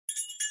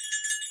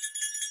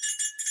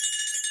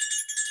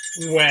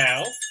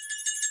Well,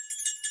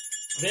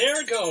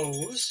 there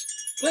goes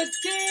the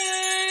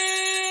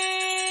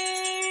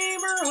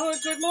neighborhood.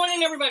 Good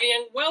morning, everybody,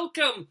 and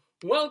welcome.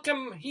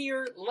 Welcome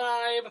here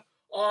live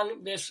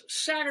on this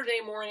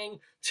Saturday morning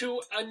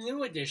to a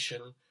new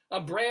edition,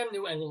 a brand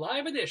new and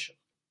live edition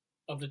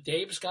of the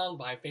Dave's Gone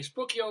By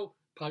Facebookio,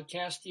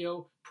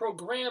 Podcastio,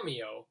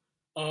 Programmio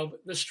of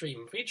the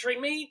stream,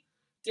 featuring me,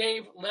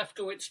 Dave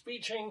Lefkowitz,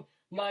 featuring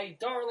my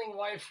darling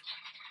wife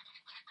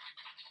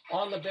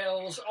on the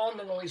bells, on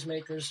the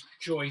noisemakers,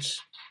 Joyce,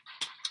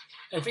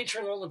 and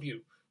featuring all of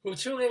you who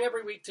tune in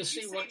every week to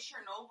see what.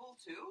 Chernobyl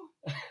too?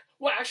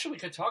 Well, actually, we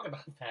could talk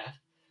about that.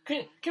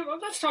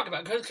 Let's talk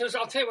about it, because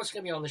I'll tell you what's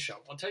going to be on the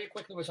show. I'll tell you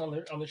quickly what's on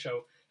the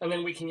show, and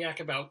then we can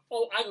yak about,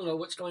 I don't know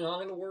what's going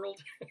on in the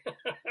world.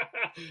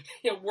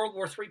 World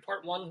War III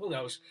Part 1, who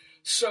knows?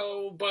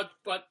 So, but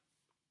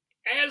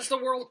as the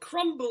world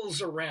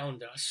crumbles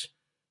around us,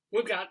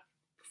 we've got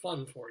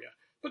fun for you.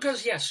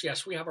 Because,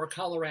 yes, we have our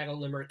Colorado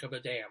Limerick of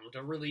the Damned,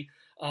 a really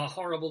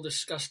horrible,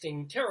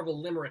 disgusting,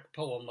 terrible limerick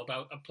poem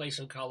about a place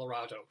in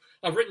Colorado.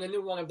 I've written a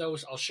new one of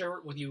those. I'll share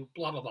it with you,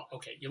 blah, blah, blah.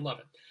 Okay, you love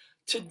it.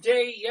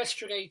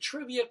 Yesterday,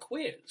 trivia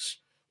quiz,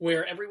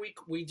 where every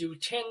week we do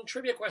 10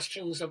 trivia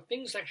questions of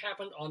things that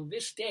happened on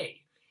this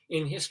day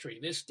in history,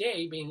 this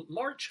day being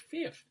March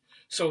 5th.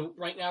 So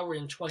right now we're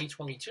in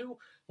 2022.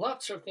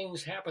 Lots of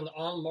things happened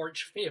on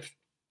March 5th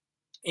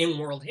in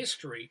world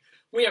history.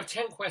 We have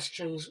 10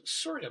 questions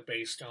sort of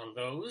based on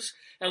those,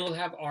 and we'll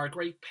have our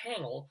great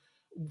panel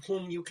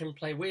whom you can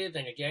play with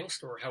and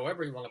against, or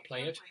however you want to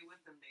play it. Play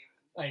with them,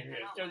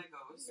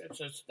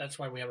 David. That's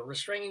why we have a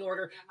restraining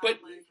order. But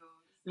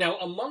now,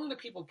 among the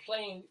people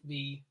playing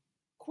the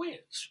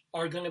quiz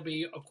are going to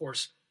be, of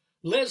course,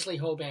 Leslie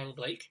Hoban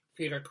Blake,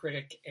 theater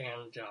critic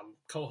and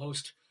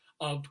co-host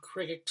of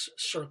Critics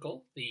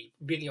Circle, the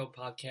video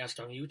podcast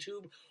on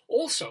YouTube.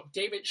 Also,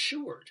 David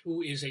Sheward,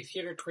 who is a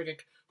theater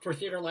critic for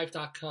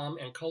TheaterLife.com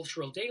and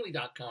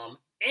CulturalDaily.com,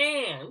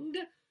 and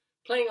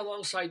playing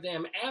alongside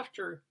them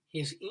after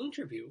his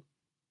interview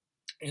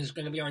is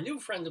going to be our new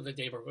friend of the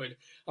neighborhood,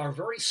 our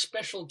very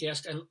special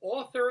guest, an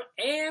author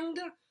and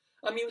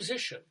a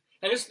musician.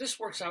 And this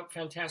works out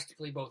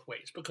fantastically both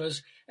ways,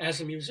 because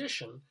as a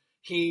musician,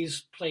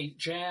 he's played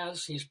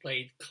jazz, he's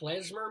played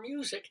klezmer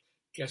music.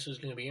 Guess who's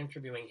going to be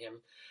interviewing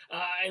him?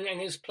 And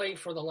has played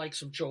for the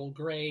likes of Joel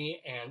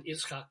Gray and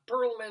Itzhak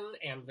Perlman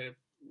and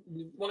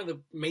one of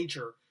the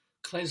major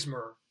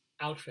klezmer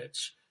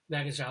outfits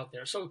that is out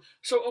there. So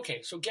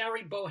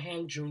Gary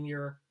Bohan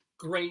Jr.,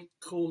 great,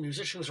 cool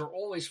musicians are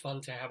always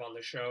fun to have on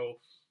the show.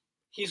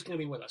 He's going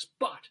to be with us.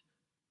 But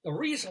the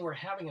reason we're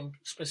having him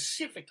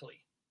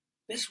specifically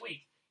this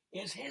week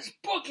is his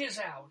book is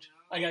out.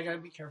 I gotta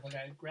be careful. I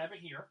gotta grab it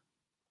here.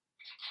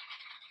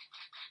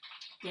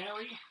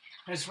 Gary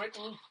has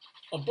written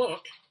a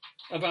book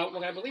about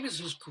what I believe is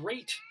his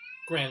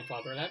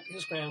great-grandfather, not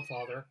his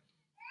grandfather.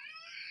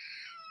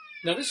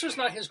 Now, this was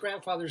not his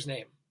grandfather's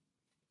name.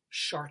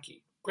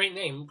 Sharkey. Great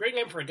name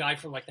for a guy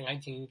from like the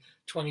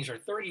 1920s or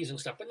 30s and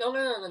stuff. But no.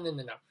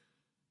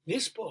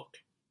 This book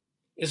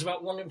is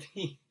about one of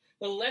the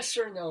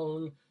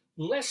lesser-known,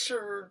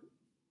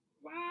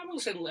 I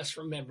won't say less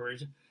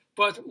remembered,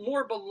 but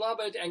more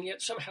beloved and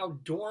yet somehow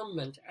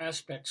dormant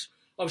aspects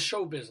of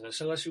show business,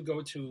 unless you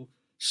go to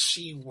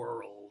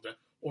SeaWorld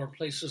or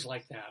places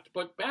like that.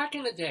 But back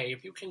in the day,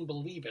 if you can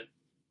believe it,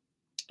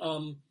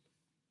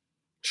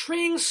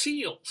 trained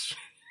seals.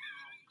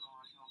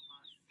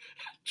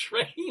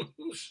 Trained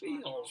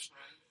seals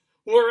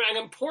were an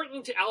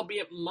important,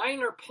 albeit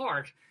minor,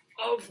 part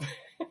of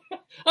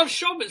of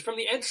showbiz. From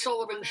the Ed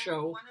Sullivan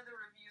Show. One of the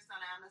reviews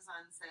on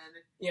Amazon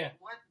said,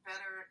 "What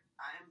better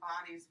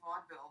embodies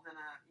vaudeville than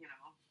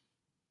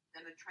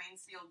a trained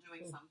seal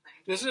doing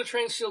something?" This is a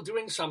trained seal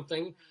doing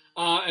something.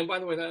 And by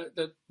the way,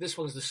 this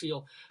one's the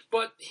seal.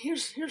 But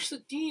here's the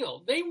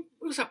deal. It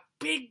was a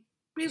big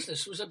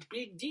business. It was a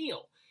big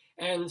deal.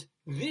 And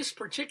this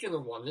particular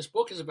one, this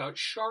book is about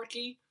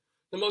Sharkey,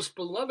 the most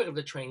beloved of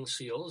the trained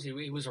seals.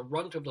 He was a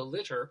runt of the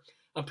litter,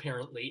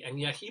 apparently, and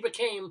yet he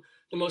became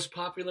the most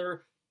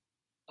popular.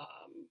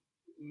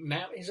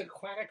 He's an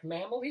aquatic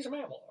mammal. He's a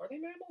mammal. Are they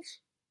mammals?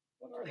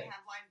 What are they? They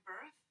have live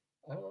birth?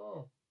 I don't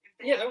know.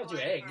 If They don't do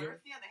egg.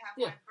 Birth, they have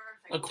live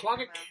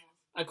birth.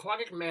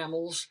 Aquatic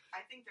mammals.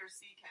 I think they're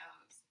sea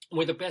cows.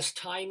 With the best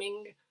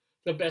timing,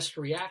 the best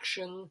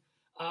reaction.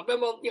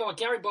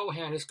 Gary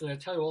Bohan is going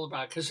to tell you all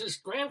about it, because his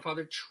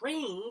grandfather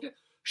trained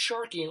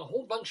Sharkey and a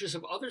whole bunches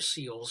of other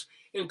seals,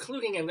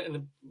 including,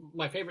 and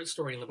my favorite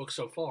story in the book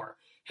so far,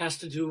 has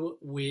to do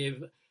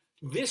with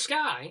this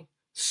guy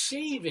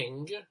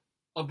saving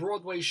a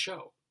Broadway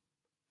show.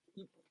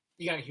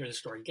 You got to hear the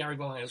story. Gary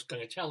Bohan is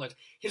going to tell it.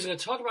 He's going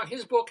to talk about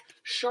his book,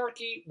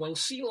 Sharkey, When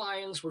Sea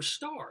Lions Were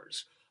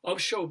Stars of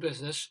Show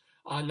Business,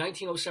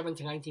 1907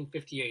 to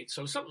 1958.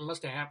 So something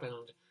must have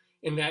happened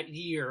in that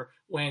year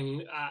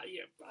when,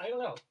 I don't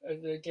know,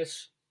 I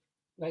guess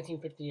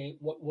 1958,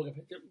 what would have,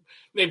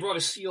 they brought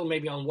a seal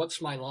maybe on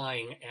What's My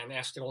Line and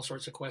asked it all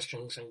sorts of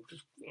questions, and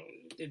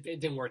it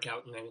didn't work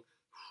out, and then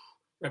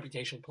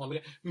reputation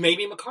plummeted.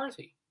 Maybe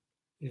McCarthy.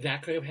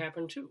 That could have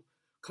happened too.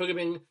 Could have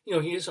been,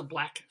 he is a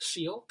black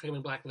seal, could have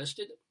been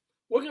blacklisted.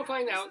 We're going to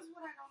find out. This is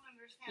what I don't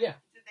understand. Yeah.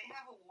 Did they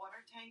have a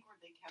water tank where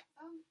they kept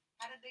them?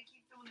 How did they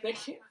keep them when they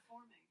weren't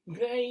performing?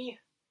 They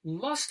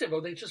must have,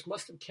 or they just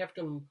must have kept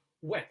them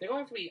wet. They don't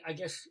have to be, I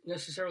guess,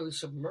 necessarily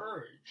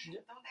submerged.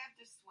 Don't they have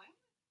to swim?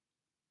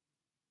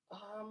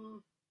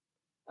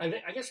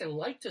 I guess they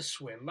like to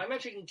swim. I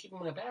imagine you can keep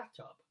them in a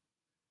bathtub.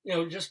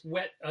 Just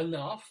wet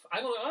enough.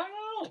 I don't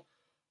know.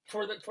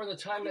 For the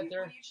time that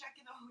they're... When you check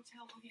in the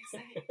hotel, will you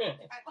say,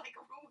 I'd like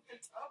a room with a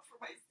tub for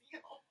my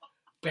seal?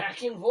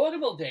 Back in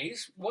vaudeville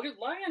days, what did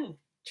lion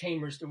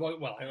tamers do? Well,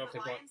 I don't know if they...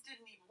 Lions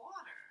didn't need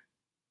water.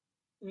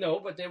 No,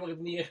 but they would have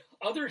needed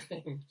other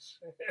things.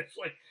 It's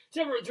like,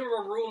 do you have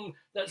a room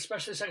that's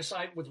specially set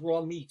aside with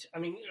raw meat? I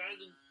mean,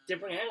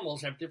 different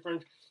animals have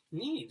different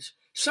needs.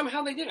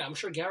 Somehow they did it. I'm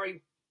sure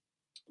Gary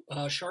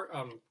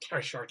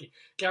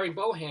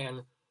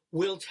Bohan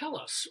will tell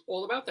us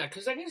all about that,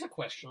 because that is a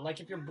question. Like,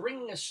 if you're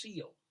bringing a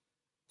seal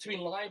to be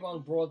live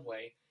on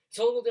Broadway, it's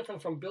a little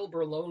different from Bill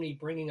Berloni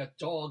bringing a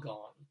dog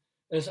on.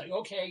 And it's like,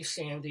 okay,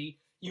 Sandy,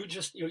 you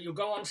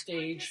go on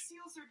stage. The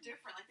seals are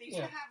different. Like, they used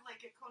to have,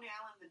 like, at Coney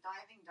Island, the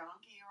diving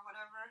donkey or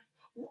whatever.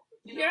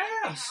 Yes. They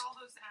had all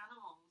those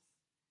animals.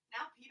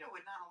 Now PETA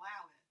would not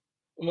allow it.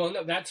 Well,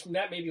 no, that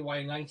may be why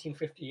in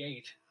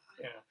 1958.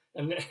 Yeah.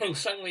 And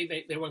suddenly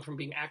they went from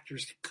being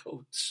actors to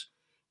coats.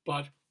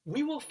 But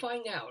we will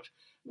find out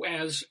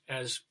as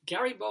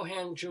Gary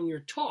Bohan Jr.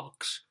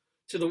 talks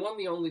to the one,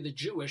 the only, the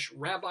Jewish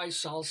Rabbi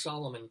Sol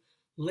Solomon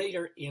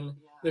later in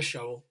the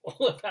show,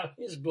 all about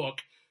his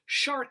book,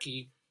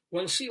 Sharky,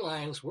 When Sea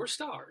Lions Were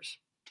Stars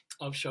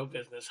of Show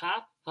Business.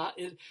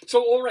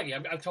 So already,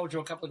 I've told you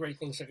a couple of great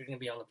things that are going to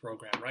be on the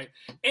program, right?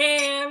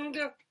 And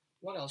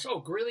what else? Oh,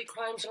 Greeley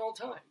Crimes at All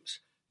Times.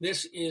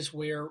 This is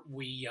where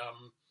we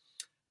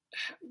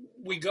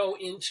go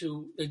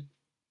into the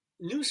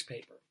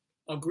newspaper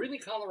of Greeley,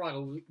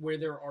 Colorado, where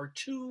there are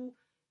 2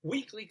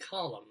 weekly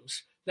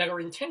columns that are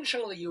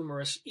intentionally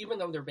humorous, even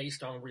though they're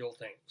based on real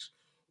things.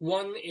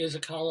 One is a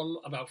column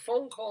about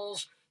phone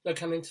calls that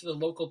come into the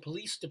local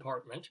police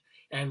department,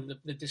 and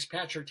the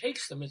dispatcher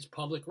takes them as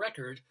public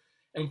record,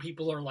 and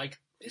people are like,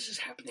 this is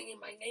happening in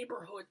my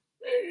neighborhood.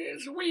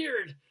 It's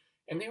weird.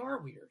 And they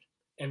are weird.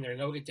 And they're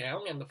noted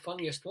down, and the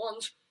funniest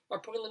ones are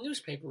put in the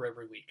newspaper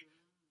every week.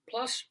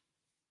 Plus,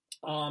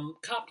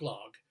 Cop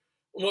Log.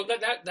 Well,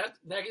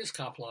 that is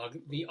Cop Log.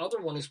 The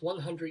other one is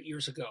 100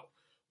 Years Ago,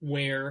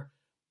 where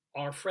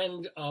our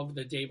friend of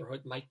the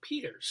neighborhood, Mike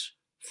Peters,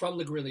 from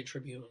the Greeley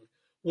Tribune,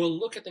 will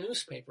look at the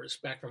newspapers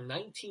back from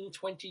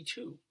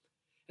 1922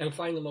 and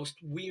find the most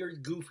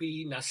weird,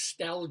 goofy,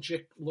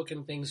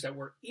 nostalgic-looking things that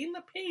were in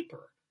the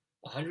paper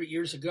 100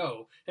 years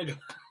ago. And go,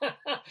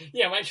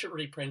 yeah, I should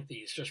reprint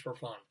these just for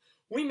fun.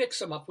 We mix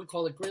them up. We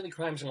call it Greeley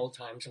Crimes and Old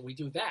Times, and we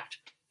do that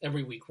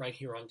every week right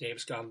here on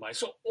Dave's Gone By.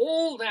 So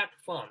all that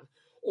fun,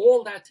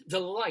 all that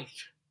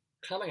delight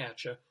coming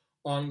at you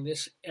on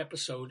this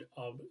episode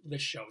of the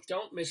show.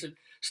 Don't miss it.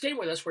 Stay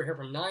with us. We're here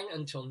from 9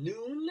 until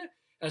noon,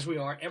 as we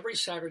are every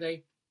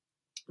Saturday,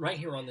 right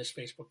here on this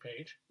Facebook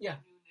page. Yeah.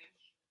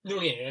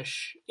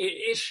 Noonish.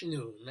 Ish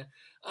noon.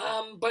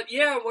 But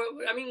yeah,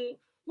 I mean,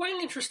 what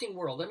an interesting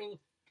world. I mean,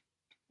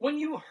 when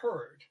you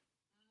heard,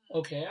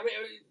 okay, I mean,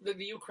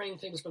 the Ukraine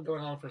thing's been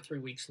going on for 3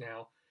 weeks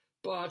now,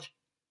 but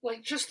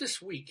like just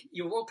this week,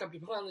 you woke up, you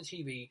put on the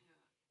TV,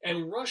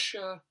 and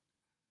Russia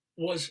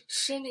was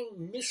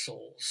sending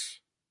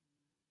missiles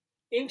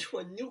into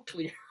a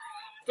nuclear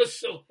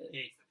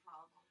facility.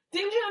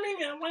 Didn't you? I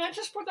mean, when I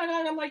just put that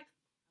on, I'm like,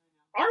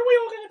 aren't we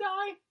all going to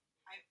die?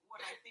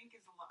 What I think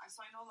is a lot.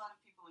 So I know a lot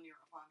of people in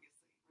Europe,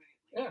 obviously, right?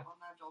 Like,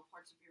 all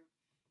parts of Europe.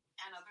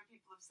 And other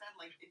people have said,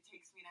 like, it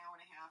takes me an hour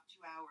and a half,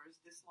 2 hours,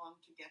 this long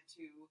to get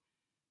to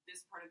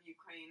this part of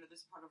Ukraine or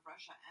this part of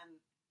Russia. And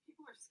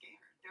people are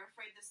scared. They're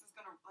afraid this is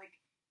going to, like,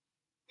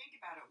 think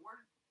about it.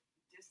 We're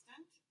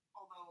distant,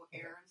 although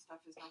air and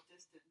stuff is not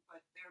distant.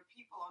 But there are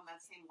people on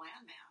that same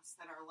landmass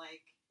that are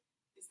like,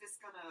 is this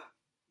going to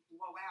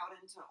blow out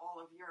into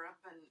all of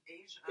Europe and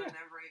Asia and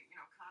every,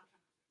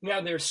 continent? Now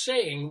they're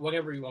saying,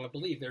 whatever you want to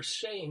believe, they're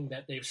saying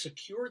that they've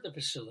secured the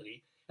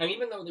facility, and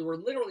even though they were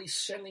literally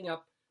sending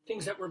up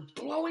things that were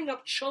blowing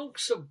up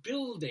chunks of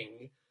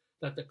building,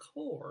 that the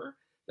core,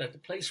 that the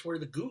place where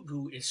the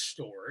goo is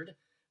stored,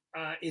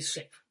 is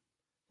safe.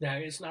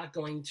 That it's not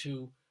going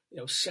to,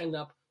 send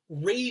up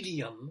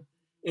radium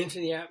into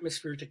the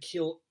atmosphere to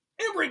kill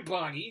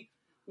everybody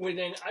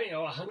within,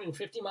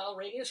 150-mile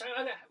radius.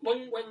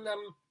 When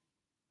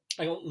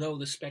I don't know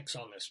the specs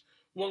on this.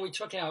 When we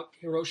took out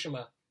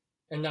Hiroshima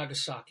and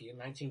Nagasaki in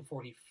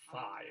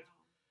 1945.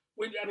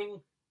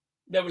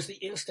 There was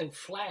the instant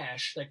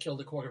flash that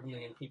killed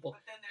 250,000 people.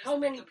 How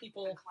many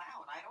people? The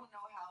cloud. I don't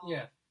know how.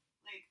 Yeah.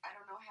 Like, I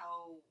don't know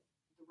how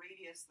the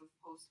radius of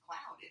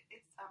post-cloud.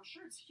 I'm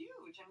sure it's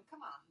huge. I mean, come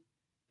on.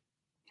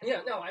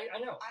 Yeah. No, I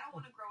know. I don't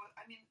want to grow.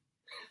 I mean,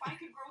 if I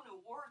could grow new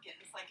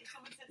organs, like if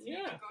someone said to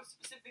me to grow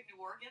specific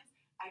new organs,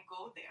 I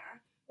go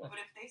there. But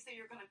if they say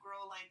you're going to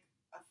grow like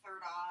a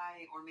third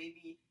eye or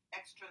maybe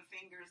extra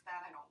fingers,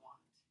 that I don't want.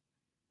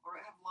 Or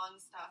have lung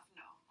stuff,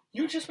 no.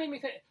 You just made me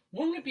think,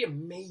 wouldn't it be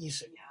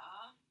amazing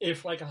Yeah.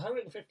 if, like,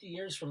 150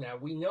 years from now,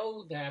 we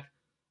know that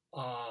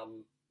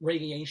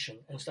radiation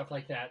and stuff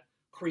like that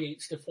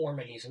creates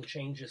deformities and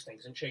changes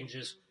things and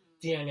changes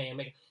DNA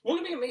and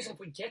wouldn't it be amazing if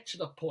we get to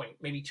the point,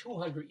 maybe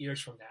 200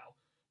 years from now,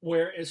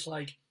 where it's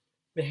like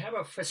they have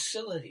a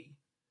facility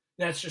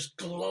that's just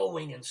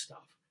glowing and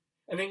stuff,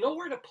 and they know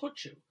where to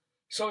put you.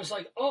 So it's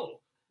like, oh,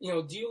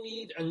 do you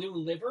need a new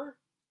liver?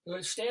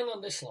 Stand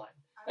on this line,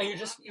 and you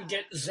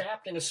get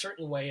zapped in a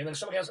certain way, and then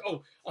somebody else,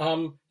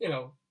 I'll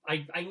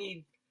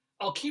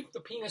keep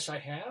the penis I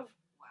have,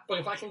 but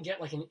if I can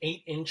get like an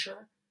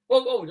 8-incher,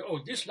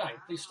 this line,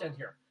 please stand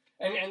here,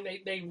 and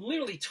they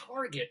literally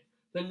target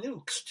the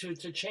nukes to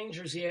change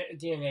your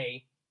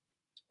DNA,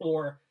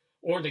 or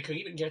they could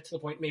even get to the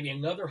point maybe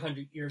another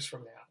 100 years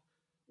from now,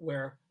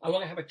 where I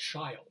want to have a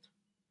child,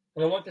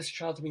 and I want this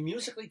child to be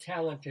musically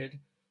talented,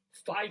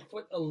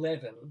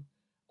 5'11",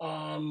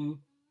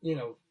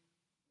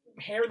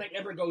 hair that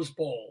never goes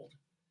bald,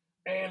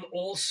 and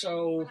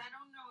also, But I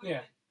don't know if it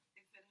has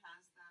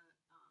that.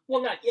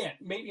 Well, not yet.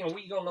 Maybe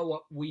we don't know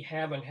what we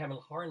have and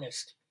haven't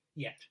harnessed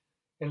yet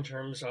in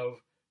terms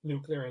of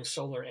nuclear and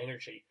solar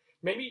energy.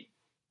 Maybe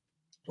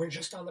we're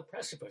just on the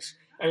precipice,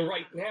 and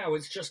right now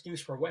it's just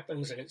used for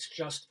weapons, and it's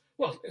just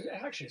it's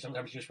actually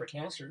sometimes used for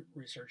cancer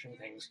research and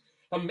things.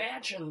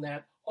 Imagine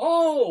that.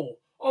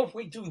 If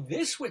we do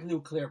this with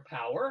nuclear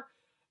power,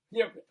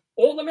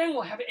 all the men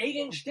will have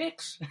 8-inch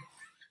dicks.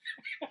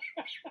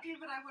 Okay,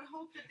 but I would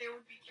hope that there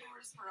would be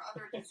cures for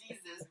other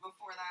diseases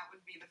before that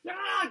would be the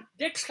first.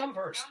 Dicks come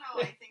first.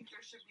 No, I think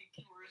there should be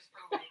cures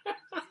for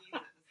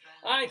diseases.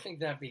 I think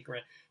that'd be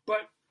great.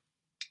 But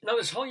no,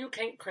 this whole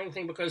Ukraine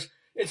thing, because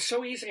it's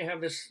so easy to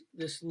have this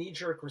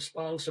knee-jerk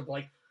response of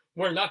like,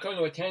 we're not going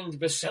to attend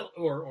Veselka,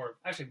 or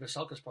actually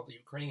Veselka's probably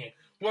Ukrainian,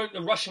 where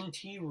the Russian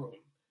tea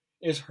room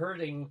is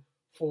hurting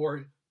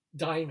for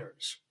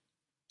diners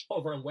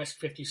over on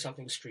West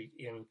 50-something Street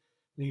in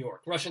New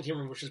York. Russian tea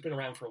room, which has been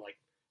around for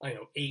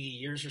 80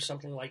 years or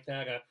something like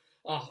that.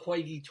 A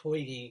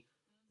hoity-toity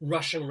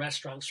Russian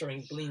restaurant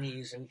serving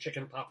blinis and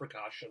chicken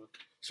paprikash. And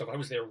so I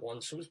was there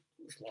once. It was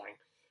lying.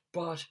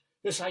 But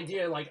this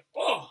idea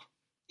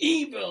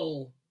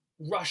evil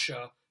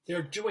Russia,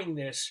 they're doing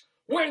this.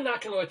 We're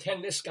not going to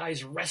attend this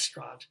guy's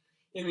restaurant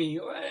in the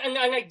and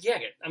I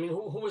get it. I mean,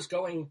 who was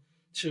going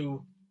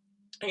to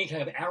any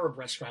kind of Arab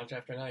restaurant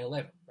after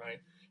 9/11, right?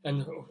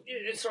 And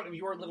it's sort of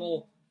your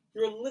little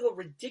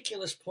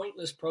ridiculous,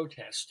 pointless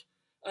protest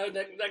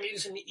that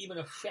isn't even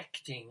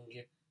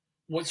affecting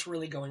what's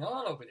really going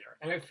on over there.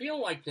 And I feel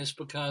like this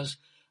because,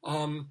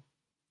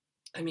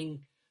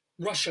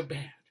 Russia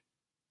bad,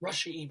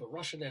 Russia evil,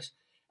 Russia this.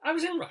 I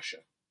was in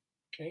Russia,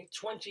 okay,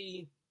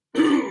 20,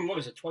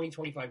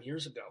 25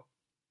 years ago,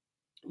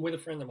 with a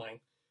friend of mine,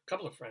 a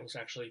couple of friends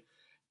actually,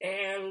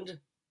 and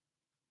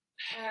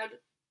had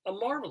a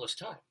marvelous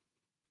time.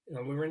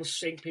 We were in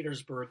St.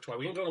 Petersburg twice.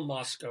 We didn't go to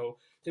Moscow,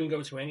 didn't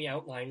go to any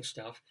outlying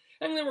stuff.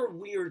 And there were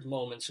weird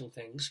moments and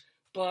things,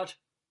 but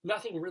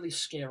nothing really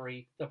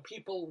scary. The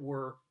people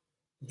were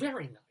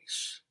very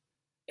nice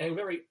and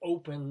very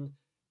open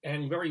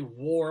and very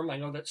warm. I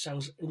know that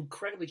sounds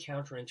incredibly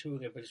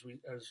counterintuitive as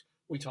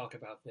we talk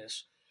about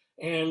this.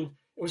 And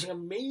it was an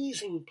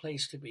amazing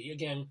place to be.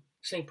 Again,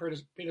 St.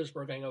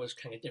 Petersburg, I know, is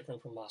kind of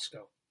different from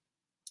Moscow.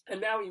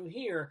 And now you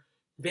hear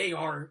they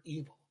are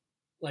evil.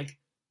 Like,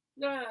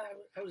 nah,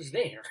 I was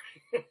there.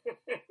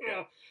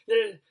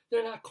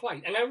 They're not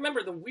quite. And I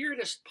remember the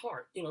weirdest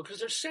part, because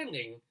they're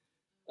sending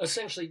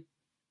essentially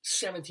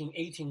 17,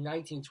 18,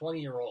 19,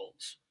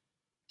 20-year-olds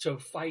to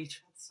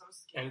fight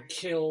and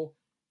kill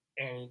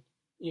and,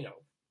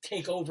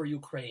 take over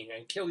Ukraine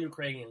and kill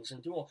Ukrainians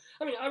and do all.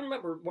 I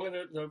remember one of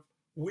the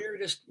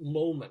weirdest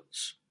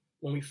moments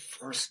when we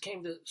first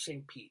came to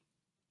St. Pete.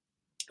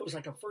 It was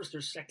like a first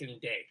or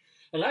second day.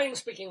 And I didn't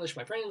speak English.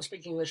 My friend didn't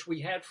speak English.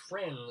 We had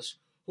friends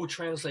who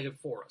translated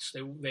for us.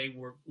 They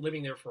were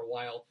living there for a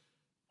while.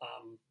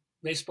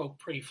 They spoke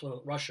pretty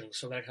fluent Russian,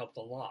 so that helped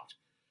a lot.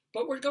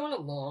 But we're going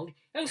along,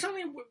 and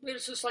suddenly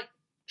there's this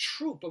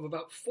troop of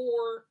about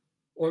 4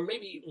 or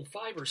maybe even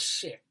 5 or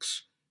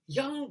 6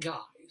 young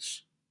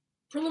guys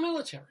from the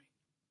military,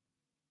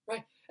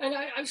 right? And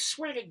I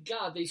swear to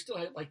God, they still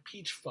had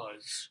peach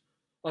fuzz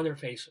on their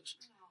faces,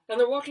 and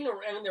they're walking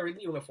around, and they're in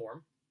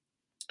uniform,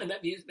 and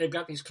they've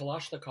got these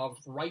Kalashnikov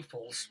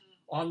rifles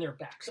on their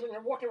backs.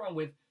 They're walking around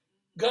with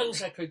guns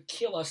that could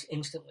kill us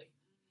instantly.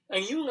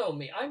 And you know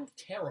me, I'm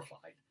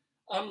terrified.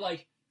 I'm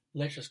like,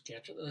 let's just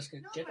get the fuck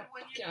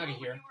out of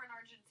here. When you were in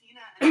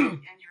Argentina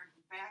and your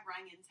bag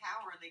rang in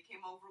tower and they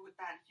came over with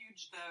the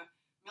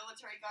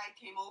military guy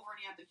came over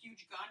and he had the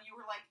huge gun, you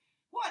were like,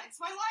 what?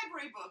 It's my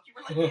library book. You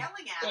were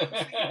yelling at him,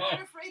 so you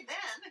weren't afraid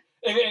then.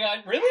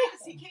 Really?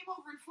 Yes, he came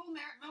over in full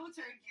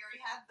military gear. He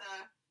had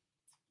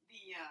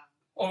yeah.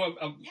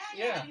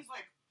 And he's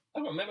like, I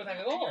don't remember that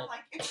at all. You're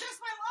like, it's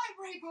just my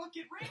library book.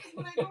 It rings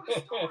when I go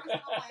to stores. And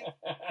I'm like,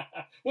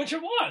 which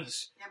it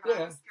was. Yeah, but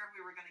I was scared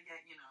we were going to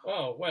get,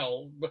 Oh,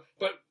 well,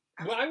 but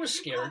I was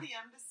scared. Did you call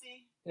the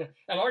embassy? Yeah,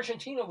 and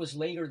Argentina was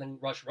later than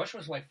Russia. Russia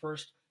was my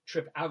first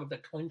trip out of the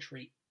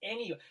country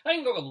anyway. I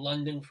can go to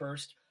London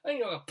first. I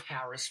can go to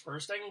Paris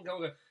first. I can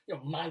go to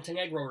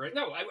Montenegro.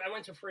 No, I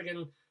went to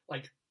friggin'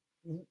 like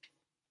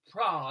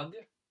Prague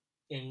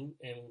in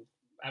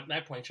at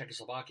that point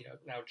Czechoslovakia,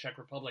 now Czech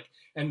Republic,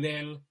 and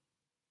then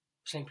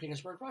St.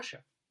 Petersburg, Russia.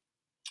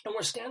 And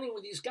we're standing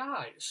with these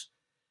guys,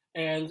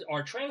 and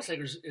our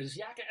translators is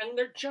Yaka, and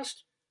they're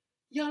just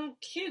young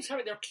kids.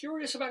 They're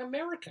curious about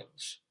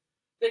Americans.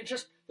 They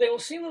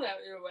don't see them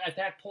at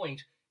that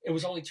point. It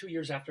was only 2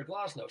 years after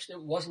Glasnost. There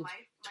wasn't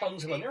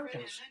tons of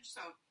Americans.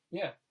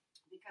 Yeah.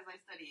 Because I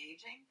study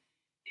aging,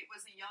 it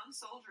was a young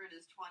soldier in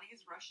his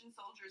 20s, Russian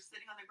soldier,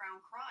 sitting on the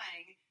ground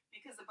crying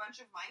because a bunch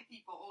of my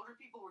people, older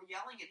people, were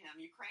yelling at him.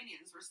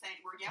 Ukrainians were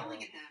yelling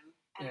at him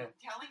and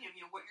telling him,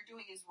 what you're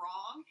doing is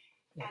wrong.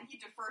 And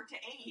he deferred to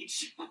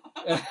age.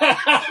 So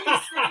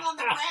he's sitting on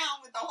the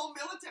ground with the whole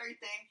military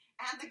thing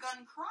and the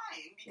gun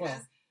crying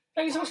because.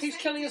 And he's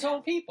killing his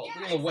own people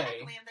in a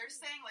way. Exactly. And they're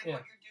saying what you're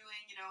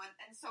doing,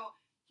 and so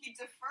he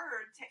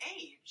deferred to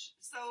age.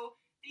 So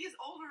these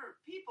older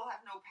people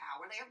have no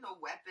power. They have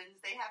no weapons.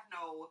 They have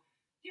no,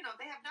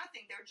 they have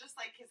nothing. They're just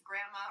like his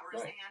grandma or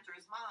his aunt or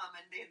his mom,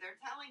 and they're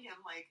telling him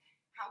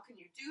how can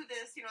you do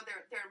this?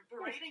 They're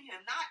berating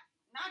him,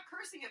 not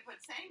cursing him, but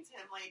saying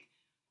to him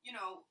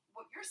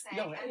what you're saying,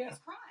 and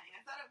he's crying.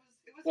 I thought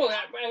it was. Well,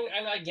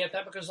 and I get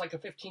that because like a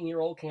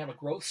 15-year-old can have a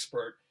growth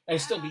spurt and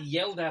still be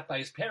yelled at by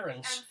his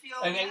parents,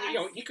 and then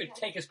he could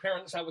take his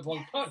parents out with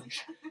one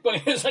punch,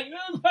 but it's like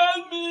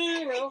help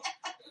me,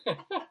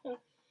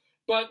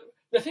 But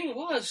the thing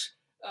was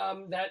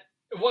that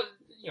what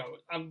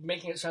I'm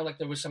making it sound like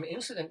there was some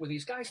incident with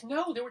these guys.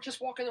 No, they were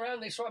just walking around.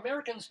 And they saw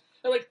Americans.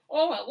 They're like,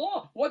 "Oh,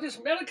 hello, what is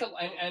medical?"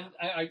 And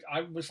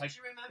I was like, "Do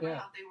you remember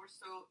how they were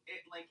so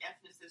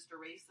ethnicist or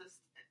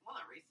racist? Well,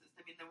 not racist.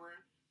 I mean, they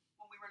were."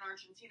 When we were in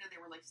Argentina, they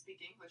were like,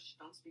 speak English,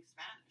 don't speak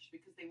Spanish,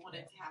 because they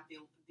wanted to have the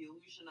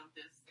illusion of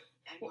this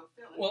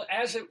Anglophile.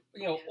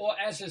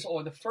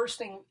 Well, the first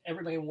thing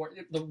everybody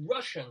warned, the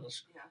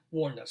Russians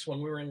warned us when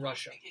we were in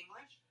Russia. Speak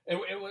English?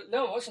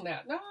 It wasn't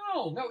that.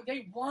 No,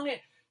 they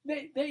wanted,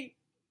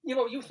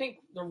 you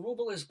think the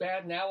ruble is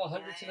bad now,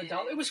 100 to the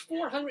dollar? It was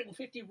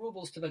 450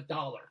 rubles to the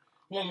dollar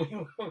when we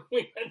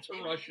went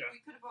to Russia. We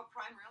could have bought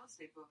prime real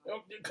estate.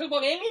 Could have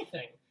bought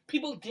anything.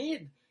 People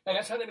did. And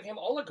that's how they became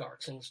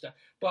oligarchs and stuff.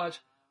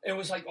 But it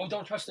was like,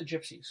 don't trust the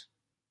gypsies.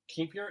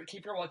 Keep your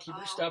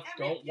stuff.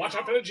 Don't watch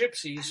out for the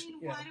gypsies. I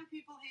mean, why do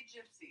people hate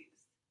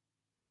gypsies?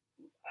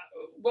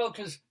 Well,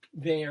 because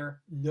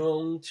they're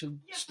known to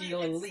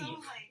steal and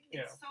leave.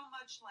 It's so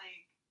much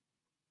like,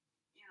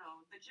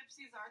 the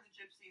gypsies are the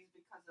gypsies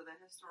because of the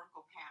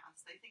historical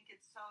past. I think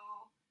it's so,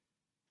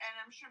 and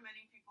I'm sure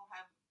many people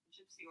have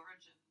gypsy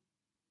origin,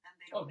 and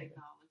they don't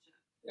acknowledge it.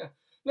 Yeah.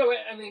 No,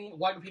 I mean,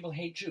 why do people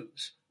hate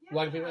Jews?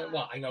 Why do people?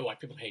 Well, I know why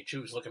people hate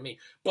Jews. Look at me.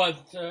 But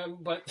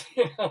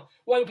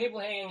why do people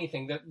hate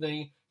anything?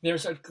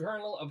 There's a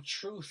kernel of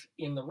truth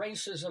in the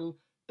racism,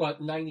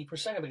 but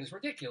 90% of it is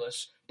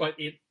ridiculous. But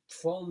it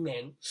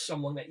foments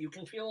someone that you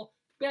can feel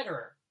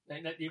better,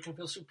 that you can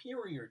feel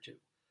superior to.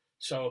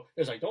 So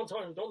it's like don't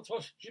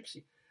trust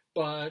Gypsy.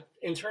 But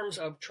in terms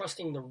of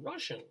trusting the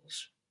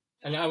Russians,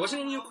 and I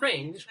wasn't in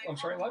Ukraine. I'm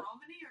sorry, what?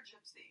 Romani or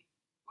Gypsy?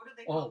 What do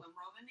they call them?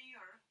 Romani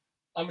or?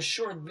 I'm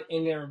sure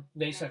in there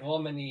they said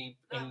Romani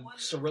in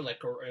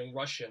Cyrillic or in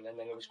Russian, and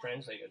then it was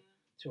translated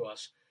to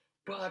us.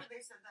 But they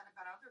said that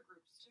about other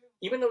groups too.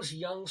 Even those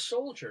young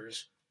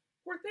soldiers,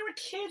 they were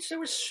kids. They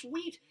were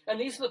sweet, and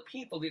these are the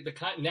people.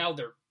 Now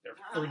they're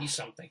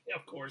 30-something,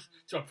 of course,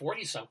 so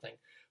 40-something.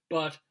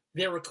 But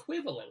their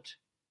equivalent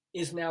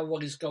is now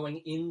what is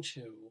going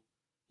into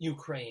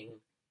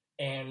Ukraine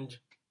and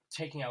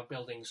taking out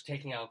buildings,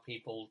 taking out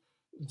people,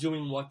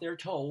 doing what they're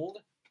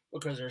told.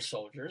 Because they're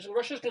soldiers, and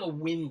Russia's going to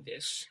win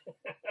this.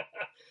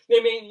 They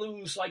may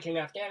lose, like in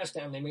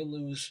Afghanistan, they may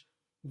lose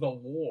the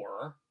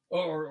war,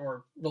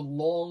 or the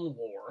long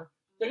war.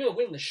 They're going to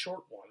win the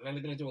short one, and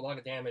they're going to do a lot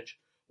of damage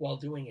while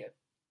doing it.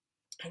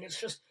 And it's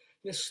just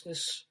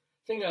this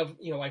thing of,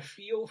 I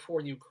feel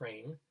for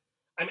Ukraine.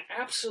 I'm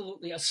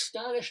absolutely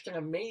astonished and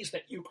amazed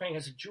that Ukraine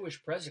has a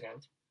Jewish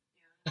president.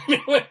 Yeah.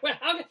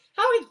 I mean,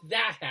 how did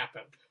that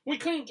happen? We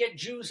couldn't get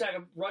Jews out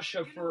of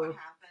Russia for... What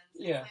happens?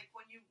 It's like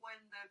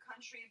when the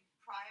country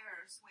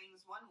prior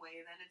swings one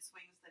way, then it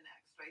swings the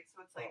next, right?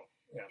 So it's like,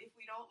 if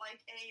we don't like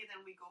A,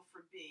 then we go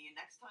for B. And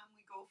next time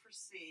we go for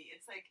C.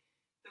 It's like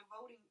the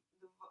way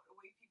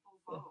people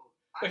vote.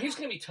 But he's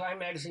going to be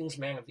Time Magazine's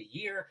Man of the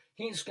Year.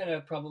 He's going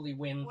to probably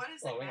win... What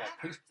does it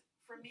matter?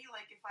 For me,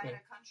 like, if I had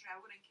a country, I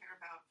wouldn't care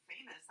about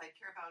famous. I'd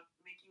care about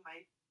making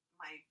my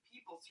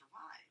people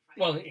survive, right?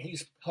 Well,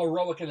 he's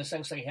heroic in the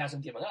sense that he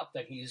hasn't given up,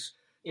 that he's...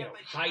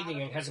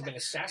 hiding and hasn't been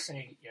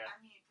assassinated yet. I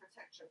mean,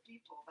 protect your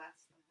people.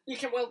 That's you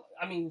can. Well,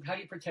 I mean, how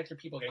do you protect your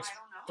people against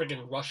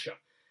friggin' Russia?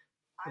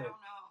 I don't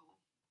know.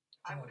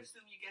 I would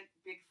assume you get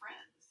big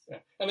friends. Yeah.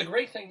 And the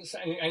great thing is,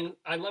 and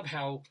I love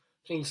how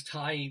things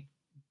tie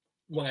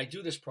when I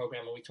do this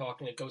program and we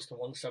talk, and it goes to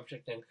one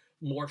subject and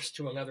morphs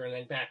to another and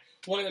then back.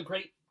 One of the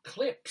great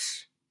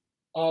clips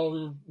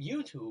on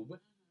YouTube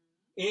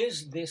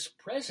is this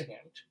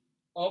president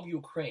of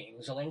Ukraine,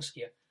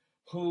 Zelensky,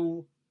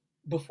 who,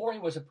 before he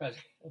was a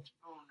president,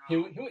 Oh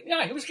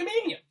no. he was a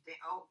comedian.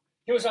 Oh.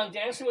 He was on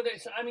Dancing with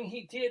the. I mean,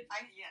 he did.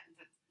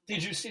 Yeah.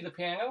 Did you see the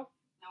piano?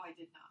 No, I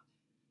did not.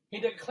 He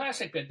did a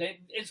classic bit.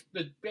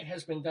 The bit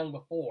has been done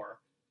before,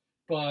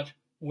 but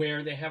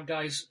where they have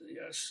guys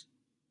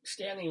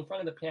standing in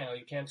front of the piano,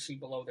 you can't see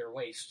below their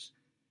waists,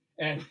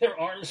 and their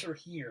arms are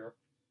here,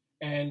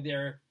 and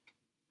they're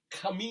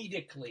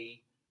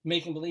comedically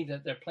making believe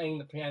that they're playing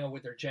the piano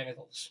with their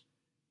genitals.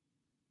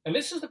 And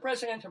this is the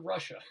president of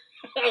Russia.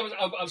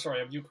 I'm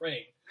sorry, of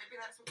Ukraine.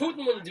 Maybe that's what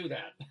Putin wouldn't do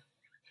that.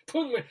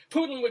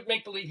 Putin would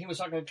make believe he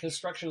was on a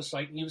construction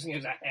site and using it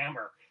as a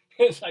hammer.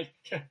 It's like,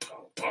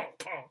 pong, pong,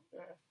 pong.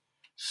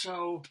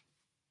 So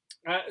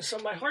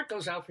my heart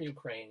goes out for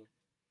Ukraine,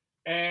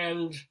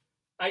 and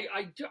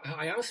I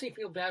honestly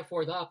feel bad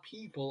for the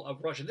people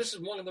of Russia. This is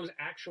one of those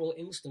actual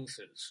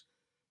instances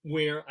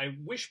where I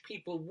wish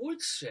people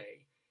would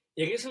say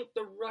it isn't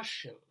the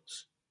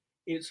Russians,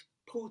 it's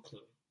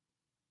Putin,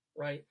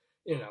 right?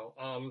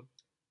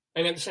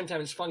 And at the same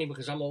time, it's funny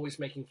because I'm always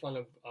making fun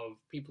of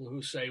people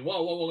who say,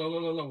 whoa,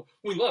 no,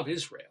 we love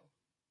Israel,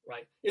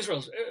 right?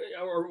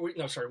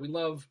 We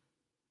love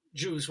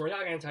Jews. We're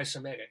not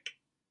anti-Semitic.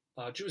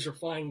 Jews are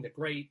fine, they're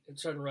great,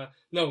 etc.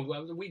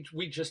 No,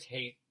 we just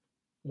hate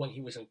when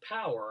he was in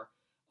power,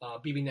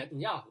 Bibi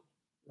Netanyahu,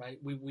 right?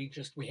 We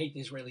hate the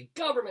Israeli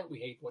government, we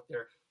hate what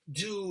they're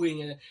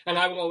doing, and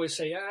I would always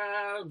say,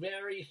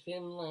 very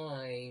thin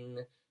line,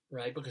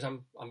 right? Because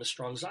I'm a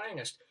strong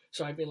Zionist.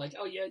 So I'd be like,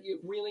 oh yeah, you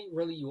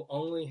really, you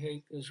only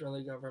hate the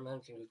Israeli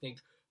government, and you think,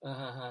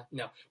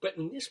 no. But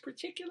in this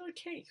particular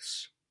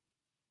case,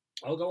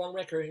 I'll go on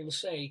record and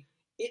say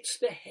it's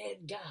the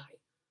head guy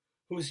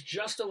who's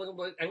just a little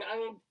bit, and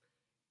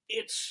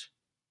it's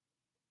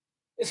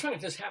funny,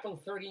 if this happened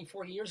 30,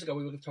 40 years ago,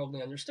 we would have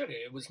totally understood it.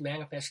 It was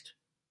manifest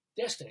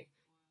destiny.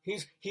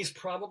 He's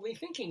probably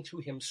thinking to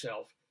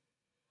himself,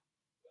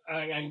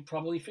 I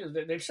probably feel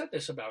that they've said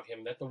this about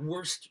him, that the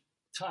worst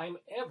time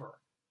ever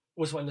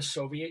was when the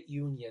Soviet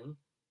Union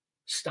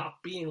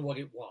stopped being what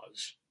it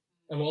was,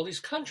 and all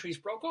these countries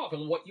broke off,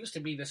 and what used to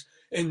be this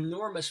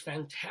enormous,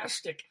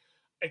 fantastic,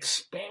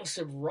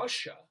 expansive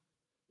Russia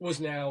was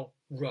now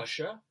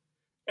Russia,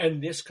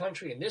 and this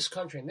country, and this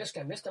country, and this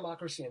guy, and this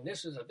democracy, and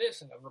this is a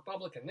this, and a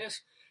republic, and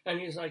this. And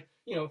he's like,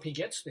 if he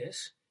gets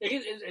this,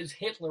 it's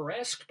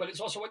Hitler-esque, but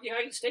it's also what the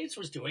United States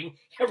was doing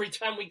every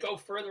time we go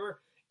further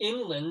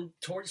inland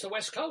towards the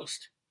West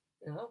Coast.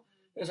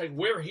 It's like,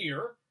 we're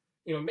here.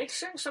 It makes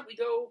sense that we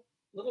go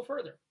a little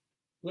further.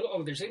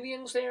 There's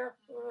Indians there.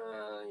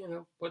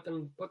 Put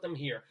them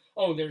here.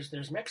 Oh,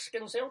 there's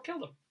Mexicans there. We'll kill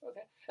them.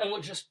 Okay, and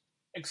we'll just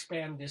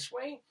expand this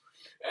way.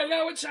 And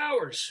now it's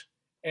ours.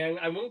 And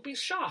I won't be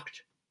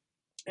shocked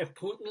if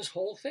Putin's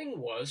whole thing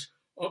was,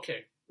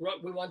 okay,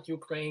 we want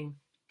Ukraine.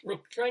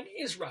 Ukraine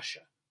is Russia,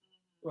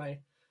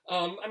 right?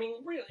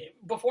 Really,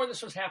 before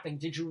this was happening,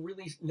 did you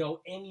really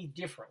know any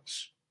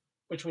difference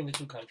between the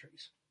two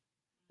countries?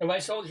 If I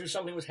told you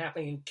something was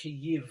happening in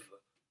Kyiv,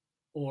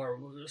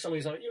 or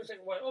somebody's like, you would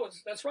think, well,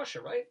 that's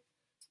Russia, right?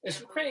 It's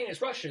Ukraine,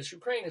 it's Russia, it's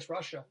Ukraine, it's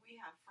Russia. We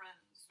have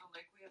friends. So,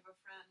 we have a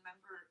friend,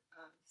 member,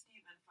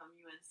 Stephen from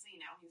UNC,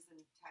 now he's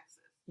in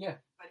Texas.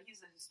 Yeah. But he's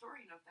a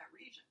historian of that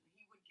region.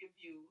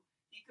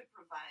 He could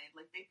provide,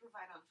 they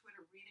provide on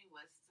Twitter reading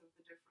lists of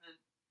the different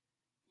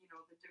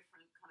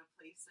kind of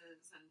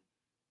places and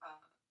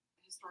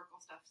historical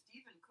stuff.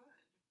 Stephen could.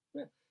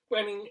 Yeah.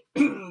 Well,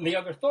 the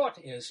other thought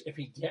is if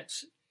he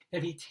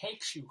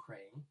takes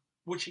Ukraine,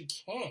 which he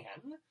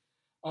can,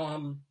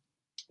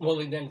 will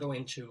he then go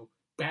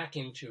back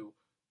into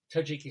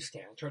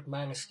Tajikistan,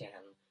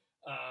 Turkmenistan,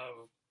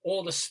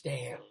 all the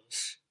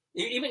stands,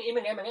 even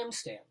Eminem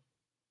Stan,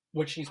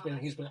 which he's been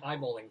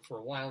eyeballing for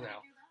a while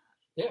now.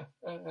 Yeah.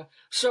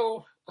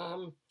 So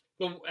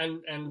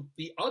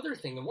the other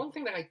thing, the one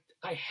thing that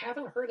I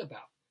haven't heard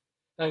about,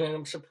 and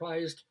I'm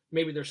surprised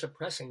maybe they're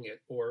suppressing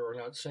it or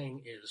not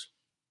saying, is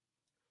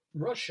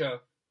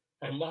Russia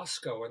and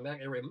Moscow and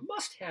that area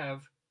must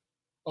have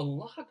a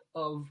lot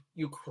of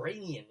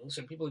Ukrainians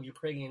and people of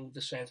Ukrainian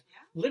descent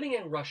living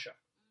in Russia,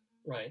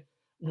 right?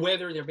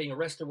 Whether they're being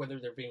arrested, whether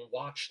they're being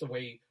watched the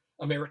way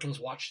Americans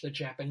watched the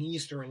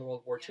Japanese during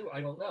World War II,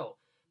 I don't know.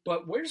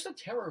 But where's the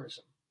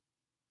terrorism?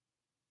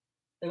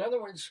 In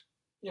other words,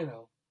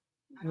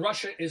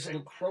 Russia is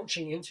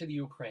encroaching into the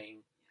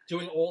Ukraine,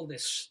 doing all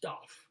this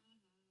stuff.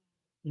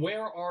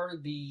 Where are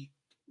the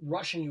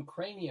Russian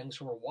Ukrainians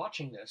who are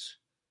watching this,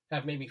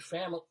 have maybe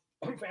family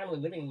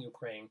living in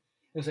Ukraine,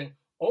 and saying,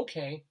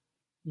 okay,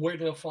 we're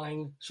going to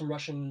find some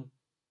Russian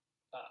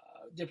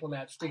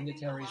diplomats,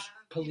 dignitaries,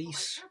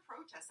 police. There are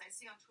protests. I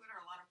see on Twitter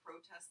a lot of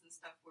protests and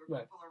stuff where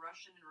people are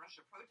Russian in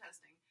Russia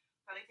protesting,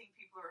 but I think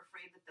people are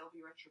afraid that there'll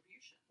be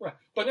retribution. Right.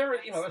 But they're,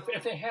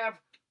 if they have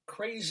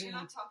crazy... You're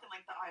not talking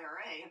like the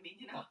IRA.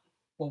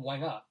 Well,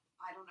 why not?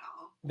 I don't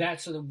know.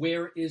 That's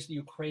where is the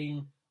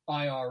Ukraine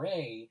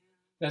IRA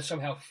that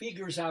somehow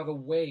figures out a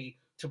way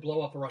to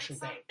blow up a Russian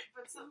bank?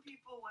 But some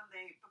people, when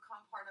they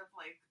become part of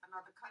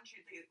another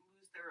country, they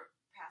lose their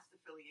past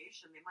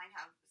affiliation. They might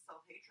have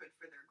self-hatred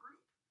for their group.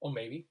 Oh,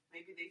 maybe.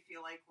 Maybe they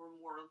feel like we're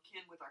more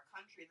kin with our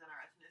country than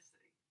our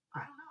ethnicity.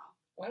 I don't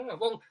know. I don't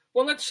know.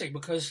 Well, let's see,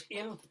 because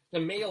in the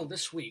mail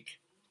this week,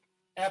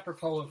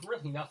 apropos of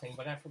really nothing,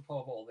 but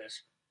apropos of all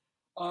this,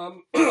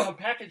 a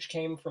package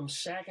came from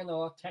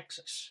Saginaw,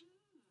 Texas.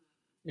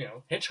 You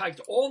know,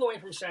 hitchhiked all the way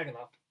from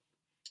Saginaw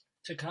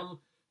to come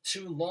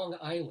to Long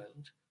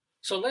Island.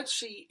 So let's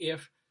see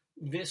if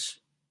this,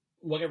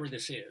 whatever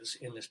this is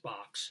in this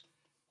box,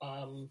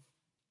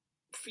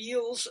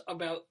 feels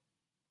about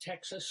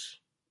Texas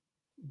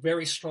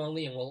very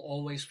strongly and will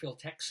always feel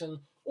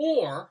Texan,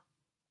 or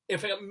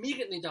if it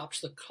immediately adopts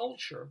the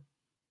culture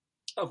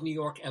of New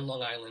York and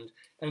Long Island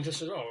and just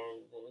says, oh,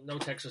 no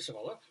Texas at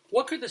all.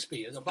 What could this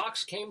be? The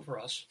box came for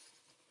us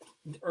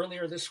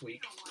earlier this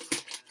week.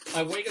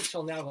 I waited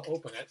till now to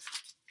open it.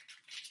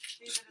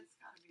 See, but it's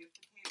got to be a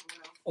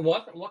potato.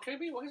 What? What can it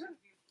be? What is it?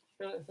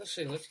 Let's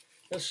see.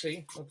 Let's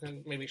see.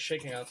 Okay, maybe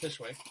shaking out this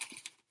way.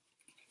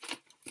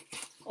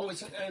 Oh,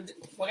 it's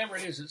whatever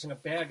it is. It's in a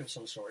bag of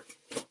some sort.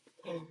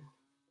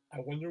 I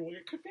wonder what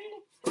it could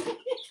be.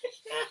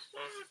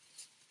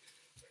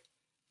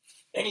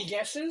 Any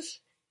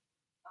guesses?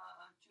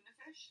 Tuna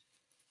fish?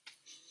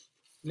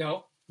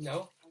 No.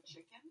 A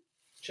chicken?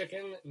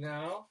 Chicken?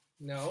 No.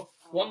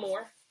 One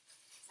more.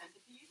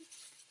 Centipede?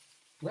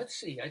 Let's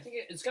see. I think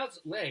it's got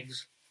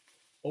legs.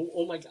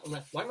 Oh my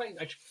God. Why am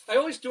I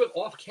always do it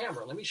off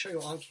camera. Let me show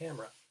you on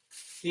camera.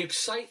 The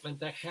excitement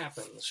that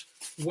happens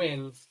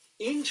when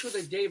into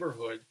the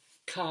neighborhood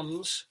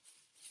comes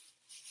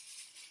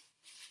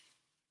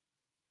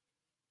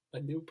a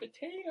new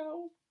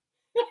potato.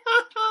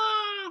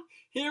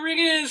 Here it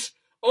is.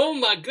 Oh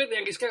my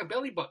goodness. He's got a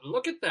belly button.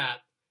 Look at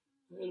that.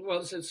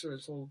 Well,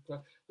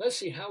 let's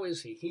see. How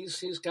is he?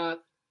 He's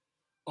got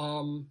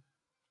kind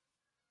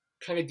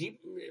of deep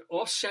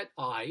offset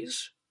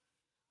eyes.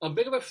 A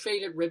bit of a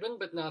faded ribbon,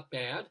 but not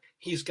bad.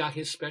 He's got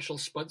his special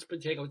Spuds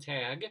potato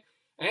tag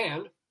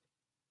and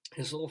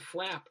his little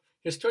flap,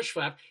 his tush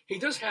flap. He's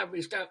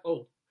got,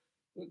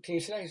 can you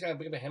see that? He's got a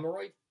bit of a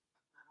hemorrhoid?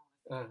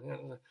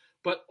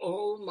 But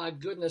oh my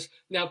goodness.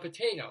 Now,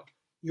 potato,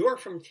 you're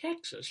from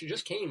Texas. You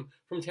just came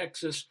from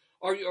Texas.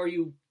 Are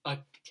you a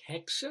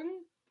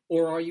Texan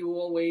or are you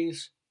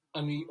always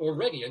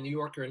already a New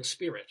Yorker in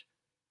spirit?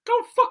 Go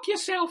fuck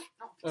yourself.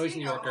 Oh, he's a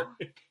New Yorker.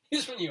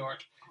 He's from New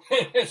York.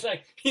 It's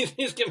like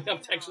he's giving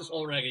up Texas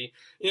already.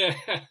 Yeah,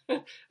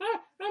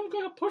 I'm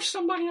going to push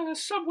somebody on a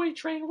subway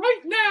train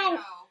right now.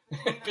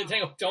 No.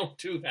 Potato, don't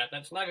do that.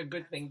 That's not a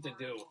good thing to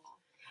do.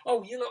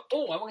 Oh,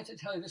 I wanted to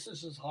tell you this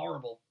is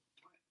horrible.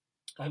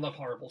 I love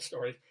horrible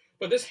stories,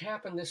 but this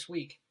happened this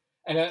week,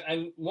 and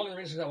one of the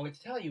reasons I wanted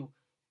to tell you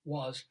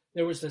was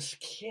there was this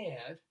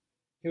kid.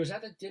 He was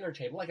at the dinner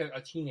table, like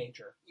a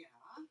teenager. Yeah.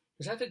 He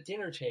was at the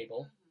dinner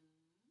table,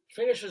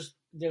 finishes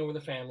dinner with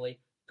the family.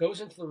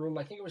 Goes into the room,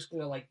 I think it was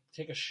going to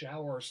take a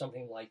shower or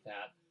something like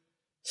that.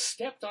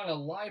 Stepped on a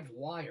live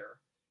wire.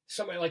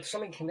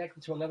 Something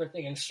connected to another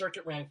thing, and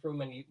circuit ran through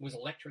him and he was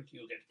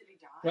electrocuted. Did he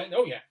die? Right?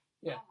 Oh, yeah.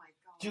 Oh, my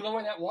God. Do you know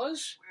where that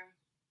was?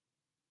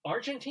 Where?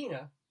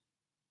 Argentina.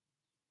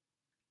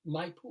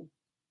 Maipú.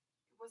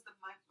 It was the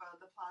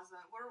Plaza.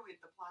 Where were we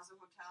at the Plaza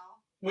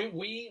Hotel?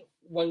 We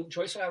when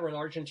Joyce and I were in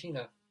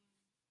Argentina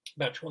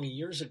about 20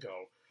 years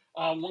ago,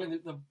 one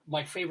of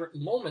my favorite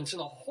moments in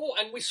the whole,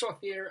 and we saw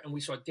theater and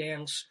we saw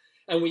dance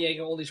and we ate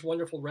at all these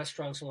wonderful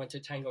restaurants and went to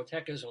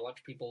tangotecas and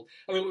watched people.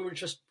 I mean, we were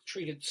just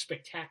treated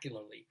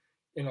spectacularly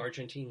in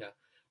Argentina.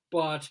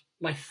 But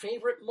my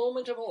favorite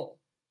moment of all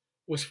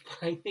was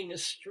finding a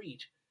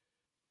street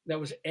that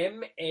was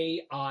M-A-I-P-U.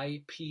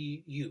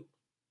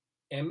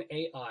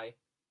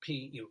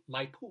 M-A-I-P-U.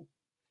 Maipú.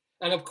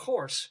 And of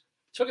course,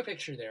 took a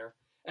picture there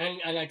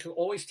and I could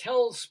always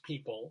tell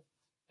people,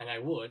 and I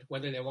would,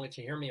 whether they wanted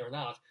to hear me or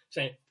not,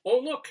 saying, oh,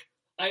 look,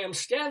 I am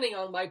standing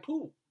on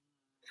Maipú.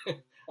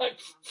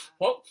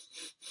 Well,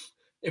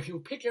 if you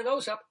pick your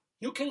nose up,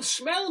 you can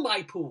smell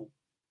Maipú.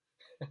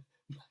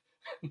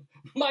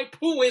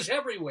 Maipú is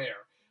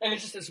everywhere. And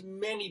it's just as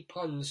many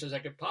puns as I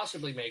could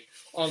possibly make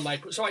on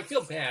Maipú. So I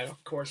feel bad,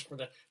 of course, for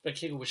the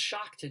kid who was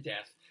shocked to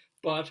death.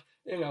 But,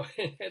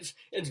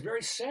 it's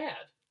very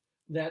sad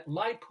that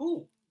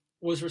Maipú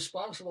was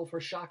responsible for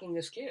shocking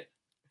this kid.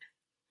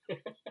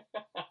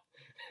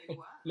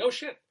 No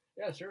shit.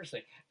 Yeah,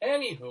 seriously.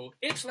 Anywho,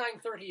 it's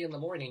 9:30 in the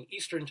morning,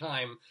 Eastern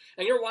Time,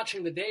 and you're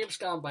watching the Dave's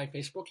Gone By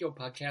Facebookio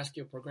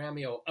Podcastio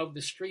Programmio of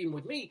the stream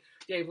with me,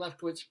 Dave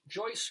Lefkowitz,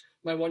 Joyce,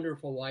 my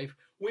wonderful wife.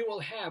 We will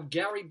have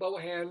Gary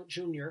Bohan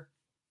Jr.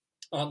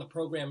 on the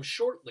program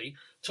shortly,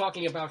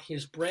 talking about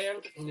his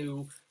brand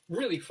new,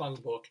 really fun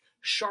book,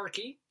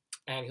 Sharky,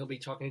 and he'll be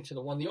talking to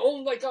the one, the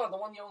only,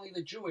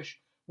 the Jewish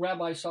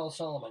Rabbi Saul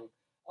Solomon.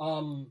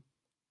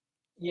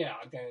 Yeah,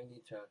 I'm going to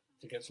need to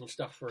get some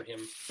stuff for him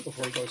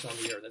before he goes on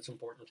the air. That's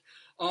important.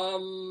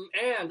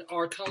 And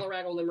our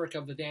Colorado Limerick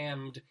of the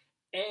Damned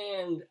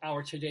and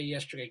our Today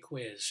Yesterday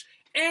quiz.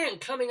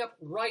 And coming up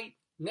right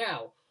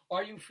now,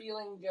 are you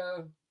feeling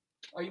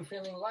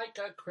like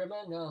a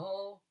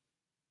criminal?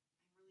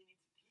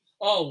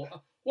 Oh,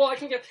 well, I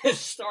can get this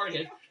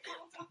started.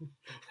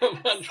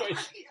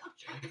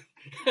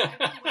 I've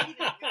been waiting.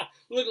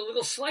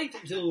 little slight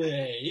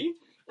delay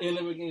in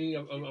the beginning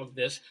of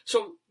this.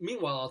 So,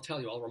 meanwhile,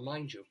 I'll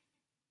remind you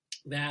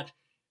that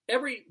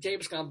every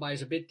Dave's Gone By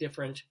is a bit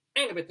different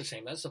and a bit the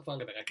same. That's the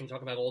fun of it. I can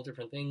talk about all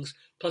different things.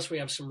 Plus, we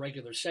have some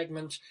regular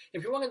segments.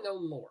 If you want to know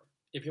more,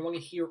 if you want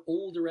to hear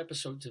older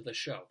episodes of the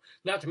show,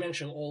 not to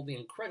mention all the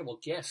incredible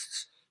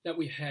guests that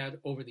we've had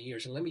over the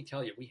years, and let me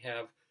tell you, we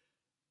have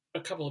a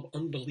couple of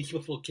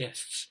unbelievable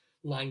guests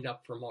lined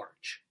up for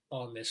March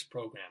on this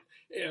program.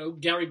 You know,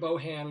 Gary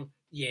Bohan,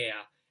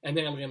 yeah. And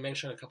then I'm going to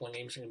mention a couple of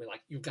names and going to be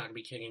like, you've got to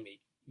be kidding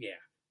me. Yeah,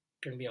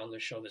 going to be on the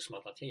show this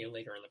month. I'll tell you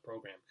later in the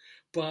program.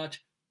 But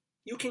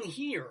you can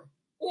hear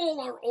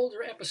all our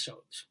older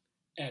episodes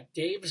at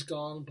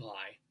davesgoneby.com.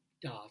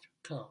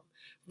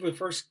 For the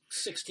first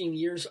 16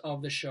 years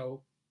of the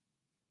show,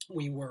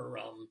 we were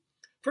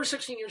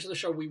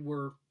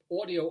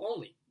audio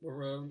only. We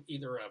were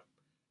either a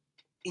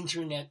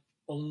internet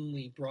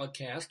only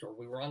broadcast or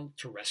we were on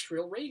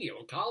terrestrial radio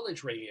and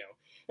college radio.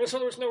 And so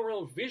there was no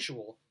real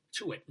visual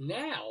to it.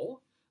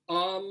 Now,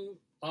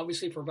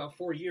 obviously for about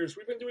 4 years,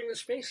 we've been doing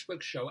this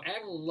Facebook show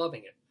and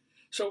loving it.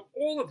 So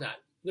all of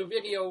that, the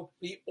video,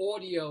 the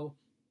audio,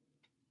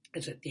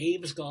 it's at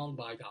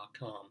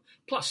davesgoneby.com.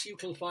 Plus, you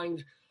can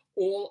find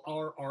all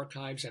our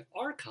archives at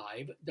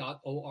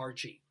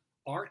archive.org.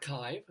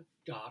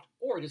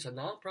 Archive.org is a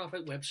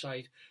nonprofit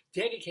website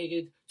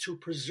dedicated to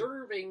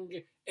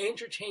preserving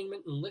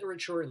entertainment and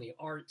literature and the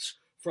arts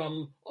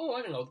from,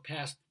 the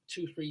past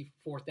 2,000, 3,000,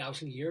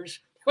 4,000 years.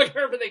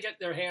 Whatever they get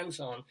their hands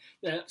on.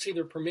 That's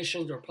either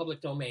permissioned or public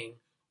domain.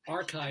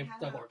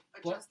 Archive.org. I had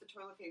to adjust the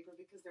toilet paper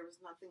because there was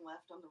nothing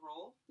left on the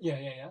roll.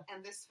 Yeah.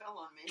 And this fell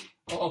on me.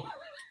 Oh,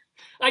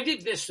 I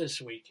did this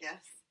week.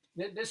 Yes.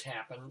 This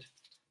happened.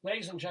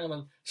 Ladies and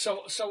gentlemen,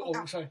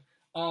 sorry.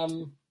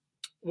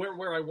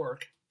 Where I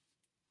work,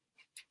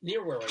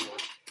 near where I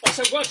work. I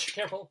said, watch,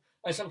 careful.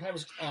 I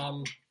sometimes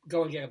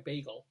go and get a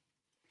bagel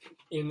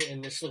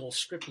in this little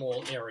strip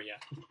mall area.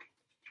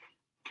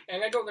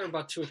 And I go there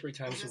about 2 or 3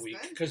 times a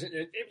week because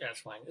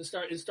that's fine.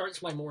 It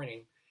starts my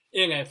morning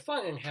in a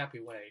fun and happy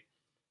way.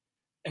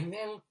 And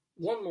then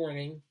one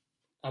morning,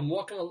 I'm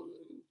walking,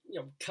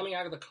 coming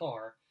out of the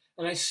car,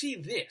 and I see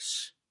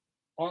this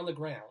on the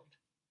ground.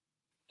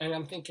 And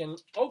I'm thinking,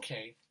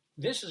 okay,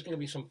 this is going to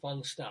be some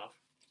fun stuff.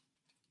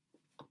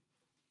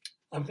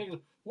 I'm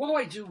thinking, what do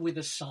I do with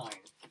a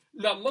sign?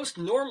 Now, most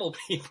normal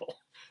people,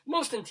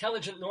 most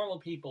intelligent normal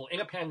people in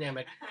a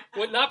pandemic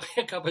would not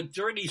pick up a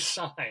dirty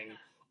sign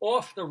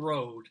off the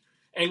road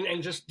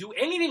and just do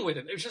anything with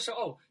it. It's just,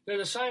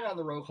 there's a sign on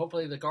the road.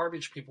 Hopefully the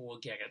garbage people will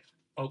get it.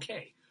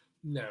 Okay.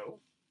 No.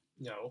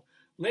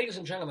 Ladies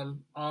and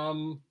gentlemen,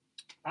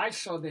 I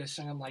saw this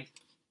and I'm like,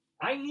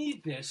 I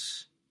need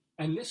this,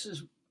 and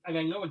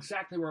I know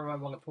exactly where I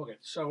want to put it.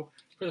 So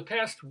for the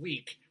past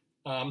week,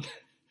 I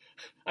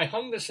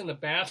hung this in the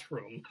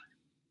bathroom.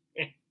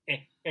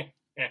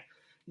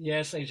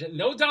 Yes,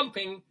 no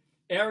dumping.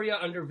 Area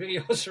under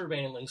video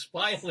surveillance.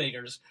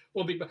 Violators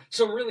will be.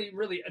 So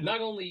really,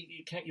 not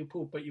only can't you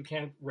poop, but you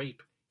can't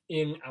rape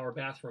in our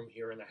bathroom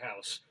here in the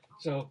house.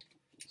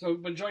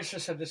 But Joyce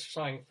just said this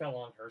sign fell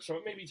on her. So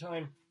it may be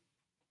time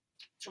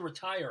to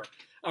retire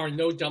our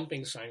no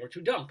dumping sign, or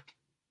to dump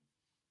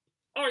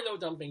our no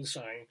dumping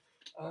sign.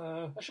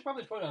 I should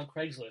probably put it on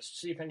Craigslist,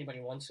 see if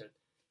anybody wants it.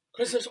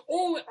 Because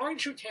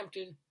aren't you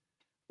tempted?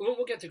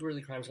 We'll get to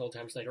Grilly Crimes and Old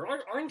Times later.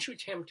 Aren't you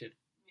tempted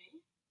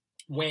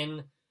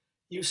when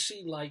you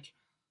see like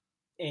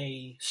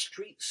a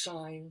street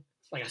sign,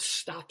 like a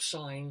stop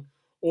sign,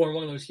 or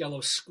one of those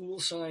yellow school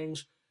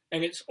signs,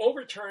 and it's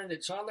overturned,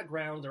 it's on the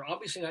ground, they're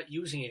obviously not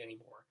using it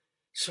anymore.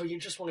 So you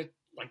just want to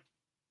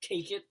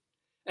take it,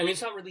 and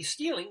it's not really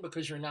stealing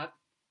because you're not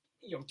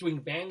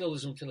doing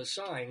vandalism to the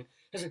sign.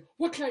 It's like,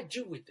 what can I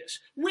do with this?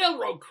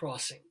 Railroad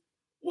crossing.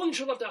 Wouldn't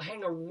you love to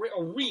hang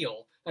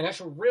an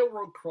actual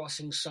railroad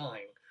crossing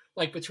sign,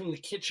 like between the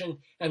kitchen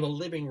and the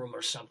living room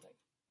or something?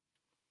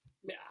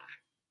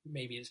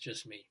 Maybe it's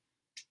just me.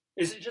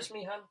 Is it just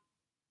me, hon?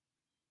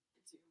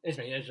 It's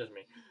me. It's just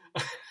me.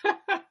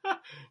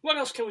 What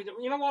else can we do?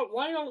 You know what?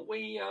 Why don't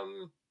we,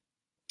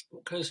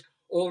 because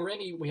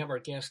already we have our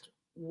guest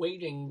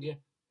waiting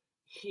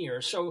here.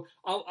 So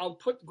I'll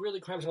put Grilly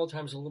Crimes and Old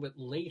Times a little bit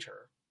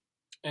later.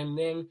 And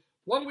then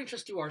why don't we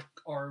just do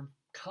our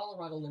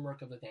Colorado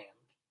Limerick of the Damned?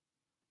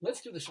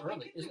 Let's do this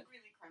early. Isn't it?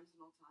 Grilly Crimes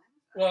and Old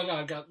Times? Well, no,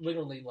 I've got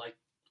literally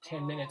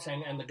 10 minutes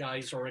and the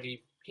guy's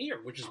already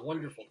here, which is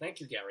wonderful. Thank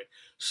you, Gary.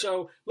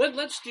 So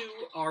let's do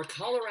our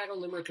Colorado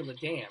Limerick of the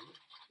Damned,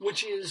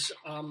 which is,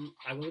 I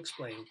will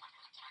explain,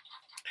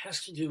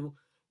 has to do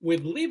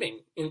with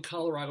living in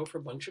Colorado for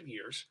a bunch of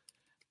years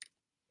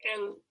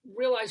and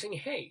realizing,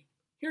 hey,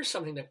 here's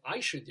something that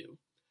I should do.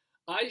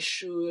 I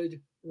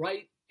should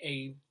write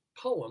a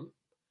poem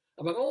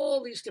about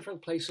all these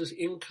different places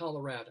in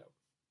Colorado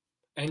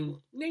and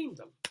name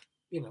them,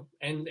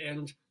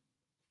 and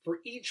for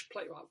each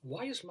place.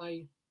 Why is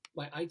my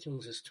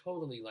iTunes is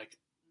totally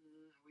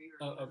weird.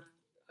 God,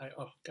 I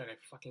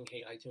fucking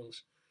hate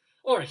iTunes.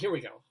 All right, here we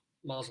go.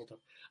 Mazel tov.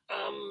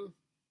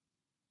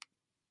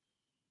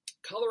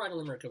 Colorado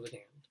Limerick of the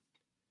Damned.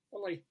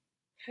 I'm like,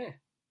 huh.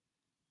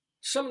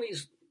 Some of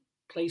these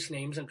place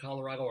names in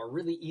Colorado are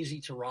really easy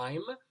to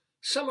rhyme.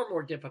 Some are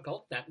more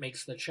difficult. That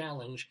makes the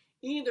challenge.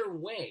 Either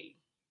way,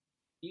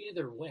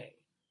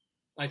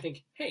 I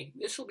think, hey,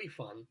 this will be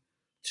fun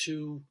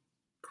to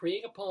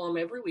create a poem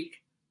every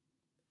week.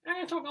 And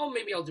I thought, oh,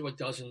 maybe I'll do a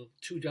dozen,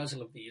 2 dozen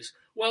of these.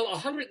 Well,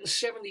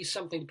 170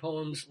 something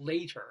poems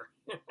later,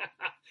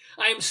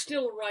 I am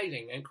still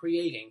writing and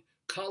creating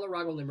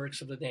Colorado Limericks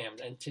of the Damned.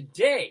 And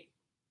today,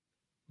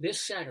 this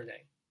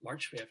Saturday,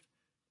 March 5th,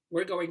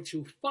 we're going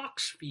to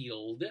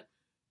Foxfield,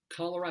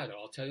 Colorado.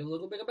 I'll tell you a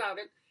little bit about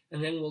it,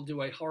 and then we'll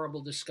do a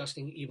horrible,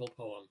 disgusting, evil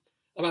poem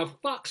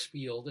about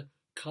Foxfield,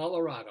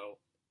 Colorado,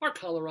 our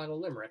Colorado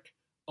Limerick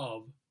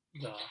of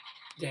the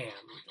Damned.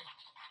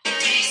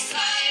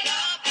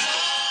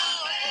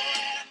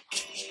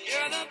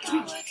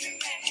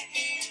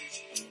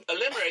 A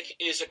limerick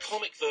is a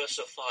comic verse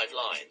of 5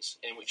 lines,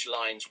 in which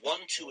lines 1,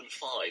 2, and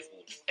 5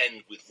 will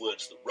end with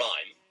words that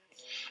rhyme.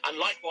 And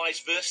likewise,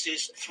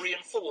 verses 3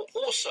 and 4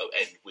 also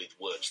end with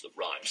words that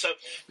rhyme. So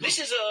this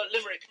is a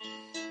limerick.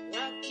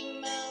 Rocky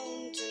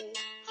Mountain,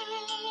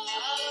 Colorado.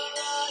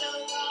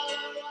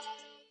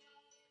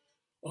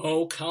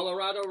 Oh,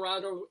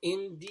 Colorado,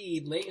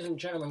 indeed, ladies and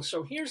gentlemen.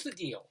 So here's the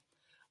deal.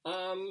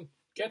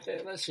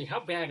 Let's see,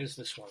 how bad is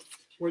this one?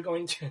 We're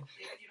going to... You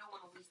don't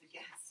want to lose the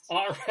guest.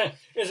 All right.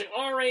 Is it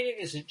R-rated?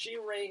 Is it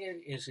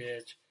G-rated? Is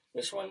it...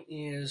 This one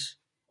is...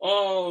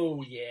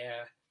 Oh,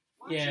 yeah.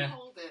 Why don't you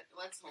hold it?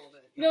 Let's hold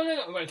it. No.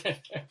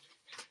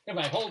 If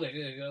I hold it,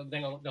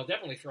 then they'll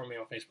definitely throw me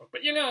on Facebook.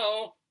 But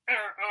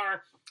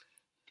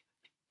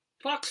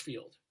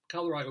Foxfield,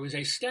 Colorado, is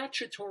a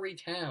statutory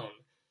town.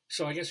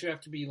 So I guess you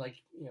have to be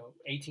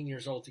 18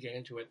 years old to get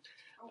into it.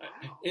 Oh,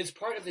 wow. It's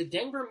part of the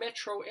Denver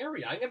metro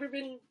area. I've never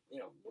been, we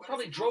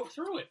probably drove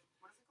through it.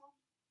 What is it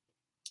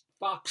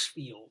called?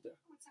 Foxfield. Oh,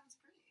 it sounds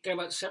pretty. Got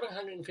about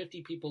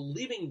 750 people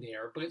living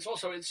there, but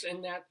it's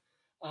in that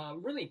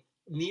really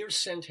near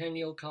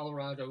Centennial,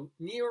 Colorado,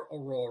 near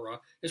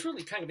Aurora. It's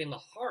really kind of in the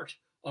heart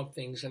of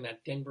things in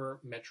that Denver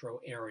metro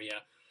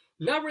area.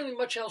 Not really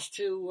much else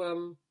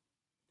to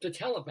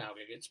tell about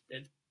it. It's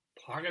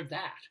part of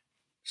that.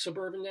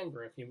 Suburban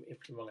Denver, if you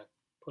want to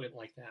put it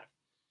like that.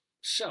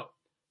 So,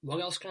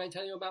 what else can I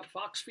tell you about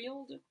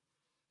Foxfield?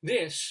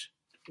 This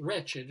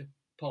wretched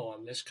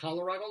poem, this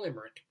Colorado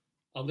Limerick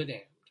of the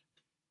Damned.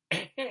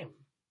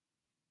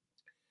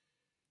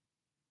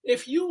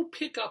 If you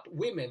pick up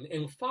women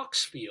in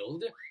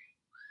Foxfield,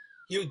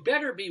 you'd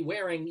better be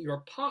wearing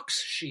your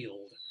pox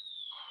shield.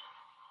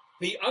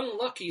 The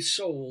unlucky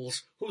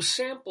souls who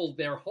sampled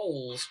their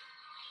holes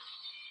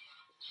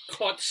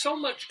caught so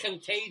much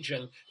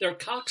contagion, their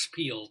cocks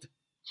peeled.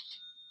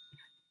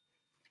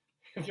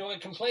 If you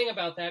want to complain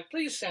about that,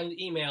 please send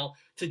email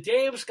to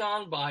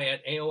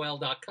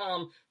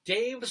davesgoneby@aol.com,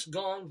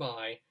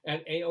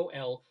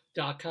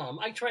 davesgoneby@aol.com.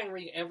 I try and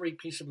read every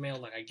piece of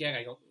mail that I get.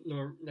 I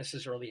don't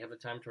necessarily have the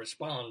time to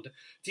respond.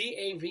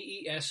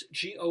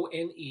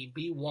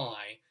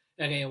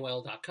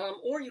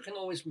 davesgoneby@aol.com, or you can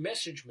always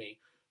message me,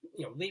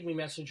 leave me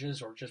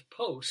messages or just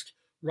post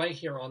right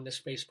here on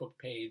this Facebook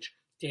page,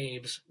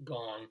 Dave's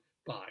Gone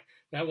By.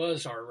 That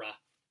was our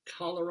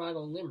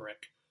Colorado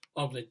Limerick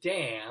of the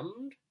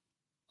Damned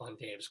on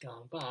Dave's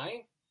Gone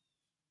By.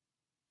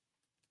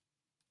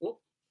 Oh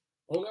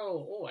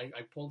no! Oh,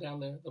 I pulled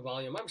down the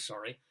volume. I'm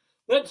sorry.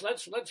 Let's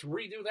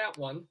redo that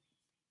one.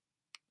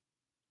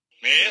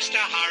 Mr.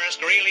 Horace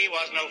Greeley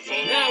was no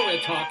fool. Now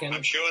we're talking.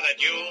 I'm sure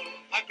that you'll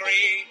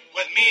agree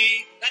with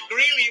me that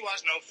Greeley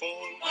was no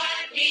fool.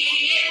 What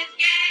he is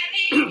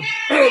getting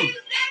at is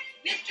that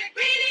Mr.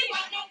 Greeley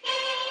was no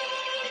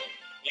fool.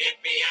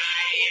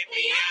 Yippee-yi,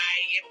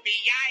 yippee-yi,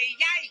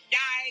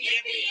 yippee-yi-yi-yi,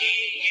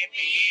 yippee-yi,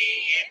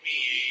 yippee-yi,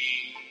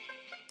 yippee-yi.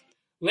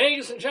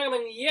 Ladies and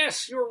gentlemen,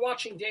 yes, you're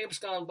watching Dave's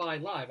Gone By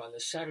live on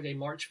this Saturday,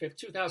 March 5th,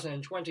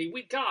 2020.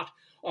 We got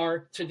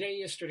our Today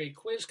Yesterday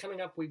quiz coming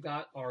up. We've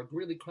got our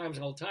Greeley Crimes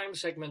and Old Time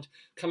segment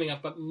coming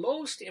up. But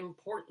most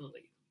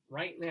importantly,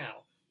 right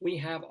now, we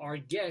have our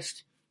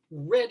guest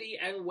ready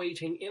and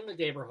waiting in the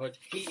neighborhood.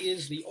 He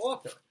is the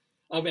author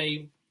of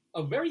a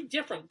very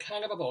different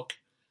kind of a book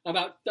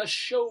about the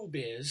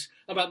showbiz,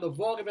 about the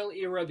vaudeville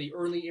era, the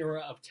early era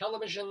of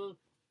television,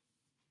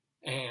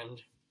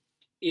 and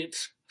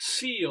it's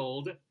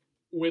sealed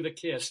with a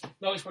kiss.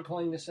 Notice we're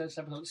calling this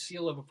episode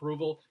Seal of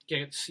Approval.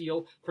 Get it,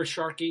 seal for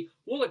Sharky.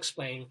 We'll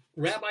explain.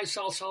 Rabbi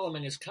Saul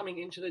Solomon is coming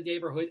into the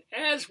neighborhood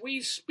as we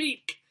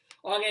speak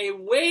on a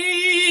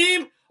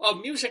wave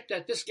of music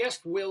that this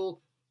guest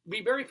will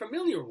be very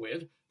familiar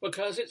with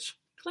because it's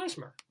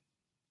klezmer.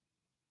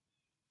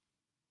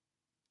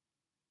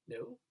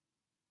 No?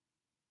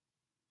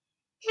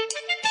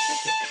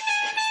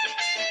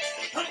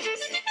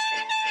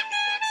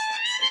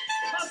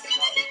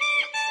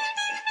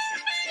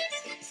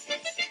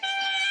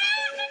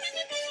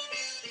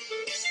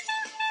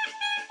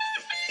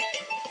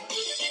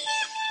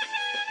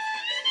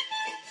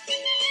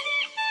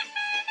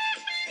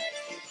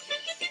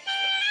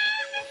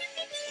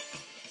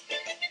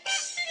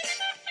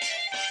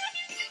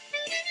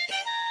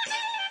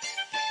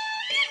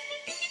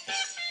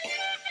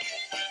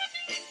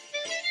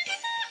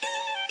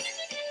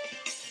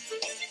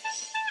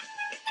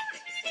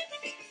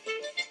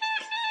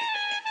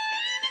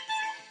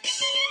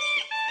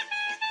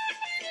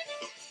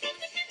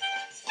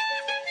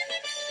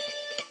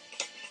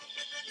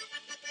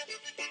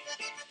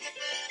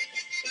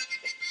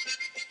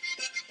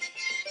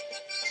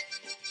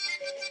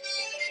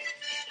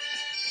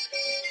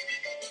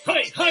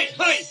 Hi, hi,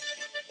 hi!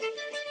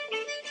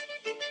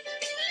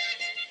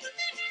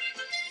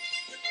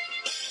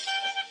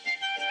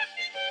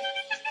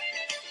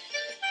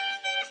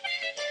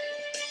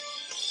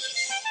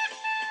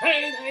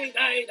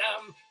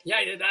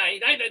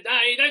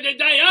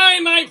 Hi,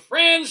 my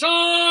friends.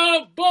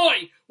 Oh,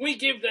 boy. We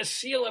give the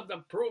seal of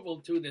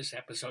approval to this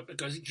episode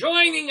because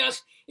joining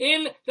us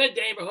in the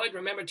neighborhood,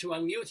 remember to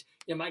unmute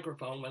your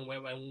microphone when we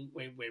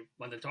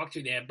want to talk to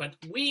you there, but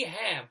we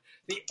have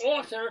the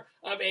author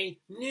of a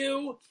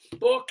new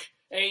book,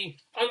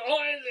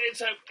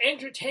 it's an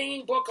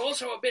entertaining book,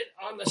 also a bit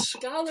on the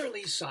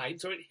scholarly side,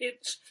 so it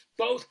hits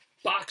both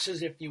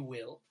boxes, if you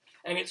will,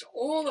 and it's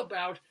all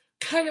about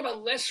kind of a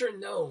lesser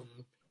known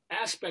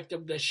aspect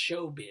of the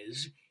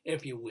showbiz,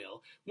 if you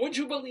will. Would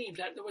you believe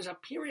that there was a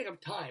period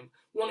of time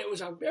when it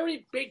was a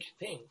very big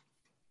thing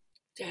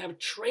to have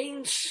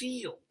trained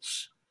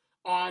SEALs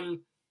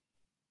on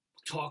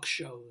talk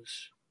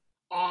shows,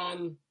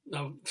 on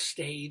the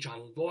stage,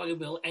 on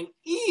vaudeville, and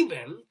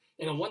even,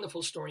 in a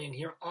wonderful story in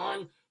here,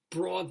 on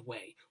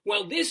Broadway?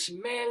 Well, this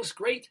man's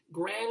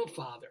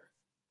great-grandfather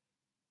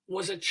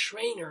was a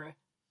trainer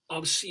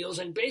of SEALs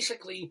and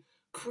basically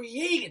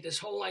created this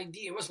whole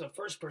idea. He wasn't the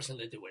first person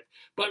to do it,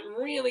 but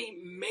really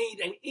made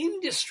an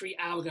industry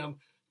out of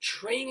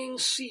training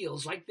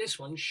SEALs like this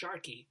one,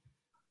 Sharky,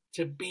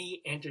 to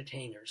be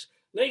entertainers.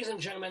 Ladies and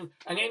gentlemen,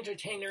 an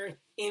entertainer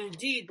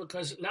indeed,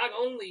 because not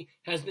only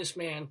has this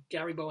man,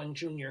 Gary Bowen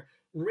Jr.,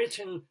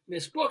 written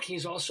this book,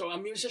 he's also a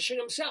musician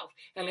himself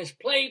and has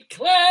played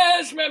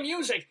klezmer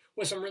music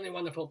with some really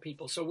wonderful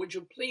people. So would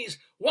you please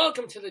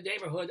welcome to the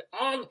neighborhood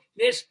on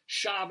this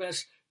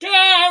Shabbos,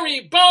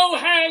 Gary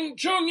Bowen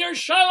Jr.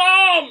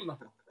 Shalom!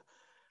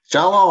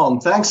 Shalom.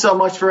 Thanks so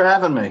much for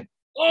having me.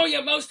 Oh,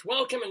 you're most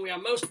welcome, and we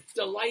are most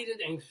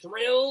delighted and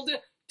thrilled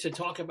to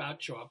talk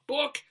about your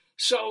book.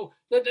 So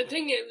the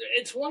thing is,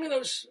 it's one of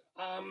those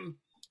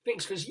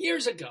things, because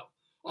years ago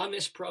on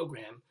this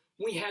program,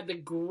 we had the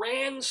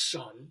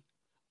grandson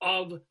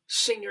of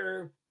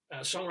singer,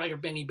 songwriter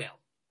Benny Bell.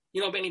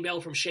 You know Benny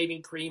Bell from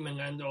Shaving Cream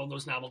and all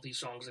those novelty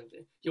songs, and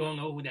you all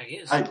know who that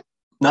is.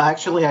 No,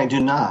 actually, I do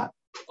not.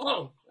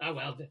 Oh,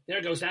 well,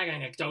 there goes that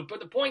anecdote. But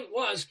the point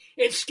was,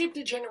 it skipped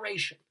a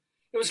generation.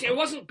 It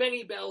wasn't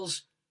Benny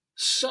Bell's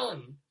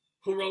son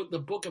who wrote the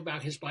book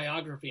about his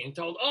biography and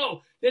told,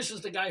 oh, this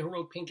is the guy who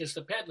wrote Pincus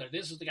the Peddler.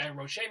 This is the guy who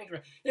wrote Shaving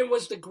Cream. It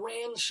was the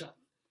grandson.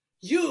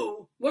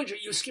 You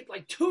skipped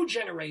like two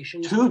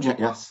generations.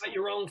 Yes. About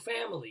your own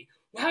family.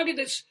 How did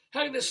this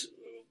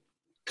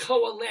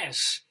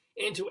coalesce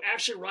into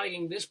actually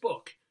writing this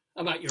book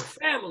about your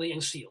family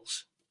and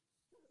SEALs?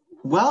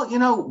 Well,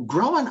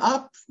 growing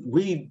up,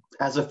 we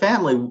as a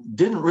family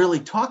didn't really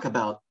talk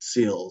about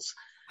SEALs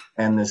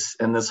and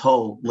this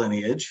whole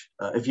lineage,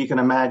 if you can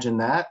imagine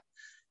that.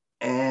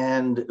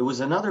 And it was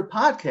another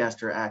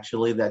podcaster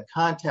actually that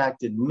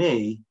contacted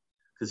me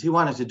because he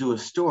wanted to do a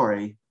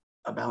story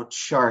about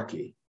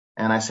Sharky.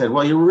 And I said,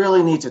 well, you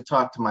really need to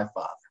talk to my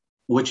father,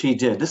 which he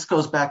did. This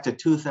goes back to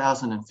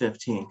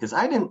 2015 because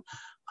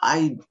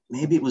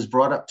maybe it was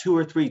brought up 2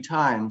 or 3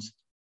 times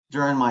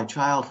during my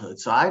childhood.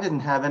 So I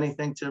didn't have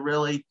anything to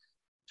really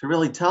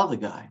tell the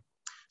guy.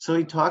 So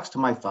he talks to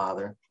my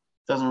father,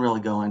 doesn't really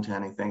go into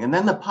anything. And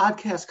then the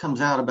podcast comes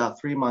out about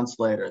 3 months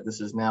later.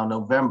 This is now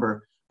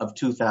November of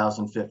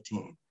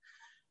 2015.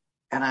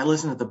 And I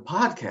listen to the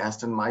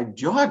podcast and my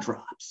jaw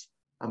drops.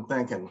 I'm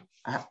thinking,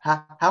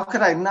 how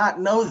could I not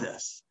know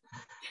this?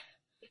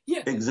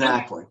 Yeah,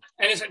 exactly.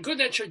 And it's good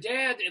that your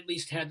dad at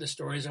least had the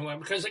stories and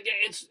because again,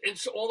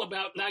 it's all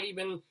about not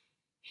even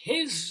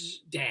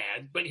his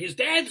dad, but his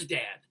dad's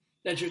dad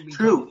that should be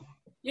true. Told.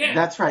 Yeah,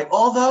 that's right.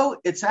 Although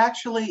it's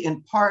actually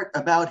in part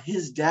about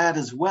his dad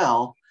as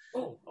well,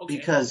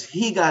 because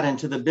he got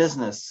into the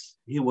business.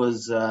 He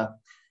was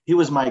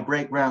my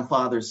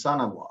great-grandfather's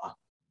son-in-law.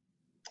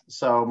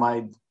 So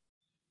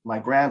my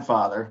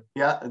grandfather,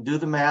 do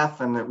the math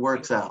and it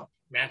works out.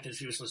 Math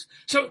is useless.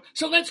 So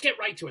let's get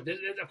right to it.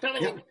 A fellow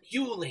named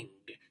Ewing,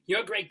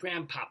 your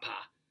great-grandpapa,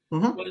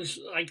 was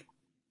like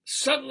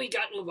suddenly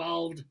got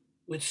involved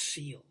with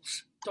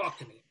SEALs. Talk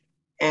to me.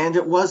 And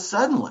it was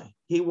suddenly.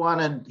 He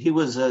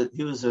was a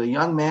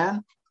young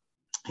man.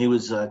 He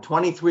was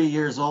 23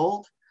 years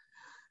old,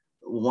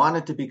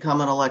 wanted to become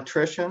an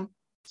electrician.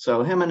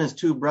 So him and his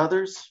 2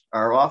 brothers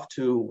are off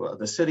to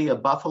the city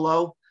of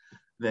Buffalo.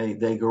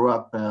 They grew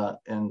up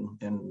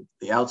in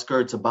the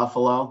outskirts of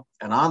Buffalo,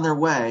 and on their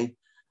way,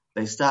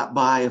 they stopped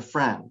by a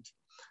friend.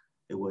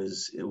 It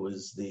was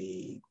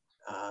the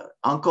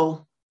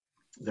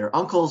their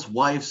uncle's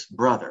wife's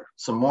brother.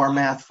 Some more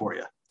math for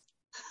you.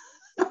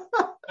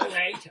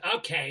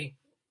 Okay.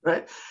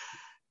 Right.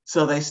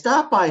 So they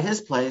stopped by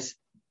his place,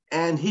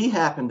 and he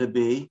happened to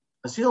be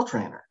a SEAL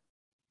trainer.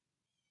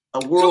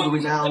 A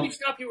world-renowned. Let me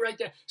stop you right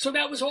there. So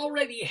that was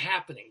already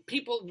happening.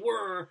 People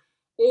were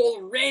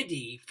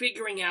already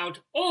figuring out,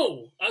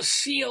 a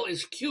SEAL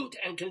is cute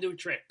and can do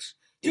tricks.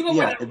 Do you know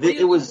where that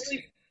really,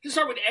 really, to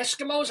start with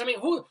Eskimos? I mean,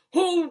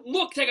 who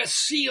looked at a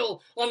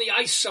SEAL on the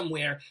ice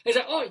somewhere and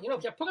said,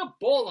 if you put a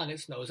ball on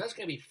its nose, that's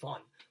going to be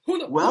fun.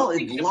 Well,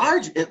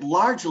 it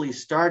largely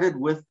started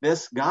with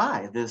this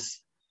guy,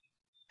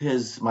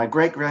 my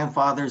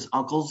great-grandfather's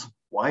uncle's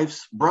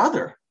wife's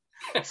brother.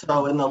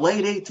 So in the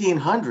late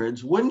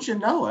 1800s, wouldn't you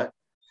know it,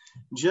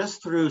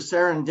 just through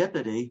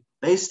serendipity,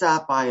 they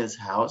stop by his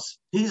house.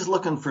 He's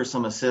looking for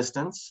some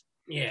assistance.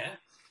 Yeah.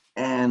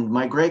 And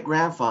my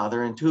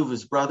great-grandfather and two of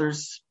his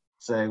brothers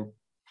say,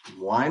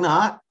 why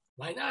not?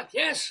 Why not?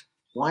 Yes.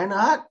 Why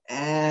not?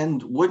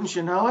 And wouldn't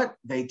you know it,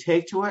 they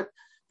take to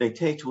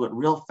it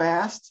real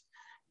fast.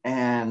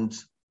 And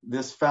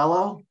this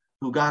fellow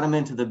who got him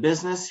into the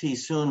business, he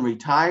soon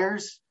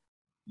retires.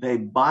 They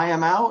buy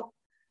him out.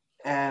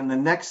 And the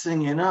next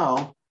thing you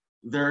know,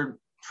 they're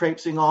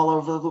traipsing all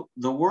over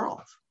the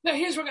world. Now,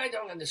 here's what I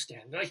don't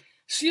understand. Like,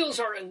 seals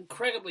are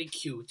incredibly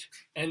cute,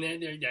 and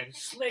they're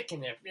slick,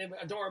 and they're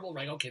adorable,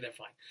 right? Okay, they're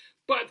fine.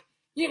 But,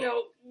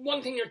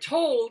 one thing you're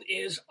told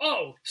is,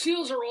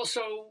 seals are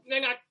also, they're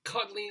not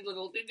cuddly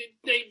little,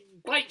 they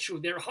bite you.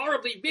 They're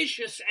horribly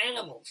vicious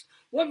animals.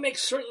 What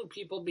makes certain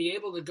people be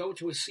able to go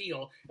to a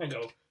seal and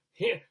go,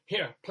 here,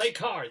 play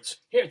cards.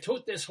 Here,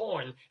 toot this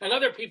horn. And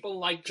other people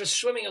like just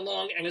swimming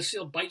along and a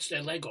seal bites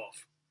their leg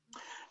off.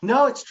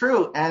 No, it's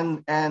true.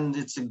 And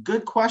it's a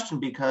good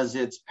question because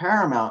it's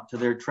paramount to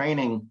their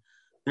training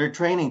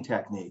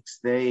techniques.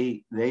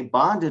 They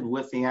bonded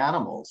with the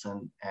animals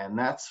and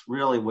that's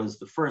really was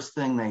the first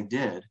thing they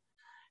did.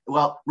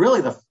 Well,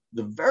 really the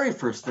very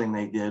first thing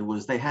they did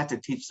was they had to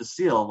teach the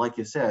seal, like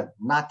you said,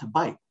 not to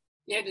bite.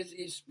 Yeah,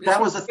 that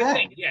was a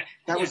thing. Yeah,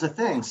 that was a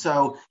thing.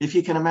 So if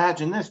you can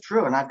imagine this,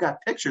 true, and I've got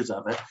pictures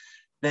of it,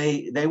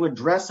 they would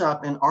dress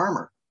up in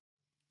armor.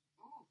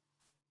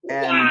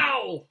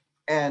 Wow!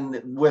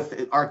 And with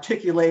it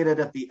articulated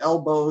at the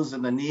elbows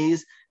and the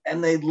knees,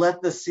 and they'd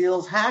let the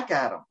seals hack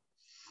at them.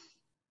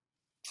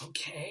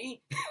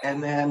 Okay.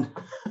 And then...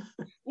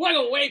 What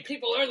a way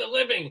people earn a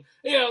living.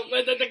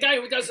 The guy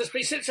who does this,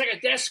 he sits at a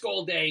desk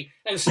all day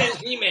and sends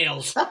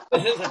emails.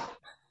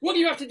 What do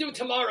you have to do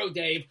tomorrow,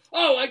 Dave?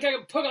 Oh, I got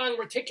to put on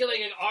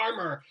reticulated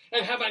armor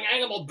and have an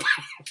animal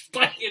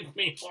bite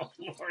me all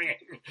morning.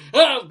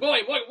 Oh, boy,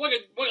 what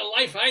a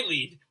life I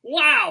lead.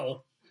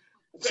 Wow.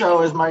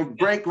 So as my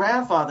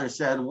great-grandfather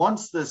said,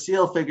 once the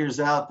seal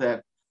figures out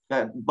that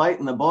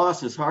biting the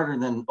boss is harder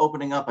than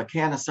opening up a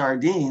can of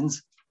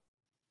sardines,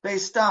 they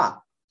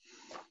stop.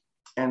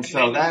 And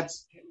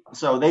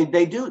so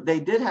they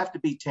did have to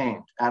be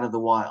tamed out of the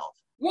wild.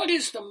 What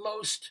is the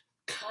most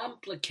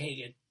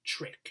complicated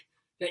trick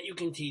that you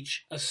can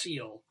teach a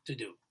seal to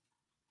do?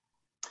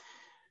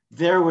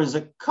 There was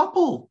a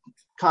couple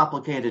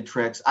complicated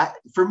tricks.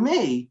 For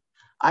me,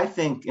 I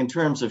think in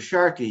terms of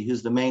Sharky,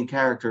 who's the main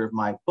character of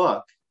my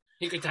book,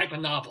 he could type a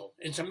novel.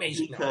 It's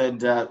amazing. He could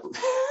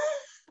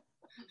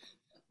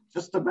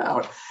just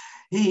about.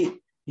 He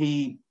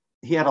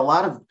had a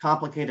lot of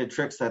complicated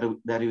tricks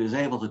that he was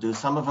able to do.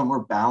 Some of them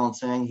were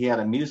balancing. He had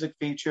a music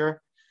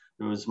feature.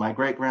 It was my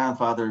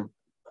great-grandfather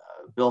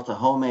built a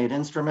homemade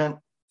instrument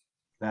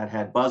that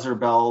had buzzer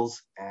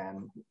bells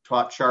and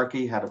taught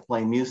Sharky how to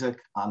play music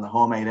on the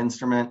homemade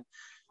instrument.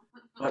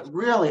 But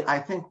really, I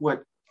think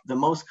what the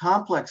most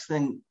complex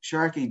thing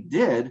Sharky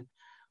did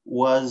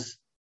was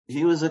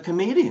he was a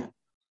comedian.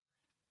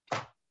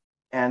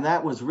 And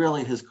that was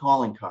really his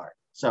calling card.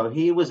 So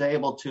he was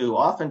able to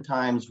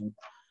oftentimes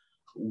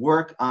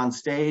work on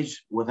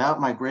stage without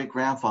my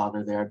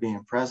great-grandfather there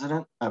being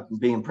present.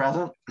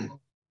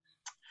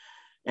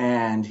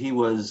 And he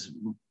was,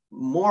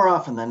 more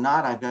often than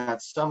not, I've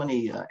got so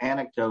many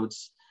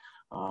anecdotes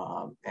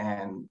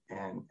and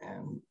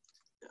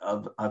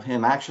of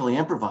him actually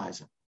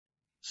improvising.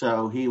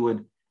 So he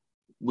would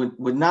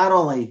not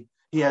only,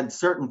 he had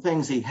certain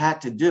things he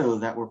had to do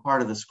that were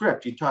part of the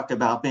script. You talked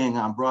about being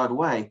on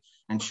Broadway,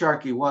 and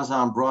Sharky was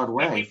on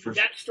Broadway.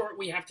 That story,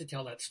 we have to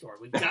tell that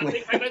story.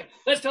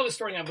 Let's tell the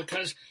story now,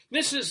 because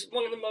this is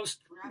one of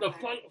the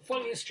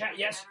funniest chat.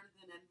 Yes.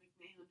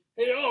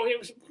 He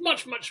was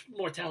much, much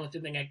more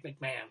talented than Ed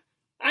McMahon.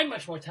 I'm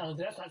much more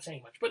talented. That's not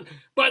saying much,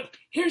 but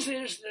here's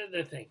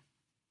the thing.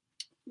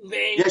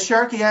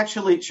 Sharky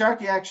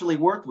actually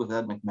worked with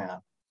Ed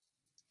McMahon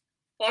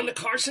on the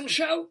Carson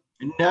show.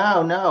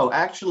 No,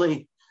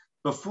 actually,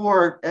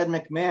 before Ed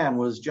McMahon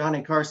was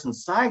Johnny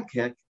Carson's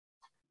sidekick,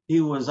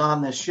 he was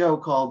on this show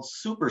called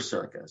Super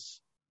Circus.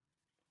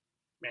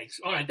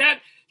 All right,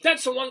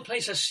 that's the one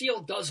place a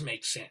seal does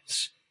make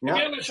sense. Yeah,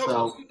 you have a show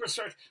called Super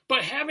Circus,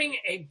 but having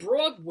a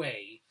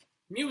Broadway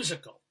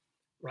musical,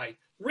 right,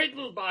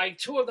 written by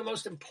two of the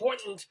most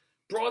important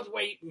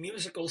Broadway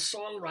musical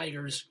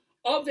songwriters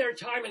of their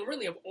time and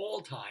really of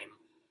all time.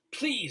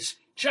 Please,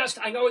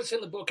 I know it's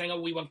in the book. I know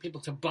we want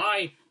people to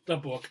buy the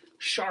book,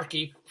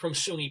 Sharky from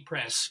SUNY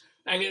Press.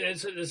 And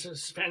it's a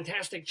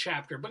fantastic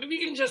chapter. But if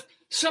you can just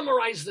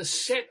summarize the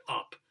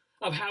setup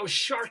of how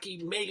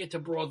Sharky made it to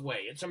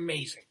Broadway, it's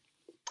amazing.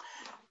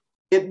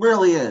 It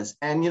really is.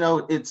 And,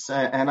 it's,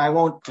 and I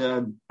won't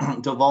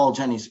divulge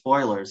any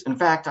spoilers. In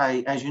fact,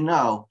 as you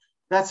know,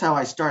 that's how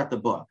I start the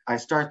book. I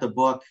start the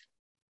book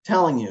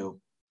telling you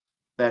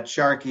that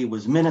Sharky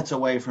was minutes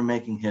away from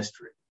making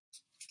history.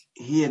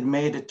 He had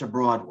made it to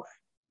Broadway.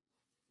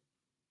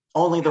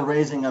 Only the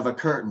raising of a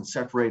curtain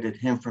separated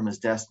him from his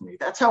destiny.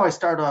 That's how I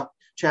start off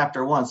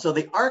chapter 1. So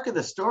the arc of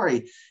the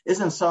story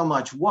isn't so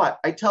much what,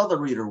 I tell the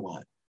reader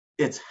what,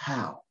 it's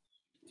how.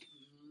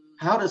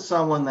 How does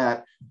someone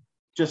that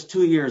just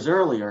 2 years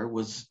earlier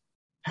was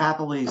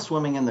happily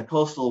swimming in the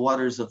coastal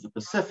waters of the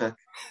Pacific?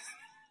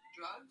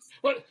 Drugs?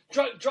 Well,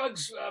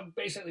 drugs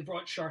basically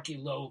brought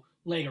Sharky low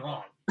later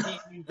on.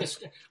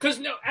 Because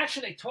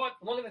actually,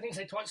 one of the things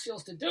they taught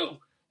SEALs to do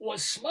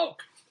was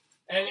smoke.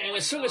 And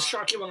as soon as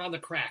Sharky went on the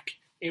crack,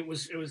 it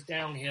was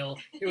downhill.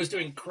 He was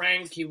doing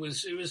crank. He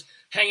was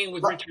hanging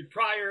with Richard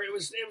Pryor. It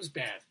was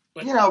bad.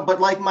 But but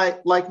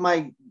like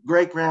my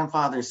great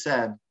grandfather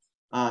said,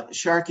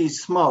 Sharky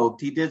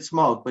smoked. He did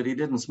smoke, but he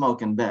didn't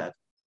smoke in bed.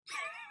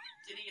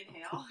 Did he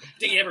inhale?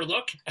 Did he ever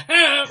look?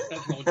 That's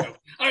an old joke.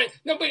 All right,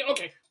 no, but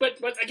okay, but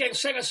again,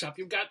 set us up.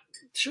 You've got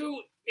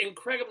two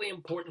incredibly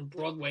important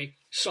Broadway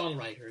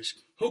songwriters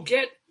who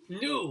get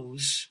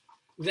news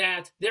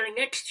that their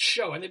next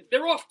show, and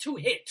they're off 2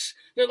 hits.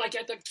 They're like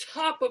at the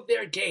top of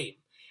their game,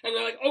 and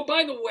they're like, oh,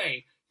 by the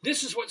way,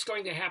 this is what's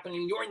going to happen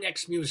in your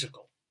next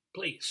musical.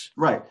 Please.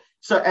 Right.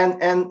 So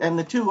and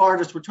the 2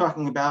 artists we're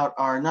talking about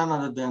are none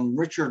other than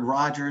Richard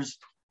Rodgers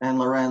and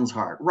Lorenz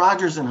Hart.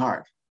 Rodgers and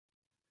Hart.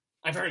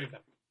 I've heard of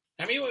them.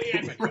 Have you?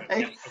 Yeah, right.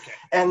 Yeah, okay.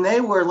 And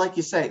they were, like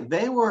you say,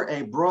 they were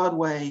a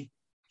Broadway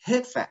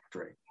hit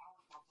factory.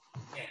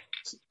 Yeah.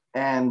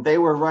 And they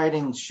were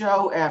writing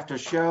show after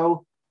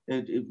show.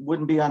 It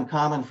wouldn't be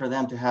uncommon for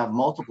them to have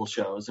multiple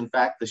shows. In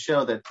fact, the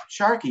show that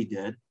Sharky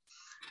did,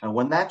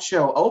 when that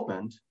show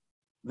opened,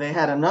 they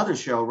had another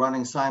show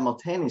running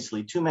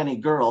simultaneously, Too Many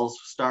Girls,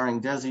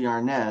 starring Desi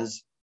Arnaz.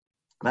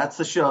 That's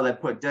the show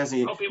that put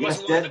Desi. Hope he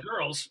wasn't one of the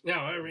girls.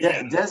 No,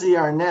 yeah. Desi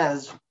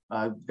Arnaz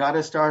got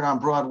his start on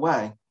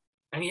Broadway.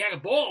 And he had a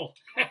ball.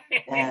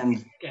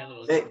 And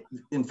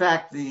in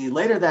fact,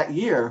 later that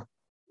year,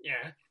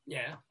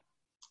 yeah,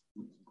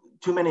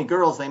 Too Many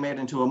Girls they made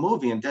into a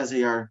movie, and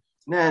Desi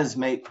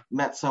Arnaz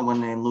met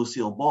someone named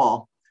Lucille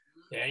Ball.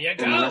 There you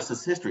go. And the rest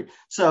is history.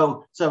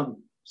 So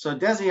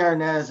Desi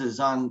Arnaz is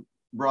on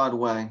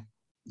Broadway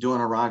doing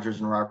a Rodgers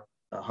and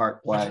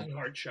Hart play. Rodgers and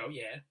Hart show,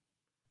 yeah.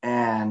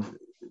 And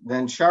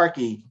then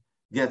Sharky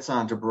gets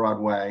onto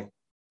Broadway,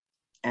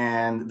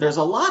 and there's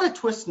a lot of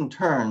twists and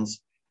turns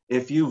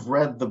if you've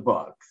read the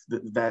book.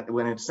 That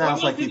when it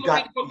sounds like you've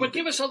got. But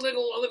give us a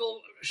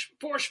little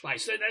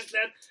forspice.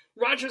 That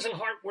Rodgers and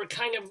Hart were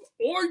kind of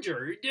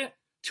ordered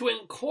to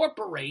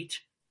incorporate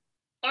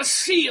a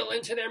seal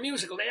into their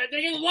musical.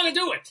 They didn't want to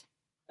do it.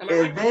 Am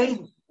I right?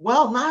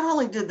 Well, not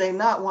only did they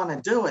not want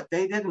to do it,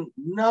 they didn't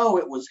know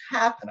it was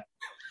happening.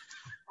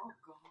 Oh,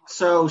 God.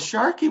 So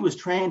Sharky was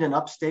trained in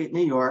upstate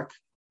New York,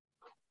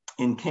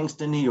 in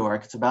Kingston, New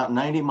York. It's about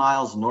 90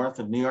 miles north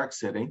of New York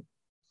City.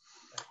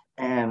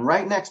 And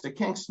right next to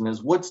Kingston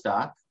is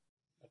Woodstock.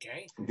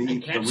 Okay.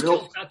 The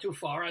real not too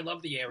far. I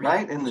love the area.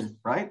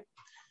 Right.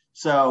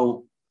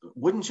 So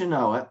wouldn't you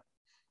know it,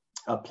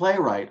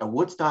 a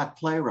Woodstock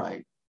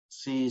playwright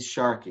sees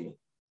Sharky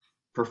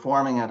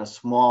performing at a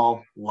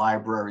small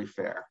library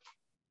fair.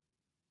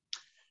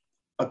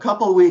 A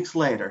couple weeks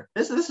later,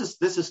 this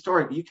is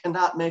story, you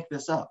cannot make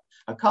this up.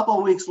 A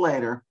couple weeks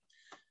later,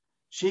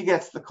 she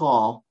gets the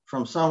call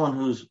from someone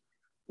who's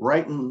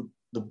writing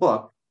the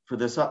book for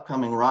this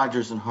upcoming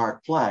Rodgers and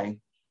Hart play.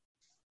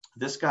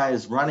 This guy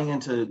is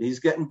he's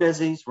getting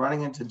busy, he's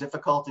running into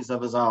difficulties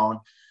of his own.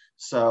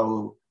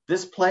 So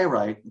this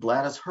playwright,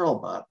 Gladys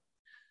Hurlbut,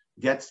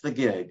 gets the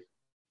gig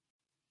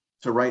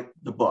to write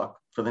the book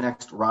for the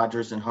next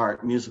Rodgers and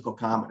Hart musical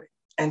comedy.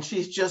 And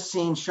she's just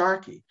seen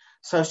Sharky.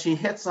 So she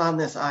hits on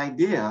this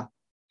idea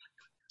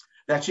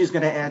that she's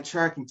going to add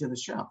Sharky to the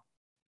show.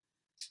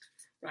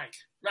 Right.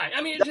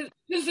 I mean,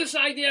 there's this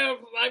idea of,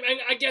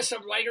 I guess a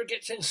writer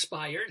gets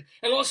inspired,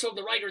 and also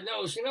the writer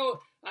knows,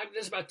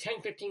 there's about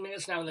 10, 15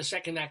 minutes now in the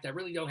second act I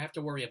really don't have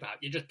to worry about.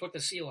 You just put the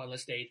seal on the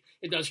stage,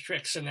 it does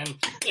tricks, and then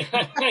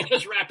I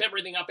just wrap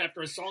everything up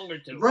after a song or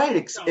two. Right,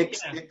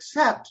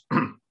 except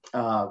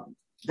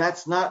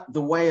that's not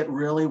the way it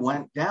really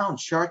went down.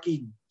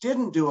 Sharky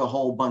didn't do a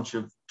whole bunch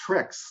of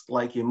tricks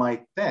like you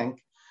might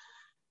think.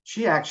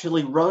 She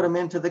actually wrote him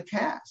into the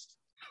cast.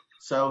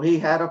 So he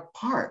had a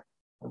part.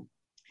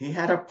 He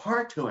had a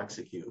part to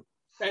execute.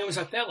 And it was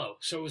Othello,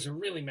 so it was a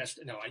really messed.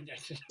 No,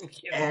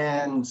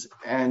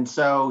 And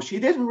so she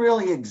didn't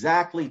really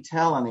exactly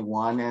tell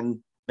anyone, and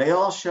they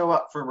all show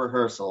up for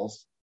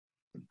rehearsals.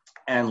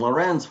 And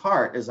Lorenz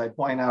Hart, as I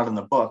point out in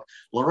the book,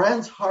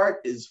 Lorenz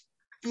Hart is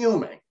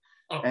fuming,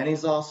 and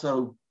he's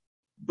also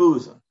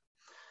boozing.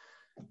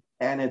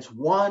 And it's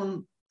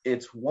one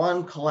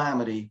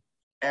calamity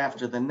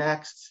after the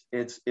next.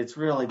 It's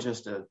really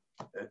just a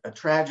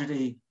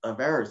tragedy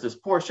of errors. This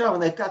poor show,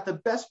 and they've got the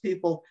best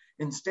people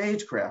in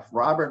stagecraft.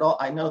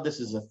 I know this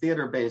is a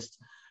theater-based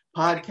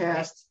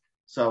podcast,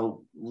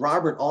 so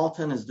Robert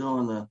Alton is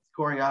doing the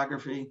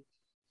choreography.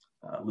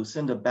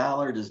 Lucinda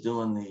Ballard is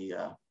doing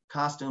the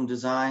costume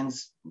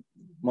designs.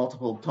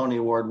 Multiple Tony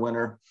Award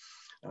winner.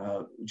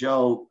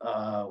 Joe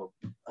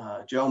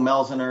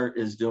Melzener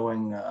is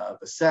doing the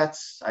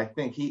sets. I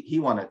think he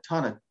won a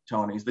ton of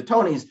Tonys. The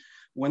Tonys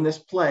when this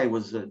play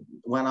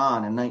went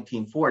on in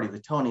 1940, the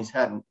Tonys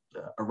hadn't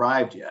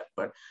arrived yet.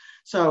 But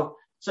so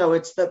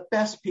it's the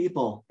best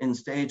people in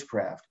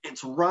stagecraft.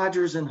 It's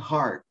Rodgers and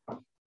Hart.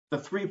 The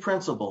three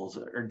principals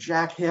are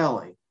Jack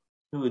Haley,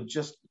 who had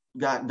just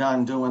got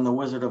done doing The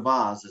Wizard of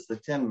Oz as the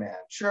Tin Man.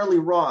 Shirley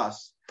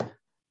Ross,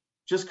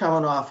 just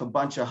coming off a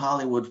bunch of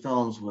Hollywood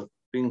films with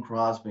Bing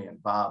Crosby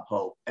and Bob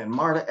Hope. And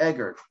Marta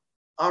Eggert,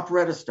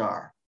 operetta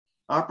star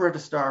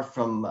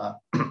from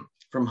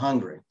from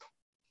Hungary.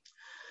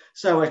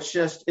 So it's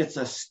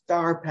a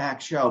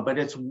star-packed show, but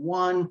it's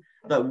one,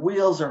 the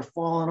wheels are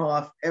falling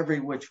off every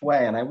which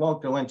way, and I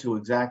won't go into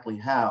exactly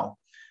how.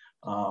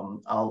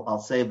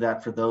 I'll save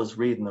that for those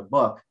reading the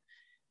book.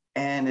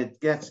 And it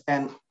gets,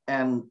 and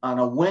on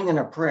a wing and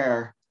a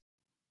prayer,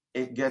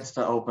 it gets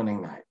to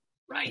opening night.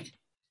 Right.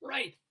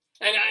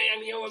 And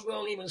I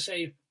won't even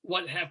say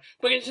what happened,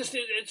 but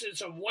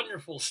it's a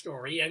wonderful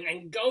story,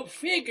 and go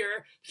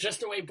figure, just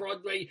the way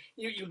Broadway,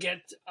 you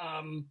get,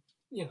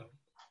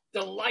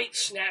 the light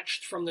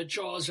snatched from the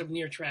jaws of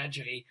near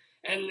tragedy,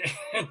 and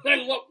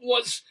then what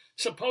was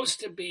supposed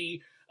to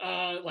be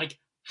like,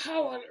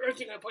 how on earth are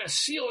you going to put a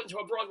seal into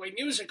a Broadway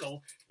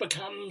musical,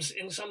 becomes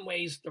in some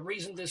ways the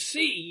reason to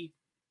see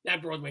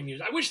that Broadway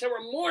music. I wish there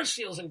were more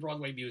seals in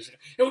Broadway music.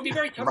 It would be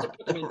very tough to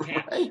put them in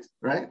Cats.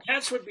 Right.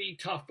 Cats would be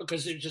tough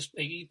because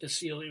they eat the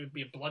seal. It would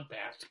be a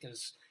bloodbath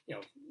because,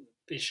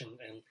 fish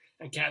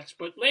and cats.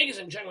 But ladies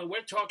and gentlemen,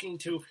 we're talking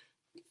to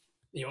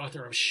the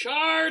author of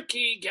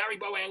Sharky, Gary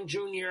Boang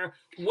Jr.,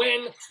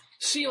 When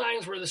Sea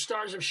Lions Were the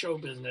Stars of Show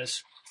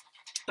Business,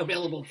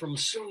 available from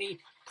SUNY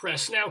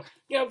Press. Now,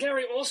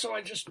 Gary, also,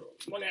 I just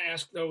want to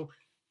ask, though,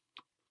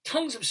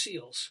 tons of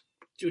seals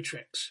do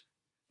tricks,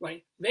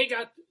 right? They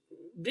got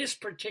this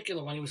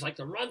particular one. He was like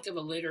the runt of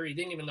the litter. He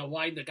didn't even know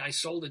why the guy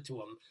sold it to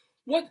him.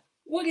 What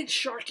did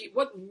Sharky,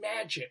 what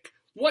magic,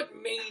 what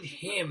made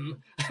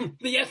him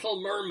the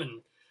Ethel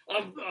Merman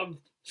of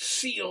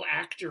seal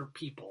actor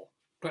people?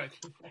 But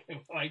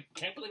I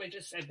can't believe I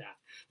just said that.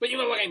 But you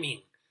know what I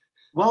mean.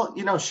 Well,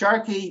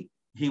 Sharky,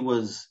 he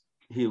was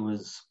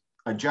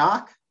a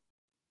jock.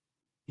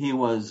 He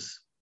was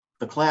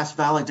the class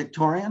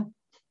valedictorian.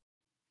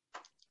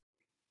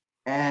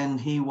 And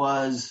he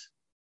was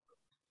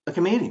a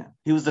comedian.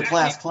 He was the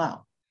class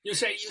clown. You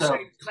say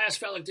class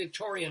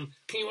valedictorian.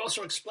 Can you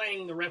also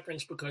explain the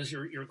reference, because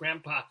your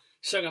grandpa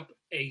set up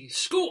a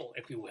school,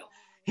 if you will?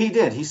 He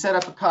did. He set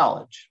up a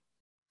college.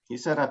 He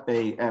set up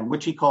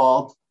which he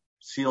called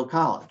Seal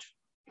College.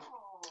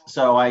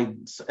 So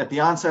at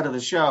the onset of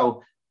the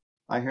show,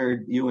 I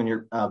heard you and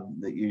your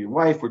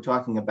wife were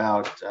talking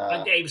about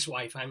Dave's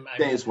wife.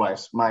 Dave's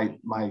wife. My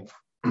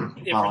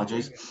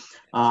apologies.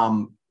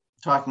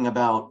 Talking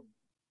about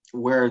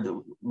where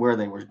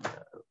they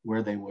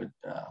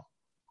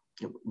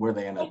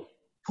end up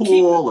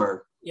pool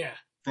or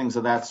things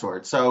of that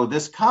sort. So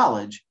this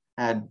college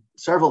had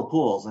several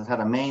pools. It had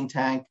a main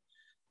tank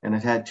and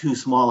it had two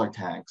smaller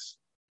tanks.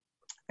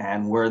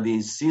 And where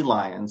these sea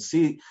lion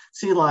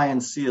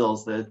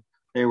seals, that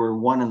they were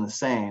one and the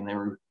same.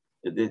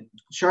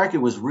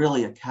 Sharky was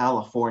really a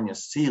California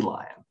sea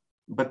lion,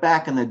 but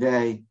back in the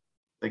day,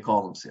 they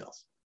called them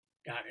seals.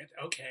 Got it.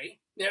 Okay.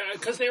 Yeah,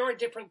 because they are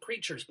different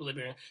creatures, believe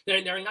it or not.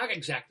 They're not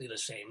exactly the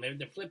same.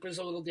 The flipper is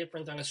a little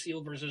different on a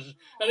seal versus.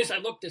 At least I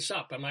looked this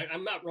up.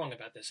 I'm not wrong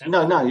about this.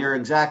 No, you're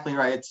exactly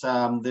right. It's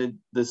the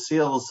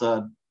seals.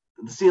 The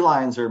sea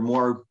lions are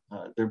more.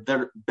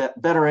 They're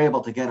better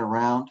able to get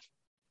around.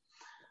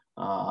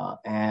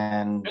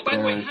 And by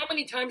the way, how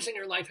many times in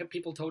your life have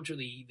people told you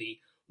the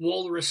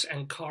walrus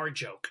and car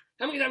joke?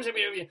 How many times have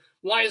you?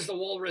 Why is the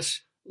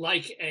walrus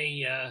like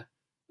a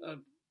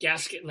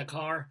gasket in the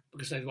car?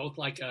 Because they both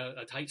like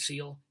a tight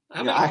seal.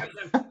 How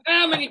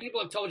many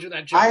people have told you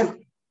that joke?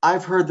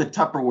 I've heard the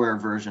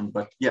Tupperware version,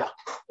 but yeah.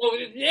 Well,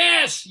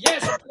 yes,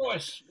 of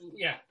course.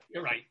 Yeah,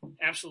 you're right.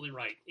 Absolutely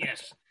right.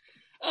 Yes.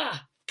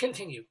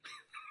 Continue.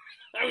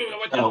 I don't even know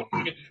what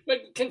to do,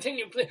 but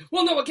continue.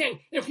 Well, no, again,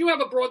 if you have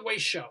a Broadway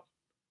show,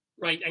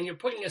 right, and you're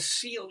putting a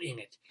seal in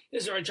it,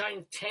 is there a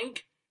giant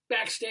tank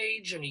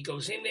backstage and he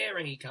goes in there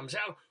and he comes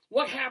out?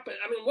 What happened?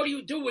 I mean, what do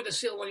you do with a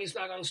seal when he's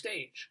not on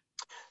stage?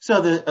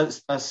 So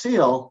a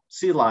seal,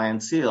 sea lion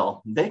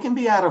seal, they can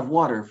be out of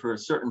water for a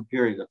certain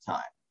period of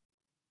time.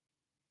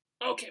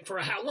 Okay, for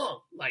how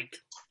long? Like,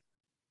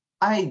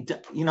 I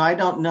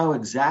don't know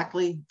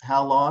exactly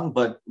how long,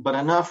 but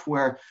enough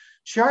where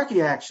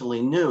Sharky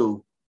actually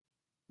knew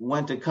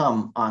when to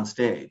come on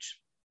stage.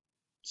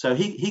 So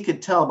he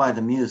could tell by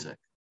the music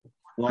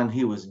when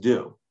he was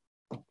due.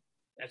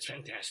 That's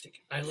fantastic.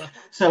 I love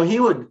it. So he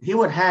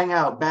would hang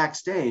out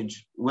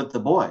backstage with the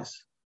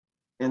boys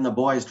in the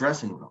boys'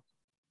 dressing room.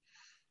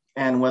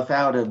 And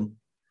without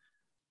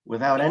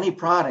any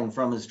prodding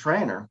from his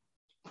trainer,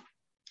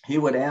 he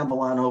would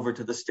amble on over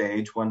to the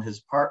stage when his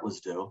part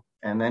was due,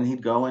 and then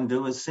he'd go and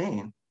do his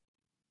scene.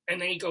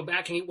 And then he'd go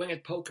back and he'd win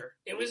at poker.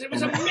 It was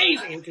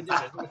amazing he could do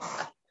it.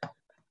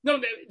 No,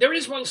 there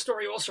is one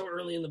story also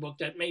early in the book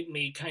that made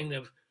me kind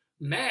of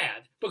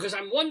mad, because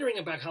I'm wondering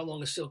about how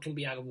long a seal can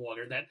be out of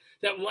water. That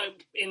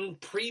in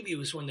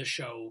previews when the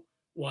show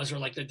was, or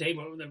like the day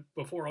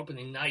before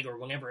opening night or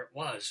whenever it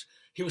was,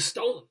 he was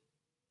stolen.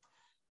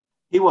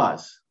 He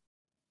was.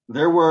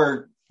 There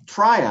were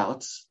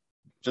tryouts,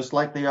 just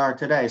like they are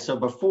today. So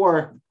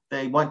before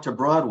they went to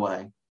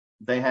Broadway,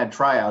 they had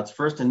tryouts,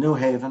 first in New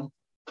Haven,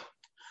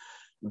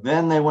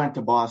 then they went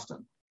to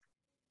Boston.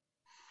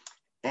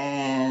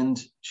 And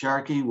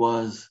Sharkey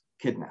was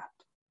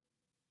kidnapped,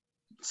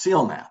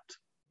 seal napped.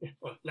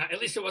 Well, at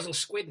least it wasn't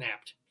squid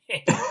napped.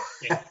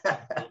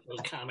 A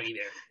little comedy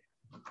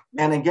there.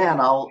 And again,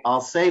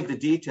 I'll save the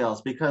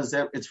details because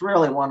it's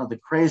really one of the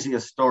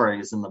craziest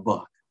stories in the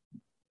book,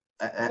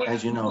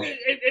 as you know.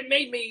 It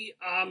made me,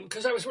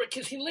 because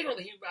he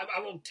literally,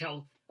 I won't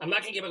tell, I'm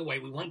not going to give it away.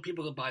 We want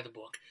people to buy the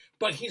book.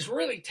 But he's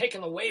really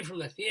taken away from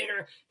the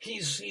theater.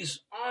 He's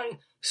on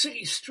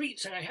city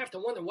streets, and I have to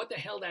wonder what the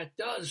hell that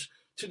does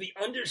to the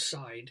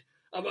underside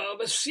of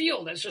a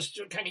seal that's just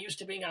kind of used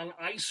to being on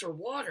ice or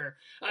water.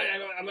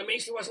 I'm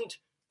amazed he wasn't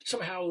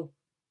somehow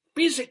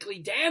physically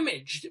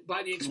damaged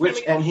by the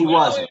experiment. And he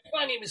wasn't. It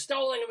was fun. He was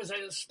stolen. It was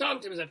a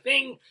stunt. It was a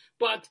thing.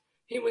 But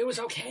he was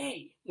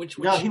okay.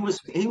 No, he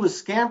was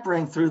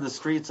scampering through the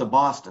streets of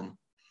Boston.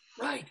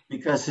 Right.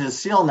 Because his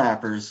seal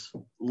nappers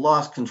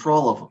lost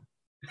control of him.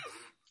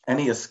 And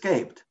he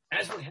escaped.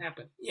 That's what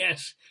happened.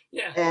 Yes.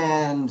 Yeah.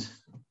 And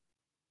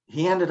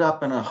he ended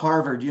up in a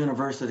Harvard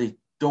University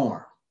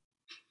dorm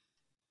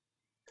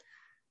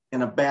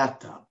in a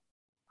bathtub.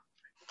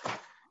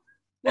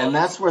 And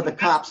that's where the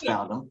cops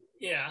found him.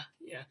 Yeah.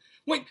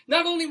 Wait,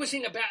 not only was he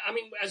in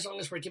as long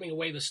as we're giving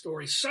away the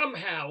story,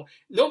 somehow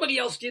nobody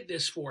else did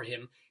this for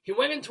him. He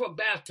went into a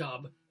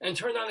bathtub and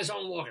turned on his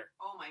own water.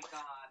 Oh my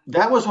God.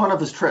 That was one of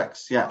his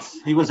tricks, yes.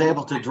 He was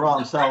able to draw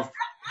himself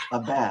a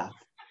bath.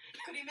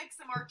 Could he mix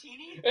a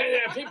martini?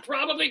 He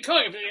probably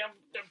could if he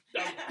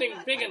had a thing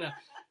big enough.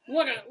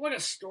 What a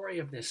story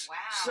of this. Wow.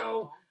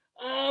 So,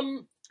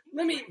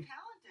 let me. Talented,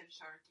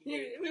 Sharkey.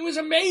 It was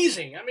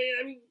amazing. I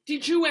mean,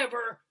 did you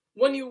ever,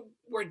 when you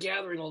were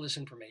gathering all this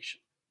information,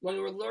 when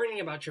you were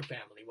learning about your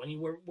family, when you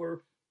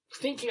were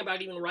thinking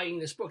about even writing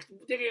this book,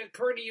 did it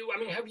occur to you? I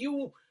mean, have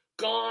you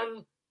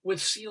gone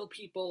with seal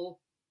people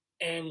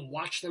and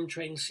watched them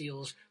train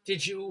seals?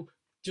 Did you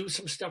do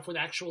some stuff with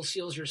actual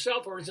seals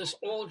yourself, or is this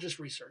all just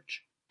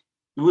research?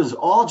 It was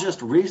all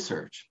just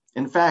research.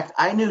 In fact,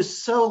 I knew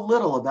so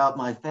little about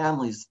my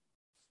family's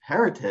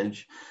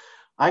heritage.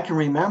 I can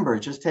remember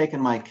just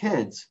taking my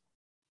kids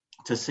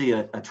to see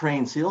a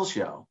trained seal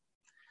show.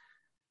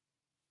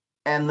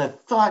 And the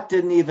thought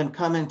didn't even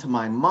come into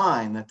my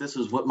mind that this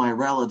is what my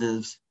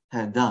relatives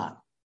had done.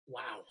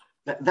 Wow.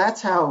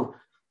 That's how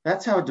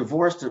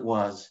divorced it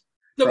was.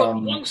 No, but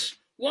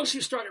once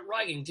you started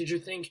writing, did you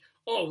think,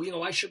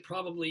 I should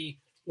probably,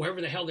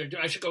 wherever the hell they're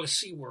doing, I should go to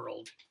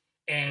SeaWorld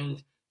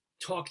and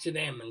talk to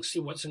them and see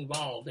what's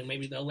involved, and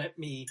maybe they'll let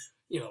me,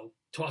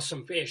 toss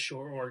some fish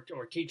or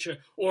teach you,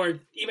 or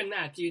even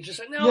that? Do you just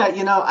say, no?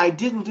 Yeah, I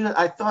didn't do it.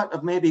 I thought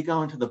of maybe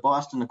going to the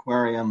Boston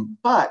Aquarium,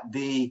 but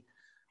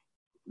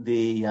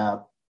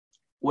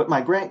what my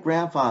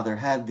great-grandfather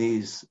had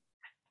these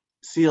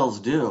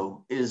seals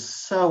do is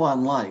so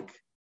unlike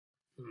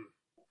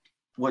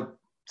what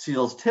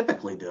seals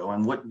typically do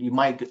and what you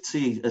might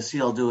see a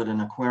seal do at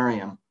an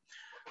aquarium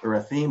or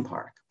a theme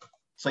park.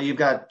 So you've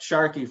got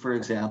Sharkey, for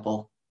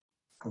example.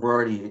 We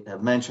already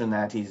have mentioned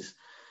that he's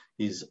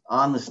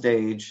on the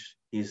stage.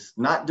 He's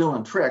not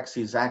doing tricks.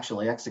 He's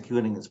actually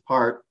executing his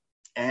part.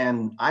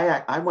 And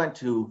I went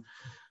to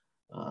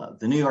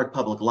the New York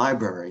Public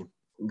Library,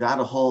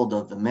 got a hold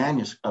of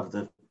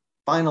the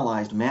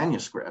finalized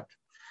manuscript.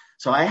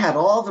 So I had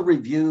all the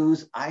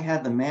reviews. I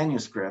had the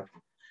manuscript,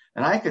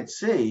 and I could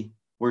see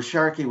where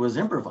Sharkey was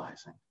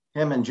improvising,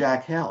 him and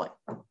Jack Haley.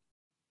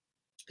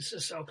 This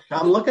is so.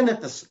 I'm looking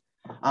at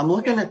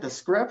the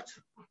script,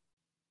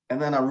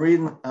 and then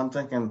I'm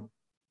thinking,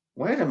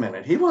 wait a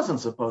minute, he wasn't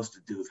supposed to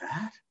do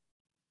that.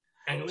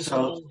 And it was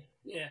so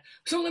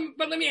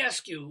let me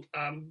ask you,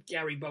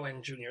 Gary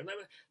Bowen Jr. Let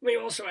me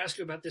also ask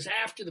you about this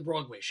after the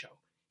Broadway show.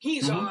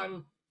 He's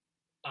on,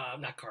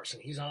 not Carson.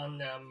 He's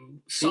on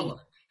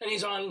Sullivan, and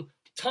he's on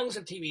tons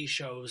of TV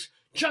shows.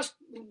 Just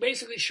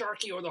basically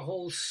Sharkey or the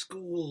whole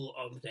school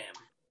of them?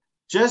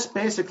 Just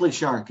basically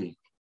Sharkey.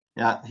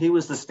 Yeah, he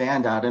was the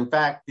standout. In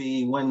fact,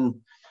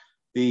 when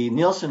the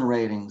Nielsen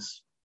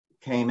ratings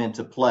came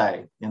into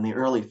play in the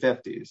early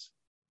 50s,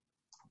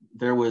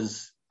 there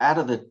was, out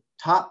of the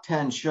top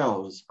 10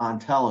 shows on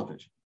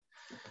television,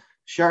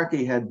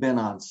 Sharkey had been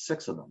on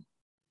 6 of them.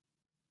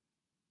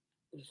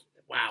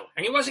 Wow.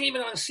 And he wasn't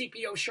even on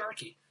CPO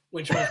Sharkey,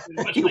 which was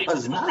much he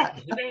was not.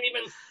 He didn't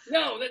even,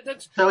 no,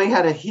 that's... So he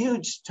had a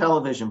huge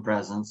television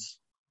presence,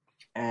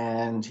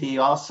 and he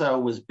also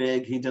was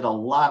big. He did a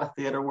lot of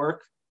theater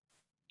work.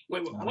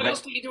 Wait, what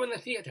else did he do in the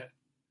theater?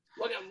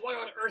 What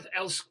on earth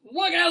else?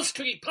 What else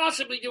could he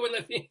possibly do in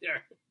the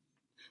theater?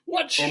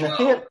 What show?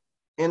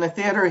 In the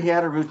theater, he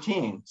had a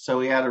routine. So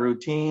he had a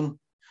routine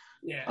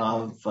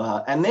of,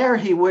 and there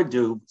he would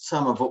do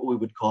some of what we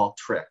would call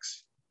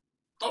tricks.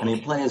 And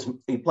he'd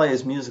play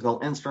his musical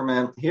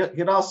instrument.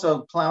 He'd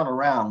also clown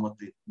around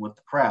with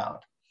the crowd.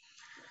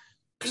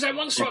 Because I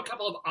once saw a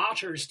couple of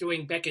otters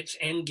doing Beckett's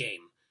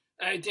Endgame.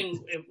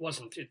 It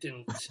was a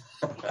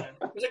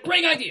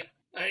great idea.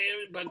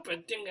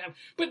 But didn't have.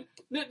 But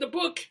the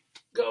book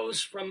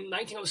goes from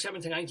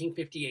 1907 to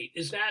 1958.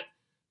 Is that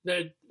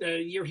the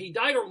year he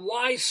died, or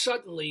why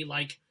suddenly,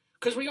 like,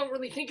 because we don't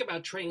really think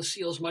about trained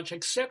seals much,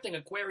 except in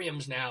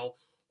aquariums now.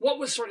 What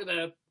was sort of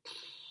the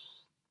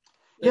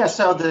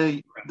so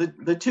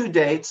the two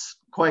dates,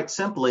 quite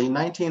simply,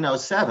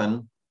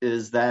 1907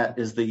 is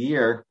the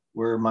year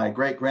where my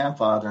great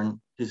grandfather and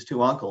his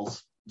two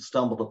uncles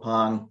stumbled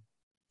upon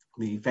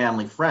the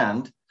family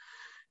friend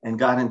and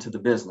got into the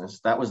business.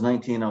 That was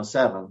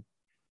 1907.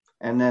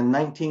 And then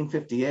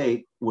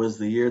 1958 was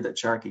the year that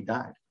Sharkey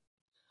died.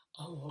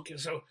 Oh, okay.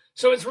 So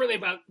it's really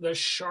about the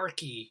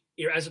Sharkey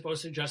era as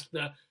opposed to just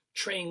the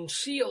trained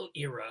seal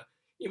era,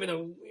 even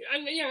though,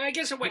 I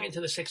guess it went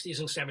into the 60s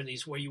and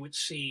 70s where you would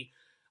see,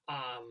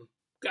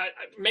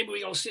 maybe we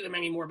don't see them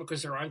anymore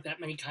because there aren't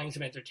that many kinds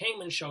of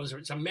entertainment shows, or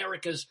it's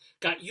America's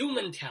Got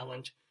Human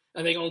Talent,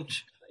 and they don't,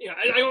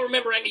 I don't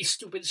remember any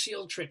stupid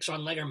seal tricks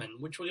on Letterman,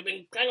 which would have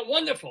been kind of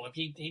wonderful if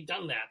he'd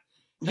done that.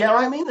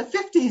 I mean, the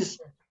 50s,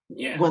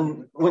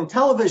 when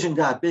television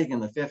got big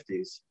in the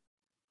 50s,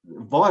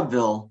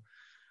 vaudeville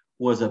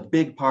was a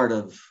big part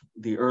of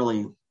the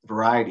early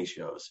variety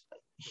shows,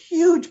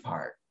 huge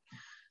part.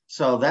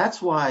 So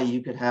that's why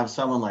you could have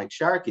someone like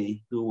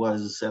Sharkey, who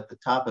was at the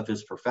top of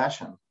his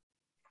profession.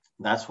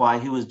 That's why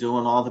he was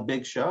doing all the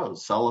big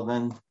shows: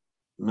 Sullivan,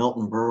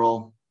 Milton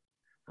Berle,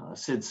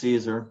 Sid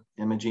Caesar,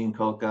 Imogene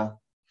Coca,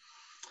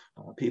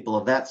 people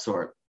of that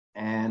sort,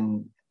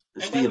 and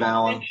Steve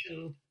Allen.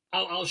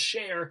 I'll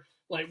share.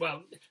 One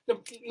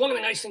of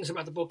the nice things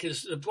about the book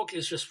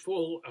is just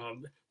full, a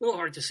little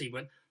hard to see,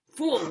 but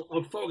full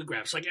of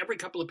photographs. Like every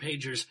couple of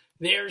pages,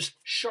 there's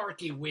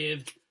Sharkey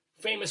with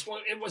famous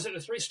one. Was it the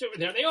Three Stooges?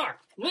 There they are.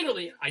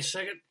 Literally, I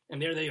said it,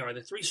 and there they are,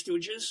 the Three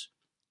Stooges.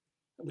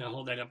 I'm going to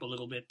hold that up a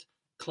little bit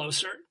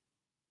closer.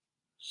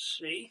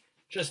 See?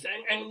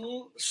 And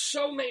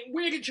so many.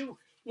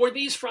 Were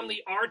these from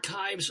the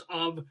archives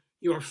of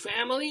your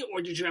family,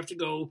 or did you have to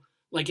go,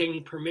 like,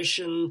 getting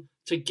permission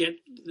to get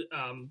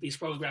these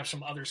photographs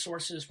from other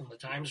sources, from the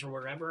Times or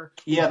wherever?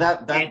 Yeah,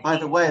 that by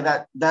the way,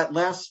 that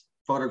last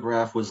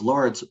photograph was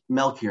Lawrence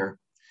Melchior,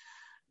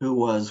 who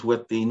was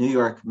with the New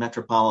York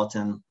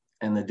Metropolitan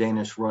and the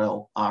Danish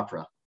Royal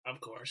Opera.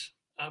 Of course.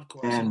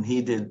 And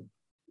he did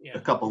a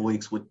couple of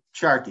weeks with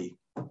Sharkey,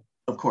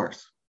 of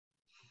course.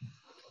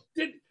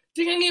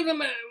 Did any of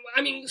them,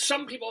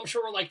 some people I'm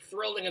sure were like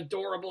thrilled and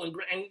adorable, and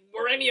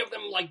were any of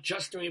them like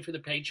just doing it for the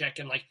paycheck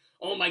and like,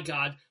 oh my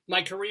God,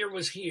 my career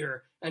was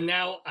here and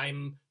now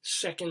I'm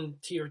second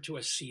tier to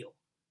a seal?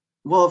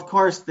 Well, of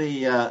course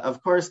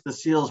the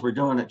seals were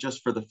doing it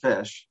just for the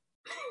fish.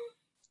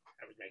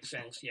 That would make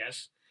sense,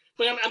 yes.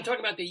 But I'm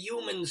talking about the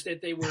humans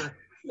that they were,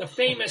 the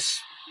famous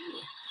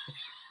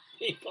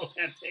people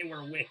that they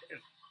were with.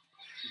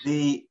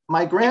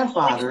 My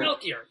grandfather,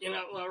 Melchior,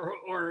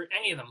 or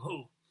any of them,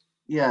 who?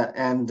 Yeah,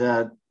 and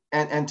to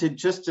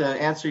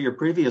answer your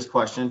previous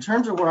question, in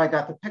terms of where I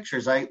got the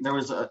pictures, there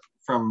was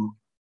from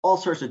all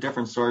sorts of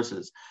different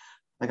sources.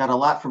 I got a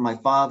lot from my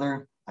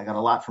father. I got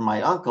a lot from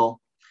my uncle.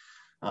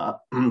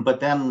 But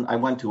then I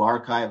went to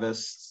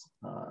archivists.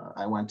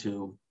 I went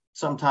to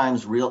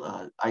sometimes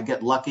I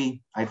get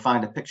lucky. I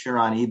find a picture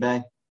on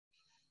eBay.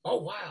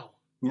 Oh, wow.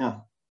 Yeah.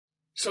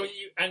 So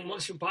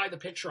once you buy the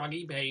picture on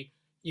eBay,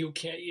 you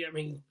can't,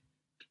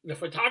 the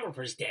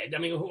photographer's dead.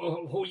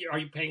 Who are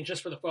you paying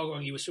just for the photo,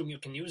 and you assume you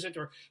can use it,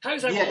 or how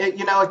does that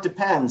work? It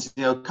depends.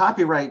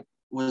 Copyright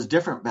was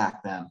different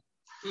back then.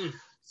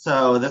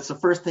 So that's the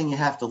first thing you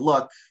have to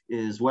look,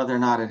 is whether or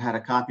not it had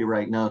a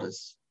copyright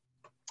notice.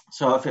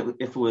 So if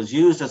it was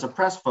used as a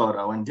press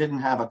photo and didn't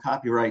have a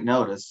copyright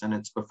notice, and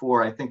it's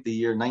before, I think, the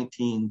year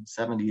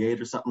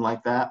 1978 or something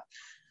like that,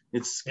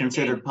 it's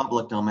considered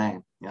public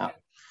domain. Yeah.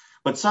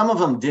 But some of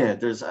them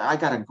did. I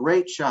got a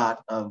great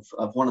shot of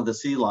one of the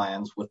sea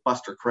lions with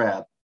Buster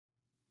Crabbe,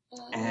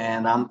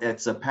 and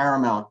it's a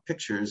Paramount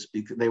Pictures,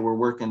 because they were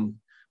working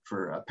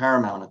for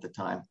Paramount at the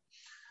time.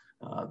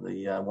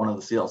 One of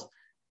the seals,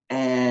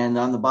 and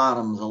on the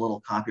bottom is a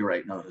little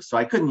copyright notice, so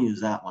I couldn't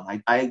use that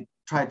one. I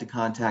tried to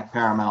contact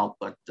Paramount,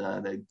 but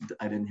I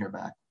didn't hear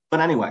back.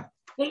 But anyway,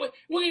 what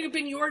would have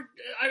been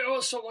I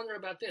also wonder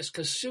about this,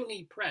 because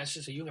SUNY Press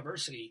is a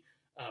university.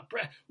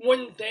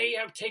 Wouldn't they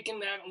have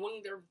taken that?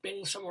 Wouldn't there have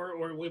been somewhere,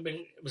 or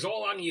it was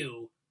all on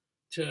you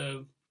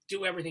to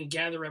do everything,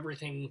 gather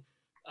everything,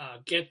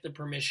 get the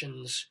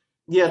permissions?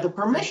 Yeah, the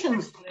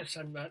permissions.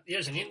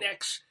 There's an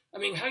index.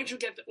 How did you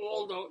get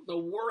all the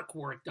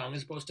work done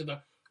as opposed to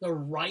the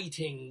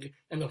writing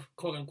and the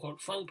quote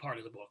unquote fun part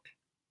of the book?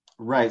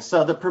 Right.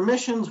 So the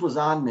permissions was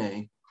on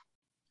me,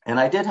 and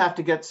I did have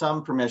to get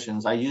some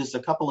permissions. I used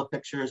a couple of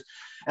pictures,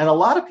 and a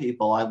lot of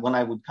people, when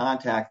I would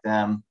contact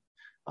them,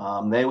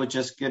 they would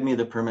just give me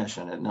the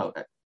permission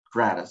at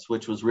gratis,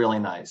 which was really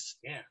nice.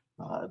 Yeah.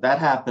 That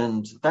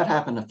happened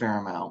a fair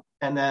amount.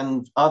 And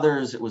then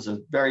others, it was a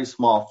very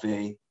small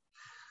fee.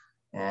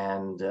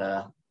 And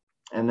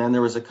then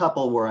there was a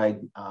couple where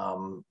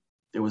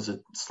was a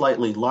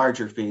slightly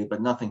larger fee,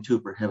 but nothing too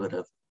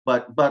prohibitive.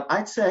 But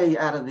I'd say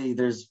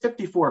there's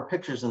 54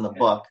 pictures in the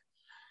book,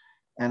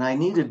 and I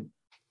needed,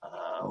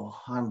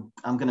 I'm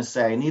going to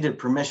say I needed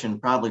permission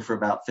probably for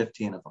about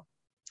 15 of them.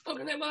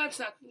 Okay, well, that's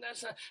not.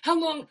 How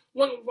long,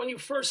 when you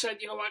first said,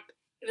 you know what,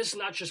 this is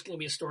not just going to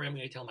be a story I'm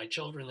going to tell my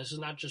children. This is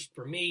not just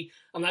for me.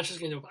 I'm not just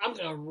going to, I'm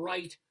going to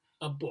write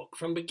a book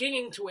from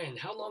beginning to end.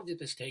 How long did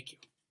this take you?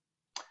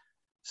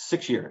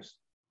 6 years.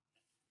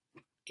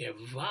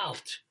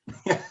 Gewalt.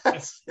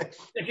 Yes.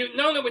 If you'd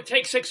known it would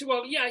take 6,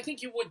 well, yeah, I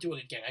think you would do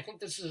it again. I think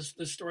this is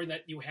the story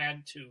that you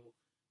had to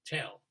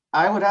tell.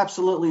 I would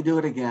absolutely do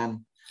it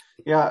again.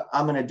 Yeah,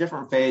 I'm in a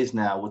different phase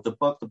now with the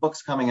book. The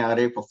book's coming out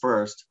April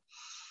 1st.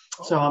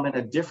 So I'm in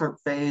a different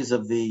phase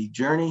of the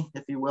journey,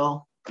 if you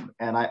will.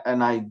 And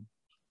I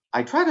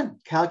try to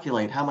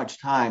calculate how much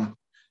time,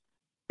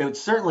 it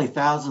was certainly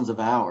thousands of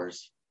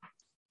hours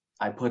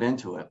I put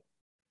into it.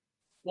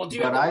 Well,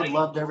 I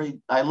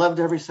loved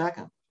every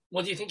second.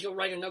 Well, do you think you'll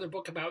write another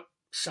book about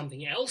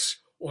something else,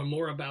 or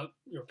more about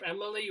your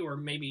family, or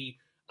maybe,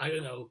 I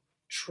don't know,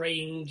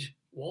 trained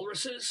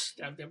walruses?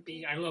 I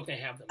don't know if they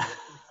have them.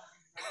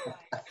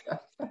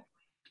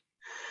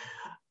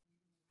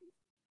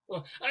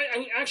 Well,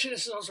 actually,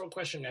 this is also a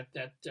question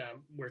that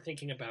we're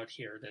thinking about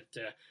here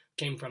that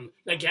came from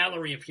the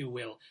gallery, if you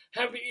will.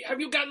 Have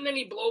you gotten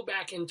any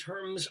blowback in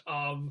terms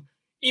of,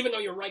 even though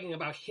you're writing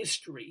about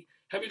history,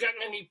 have you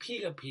gotten any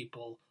PETA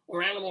people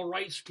or animal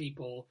rights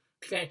people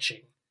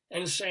fetching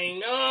and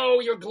saying,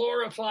 no, you're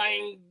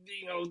glorifying,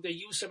 the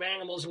use of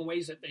animals in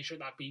ways that they should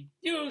not be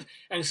used,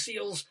 and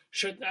seals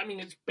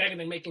it's better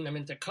than making them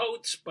into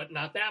coats, but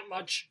not that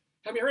much.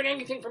 Have you heard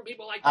anything from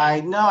people like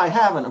that? No, I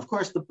haven't. Of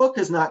course, the book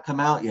has not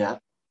come out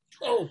yet.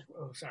 Oh,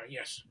 sorry.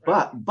 Yes.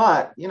 Right.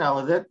 But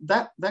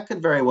that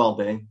could very well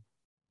be.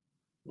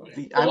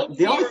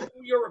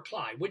 Your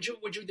reply? Would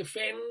you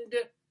defend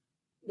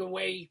the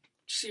way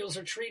seals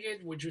are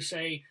treated? Would you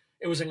say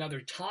it was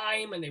another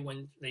time and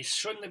they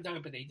shouldn't have done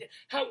it, but they did?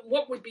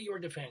 What would be your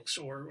defense,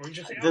 or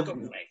just say, I'll go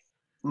away?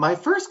 My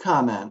first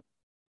comment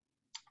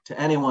to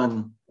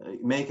anyone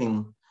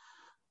making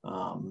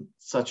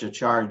such a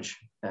charge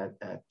at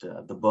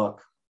the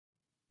book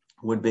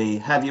would be,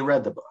 have you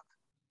read the book?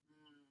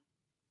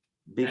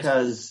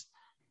 Because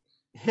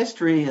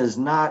history is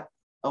not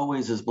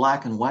always as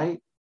black and white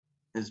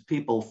as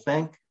people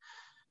think,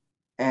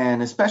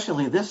 and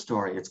especially this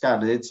story, it's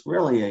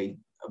really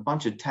a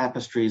bunch of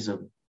tapestries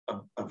of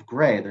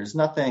gray. There's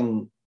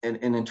nothing, and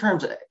in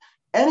terms of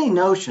any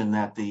notion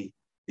that the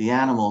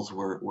animals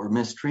were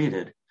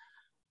mistreated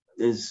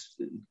is,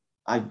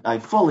 I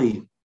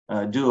fully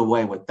do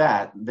away with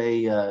that.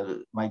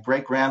 My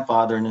great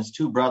grandfather and his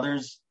 2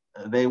 brothers,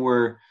 they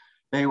were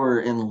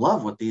in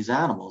love with these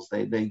animals.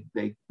 They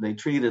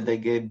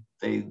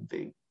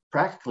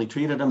practically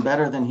treated them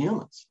better than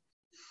humans.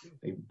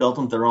 They built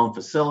them their own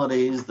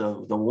facilities.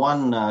 The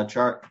one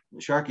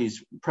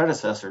Sharkey's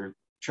predecessor,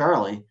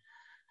 Charlie,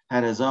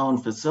 had his own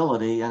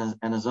facility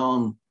and his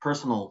own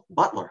personal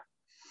butler.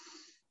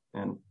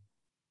 And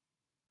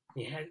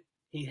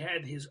he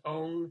had his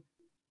own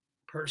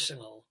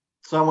personal,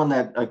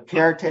 a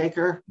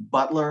caretaker,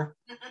 butler,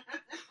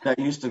 that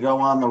used to go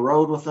on the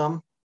road with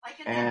them.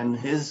 And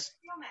his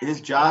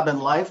job in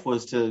life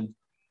was to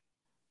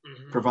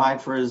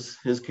provide for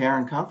his care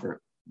and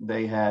comfort.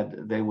 They had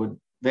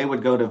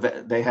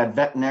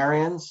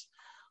veterinarians,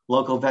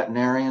 local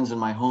veterinarians in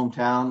my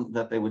hometown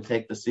that they would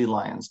take the sea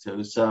lions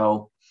to.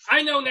 So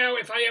I know now,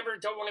 if I ever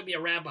don't want to be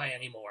a rabbi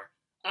anymore,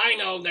 I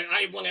know that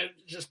I'm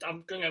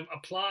going to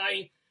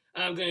apply.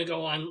 I'm going to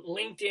go on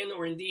LinkedIn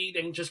or Indeed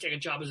and just get a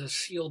job as a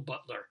seal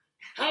butler.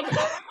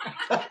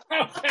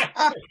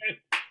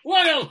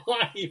 What a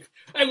life!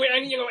 And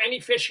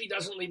any fish he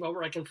doesn't leave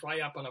over, I can fry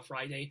up on a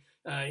Friday.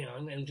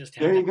 And just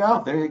have there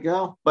you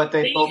go. But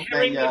they both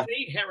herring.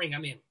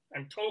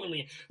 I'm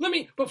totally.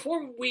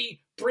 Before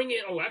we bring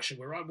in. Oh,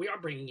 actually, we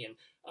are bringing in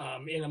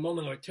a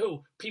moment or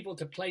two people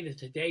to play the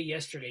Today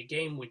Yesterday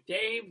game with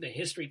Dave, the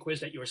history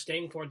quiz that you're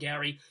staying for,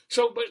 Gary.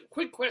 So, but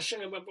quick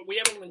question, but we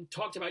haven't even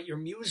talked about your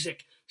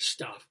music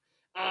stuff.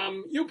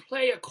 You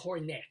play a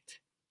cornet.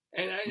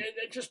 And I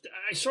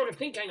sort of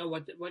think I know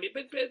what the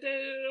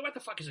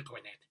fuck is a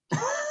cornet?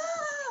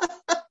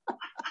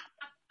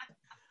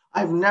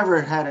 I've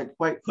never had it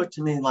quite put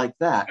to me like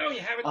that. Oh, you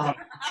haven't?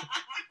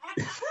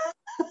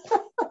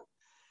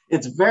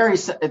 It's very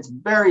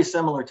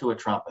similar to a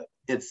trumpet.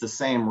 It's the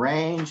same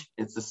range.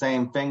 It's the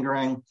same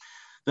fingering.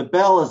 The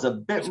bell is a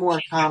bit more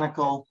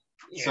conical,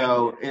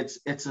 so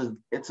it's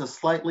a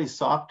slightly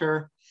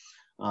softer,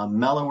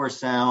 mellower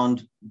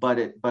sound, but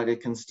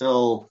it can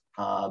still.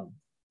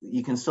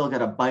 You can still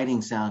get a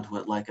biting sound to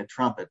it like a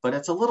trumpet, but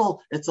it's a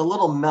little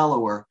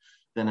mellower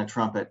than a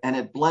trumpet, and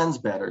it blends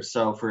better.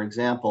 So, for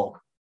example,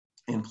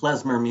 in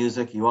klezmer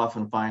music, you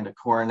often find a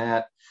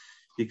cornet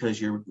because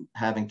you're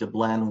having to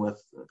blend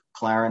with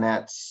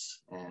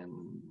clarinets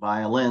and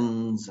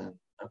violins and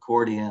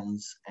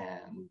accordions,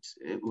 and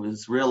it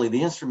was really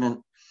the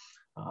instrument,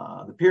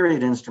 the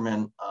period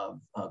instrument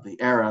of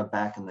the era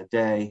back in the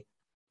day,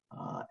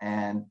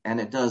 and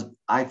it does.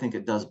 I think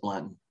it does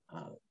blend.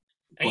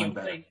 And you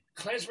better. play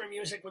klezmer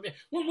music with it.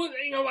 Well,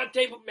 you know what,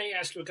 Dave may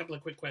ask you a couple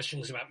of quick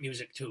questions about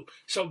music too.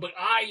 So, but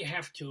I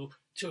have to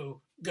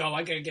go.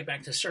 I got to get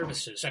back to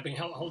services. I've been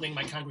holding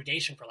my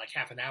congregation for like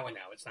half an hour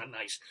now. It's not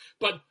nice,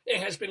 but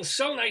it has been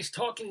so nice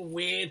talking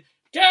with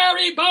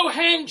Gary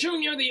Bohan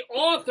Jr., the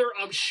author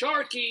of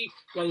Sharky,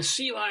 When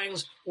Sea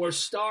Lions Were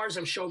Stars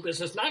of Show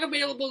Business. Not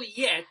available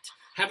yet.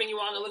 Having you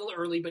on a little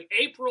early, but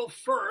April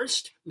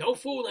 1st, no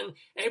fooling,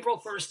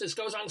 April 1st, this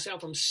goes on sale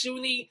from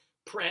SUNY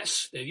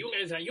Press, the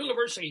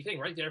university thing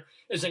right there,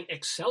 is an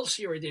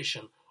Excelsior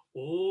edition.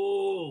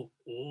 Oh,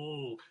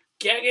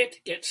 get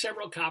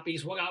several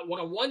copies. What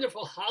a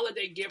wonderful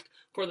holiday gift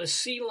for the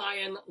sea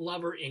lion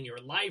lover in your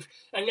life.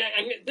 And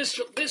this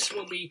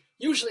will be,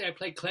 usually I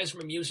play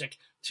klezmer music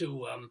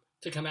to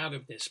come out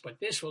of this, but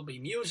this will be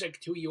music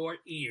to your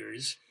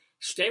ears.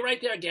 Stay right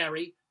there,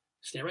 Gary.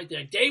 Stay right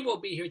there. Dave will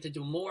be here to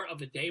do more of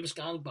the Dave's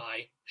Gone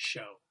By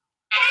show.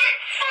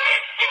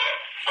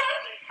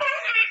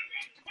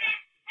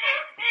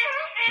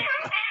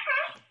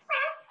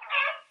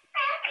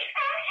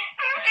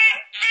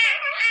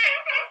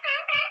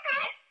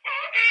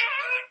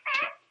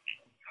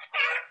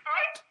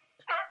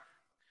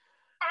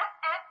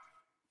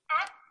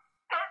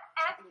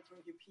 I'm gonna throw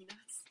you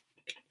peanuts.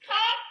 Is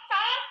that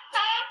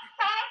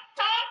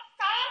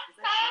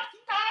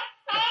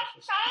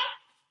Sharky?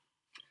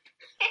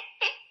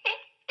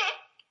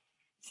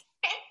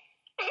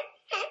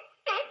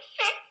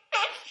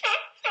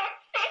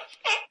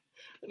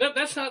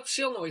 That's not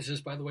seal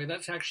noises, by the way.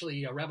 That's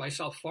actually Rabbi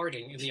Sal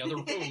farting in the other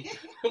room.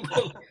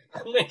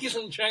 Ladies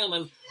and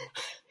gentlemen,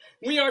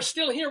 we are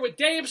still here with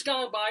Dave's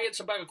Gone By. It's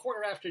about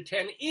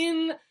 10:15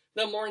 in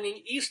the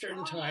morning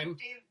Eastern time.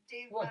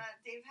 Dave What?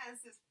 Dave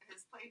has his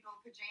Playbill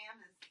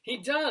pajamas. He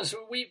does.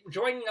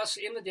 Joining us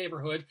in the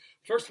neighborhood.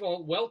 First of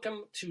all,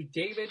 welcome to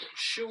David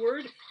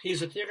Sheward.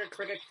 He's a theater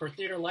critic for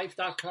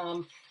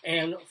TheaterLife.com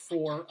and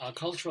for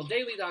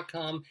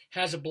CulturalDaily.com.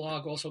 Has a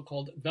blog also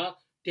called The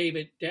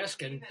David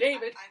Desk. And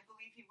David, I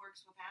believe he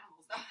works with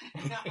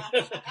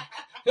animals.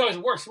 no, it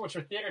works for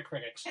theater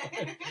critics.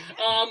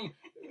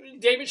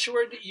 David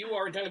Sheward, you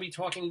are going to be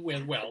talking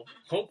with, well,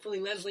 hopefully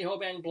Leslie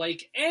Hoban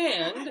Blake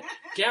and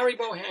Gary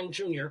Bohan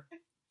Jr.,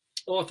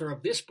 author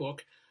of this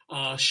book,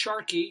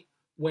 Sharky,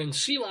 When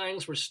Sea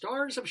Lions Were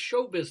Stars of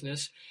Show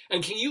Business.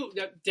 And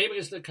David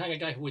is the kind of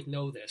guy who would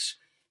know this.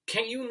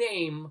 Can you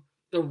name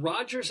the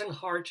Rodgers and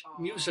Hart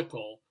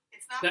musical?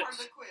 It's not part of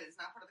the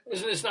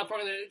quiz. It's not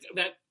part of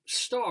that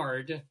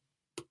starred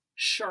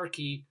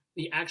Sharky,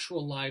 the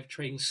actual live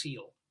trained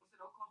seal.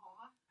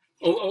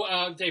 Was it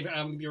Oklahoma? Dave,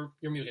 you're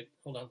muted.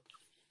 Hold on.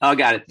 Oh,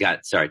 got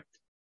it. Sorry.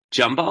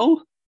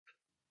 Jumbo?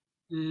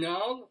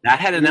 No. That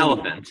had an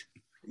elephant.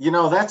 You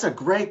know, that's a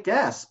great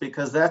guess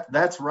because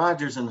that's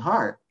Rodgers and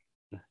Hart.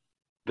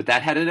 But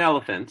that had an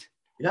elephant.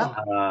 Yeah.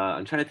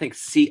 I'm trying to think.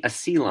 A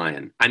sea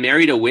lion. I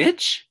Married a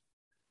Witch?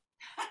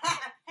 That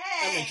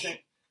makes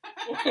Hey!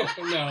 sense.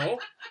 No.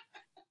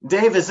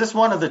 Dave, is this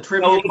one of the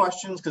trivia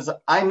questions? Because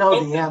I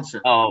know the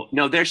answer. Oh,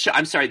 no,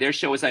 I'm sorry. Their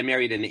show was I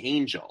Married an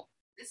Angel.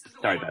 This is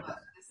the Sorry warm-up. about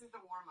that. This is the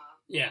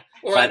warm-up. Yeah.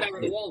 Or But- I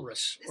Married a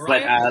Walrus. Or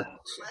but, I Am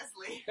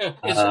Leslie.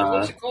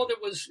 what's it called?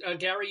 It was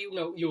Gary.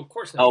 You of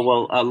course know.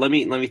 Oh, well, let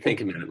me think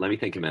a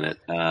minute.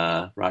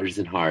 Rodgers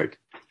and Hart.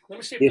 Let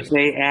me see If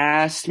they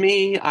asked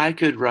me, I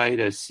could write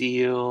a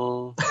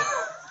seal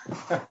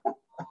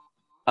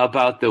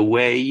about the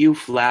way you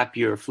flap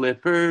your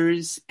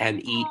flippers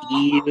and eat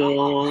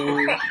eel.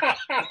 It's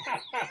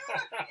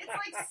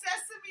like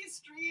Sesame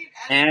Street.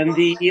 And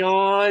the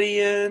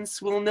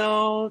audience will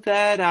know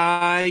that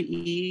I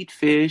eat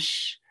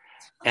fish.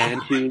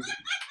 And to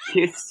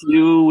kiss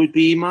you would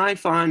be my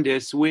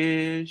fondest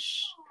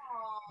wish.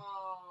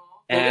 Aw.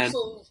 And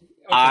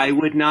I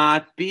would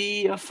not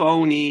be a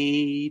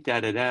phony,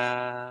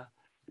 da-da-da,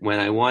 when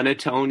I won a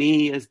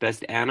Tony as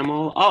best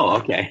animal. Oh,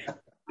 okay.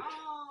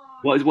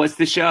 What's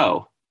the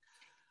show?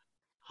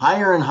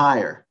 Higher and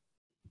Higher.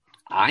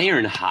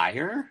 Iron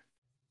Higher?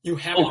 You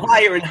have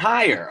Higher and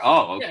Higher.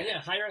 Oh, okay. Yeah,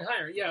 Higher and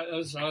Higher. Yeah, it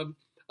was a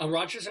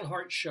Rodgers and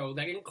Hart show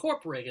that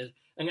incorporated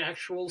an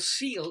actual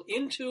seal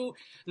into,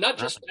 not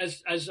just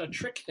as a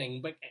trick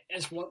thing, but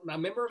as a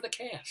member of the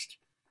cast.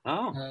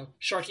 Oh.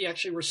 Sharky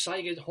actually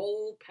recited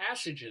whole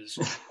passages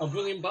of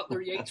William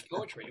Butler Yeats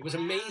poetry. It was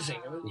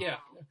amazing. Yeah.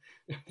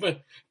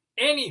 But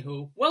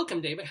anywho,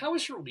 welcome, David. How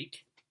was your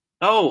week?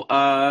 Oh,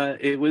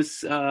 it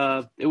was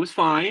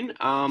fine.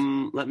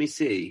 Let me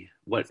see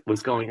what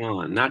was going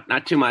on.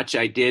 Not too much.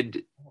 I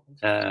did.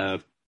 I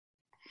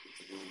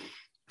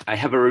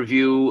have a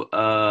review.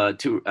 I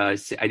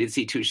did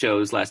see two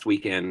shows last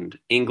weekend: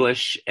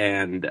 English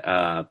and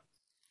The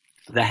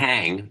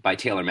Hang by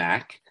Taylor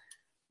Mack.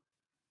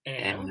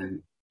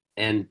 And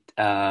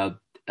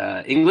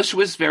English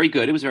was very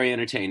good. It was very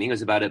entertaining. It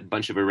was about a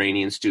bunch of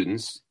Iranian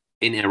students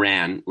in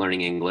Iran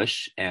learning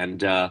English. And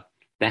The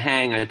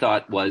Hang, I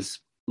thought,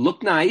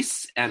 looked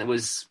nice, and it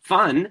was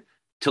fun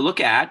to look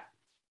at,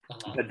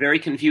 but very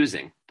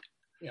confusing.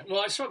 Yeah.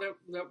 Well, I saw that.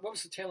 What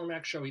was the Taylor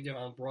Mack show he did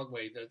on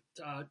Broadway?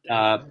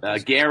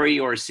 That Gary,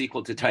 or a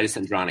sequel to Titus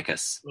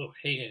Andronicus. Oh,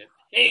 hated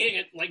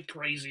it like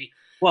crazy.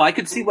 Well, I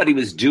could see what he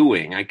was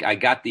doing. I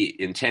got the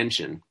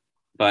intention,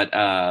 but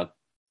I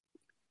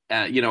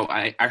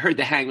heard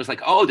The Hang was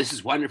like, oh, this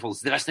is wonderful.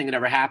 It's the best thing that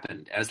ever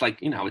happened. I was like,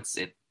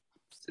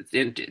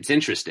 it's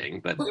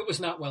interesting, but it was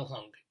not well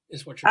hung,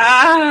 is what you're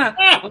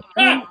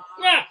saying.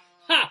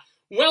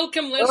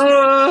 Welcome, Leslie.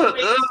 Show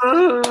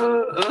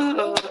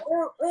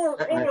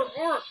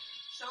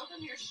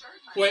them your shirt,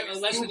 honey. Wait, You're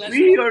Leslie, so-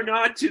 be or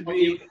not to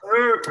be. Invite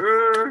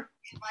her,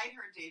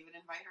 David.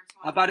 Invite her to.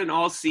 How about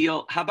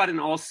an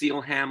all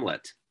seal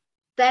Hamlet?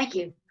 Thank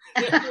you.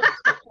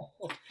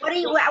 What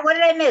did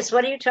I miss?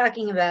 What are you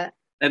talking about?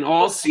 An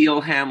all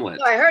seal Hamlet.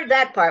 Oh, I heard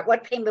that part.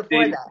 What came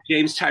before that?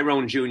 James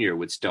Tyrone Jr.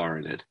 would star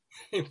in it.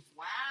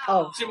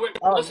 Wow. See,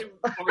 listen,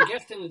 our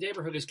guest in the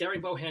neighborhood is Gary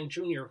Bohan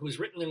Jr., who's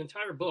written an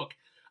entire book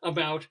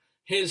about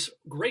his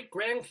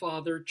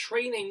great-grandfather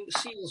training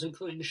seals,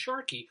 including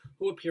Sharky,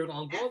 who appeared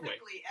on Broadway.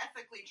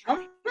 Ethically Oh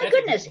trained. my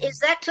goodness! Is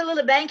that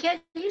Tallulah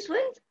Bankhead he's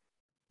with?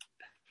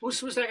 Who's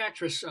that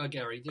actress,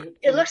 Gary?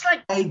 It looks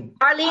like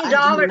Arlene I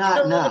Dahl do or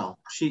not Tallulah. know.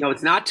 No,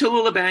 it's not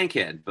Tallulah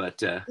Bankhead,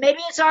 but Maybe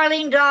it's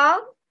Arlene Dahl.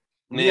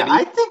 maybe.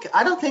 Yeah,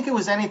 I don't think it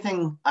was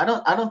anything. I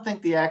don't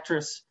think the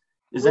actress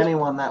is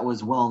anyone that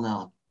was well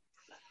known.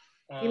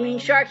 You mean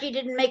Sharky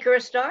didn't make her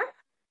a star?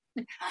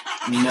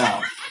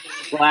 No.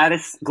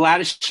 Gladys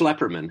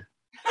Schlepperman.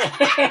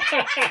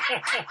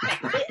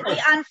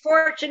 The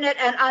unfortunate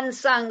and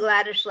unsung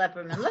Gladys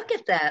Schlepperman. Look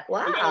at that!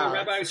 Wow.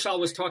 Rabbi Saul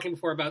was talking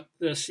before about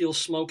the seal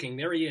smoking.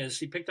 There he is.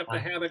 He picked up the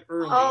habit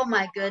early. Oh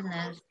my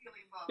goodness!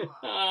 Uh,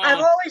 I've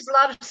always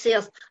loved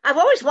seals. I've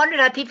always wondered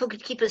how people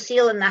could keep a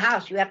seal in the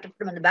house. You have to put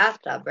them in the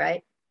bathtub,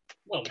 right?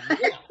 well,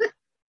 yeah.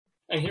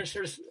 And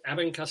here's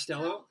Abbott and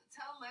Costello.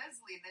 Tell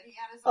Leslie that he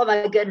had his. Oh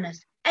my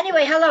goodness.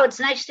 Anyway, hello. It's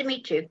nice to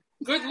meet you.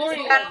 Good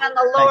morning. I'm on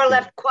the lower Thank you.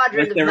 left quadrant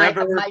Was of there my,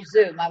 ever- of my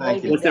Zoom. I'm Thank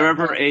waving you. Was there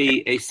down ever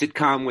a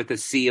sitcom with a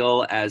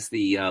seal as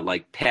the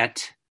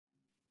pet?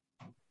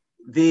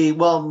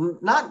 Well,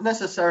 not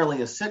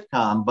necessarily a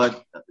sitcom,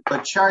 but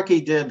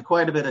Sharky did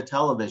quite a bit of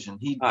television.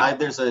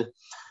 There's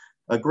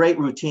a great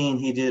routine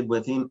he did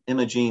with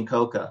Imogene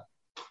Coca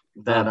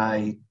that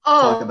I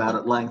talk about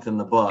at length in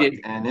the book.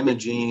 And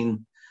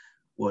Imogene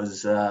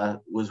was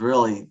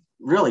really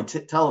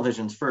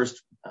television's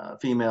first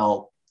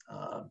female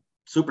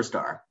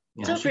superstar.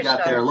 You know, she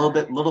got there a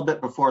little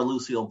bit before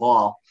Lucille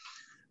Ball,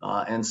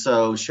 and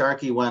so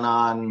Sharky went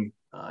on.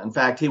 In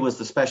fact, he was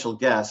the special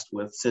guest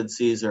with Sid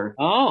Caesar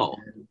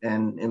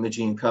and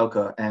Imogene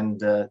Coca,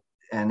 and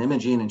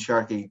Imogene and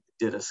Sharky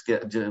did a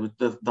skit.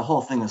 The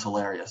whole thing is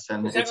hilarious,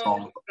 and it's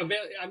all.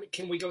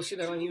 Can we go see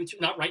that on YouTube?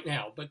 Not right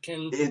now, but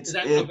is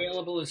that it-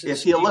 available?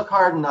 If you look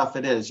hard enough,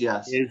 it is.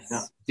 Yes.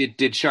 No, Did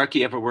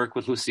Sharky ever work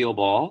with Lucille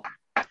Ball?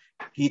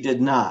 he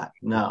did not.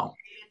 No.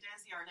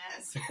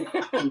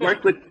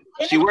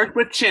 She worked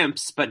with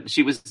chimps, but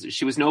she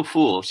was no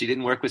fool. She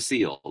didn't work with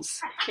seals.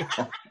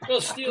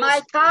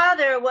 My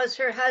father was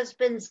her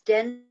husband's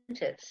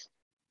dentist.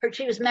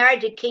 She was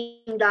married to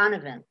King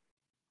Donovan,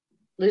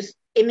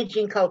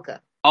 Imogene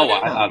Coca.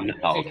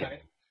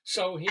 Okay.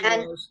 So he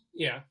was,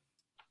 yeah.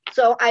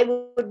 So I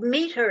would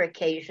meet her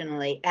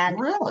occasionally, and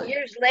Really?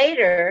 years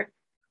later,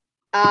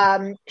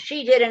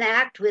 she did an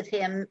act with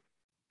him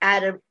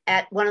at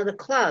one of the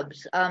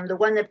clubs, the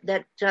one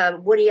that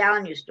Woody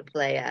Allen used to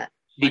play at.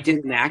 She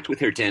did an act with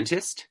her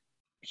dentist?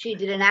 She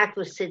did an act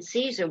with Sid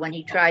Caesar when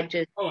he tried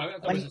to. Oh, I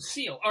thought it was a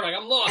seal. All right,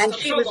 I'm lost. And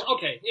she was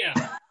okay, yeah.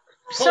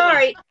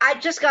 Sorry, I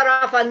just got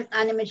off on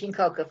Imogene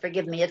Coca.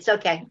 Forgive me. It's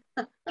okay.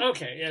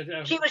 Okay.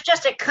 Yeah, She was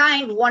just a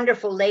kind,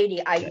 wonderful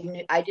lady. I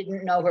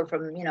didn't know her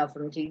from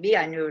TV.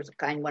 I knew her as a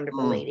kind,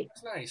 wonderful lady.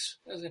 That's nice.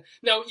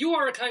 Now, you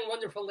are a kind,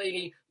 wonderful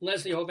lady,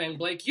 Leslie Hoban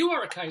Blake. You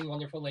are a kind,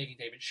 wonderful lady,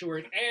 David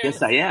Sheward. And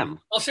Yes, I am.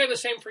 I'll say the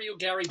same for you,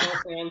 Gary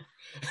Bohan.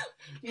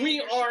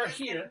 We are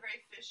here.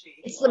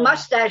 It's the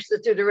mustache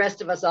that threw the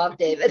rest of us off,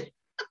 David.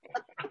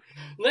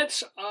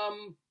 Let's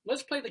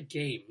play the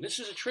game. This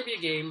is a trivia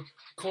game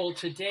called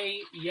Today,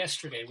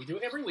 Yesterday. We do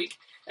it every week.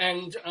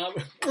 And Are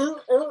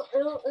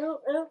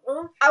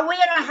we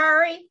in a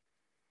hurry?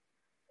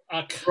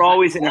 We're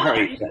always in a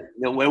hurry.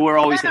 No, we're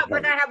always in a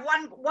hurry. But I have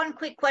one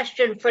quick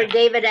question for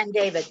David and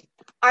David.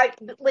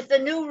 With the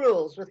new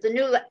rules, with the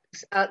new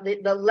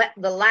the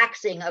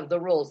laxing of the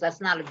rules.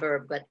 That's not a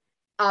verb, but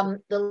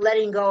the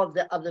letting go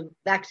of the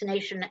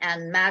vaccination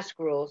and mask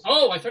rules.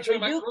 Oh, I thought you were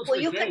talking about rules.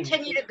 Will you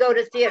continue to go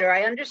to theater?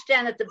 I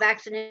understand that the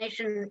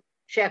vaccination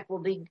check will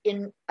be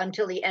in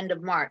until the end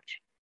of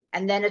March,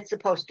 and then it's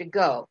supposed to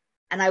go.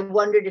 And I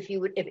wondered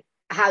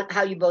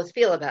how you both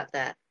feel about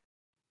that.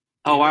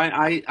 Oh,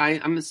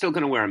 I'm still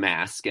going to wear a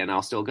mask, and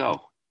I'll still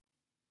go.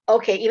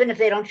 Okay, even if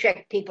they don't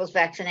check people's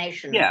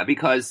vaccination. Yeah,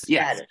 because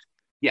yes,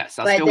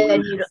 I'll but still wear a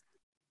then mask.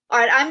 All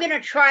right, I'm going to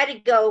try to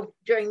go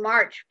during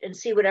March and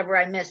see whatever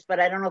I missed, but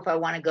I don't know if I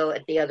want to go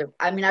at the other.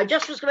 I mean, I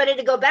just was ready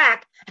to go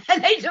back,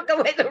 and they took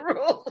away the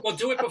rules. Well,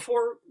 do it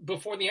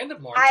before the end of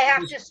March. I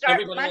have to start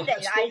everybody will Monday. have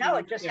I still know, be-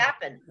 it just yeah.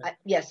 happened.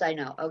 Yes, I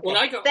know. Okay. When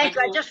I Thank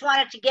you. I go- just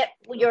wanted to get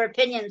your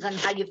opinions on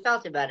how you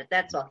felt about it.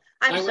 That's all.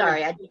 I'm I will-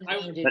 sorry. I didn't I-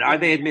 mean to. But are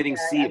they admitting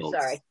I'm seals?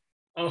 sorry.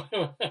 Oh,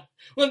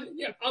 well,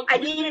 yeah. I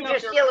needed your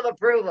seal of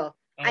approval.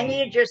 I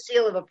needed your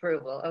seal of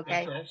approval.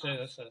 Okay. That's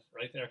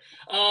right there.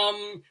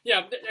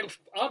 Yeah, and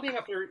I'll be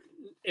up there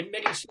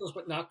admitting seals,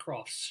 but not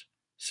crofts.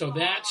 So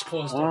that's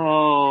caused.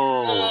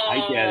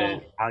 I get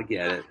it. I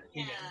get it.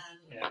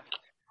 Yeah.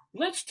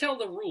 Let's tell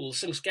the rules,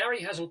 since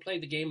Gary hasn't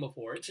played the game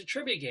before. It's a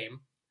trivia game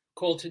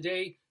called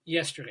Today,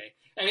 Yesterday.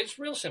 And it's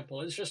real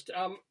simple. It's just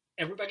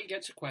everybody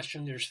gets a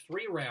question. There's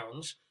 3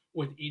 rounds,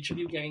 with each of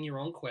you getting your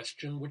own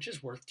question, which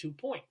is worth 2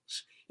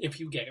 points if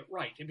you get it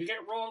right. If you get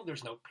it wrong,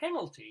 there's no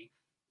penalty,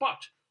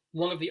 but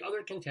one of the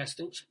other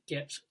contestants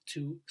gets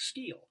to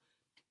steal.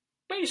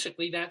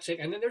 Basically, that's it.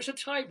 And then there's a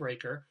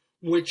tiebreaker,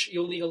 which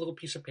you'll need a little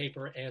piece of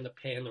paper and a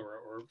pen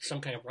or some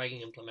kind of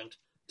writing implement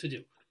to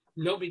do.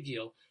 No big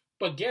deal.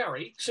 But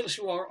Gary, since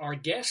you are our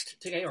guest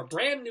today, our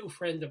brand new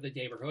friend of the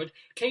neighborhood,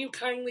 can you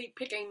kindly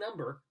pick a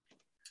number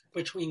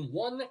between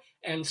 1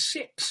 and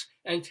 6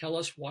 and tell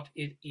us what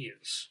it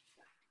is?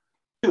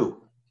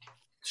 2.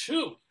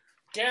 2.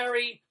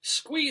 Gary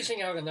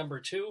squeezing out a number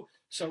 2.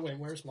 So wait,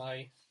 where's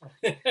my...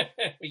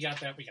 we got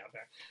that.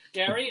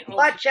 Gary?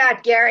 Watch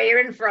out, Gary. You're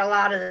in for a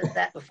lot of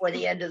that before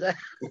the end of the...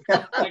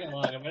 Like a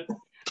lot of it.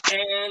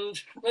 And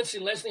let's see,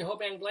 Leslie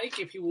Hoban Blake,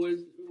 if you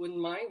wouldn't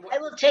mind. I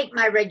will take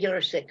my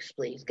regular 6,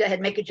 please. Go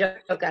ahead, make a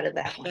joke out of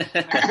that one.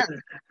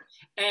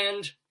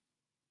 And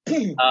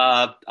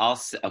I'll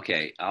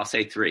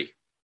say 3.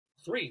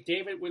 3.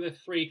 David with a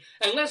 3.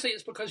 And Leslie,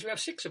 it's because you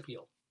have 6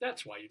 appeal.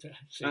 That's why you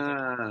say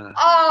that.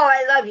 Oh,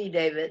 I love you,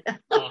 David.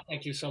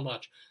 Thank you so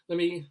much. Let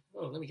me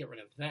get rid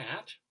of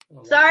that.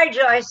 Sorry,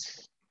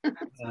 Joyce.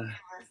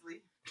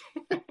 Leslie.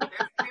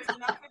 There's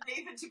enough for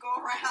David to go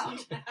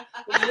around.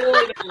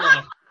 More than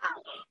enough.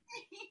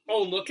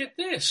 Oh, look at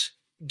this.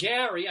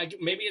 Gary,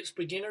 maybe it's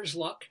beginner's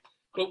luck,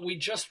 but we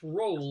just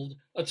rolled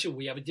a 2.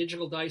 We have a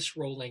digital dice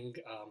rolling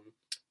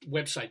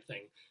website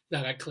thing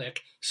that I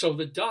click. So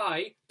the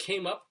die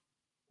came up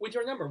with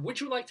your number. Would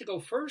you like to go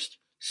first,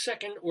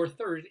 second, or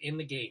third in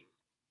the game?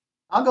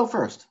 I'll go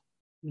first.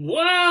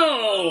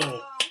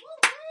 Wow!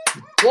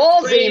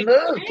 Ballsy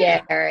move,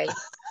 Gary.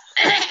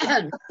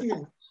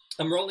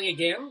 I'm rolling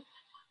again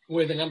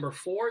with a number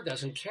 4.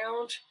 Doesn't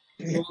count.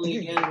 Rolling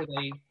again with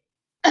a...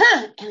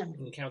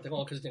 Didn't count at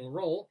all because it didn't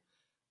roll.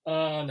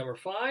 Number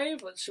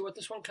 5. Let's see what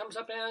this one comes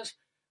up as.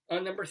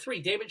 Number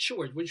 3. David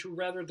Sheward. Would you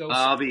rather go?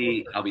 I'll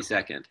be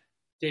second.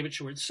 David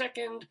Sheward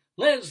second.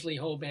 Leslie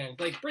Hoban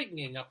Blake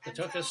bringing up the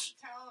tuchus.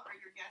 Tell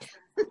your guests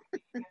that he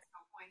gets no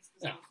points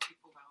because most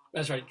people don't.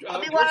 That's right. I'll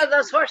be one of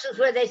those horses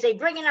where they say,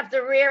 bringing up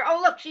the rear.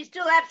 Oh, look, she's 2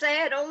 laps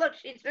ahead. Oh, look,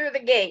 she's through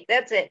the gate.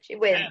 That's it. She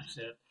wins. That's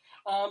it.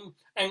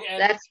 And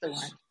That's the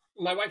one.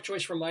 My wife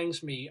Joyce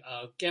reminds me,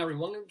 Gary,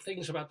 one of the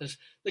things about this,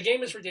 the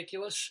game is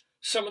ridiculous.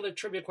 Some of the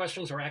trivia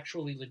questions are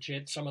actually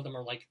legit. Some of them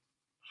are like,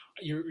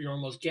 you're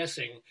almost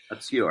guessing.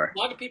 Obscure. A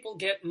lot of people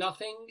get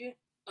nothing.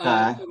 So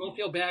don't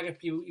feel bad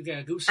if you get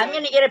a goose egg. I'm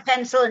going to get a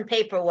pencil and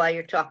paper while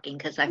you're talking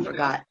because I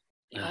forgot.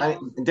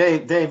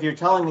 Dave, you're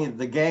telling me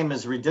the game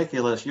is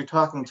ridiculous. You're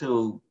talking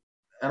to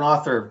an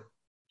author,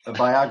 a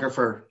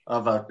biographer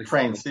of a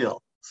trained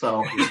seal.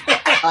 So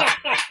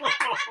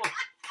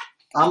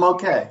I'm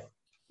okay.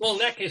 Well, in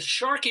that case,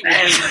 Sharky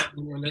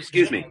will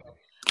Excuse me.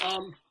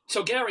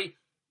 So, Gary,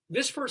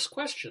 this first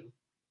question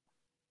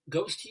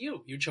goes to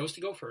you. You chose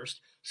to go first.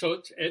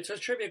 So it's a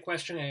trivia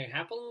question, and it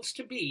happens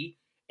to be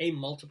a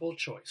multiple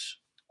choice.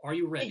 Are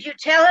you ready? Did you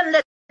tell him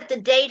that the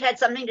date had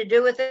something to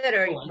do with it,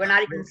 or we're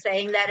not even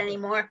saying that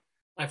anymore?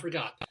 I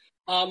forgot.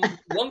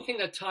 One thing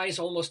that ties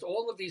almost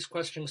all of these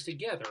questions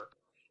together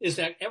is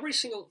that every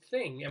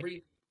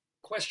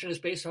question is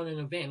based on an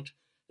event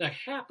that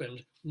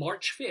happened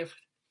March 5th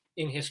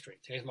in history.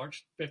 Today's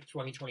March 5th,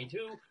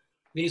 2022.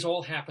 These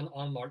all happen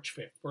on March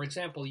 5th. For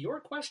example,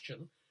 your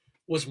question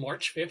was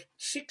March 5th,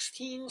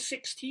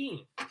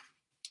 1616.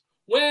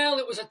 Well,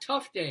 it was a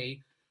tough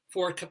day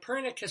for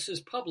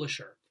Copernicus's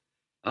publisher.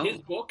 Oh. His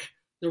book,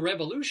 The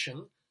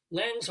Revolution,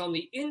 lands on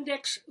the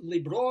Index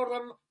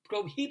Librorum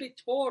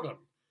Prohibitorum,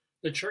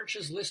 the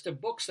church's list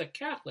of books that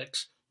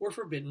Catholics were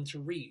forbidden to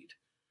read.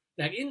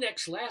 That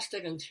index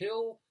lasted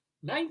until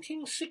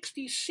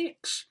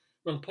 1966,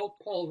 when Pope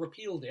Paul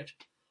repealed it.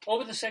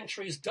 Over the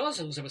centuries,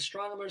 dozens of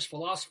astronomers,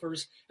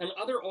 philosophers, and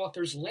other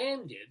authors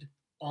landed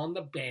on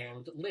the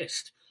banned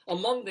list.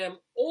 Among them,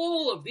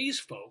 all of these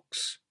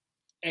folks,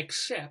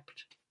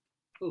 except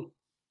who?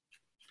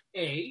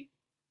 A.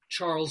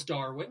 Charles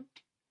Darwin.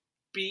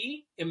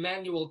 B.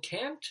 Immanuel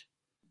Kant.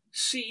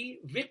 C.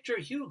 Victor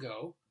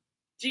Hugo.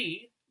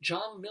 D.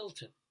 John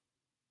Milton.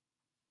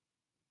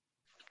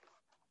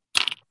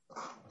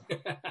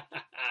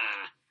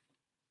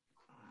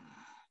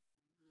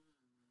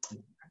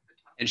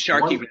 And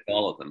Sharky read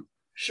all of them.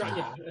 Sure,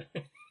 yeah.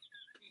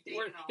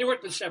 He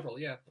worked with several,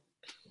 yeah.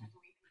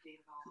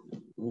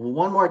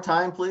 One more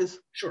time, please.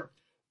 Sure.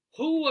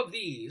 Who of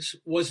these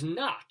was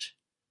not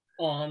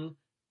on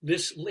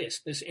this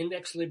list, this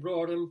Index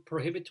Librorum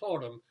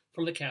Prohibitorum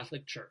from the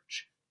Catholic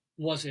Church?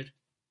 Was it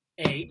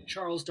A,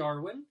 Charles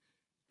Darwin,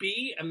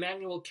 B,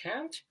 Immanuel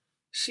Kant,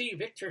 C,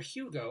 Victor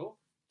Hugo,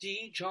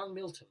 D, John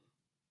Milton?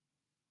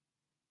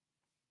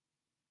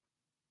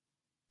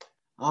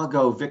 I'll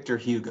go Victor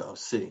Hugo,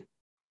 C.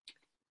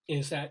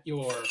 Is that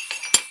your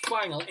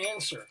final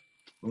answer?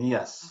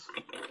 Yes.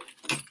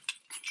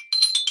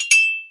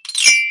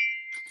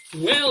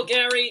 Well,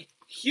 Gary,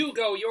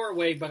 Hugo your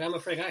way, but I'm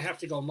afraid I have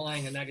to go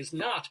mine, and that is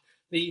not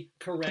the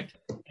correct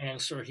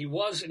answer. He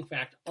was, in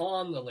fact,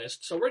 on the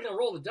list. So we're going to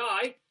roll the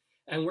die,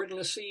 and we're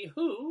going to see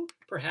who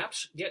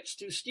perhaps gets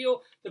to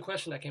steal the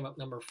question that came up.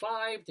 Number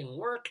 5 didn't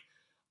work.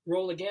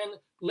 Roll again.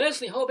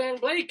 Leslie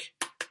Hoban Blake.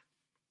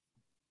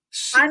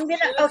 I'm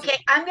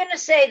gonna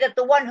say that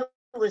the one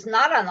who was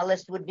not on the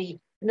list would be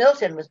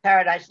Milton with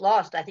Paradise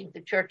Lost. I think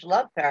the church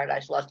loved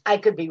Paradise Lost. I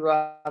could be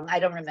wrong. I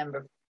don't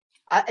remember.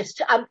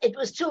 It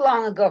was too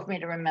long ago for me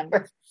to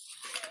remember.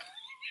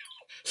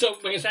 So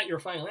is that your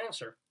final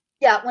answer?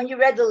 Yeah, when you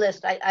read the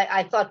list,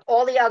 I thought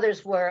all the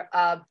others were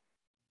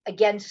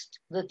against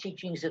the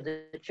teachings of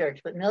the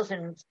church, but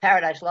Milton's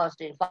Paradise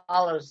Lost, it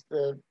follows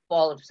the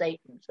fall of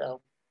Satan.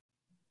 So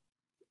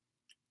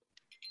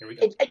here we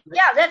go.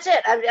 Yeah, that's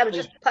it. I was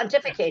just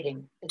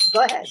pontificating.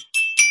 Go ahead.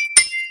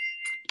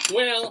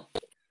 Well,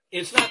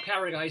 it's not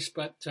Paradise,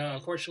 but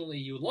unfortunately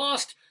you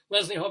lost.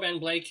 Leslie Hoban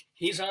Blake,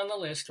 he's on the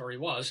list, or he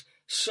was.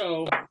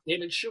 So,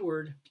 David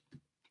Seward.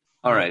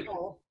 All right.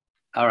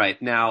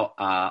 Now,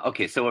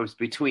 okay, so it was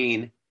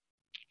between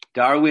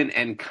Darwin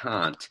and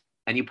Kant.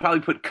 And you probably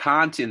put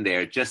Kant in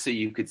there just so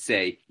you could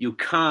say, you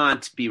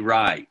can't be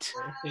right,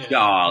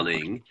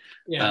 darling.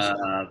 Yes.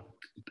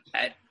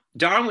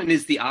 Darwin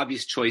is the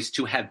obvious choice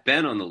to have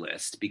been on the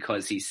list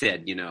because he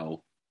said,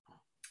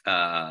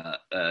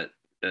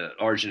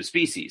 origin of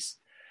species.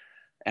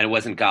 And it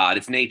wasn't God,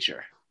 it's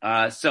nature.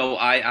 So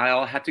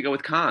I'll have to go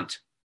with Kant.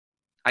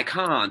 I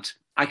can't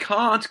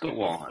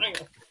go on.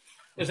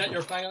 Is that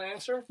your final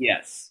answer?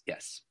 Yes.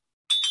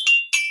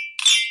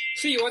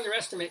 See, you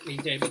underestimate me,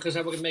 Dave, because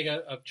I would make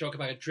a joke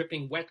about a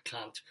dripping wet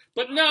Kant.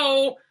 But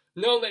no,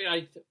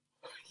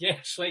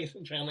 yes, ladies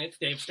and gentlemen, it's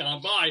Dave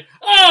Gone By.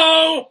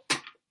 Oh!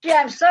 Yeah,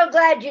 I'm so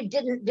glad you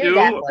didn't do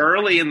that. Too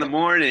early in the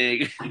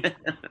morning.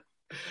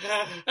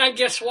 And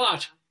guess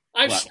what?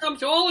 I've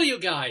stumped all of you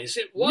guys.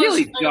 It was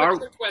really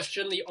the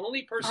question. The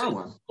only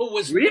person who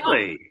was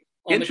really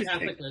on the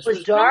Catholic list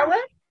was Darwin.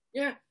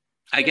 Yeah.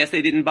 I guess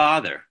they didn't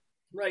bother.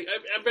 Right.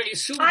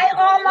 I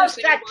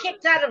almost got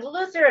kicked out of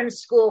Lutheran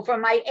school for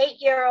my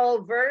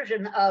 8-year-old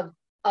version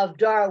of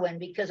Darwin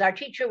because our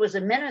teacher was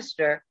a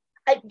minister.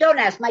 Don't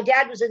ask. My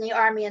dad was in the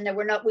army, and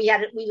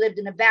we lived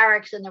in a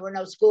barracks, and there were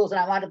no schools, and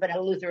I wound up in a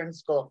Lutheran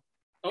school.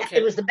 Okay.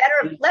 It was the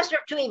lesser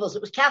of two evils.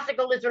 It was Catholic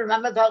or Lutheran. My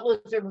mother thought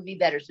Lutheran would be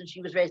better since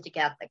she was raised a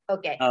Catholic.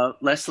 Okay.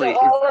 Leslie. So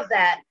all of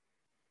that.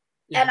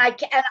 Yeah.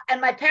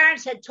 And my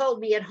parents had told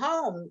me at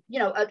home,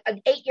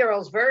 an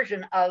 8-year-old's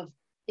version of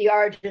the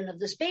origin of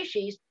the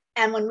species.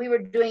 And when we were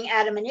doing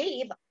Adam and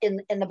Eve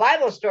in the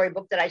Bible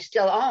storybook that I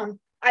still own,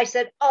 I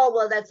said, oh,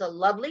 well, that's a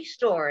lovely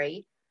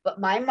story. But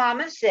my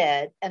mama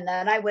said, and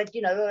then I went,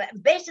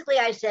 basically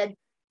I said,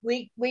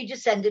 we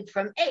descended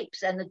from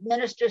apes. And the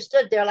minister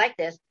stood there like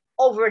this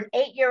over an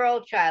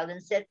 8-year-old child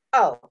and said,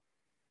 oh,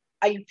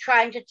 are you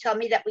trying to tell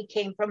me that we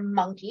came from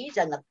monkeys?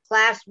 And the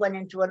class went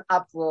into an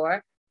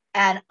uproar.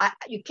 And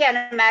you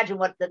can't imagine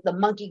what the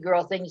monkey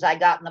girl things I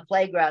got in the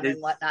playground and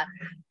whatnot.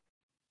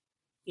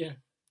 Yeah.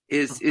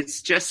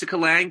 Is Jessica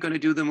Lange going to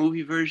do the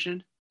movie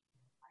version?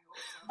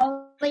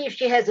 Only if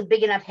she has a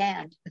big enough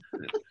hand.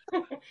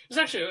 It's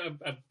actually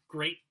a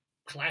great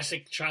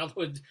classic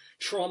childhood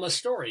trauma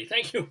story.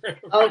 Thank you.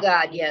 Oh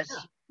God, yes.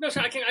 Yeah. No,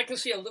 so I can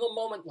see a little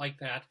moment like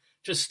that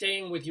just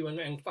staying with you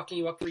and fucking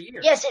you up for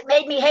years. Yes, it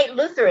made me hate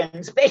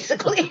Lutherans.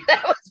 Basically,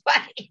 that was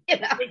funny. Good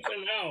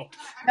to know.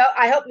 No,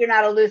 I hope you're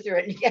not a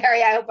Lutheran,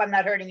 Gary. I hope I'm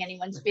not hurting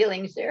anyone's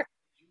feelings here.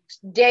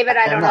 David,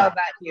 I don't know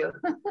about you.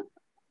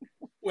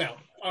 Well,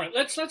 all right.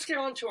 Let's get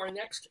on to our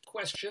next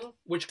question,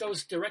 which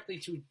goes directly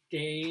to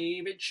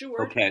David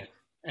Seward. Okay.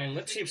 And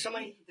let's see if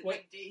somebody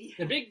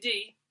the big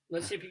D.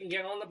 Let's see if you can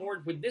get on the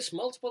board with this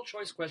multiple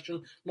choice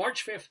question.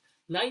 March 5th,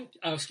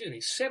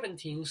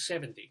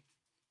 1770.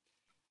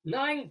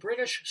 9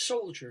 British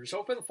soldiers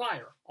opened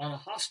fire on a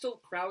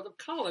hostile crowd of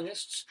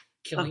colonists,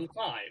 killing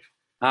 5.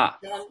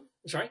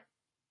 Sorry?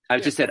 I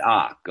just said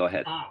Go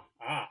ahead.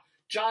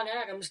 John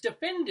Adams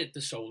defended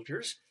the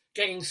soldiers,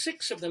 getting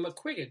 6 of them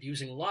acquitted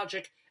using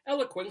logic,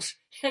 eloquence,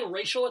 and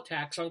racial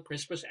attacks on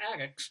Crispus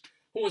Attucks,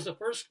 who was the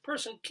first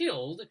person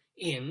killed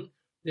in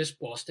this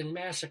Boston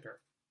massacre.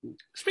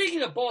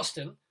 Speaking of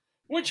Boston,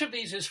 which of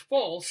these is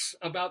false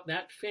about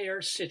that fair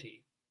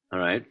city? All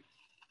right.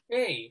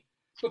 A,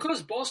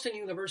 because Boston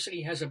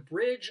University has a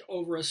bridge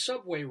over a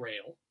subway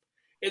rail,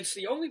 it's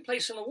the only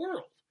place in the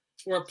world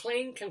where a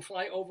plane can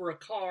fly over a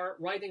car,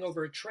 riding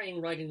over a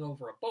train, riding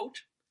over a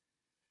boat.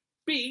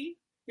 B,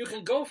 you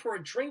can go for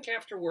a drink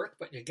after work,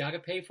 but you gotta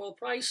pay full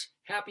price.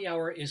 Happy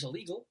hour is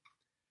illegal.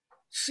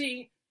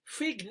 C.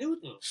 Fig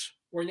Newtons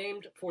were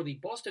named for the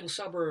Boston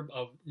suburb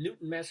of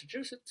Newton,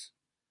 Massachusetts.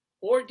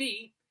 Or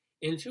D.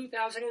 In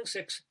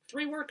 2006,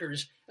 3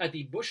 workers at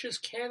the Bush's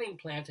canning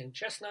plant in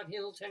Chestnut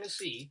Hill,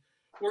 Tennessee,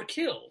 were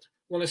killed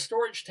when a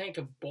storage tank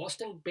of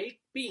Boston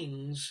baked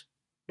beans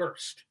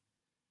burst.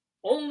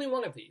 Only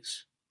one of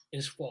these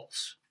is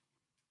false.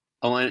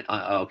 Oh,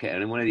 okay.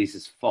 And one of these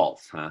is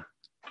false, huh?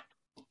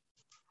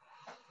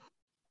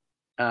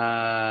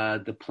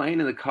 The plane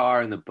and the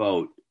car and the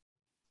boat.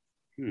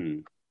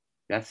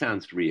 That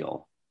sounds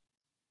real.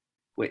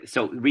 Wait,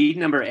 so read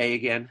number A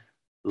again.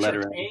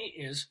 Letter Sure. A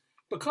is,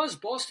 because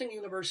Boston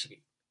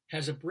University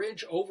has a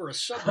bridge over a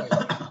subway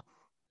line,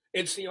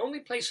 it's the only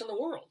place in the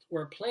world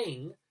where a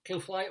plane can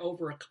fly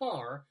over a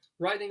car,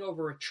 riding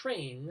over a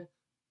train,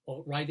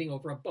 or riding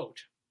over a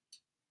boat.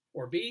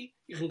 Or B,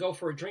 you can go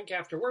for a drink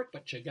after work,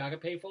 but you gotta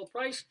pay full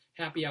price.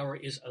 Happy hour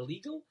is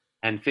illegal.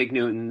 And Fig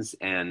Newtons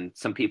and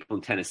some people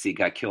in Tennessee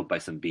got killed by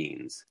some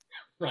beans.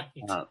 Right.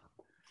 All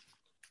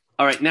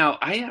right. Now,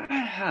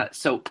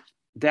 so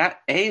that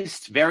A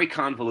is very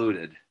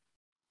convoluted.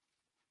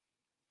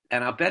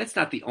 And I'll bet it's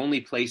not the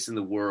only place in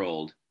the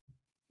world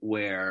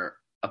where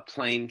a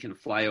plane can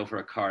fly over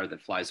a car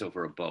that flies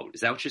over a boat.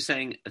 Is that what you're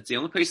saying? It's the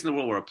only place in the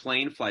world where a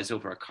plane flies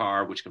over a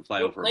car which can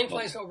fly over a boat. A plane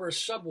flies over a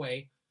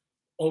subway,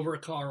 over a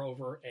car,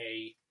 over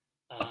a...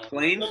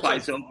 plane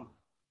flies over...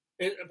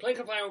 A plane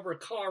can fly over a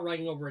car,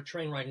 riding over a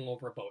train, riding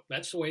over a boat.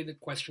 That's the way the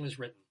question is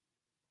written.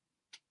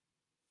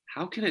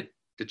 How can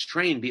the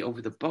train be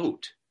over the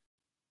boat?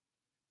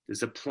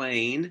 There's a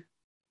plane,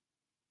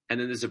 and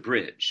then there's a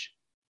bridge.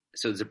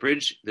 So there's a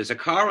bridge, there's a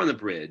car on the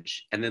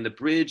bridge, and then the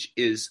bridge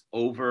is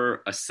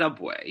over a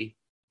subway.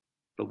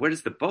 But where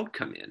does the boat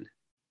come in?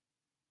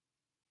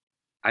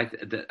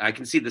 I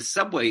can see the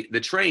subway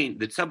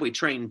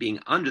train being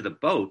under the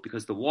boat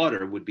because the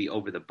water would be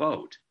over the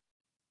boat.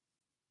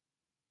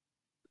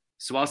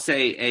 So I'll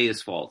say A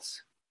is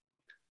false.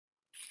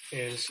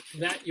 Is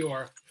that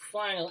your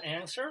final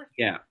answer?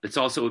 Yeah,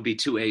 it would be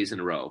 2 A's in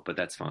a row, but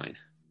that's fine.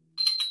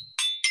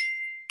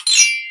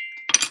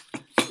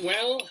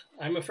 Well,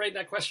 I'm afraid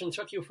that question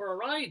took you for a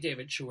ride,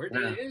 David Sheward.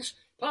 Yeah. It is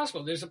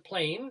possible. There's a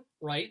plane,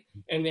 right?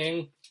 And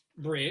then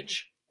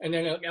bridge, and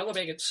then an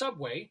elevated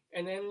subway,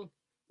 and then,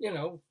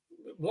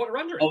 water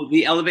under it. Oh,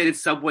 the elevated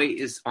subway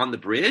is on the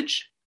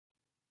bridge?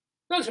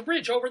 No, there's a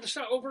bridge over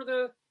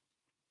the...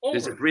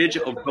 There's a bridge,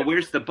 but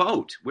where's the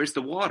boat? Where's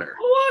the water?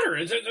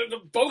 Water. The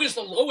boat is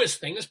the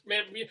lowest thing.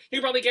 You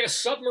can probably get a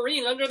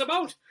submarine under the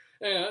boat.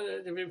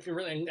 If you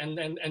really, and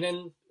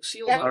then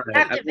seal You up.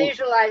 have to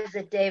visualize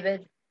it,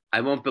 David.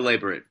 I won't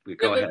belabor it.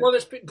 Go ahead. Well,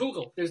 there's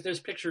Google. There's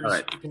pictures.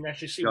 Right. You can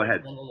actually see. Go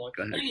ahead. Go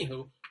ahead.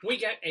 Anywho, we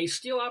get a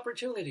steal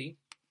opportunity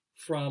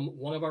from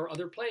one of our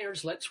other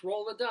players. Let's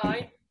roll the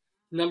die.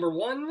 Number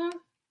 1.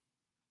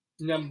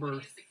 Number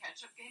Use the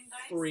ketchup game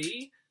dice?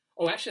 3.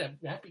 Oh, actually,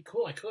 that'd be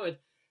cool. I could.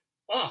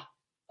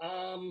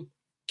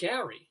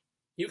 Gary,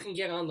 you can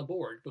get on the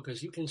board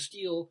because you can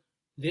steal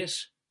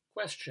this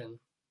question.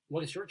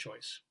 What is your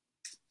choice?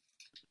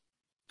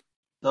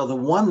 So the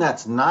one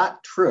that's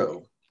not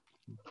true,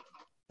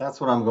 that's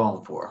what I'm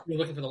going for. You're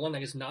looking for the one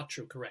that is not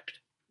true, correct?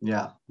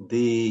 Yeah,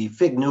 the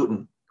Fig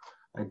Newton.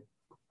 I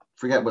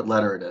forget what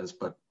letter it is,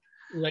 but...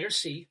 Letter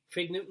C,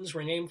 Fig Newtons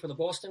were named for the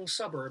Boston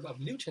suburb of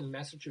Newton,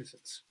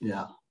 Massachusetts.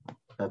 Yeah,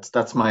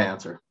 that's my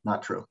answer.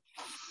 Not true.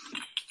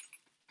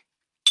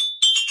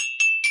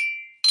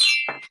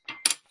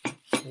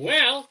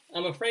 Well,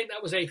 I'm afraid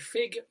that was a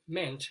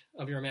figment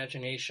of your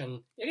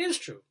imagination. It is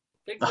true.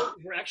 Fig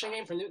Newtons were actually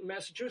named for Newton,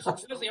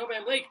 Massachusetts. Leslie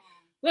Hoban Blake,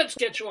 let's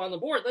get you on the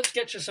board. Let's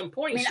get you some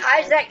points.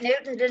 Isaac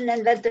Newton didn't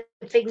invent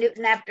the Fig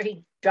Newton after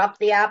he dropped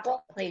the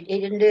apple? He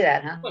didn't do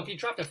that, huh? Well, if he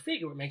dropped a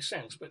fig, it would make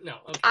sense, but no.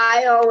 Okay.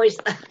 I always,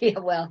 he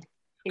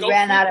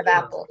ran out of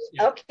apples.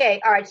 Yeah.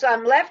 Okay, all right, so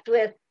I'm left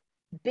with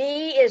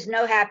B is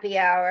No Happy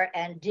Hour,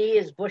 and D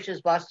is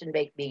Bush's Boston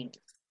Baked Beans.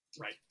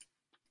 Right.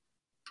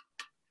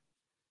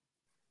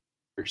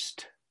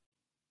 First.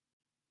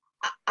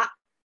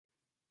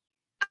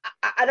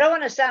 I don't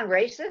want to sound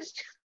racist.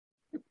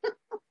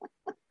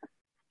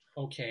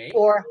 Okay.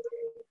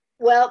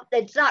 Well,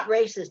 it's not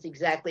racist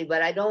exactly,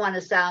 but I don't want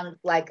to sound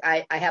like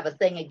I have a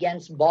thing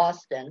against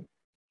Boston,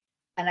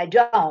 and I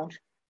don't.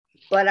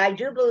 But I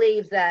do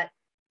believe that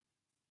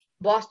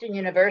Boston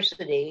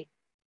University,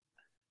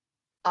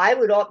 I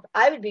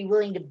would be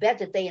willing to bet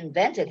that they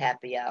invented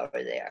happy hour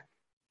there.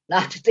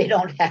 Not that they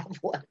don't have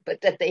one,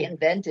 but that they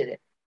invented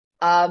it.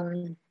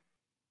 And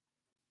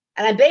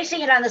I'm basing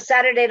it on the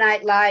Saturday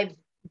Night Live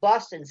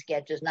Boston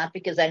sketches, not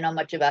because I know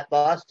much about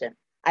Boston.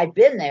 I've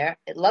been there,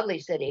 a lovely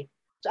city.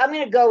 So I'm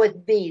going to go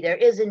with B. There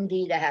is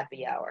indeed a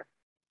happy hour.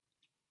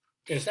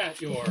 Is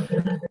that your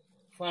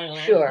final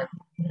answer? Sure.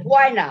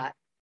 Why not?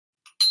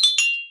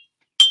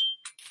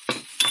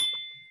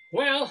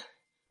 Well,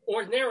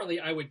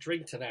 ordinarily I would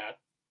drink to that.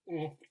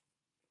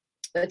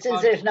 But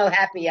since there's no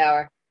happy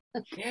hour.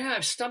 Yeah,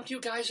 I've stumped you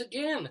guys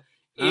again.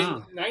 In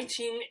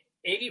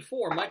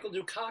 1984, Michael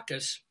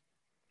Dukakis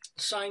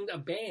signed a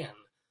ban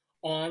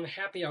on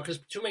happy hour because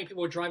too many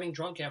people were driving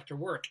drunk after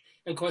work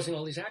and causing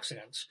all these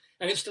accidents.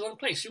 And it's still in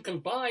place. You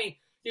can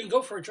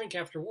go for a drink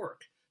after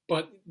work,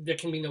 but there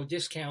can be no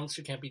discounts.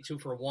 It can't be 2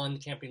 for $1.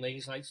 It can't be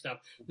ladies' night stuff.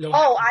 No.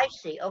 Oh, I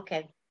see.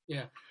 Okay.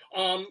 Yeah.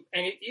 And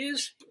it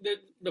is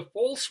the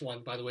false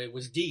one, by the way,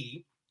 was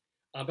D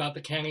about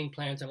the canning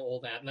plant and all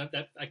that. And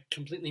that I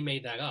completely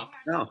made that up.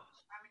 No.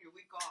 Having your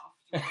week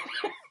off.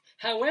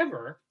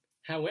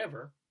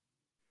 However,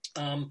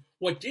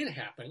 what did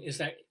happen is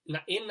that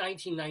in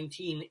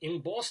 1919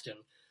 in Boston,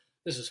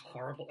 this is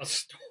horrible,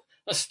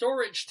 a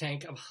storage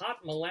tank of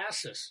hot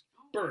molasses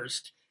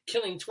burst,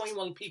 killing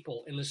 21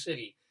 people in the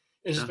city.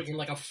 It just became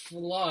like a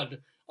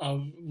flood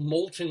of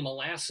molten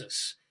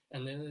molasses,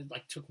 and then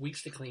it took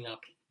weeks to clean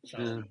up.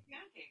 So,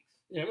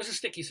 yeah, it was a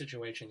sticky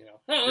situation,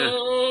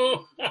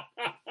 Oh!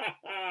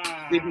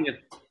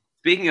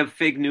 Speaking of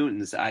Fig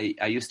Newtons, I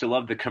used to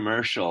love the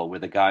commercial where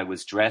the guy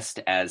was dressed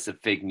as a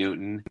Fig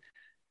Newton,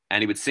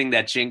 and he would sing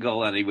that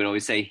jingle, and he would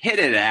always say, "Hit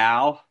it,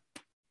 Al."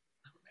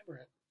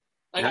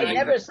 I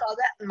never saw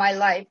that in my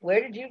life.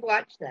 Where did you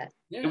watch that?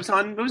 Yeah. It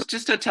was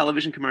just a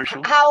television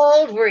commercial. How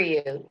old were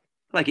you?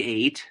 Like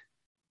 8.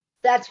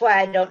 That's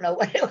why I don't know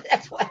what it was.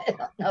 That's why I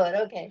don't know it.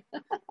 Okay.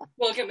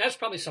 Well, again, that's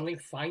probably something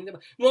fine.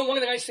 Well, one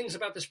of the nice things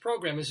about this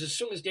program is as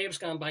soon as Dave's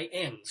Gone By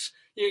ends,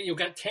 you've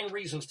got 10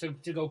 reasons to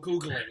go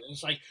Googling.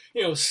 It's like,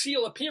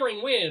 seal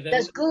appearing with. And,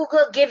 does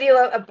Google give you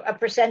a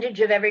percentage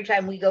of every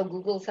time we go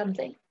Google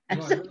something?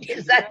 No,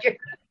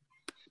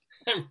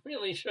 I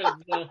really should.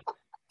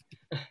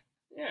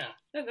 Yeah,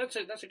 that's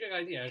a good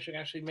idea. I should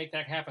actually make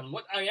that happen.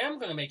 What I am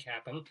going to make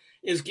happen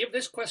is give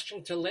this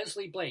question to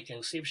Leslie Blake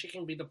and see if she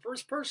can be the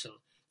first person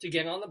to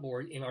get on the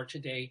board in our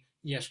Today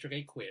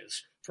Yesterday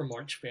quiz for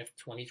March 5th,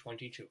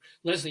 2022.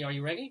 Leslie, are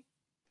you ready?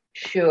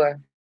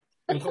 Sure.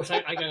 And of course,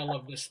 I gotta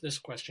love this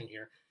question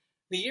here.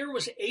 The year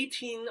was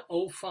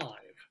 1805.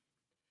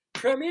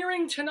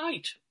 Premiering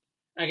tonight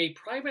at a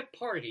private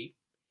party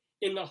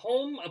in the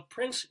home of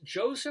Prince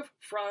Joseph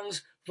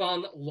Franz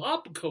von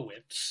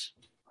Lobkowitz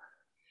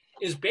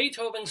is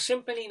Beethoven's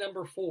Symphony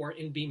No. 4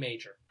 in B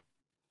major,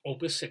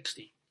 Opus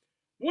 60.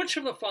 Which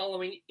of the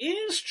following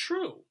is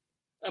true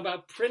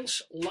about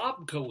Prince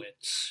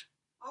Lobkowitz?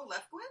 Oh,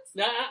 Lefkowitz?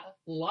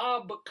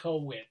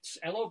 Lobkowitz.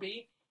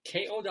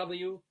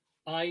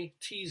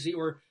 Lobkowitz,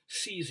 or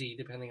CZ,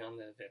 depending on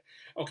the.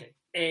 Okay.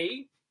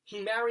 A,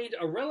 he married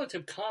a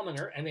relative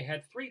commoner and they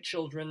had 3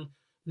 children,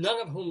 none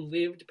of whom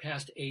lived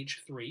past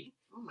age 3.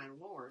 Oh, my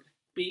Lord.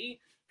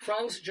 B,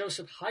 Franz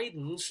Joseph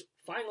Haydn's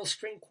final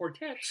string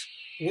quartets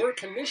were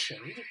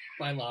commissioned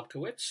by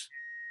Lobkowitz.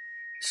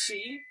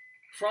 C,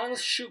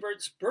 Franz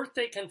Schubert's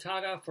birthday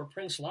cantata for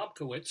Prince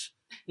Lobkowitz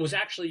was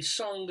actually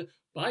sung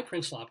by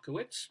Prince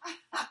Lobkowitz.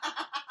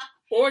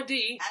 Or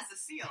D, As a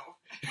seal.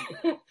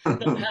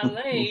 the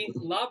Palais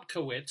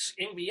Lobkowitz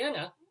in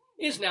Vienna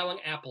is now an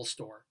Apple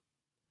store.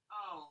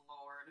 Oh,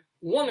 Lord.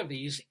 One of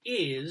these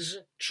is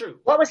true.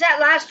 What was that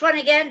last one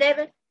again,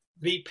 David?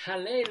 The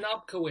Palais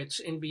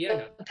Lobkowitz in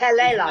Vienna.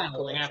 Palais is now an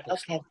Lobkowitz. Apple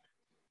store. Okay.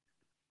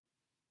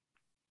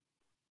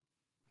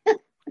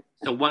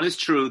 So one is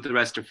true, the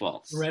rest are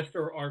false. The rest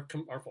are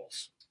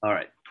false. All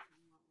right.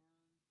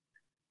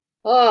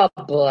 Oh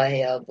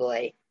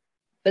boy.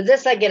 For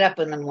this, I get up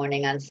in the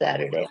morning on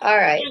Saturday. All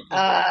right.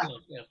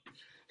 Yeah.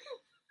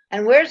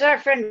 And where's our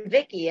friend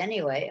Vicky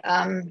anyway?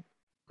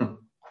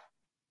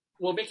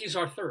 Well, Vicky's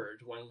our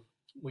third when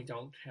we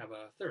don't have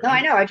a third. No,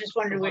 I know. I just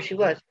wondered where she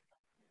was.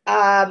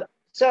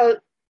 So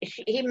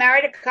he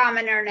married a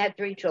commoner and had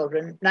 3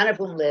 children, none of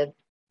whom lived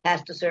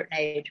past a certain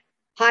age.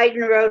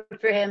 Haydn wrote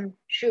for him,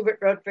 Schubert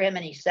wrote for him,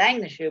 and he sang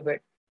the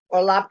Schubert.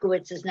 Or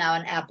Lobkowitz is now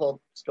an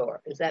Apple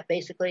store. Is that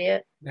basically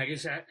it? That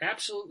is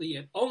absolutely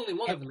it. Only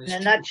one of them is in a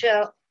true.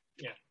 nutshell.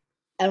 Yeah.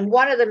 And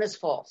one of them is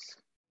false.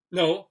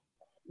 No,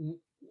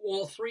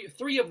 all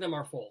three of them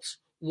are false.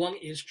 One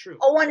is true.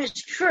 Oh, one is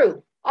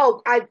true.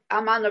 Oh,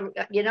 I'm on the.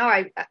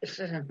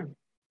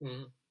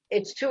 Mhm.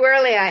 It's too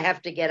early. I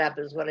have to get up,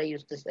 is what I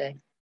used to say.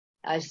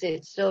 I see.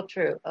 It's still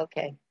true.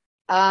 Okay.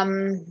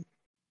 One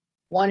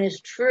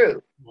is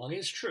true. One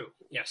is true.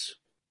 Yes.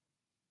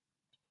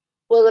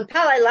 Well, the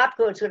Palais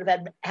Lobkowitz would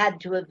have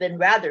had to have been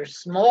rather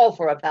small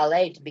for a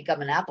Palais to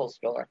become an Apple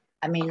store.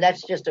 I mean,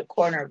 that's just a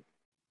corner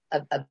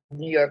of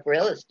New York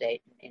real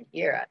estate in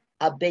here.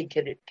 How big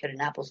could an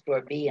Apple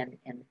store be? And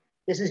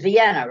this is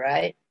Vienna,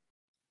 right?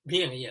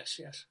 Vienna, yes.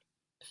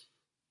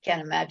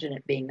 Can't imagine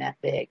it being that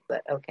big,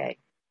 but okay.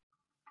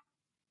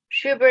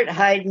 Schubert,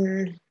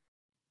 Haydn.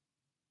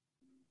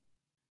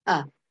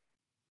 I'm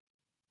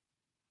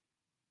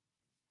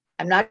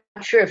not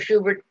sure if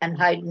Schubert and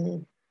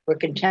Haydn were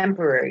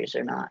contemporaries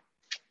or not.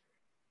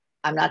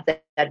 I'm not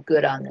that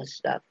good on this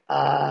stuff.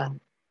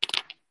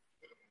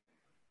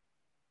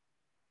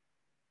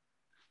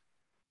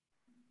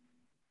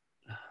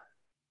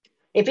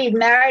 If he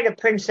married a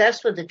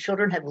princess, would the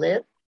children have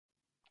lived?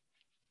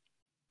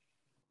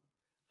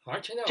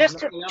 Hard to know. Just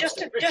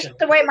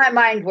the way my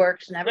mind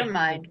works. Never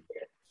mind.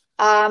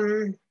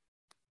 And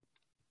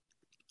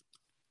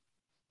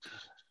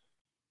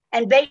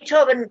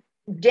Beethoven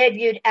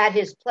debuted at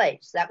his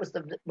place. That was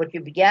what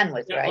you began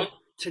with, Yeah, right? well,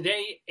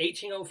 today,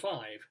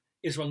 1805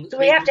 is when. So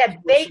we have to have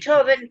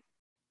Beethoven,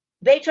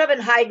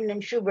 Haydn,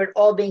 and Schubert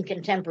all being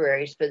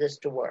contemporaries for this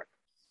to work.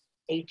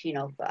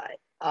 1805.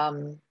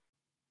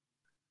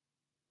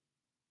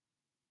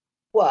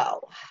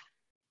 Well,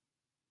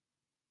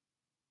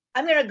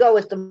 I'm going to go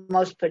with the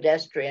most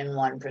pedestrian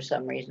one for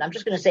some reason. I'm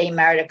just going to say he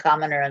married a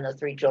commoner and the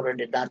 3 children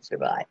did not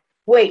survive.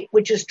 Wait,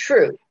 which is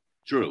true.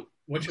 True.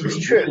 Which is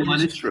true. Which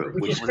one is true?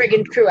 Which is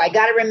friggin' true. I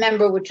got to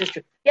remember which is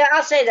true. Yeah,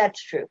 I'll say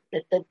that's true.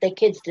 That the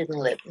kids didn't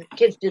live.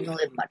 Kids didn't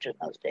live much in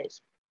those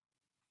days.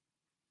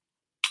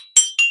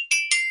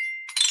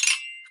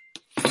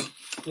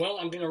 Well,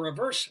 I'm going to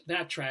reverse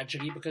that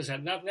tragedy because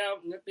that now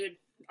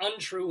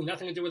untrue,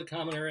 nothing to do with the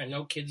commoner, and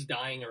no kids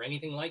dying or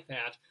anything like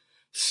that.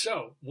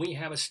 So we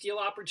have a steal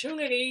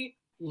opportunity.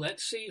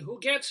 Let's see who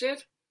gets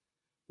it.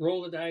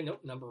 Roll the die.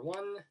 Nope, number 1.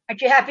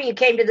 Aren't you happy you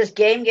came to this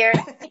game, Gary?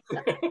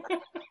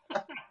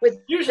 with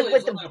Usually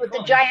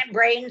the giant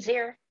brains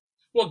here.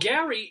 Well,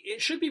 Gary,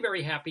 it should be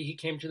very happy he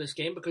came to this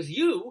game because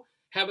you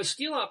have a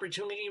steal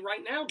opportunity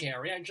right now,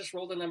 Gary. I just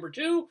rolled a number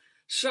 2.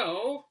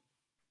 So,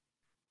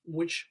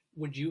 which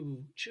would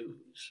you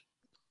choose?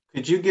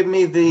 Could you give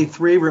me the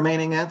 3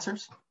 remaining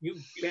answers? You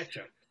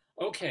betcha.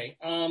 Okay.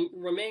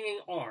 Remaining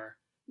are,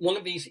 one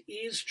of these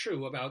is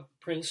true about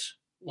Prince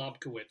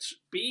Lobkowitz.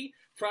 B,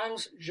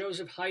 Franz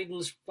Joseph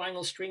Haydn's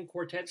final string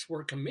quartets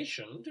were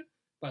commissioned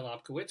by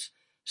Lobkowitz.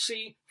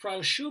 C,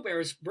 Franz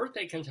Schubert's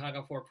birthday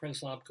cantata for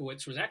Prince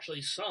Lobkowitz was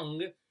actually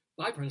sung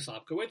by Prince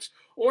Lobkowitz.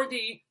 Or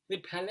D, the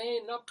Palais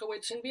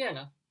Lobkowitz in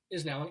Vienna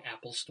is now an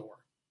Apple store.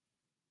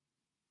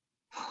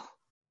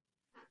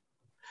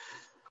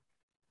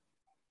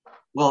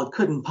 Well, it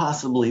couldn't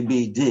possibly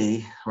be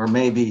D, or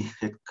maybe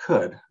it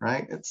could,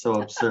 right? It's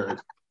so absurd.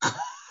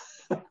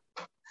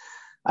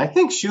 I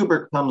think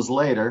Schubert comes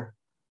later.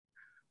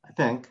 I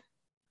think.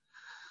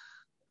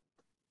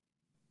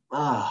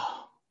 I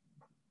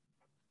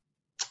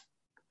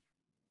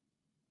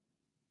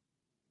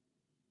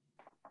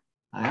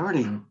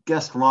already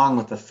guessed wrong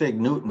with the Fig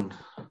Newton.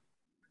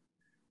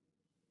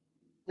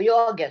 We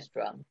all guessed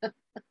wrong.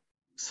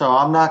 So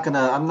I'm not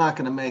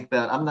gonna make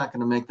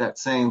that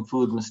same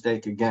food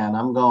mistake again.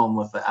 I'm going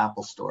with the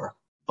Apple Store.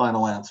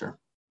 Final answer.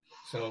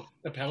 So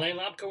the Palais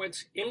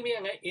Lobkowitz in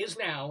Vienna is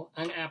now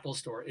an Apple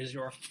Store. Is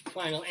your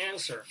final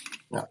answer?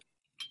 Yeah.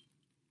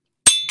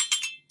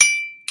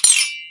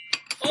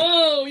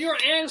 Oh, your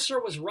answer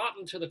was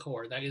rotten to the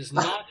core. That is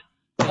not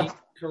the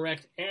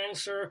correct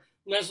answer.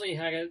 Leslie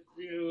had it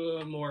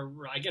more.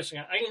 I guess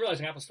I didn't realize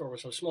an Apple Store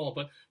was so small,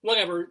 but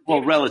whatever. Well,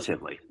 David,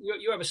 relatively.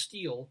 You have a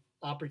steal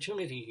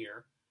opportunity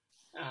here.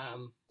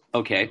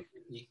 Okay.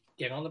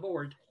 Get on the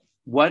board.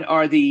 What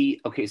are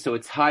okay, so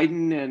it's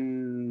Haydn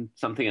and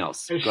something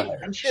else. Go ahead.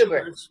 And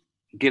Schubert.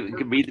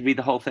 Read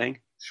the whole thing.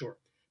 Sure.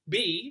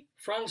 B,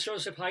 Franz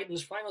Joseph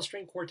Haydn's final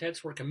string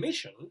quartets were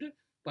commissioned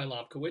by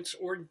Lobkowitz,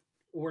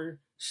 or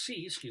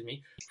C,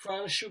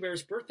 Franz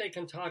Schubert's birthday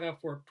cantata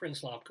for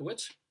Prince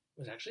Lobkowitz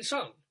was actually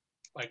sung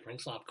by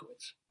Prince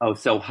Lobkowitz. Oh,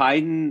 so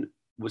Haydn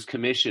was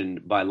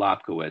commissioned by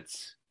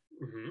Lobkowitz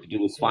to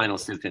do his final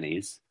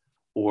symphonies,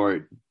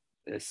 or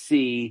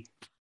C,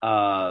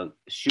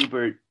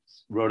 Schubert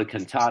wrote a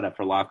cantata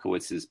for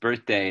Lobkowitz's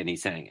birthday and he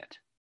sang it.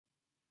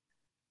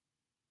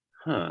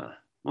 Huh.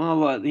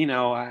 Well, I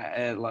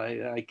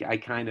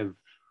kind of,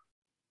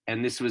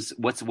 and this was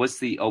what's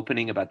the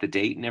opening about the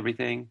date and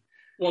everything?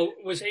 Well,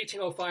 it was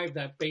 1805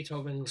 that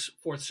Beethoven's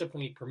Fourth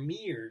Symphony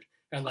premiered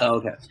at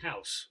Lobkowitz's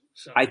house.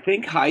 So I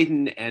think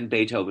Haydn and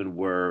Beethoven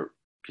were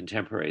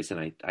contemporaries,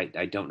 and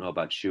I don't know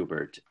about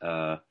Schubert.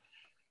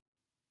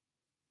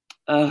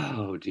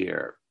 Oh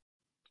dear,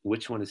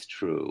 which one is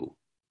true?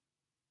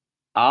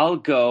 I'll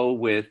go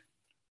with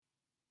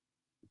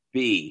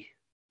B,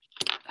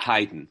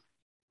 Haydn.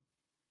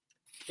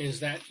 Is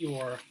that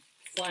your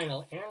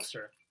final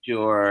answer?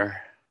 Sure.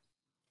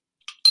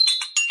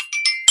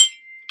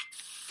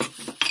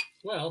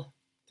 Well,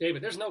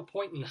 David, there's no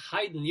point in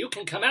Haydn. You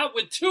can come out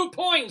with 2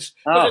 points.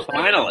 Oh,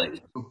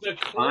 finally.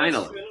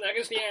 Finally. That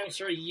is the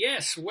answer.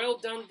 Yes. Well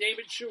done,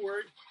 David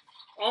Sheward.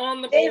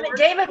 On the board.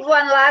 David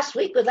won last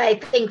week with, I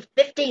think,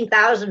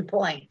 15,000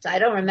 points. I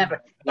don't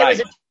remember. It was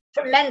a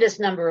tremendous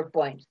number of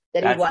points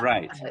that he won.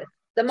 Right. With.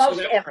 The most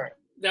ever.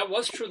 That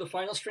was true. The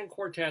final string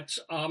quartets,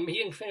 he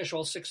didn't finish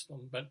all 6 of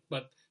them,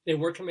 but they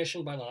were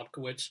commissioned by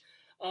Lobkowitz.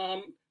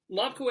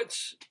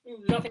 Lobkowitz,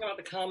 nothing about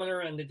the commoner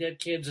and the dead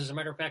kids. As a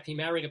matter of fact, he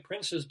married a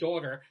prince's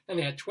daughter, and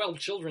they had 12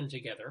 children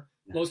together,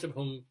 most of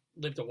whom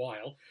lived a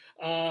while.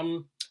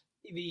 On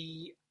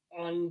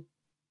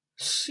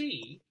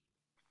C,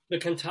 the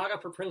cantata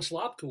for Prince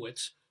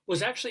Lobkowitz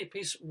was actually a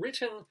piece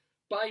written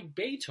by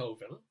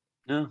Beethoven,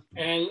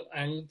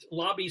 and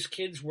Lobby's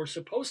kids were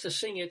supposed to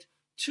sing it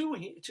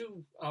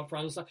to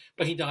Franz,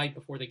 but he died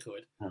before they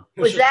could. Oh.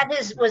 Was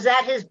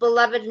that his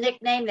beloved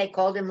nickname? They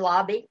called him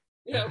Lobby.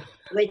 Yeah,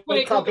 they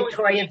called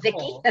Victoria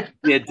Vicky.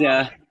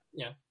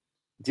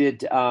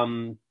 Did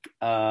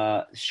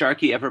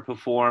Sharkey ever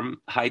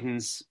perform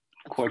Haydn's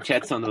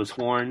quartets on those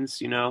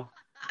horns? You know.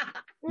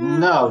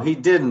 No, he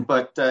didn't,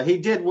 but he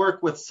did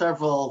work with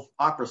several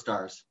opera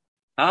stars.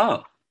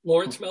 Oh,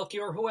 Lawrence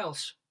Melchior, who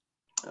else?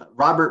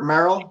 Robert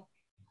Merrill.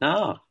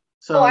 oh,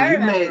 So I you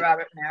remember may,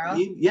 Robert Merrill.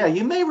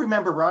 you may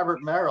remember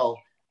Robert Merrill.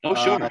 oh,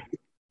 sure.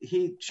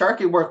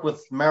 Sharkey worked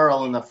with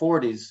Merrill in the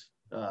 40s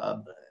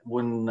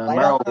when I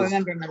Merrill don't was.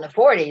 remember him in the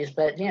 40s,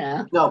 but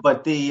No,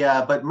 but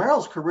but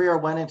Merrill's career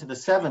went into the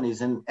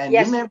 70s, and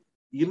Yes.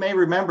 you may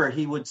remember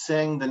he would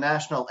sing the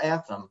national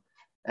anthem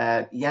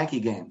at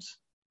Yankee games.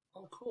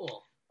 Oh,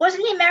 cool.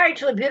 Wasn't he married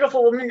to a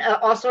beautiful woman,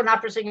 also an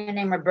opera singer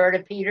named Roberta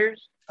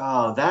Peters?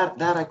 Oh,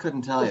 that I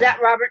couldn't tell Was you. that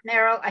Robert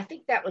Merrill? I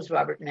think that was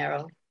Robert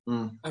Merrill.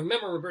 I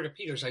remember Roberta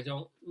Peters. I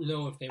don't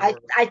know if they were.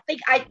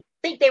 I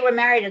think they were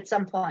married at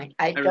some point.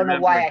 I don't know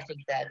why I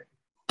think that.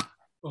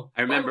 Oh,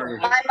 I remember.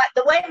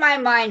 The way my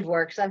mind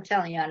works, I'm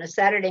telling you, on a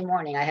Saturday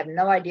morning, I have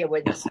no idea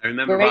where Yes, I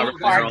remember brain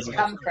Robert Merrill. farts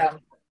come from.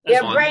 That's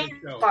They're on brain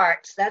the show.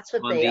 farts. That's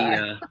what On they the,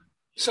 are.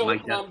 So,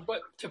 Mike,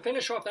 but to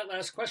finish off that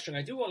last question,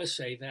 I do want to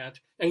say that,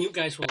 and you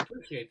guys will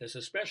appreciate this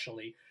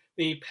especially,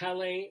 the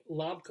Palais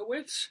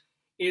Lobkowitz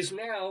is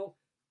now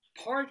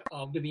part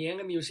of the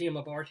Vienna Museum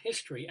of Art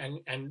History,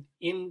 and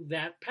in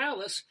that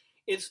palace,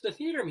 it's the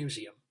theater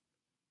museum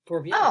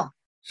for Vienna. Oh,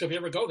 So if you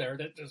ever go there,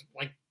 that is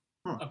like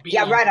a beat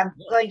yeah, on right. the I'm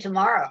going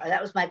tomorrow.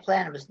 That was my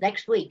plan. It was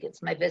next week.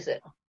 It's my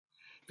visit.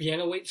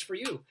 Vienna waits for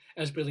you,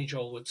 as Billy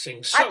Joel would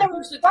sing. So I've been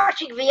here's the-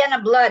 watching Vienna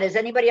Blood. Has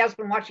anybody else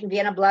been watching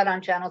Vienna Blood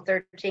on Channel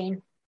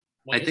 13?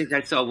 what I is think it?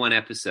 I saw one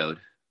episode.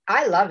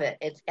 I love it.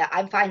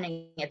 I'm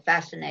finding it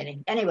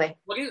fascinating. Anyway,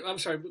 I'm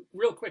sorry,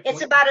 real quick.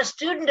 it's about a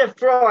student of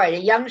Freud, a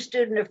young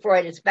student of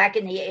Freud. It's back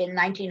in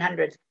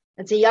 1900s.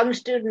 It's a young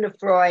student of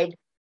Freud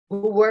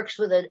who works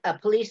with a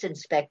police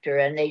inspector,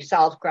 and they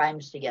solve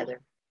crimes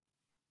together.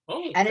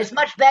 Oh, And it's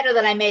much better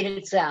than I made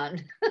it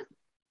sound.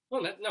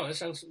 well, that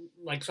sounds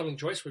like something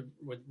Joyce would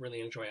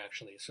really enjoy,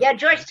 actually. So, Yeah,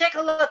 Joyce, take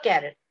a look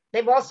at it.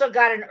 They've also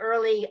got an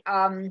early,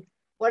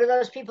 what are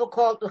those people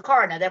called? The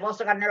coroner. They've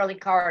also got an early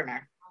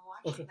coroner.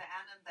 I'm watching the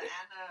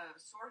Anna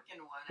Sorkin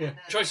one. Yeah, And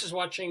Joyce is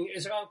watching.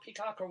 Is it on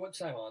Peacock or what's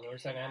that on? Or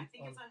is that I on?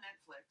 think it's on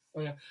Netflix.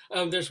 Oh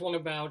yeah. There's one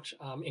about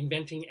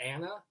inventing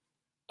Anna.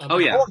 Oh,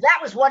 yeah. Oh, that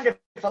was wonderful.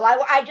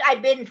 I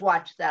binge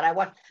watched that. I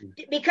watched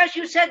because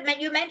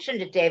you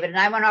mentioned it, David, and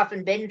I went off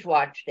and binge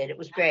watched it. It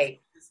was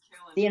great. It's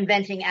killing The me.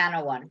 Inventing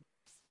Anna one.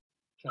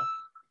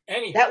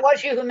 Anyhow, That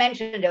was you who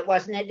mentioned it,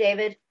 wasn't it,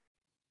 David?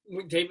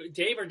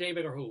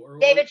 David or who? Or,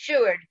 David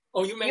Sheward.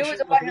 Oh, you You mentioned. were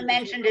the one who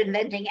mentioned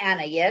Inventing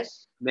Anna,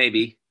 yes?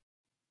 Maybe,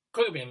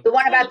 Could have been The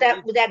one about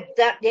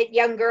that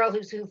young girl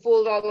who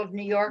fooled all of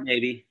New York.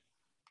 maybe.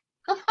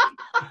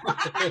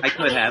 I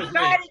could have. I'm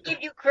trying to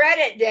give you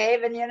credit,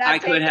 Dave, and you're not. I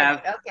could taking have.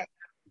 it. Okay.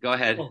 Go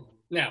ahead. Well,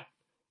 now,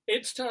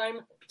 it's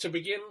time to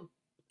begin,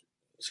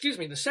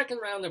 the second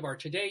round of our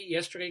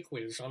Today-Yesterday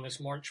quiz on this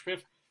March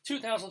 5th,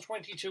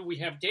 2022. We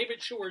have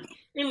David Sheward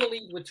in the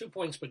lead with 2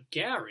 points, but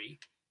Gary,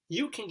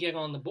 you can get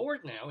on the board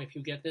now if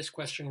you get this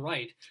question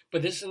right.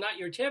 But this is not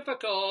your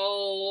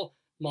typical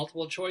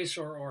multiple choice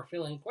or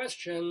fill-in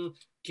question.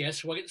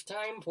 Guess what it's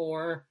time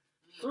for?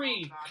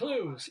 3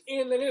 clues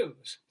in the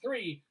news.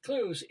 3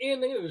 clues in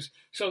the news.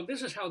 So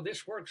this is how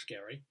this works,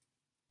 Gary.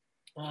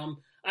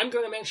 I'm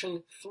going to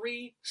mention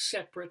 3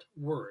 separate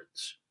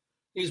words.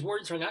 These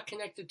words are not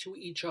connected to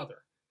each other.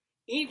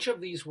 Each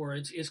of these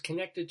words is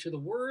connected to the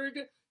word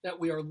that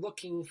we are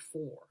looking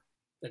for,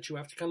 that you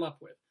have to come up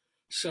with.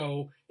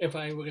 So if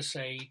I were to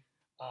say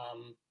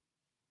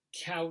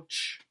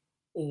couch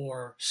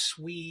or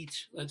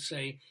sweet, let's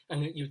say,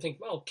 and you think,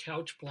 well,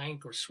 couch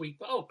blank or sweet,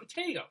 oh,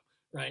 potato,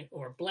 right?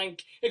 Or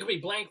blank, it could be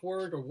blank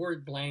word or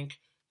word blank.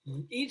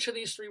 Each of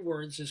these 3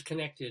 words is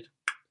connected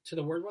to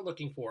the word we're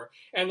looking for.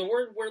 And the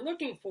word we're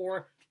looking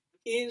for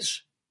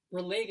is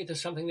related to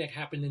something that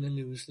happened in the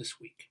news this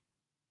week.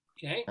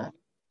 Okay? Do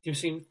you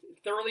seem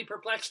thoroughly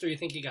perplexed, or you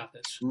think you got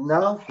this?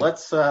 No,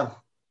 let's have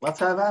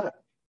at it.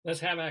 Let's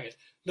have at it.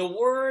 The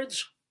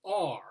words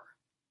are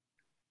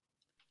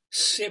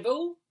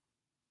civil,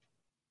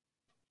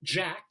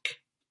 Jack,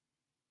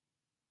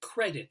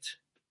 credit.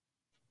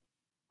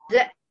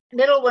 The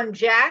middle one,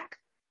 Jack.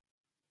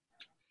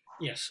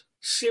 Yes.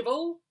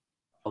 Civil,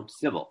 Oh,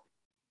 civil.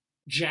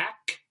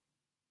 Jack,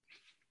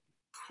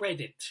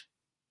 credit.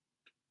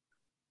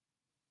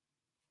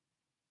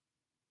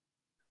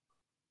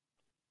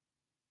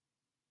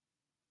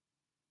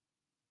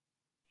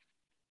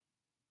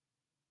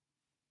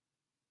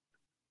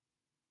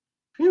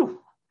 Phew.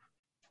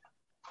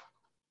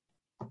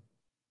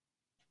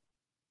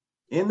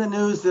 In the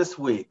news this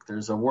week,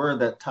 there's a word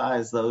that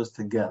ties those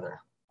together.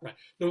 Right.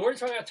 The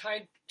words are not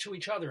tied to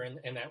each other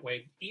in that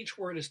way. Each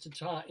word is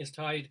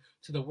tied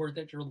to the word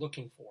that you're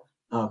looking for.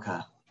 Okay.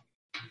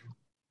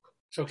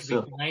 So it could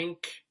So- be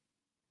blank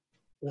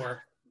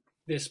or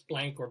this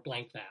blank or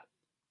blank that.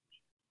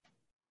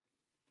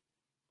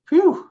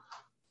 Phew.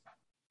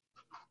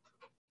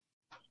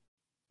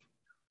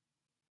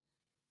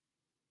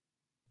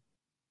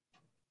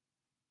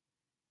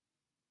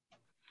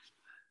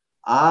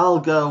 I'll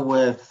go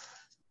with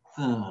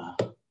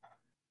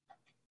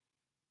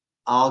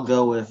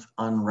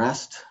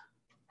unrest.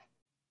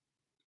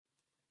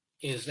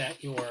 Is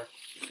that your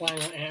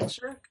final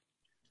answer?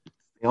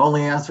 The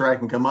only answer I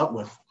can come up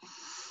with.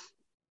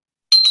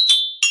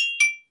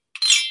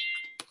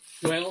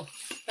 Well,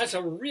 that's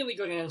a really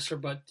good answer,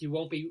 but you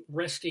won't be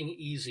resting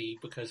easy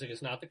because it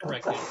is not the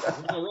correct answer.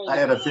 We're gonna roll I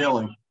the had a die.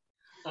 feeling.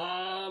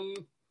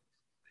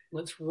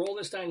 Let's roll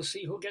this die and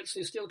see who gets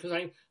the steal, because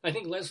I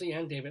think Leslie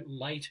and David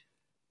might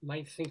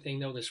think they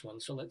know this one.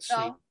 So let's see.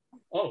 No.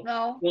 Oh,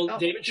 No. well, no,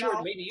 David, sure,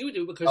 no. maybe you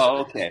do because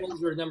okay.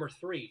 you're number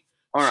 3.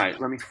 All right,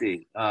 let me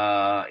see.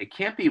 It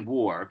can't be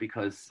war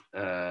because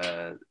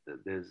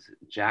there's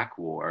Jack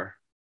War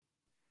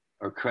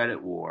or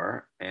Credit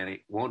War, and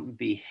it won't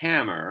be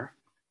Hammer,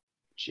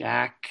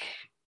 Jack,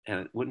 and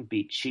it wouldn't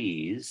be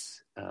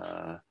Cheese.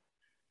 Credit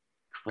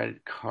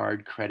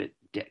card, credit,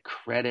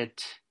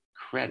 credit.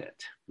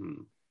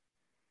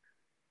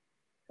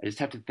 I just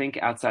have to think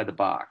outside the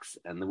box,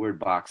 and the word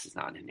box is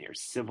not in here.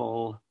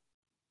 Civil,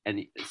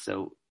 and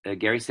so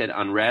Gary said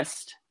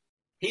unrest.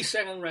 He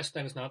said unrest.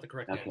 That is not the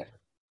correct answer.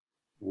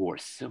 War,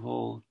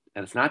 civil,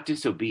 and it's not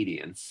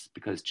disobedience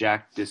because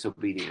Jack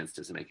disobedience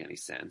doesn't make any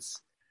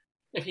sense.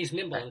 If he's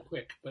nimble and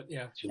quick, but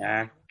yeah.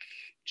 Jack,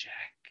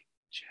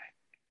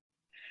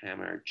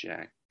 Hammer,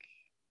 Jack,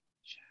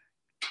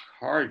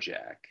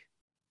 Carjack,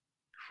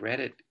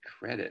 credit.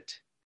 Credit.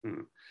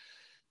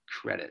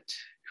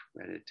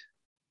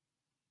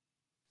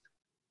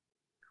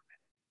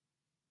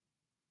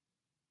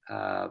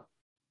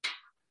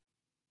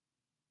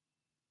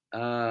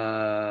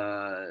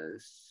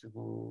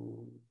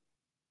 Civil.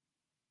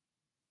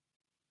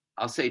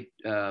 I'll say,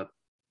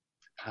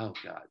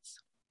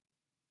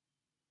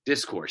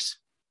 Discourse.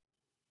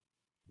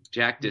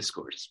 Jack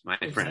Discourse, my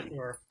friend. That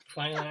your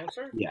final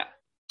answer? Yeah.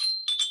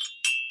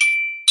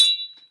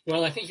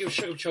 Well, I think you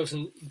should have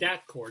chosen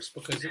that course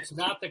because it's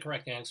not the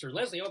correct answer.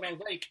 Leslie Hoban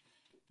Blake,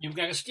 you've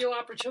got a steal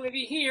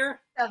opportunity here.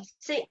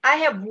 See, I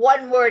have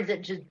one word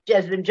that just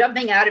has been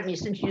jumping out at me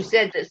since you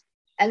said this,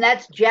 and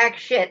that's jack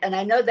shit. And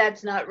I know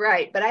that's not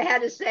right, but I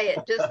had to say it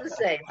just the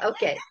same.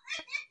 Okay.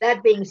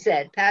 That being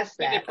said, past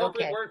The that.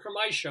 appropriate Okay. word for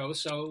my show,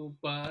 so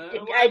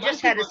I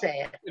just had to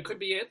say it. It could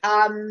be it.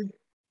 You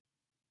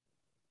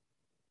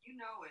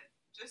know it.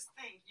 Just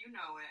think, you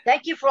know it.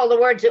 Thank you for all the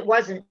words it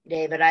wasn't,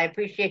 David. I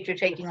appreciate you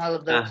taking all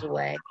of those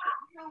away.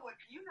 You know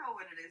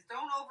what it is.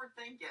 Don't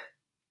overthink it.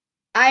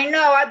 I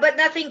know, but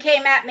nothing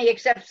came at me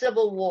except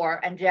Civil War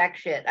and jack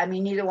shit. I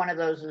mean, neither one of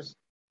those is,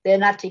 they're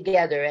not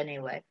together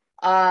anyway.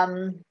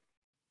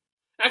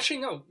 Actually,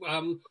 no.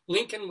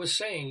 Lincoln was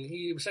saying,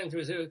 he was saying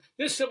to us,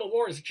 this Civil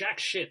War is jack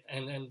shit,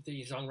 and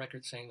he's on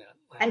record saying that.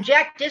 And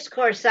Jack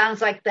Discourse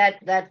sounds like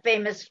that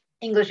famous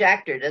English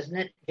actor, doesn't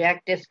it?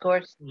 Jack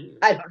Discourse? Mm.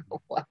 I don't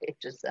know why, it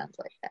just sounds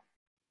like that.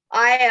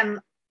 I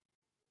am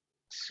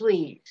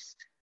Swedes.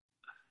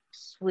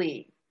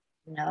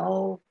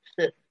 No,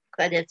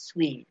 credit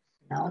Swedes.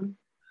 No.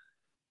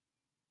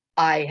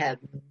 I have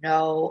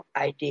no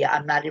idea.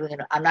 I'm not even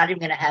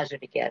gonna hazard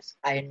a guess.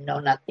 I know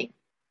nothing.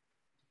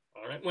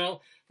 All right.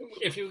 Well,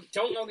 if you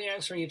don't know the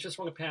answer and you just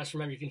want to pass,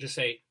 remember you can just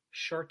say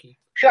Sharky.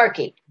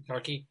 Sharky.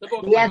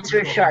 The answer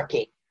is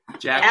Sharky.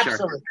 Jack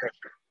Absolutely.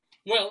 Sharky.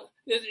 Well,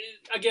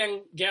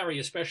 again, Gary,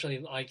 especially,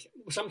 like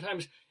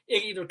sometimes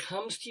it either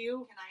comes to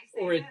you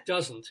or it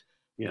doesn't.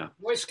 Yeah.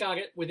 Joyce got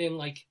it within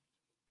like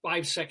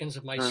 5 seconds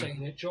of my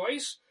saying it.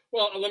 Joyce.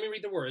 Well, let me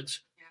read the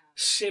words. Yeah.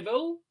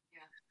 Civil.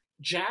 Yeah.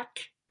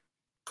 Jack.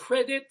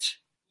 Credit.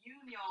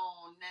 Union.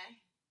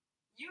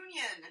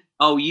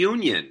 Oh,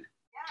 Union.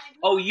 Yeah, I know.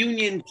 Oh,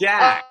 Union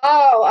Jack.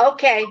 Oh,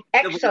 okay.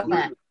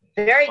 Excellent.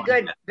 Very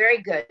good.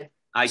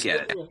 I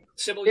get it.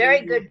 Civil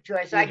Very Union. good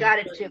choice. I got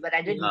it too, but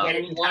I didn't get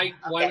it. And why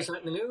Okay. was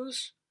that in the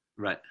news?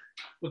 Right.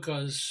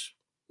 Because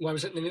why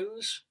was it in the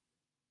news?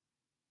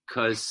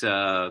 Because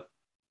the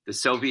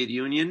Soviet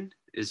Union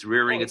is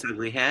rearing its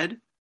ugly head.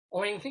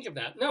 Oh, I didn't think of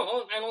that.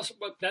 No, and also,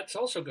 but that's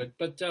also good.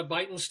 But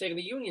Biden's State of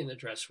the Union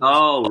address.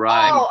 Oh,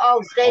 right.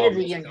 Oh, State of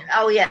the Union.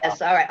 Oh,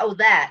 yes. All right. Oh,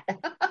 that.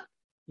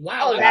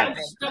 Wow, Oh, that's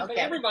that. stumping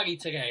Okay. everybody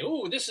today.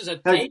 Oh, this is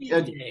a Hey,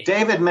 day.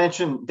 David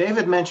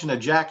mentioned a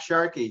Jack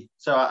Sharkey,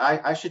 so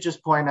I should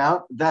just point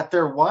out that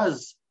there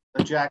was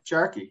a Jack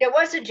Sharkey. There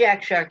was a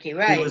Jack Sharkey,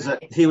 right?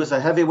 He was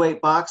a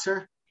heavyweight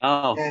boxer,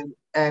 Oh.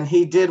 and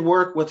he did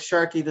work with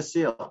Sharky the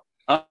Seal.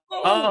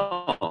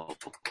 Oh.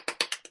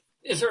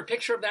 Is there a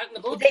picture of that in the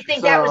book? Did they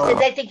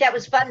think that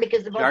was fun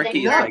because the both Sharky named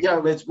is Sharky?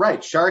 Yeah, it's right.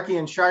 Sharky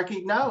and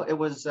Sharky. No, it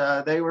was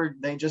they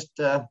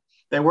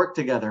worked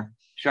together.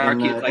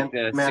 Sharky is like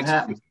in the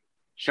Manhattan.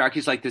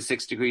 Sharky's like the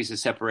 6 degrees of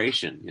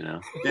separation, you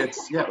know. Now,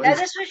 this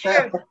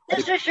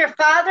was your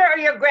father or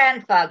your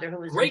grandfather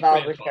who was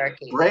involved with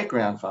Sharky? Great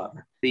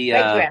grandfather.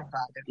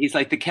 Great-grandfather. He's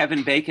like the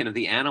Kevin Bacon of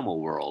the animal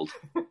world.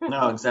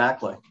 No,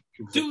 exactly.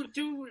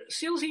 Do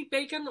seals eat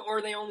bacon or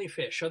are they only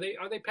fish? Are they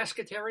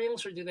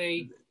pescatarians or do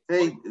they?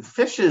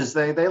 Fishes.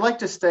 They like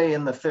to stay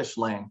in the fish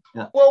lane.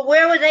 Yeah. Well,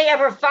 where would they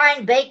ever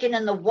find bacon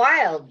in the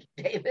wild,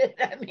 David?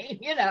 I mean,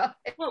 you know.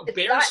 Well, it's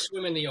bears not-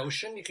 swim in the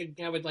ocean. You could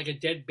have like a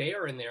dead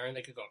bear in there, and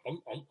they could go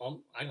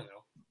I don't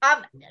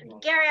know.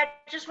 Gary, I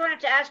just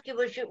wanted to ask you: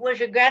 was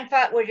your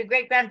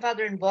great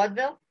grandfather in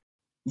vaudeville?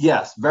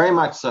 Yes, very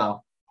much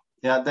so.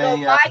 Yeah, So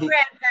my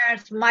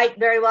grandparents might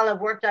very well have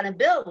worked on a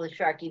bill with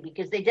Sharkey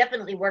because they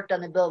definitely worked on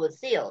the bill with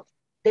seals.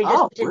 They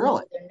just didn't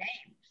know their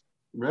names.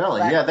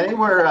 Really? But- Yeah, they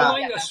were.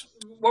 Remind us,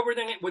 what were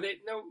their names?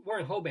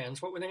 Weren't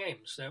Hobans. What were their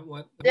names?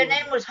 Their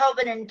name was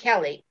Hoban and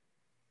Kelly.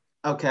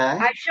 Okay.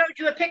 I showed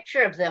you a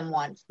picture of them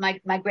once. My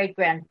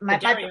grandparents.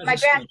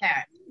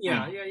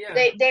 Yeah.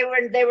 They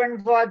were in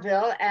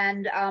vaudeville,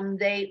 and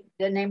the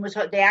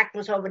act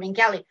was Hoban and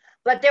Kelly.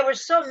 But there were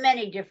so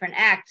many different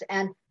acts,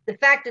 and the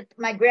fact that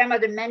my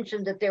grandmother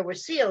mentioned that there were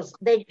seals,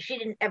 she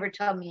didn't ever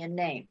tell me a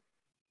name.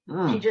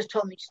 She just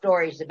told me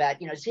stories about,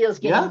 seals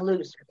getting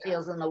loose, or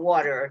seals in the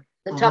water, or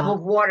the tub of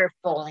water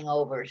falling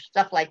over,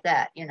 stuff like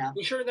that.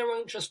 You sure they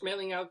weren't just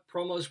mailing out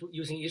promos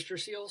using Easter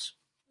seals?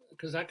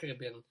 Because that could have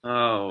been.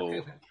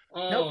 Oh.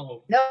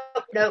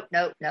 Nope.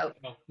 No.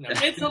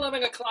 It's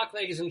 11 o'clock,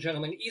 ladies and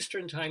gentlemen,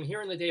 Eastern time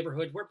here in the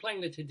neighborhood. We're playing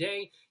the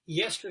Today,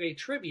 Yesterday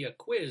Trivia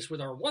Quiz with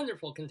our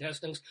wonderful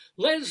contestants,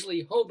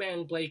 Leslie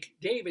Hoban Blake,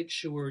 David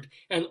Sheward,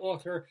 and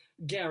author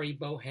Gary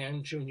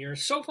Bohan Jr.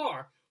 So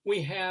far,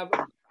 we have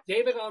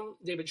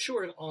David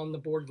Sheward on the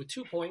board with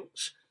 2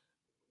 points.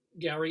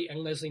 Gary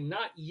and Leslie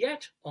not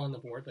yet on the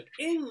board, but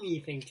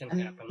anything can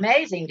happen.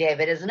 Amazing,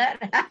 David, isn't it?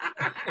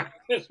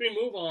 As we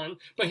move on.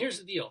 But here's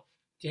the deal.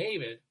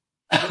 David,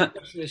 the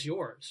question is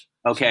yours.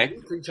 Okay. So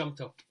you can jump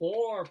to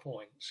 4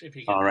 points if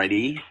you can.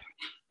 Alrighty.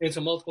 It's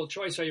a multiple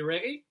choice. Are you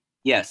ready?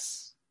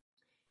 Yes.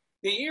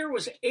 The year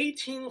was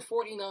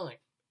 1849.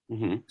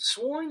 Mm-hmm.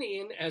 Sworn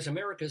in as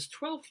America's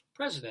 12th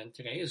president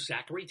today is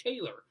Zachary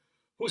Taylor,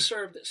 who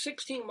served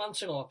 16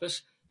 months in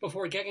office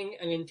before getting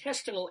an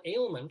intestinal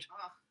ailment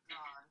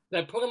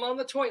that put him on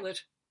the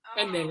toilet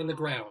and then in the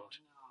ground.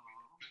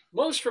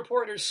 Most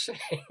reporters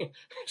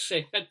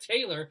say that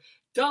Taylor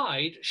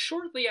died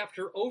shortly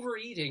after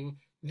overeating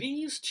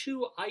these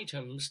 2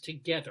 items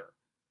together.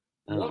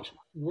 What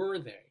were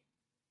they?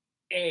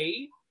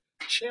 A,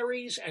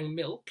 cherries and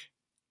milk.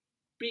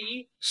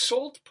 B,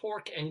 salt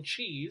pork and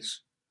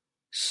cheese.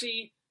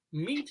 C,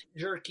 meat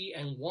jerky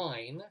and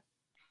wine.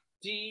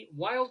 D,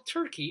 wild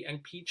turkey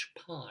and peach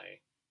pie.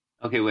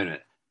 Okay, wait a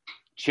minute.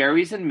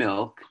 Cherries and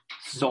milk,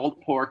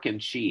 salt pork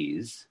and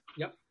cheese.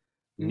 Yep.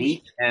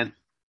 Meat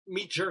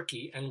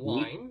jerky and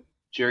wine.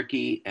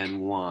 Jerky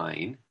and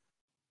wine.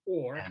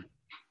 Or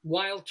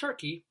wild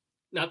turkey,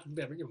 not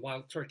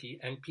wild turkey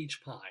and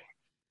peach pie.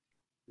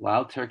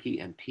 Wild turkey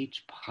and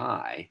peach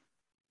pie.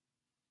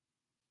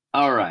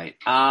 All right.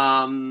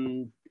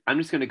 I'm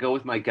just going to go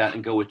with my gut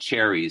and go with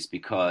cherries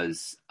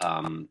because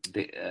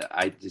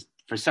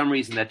for some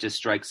reason that just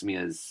strikes me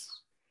as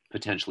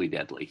potentially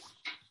deadly.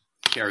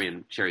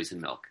 Cherries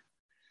and milk.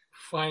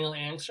 Final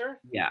answer?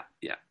 Yeah.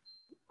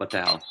 What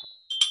the hell?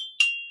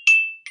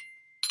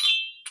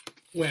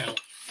 Well,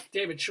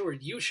 David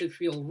Sheward, you should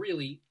feel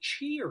really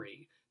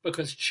cheery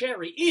because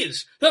cherry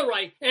is the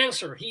right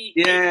answer. He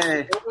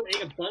ate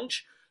a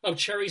bunch of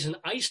cherries and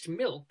iced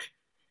milk,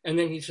 and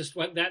then he just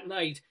went that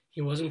night.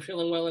 He wasn't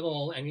feeling well at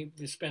all, and he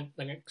spent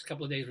the next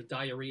couple of days with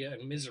diarrhea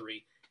and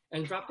misery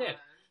and dropped dead.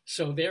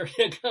 So there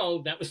you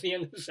go. That was the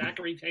end of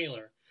Zachary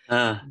Taylor.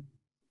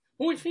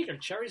 Who would figure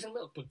cherries and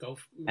milk would go?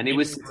 And he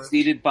was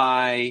succeeded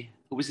by,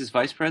 who was his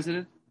vice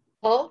president?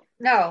 Oh,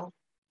 no.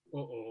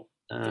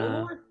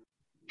 Fillmore?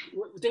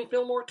 Didn't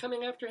Fillmore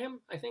coming after him,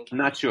 I think? I'm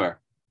not sure.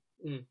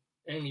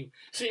 And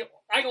see,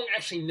 I don't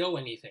actually know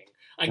anything.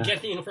 I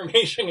get the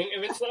information, and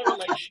if it's not on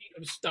my sheet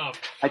of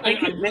stuff. I think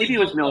maybe it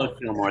was Noah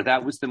Fillmore.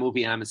 That was the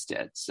movie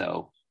Amistad,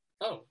 so.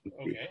 Oh,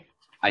 okay.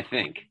 I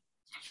think.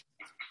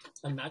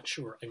 I'm not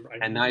sure.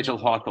 And Nigel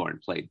Hawthorne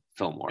played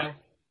Fillmore. Now,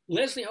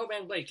 Leslie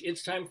Hoban Blake,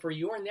 it's time for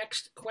your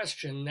next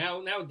question.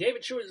 Now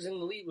David Sheward is in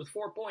the lead with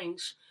 4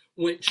 points,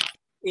 which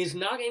is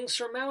not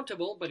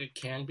insurmountable, but it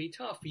can be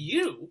tough.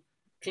 You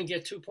can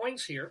get 2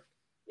 points here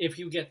if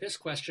you get this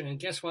question. And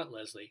guess what,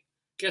 Leslie?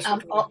 Guess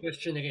what kind of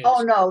question it is?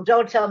 Oh no!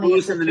 Don't tell me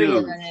Clues it's the 3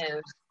 in the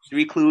news.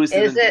 3 clues.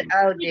 Is it?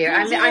 Oh dear!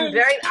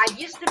 I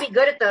used to be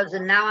good at those,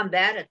 and now I'm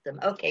bad at them.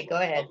 Okay, go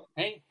ahead.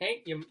 Hey,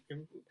 you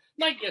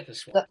might get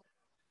this one.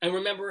 And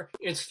remember,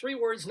 it's 3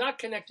 words not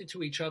connected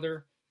to each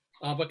other,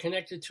 but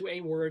connected to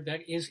a word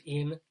that is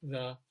in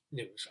the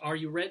news. Are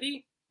you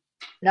ready?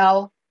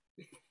 No.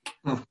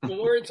 The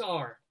words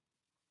are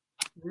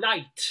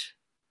night.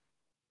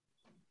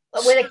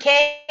 With a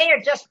K or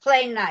just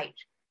plain night?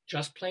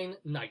 Just plain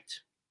night.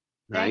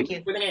 Thank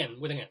you. With an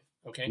N,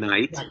 okay?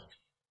 Night.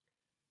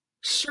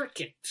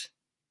 Circuit.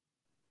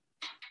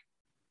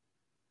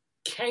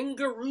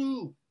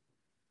 Kangaroo.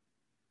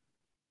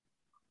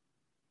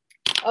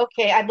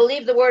 Okay, I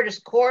believe the word is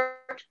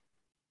court.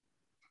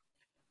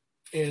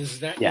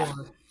 Is that your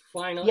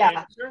final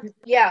answer?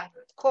 Yeah,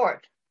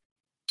 court.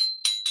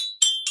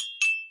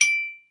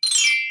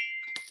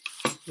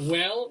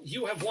 Well,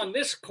 you have won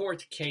this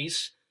court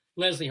case,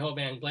 Leslie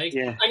Hoban Blake.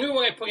 Yeah. I knew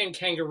when I put in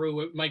kangaroo,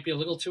 it might be a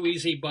little too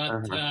easy, but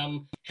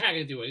had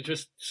to do it.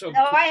 Just so.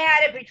 No, I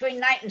had it between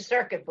night and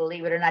circuit.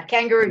 Believe it or not,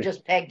 kangaroo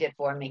just pegged it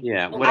for me.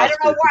 Yeah. I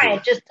don't know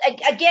why.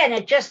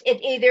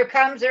 It either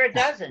comes or it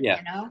doesn't. Yeah.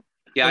 You know.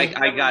 Yeah,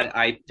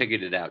 I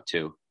figured it out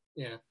too.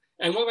 Yeah.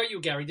 And what about you,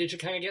 Gary? Did you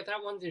kind of get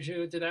that one?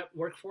 Did that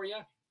work for you?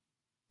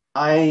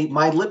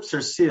 My lips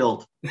are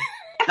sealed.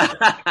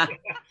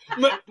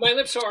 My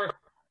lips are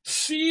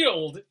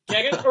sealed.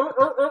 Get it?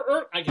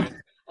 I get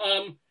it.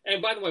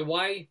 And by the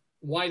way,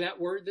 why that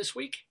word this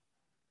week?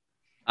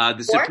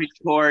 The Supreme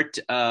Court,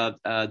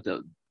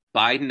 the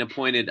Biden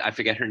appointed, I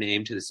forget her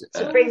name, to this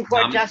Supreme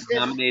Court Justice.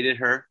 Nominated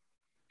her.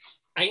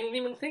 I didn't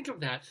even think of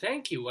that.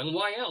 Thank you. And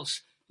why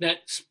else? That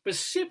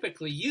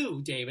specifically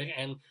you, David,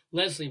 and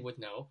Leslie would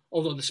know,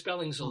 although the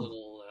spelling's a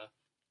little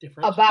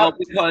different.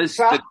 Because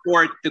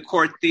the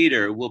court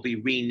theater will be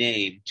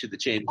renamed to the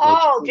James.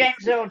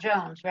 James Earl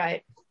Jones,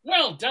 right?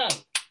 Well done.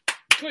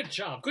 Good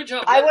job. Good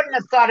job. I wouldn't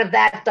have thought of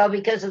that though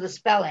because of the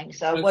spelling,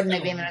 so it wouldn't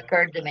have even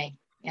occurred to me.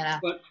 You know.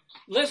 But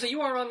Leslie, you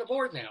are on the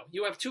board now.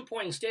 You have 2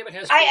 points. David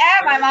has. I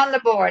am. I'm on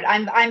the board.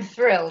 I'm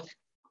thrilled.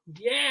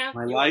 Yeah.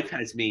 My life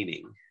has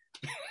meaning.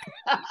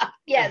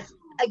 Yes.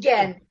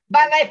 Again,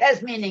 my life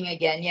has meaning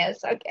again.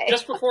 Yes. Okay.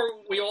 Just before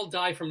we all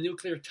die from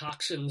nuclear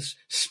toxins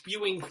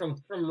spewing from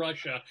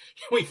Russia,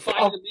 we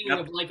find the meaning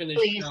of life in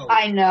this show.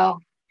 I know.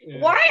 Yeah.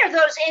 Why are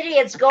those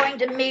idiots going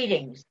to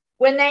meetings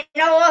when they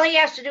know all he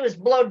has to do is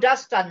blow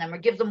dust on them or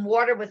give them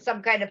water with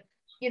some kind of,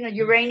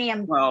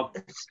 uranium? Well,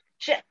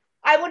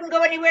 I wouldn't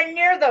go anywhere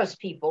near those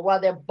people while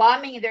they're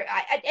bombing.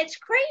 It's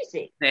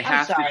crazy. They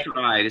have to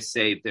try to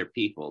save their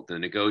people. The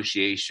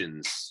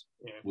negotiations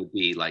would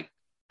be like.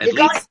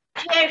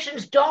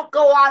 Negotiations don't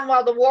go on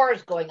while the war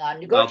is going on.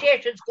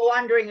 Negotiations go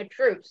on during a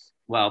truce.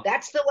 Well,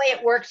 that's the way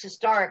it works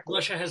historically.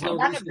 Russia has no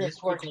None of this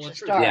works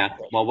historically. Yeah.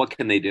 Well, what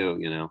can they do?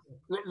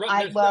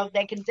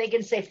 They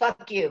can say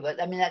fuck you,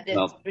 but I mean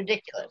that's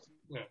ridiculous.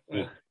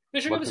 Yeah. They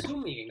should have a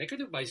Zoom meeting. They could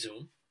do it by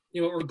Zoom,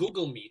 or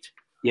Google Meet.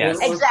 Yes,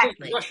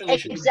 exactly.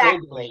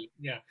 Exactly.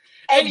 Yeah,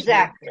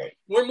 exactly. Anyway,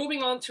 we're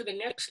moving on to the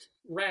next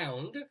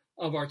round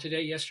of our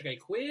Today Yesterday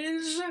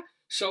quiz.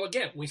 So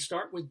again, we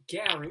start with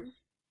Gary.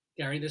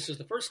 Gary, this is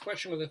the first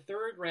question of the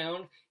third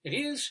round. It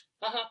is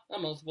a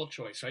multiple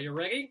choice. Are you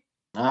ready?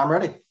 I'm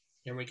ready.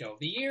 Here we go.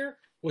 The year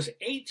was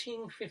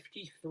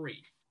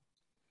 1853.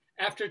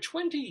 After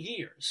 20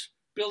 years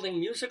building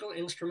musical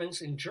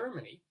instruments in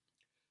Germany,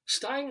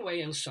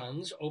 Steinway &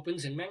 Sons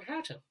opens in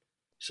Manhattan.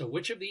 So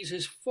which of these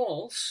is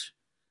false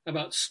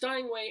about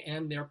Steinway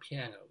and their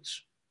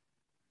pianos?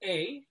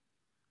 A,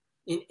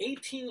 in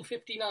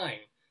 1859,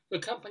 the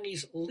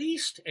company's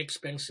least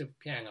expensive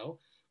piano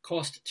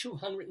cost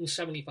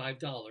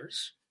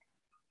 $275.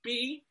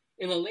 B,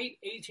 in the late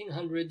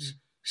 1800s,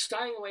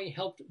 Steinway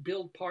helped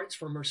build parts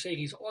for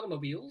Mercedes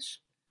automobiles.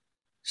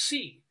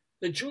 C,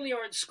 the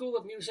Juilliard School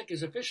of Music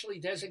is officially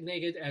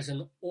designated as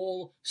an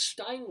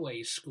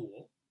all-Steinway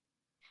school.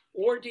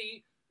 Or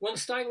D, when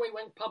Steinway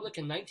went public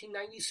in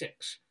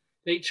 1996,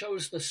 they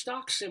chose the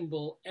stock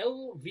symbol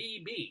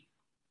LVB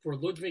for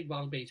Ludwig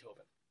van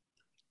Beethoven.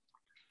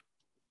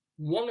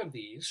 One of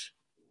these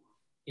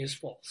is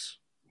false.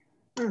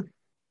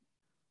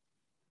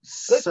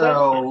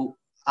 So,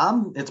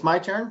 it's my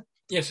turn?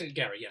 Yes,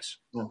 Gary, yes.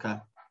 Okay.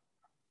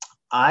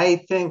 I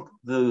think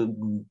the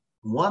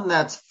one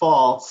that's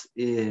false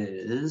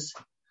is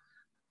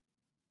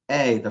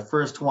A, the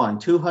first one,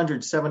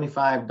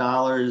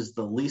 $275,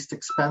 the least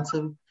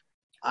expensive.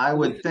 I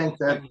would think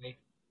that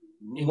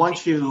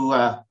once you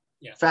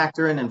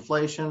factor in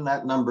inflation,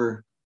 that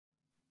number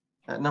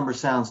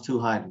sounds too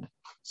high to me.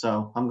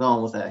 So I'm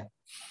going with A.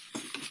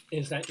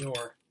 Is that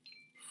your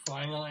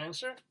final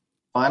answer?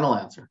 Final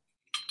answer.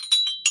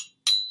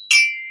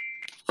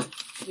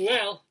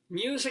 Well,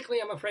 musically,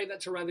 I'm afraid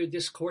that's a rather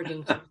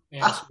discordant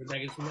answer.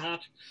 That is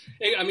not.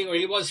 I mean,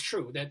 it was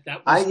true that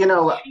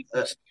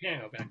was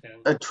piano back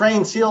then. A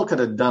trained seal could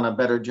have done a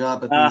better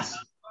job at this.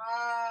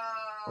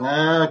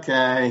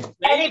 Okay.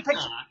 Any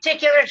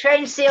particular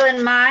trained seal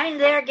in mind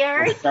there,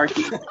 Gary?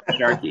 Sharky. Does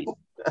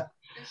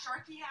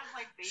Sharky have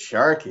babies?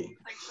 Sharky.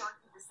 Like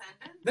Sharky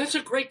descendants? That's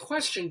a great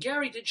question,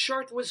 Gary. Did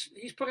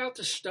he's put out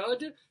the stud?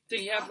 Did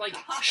he have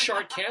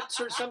Sharkettes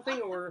or something,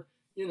 or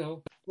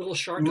little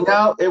shark?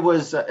 No, it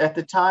was at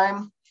the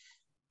time.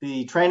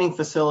 The training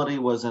facility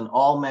was an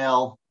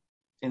all-male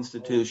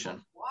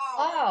institution.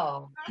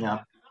 Oh. Yeah.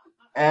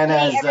 And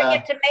did he ever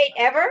get to mate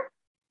ever?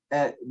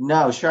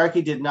 No,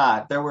 Sharky did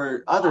not. There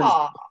were others,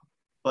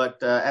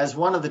 but as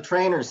one of the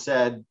trainers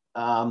said,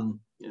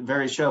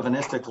 very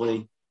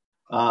chauvinistically,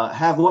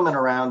 have women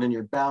around and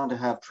you're bound to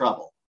have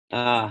trouble.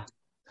 A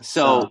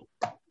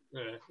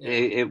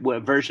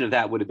version of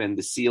that would have been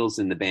the seals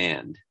in the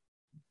band.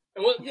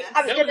 Well,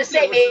 I was going to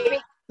say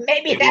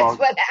maybe that's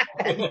what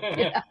happened.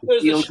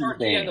 There's the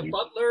Sharky and the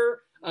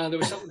butler. There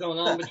was something going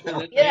on between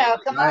the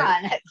come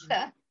on.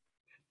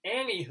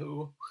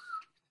 Anywho,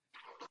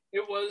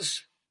 it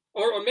was,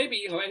 or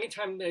maybe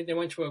anytime they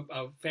went to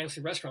a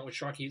fancy restaurant with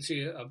Sharky, you'd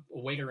see a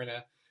waiter in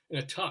a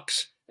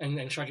tux, and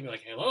then Sharky would be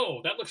like,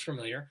 "Hello, that looks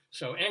familiar."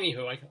 So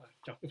anywho, I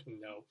don't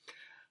know.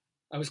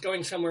 I was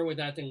going somewhere where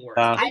that didn't work.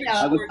 I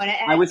know.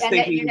 I was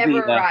thinking you never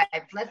arrived.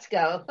 Let's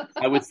go.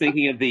 I was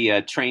thinking of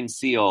the trained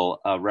seal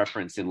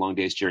reference in Long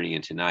Day's Journey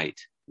into Night,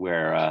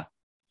 where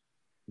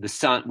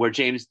where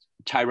James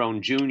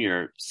Tyrone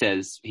Jr.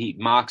 says he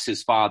mocks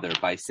his father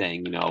by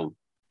saying,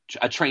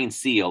 a trained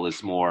SEAL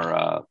is more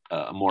of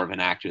an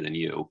actor than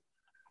you.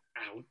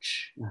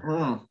 Ouch.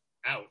 Mhm.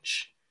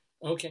 Ouch.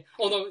 Okay.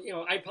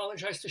 Although, I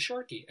apologize to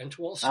Sharky and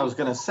to all. I was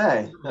going to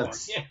say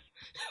that's. Yeah.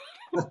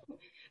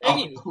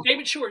 Anyway,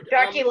 David Short.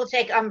 Sharky will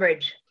take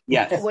umbrage.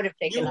 Yes. Would have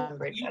taken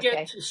umbrage. You Okay.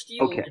 get to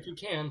steal, Okay. if you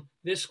can,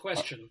 this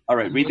question. All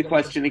right, read the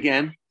question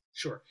again.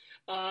 Sure.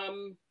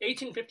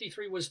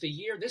 1853 was the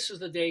year. This is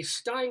the day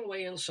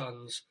Steinway and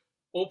Sons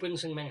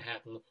opens in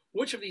Manhattan.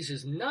 Which of these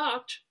is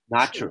not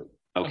true?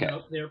 Okay.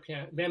 About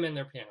them and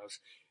their pianos?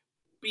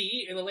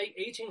 B, in the late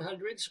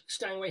 1800s,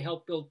 Steinway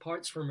helped build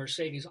parts for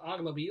Mercedes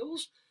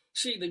automobiles.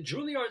 C, the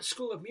Juilliard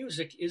School of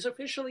Music is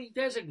officially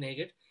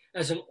designated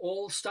as an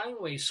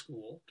all-Steinway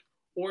school.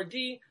 Or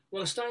D,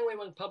 when Steinway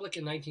went public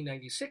in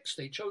 1996,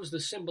 they chose the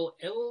symbol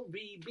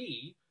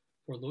LVB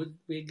for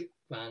Ludwig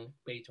van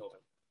Beethoven.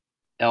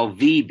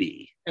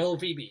 LVB.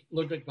 LVB,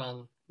 Ludwig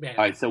van Beethoven.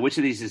 All right, so which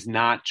of these is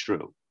not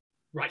true?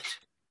 Right.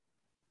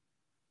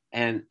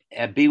 And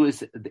B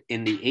was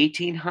in the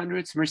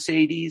 1800s,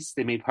 Mercedes.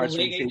 They made parts in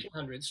the for late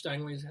 1800s,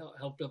 Steinway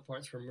helped build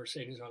parts for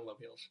Mercedes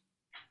automobiles.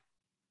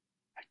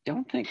 I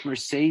don't think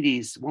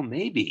Mercedes, well,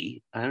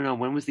 maybe. I don't know.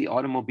 When was the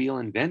automobile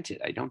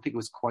invented? I don't think it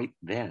was quite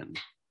then.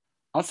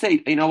 I'll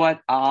say, you know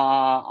what?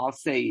 I'll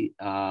say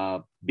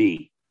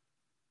B.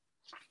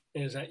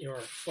 Is that your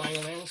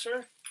final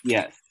answer?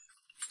 Yes.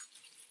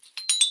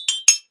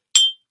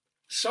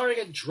 Sorry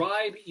to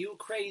drive you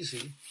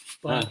crazy,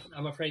 but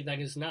I'm afraid that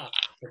is not.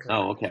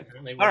 Oh, okay.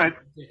 All right.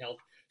 Help.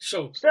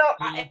 So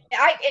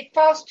it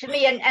falls to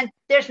me, and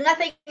there's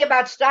nothing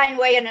about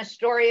Steinway and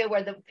Astoria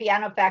where the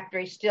piano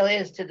factory still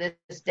is to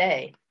this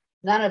day.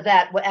 None of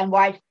that, and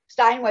why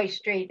Steinway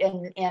Street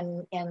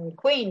in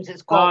Queens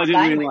is called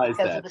Steinway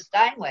because of the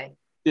Steinway.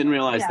 Didn't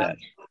realize that.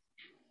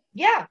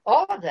 Yeah,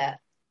 all of that.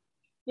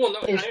 Well, no,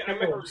 I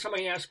remember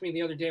somebody asked me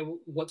the other day,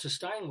 what's a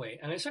Steinway?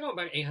 And I said,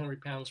 about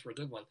 800 pounds for a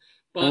good one.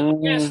 But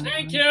yes,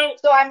 thank you.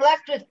 So I'm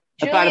left with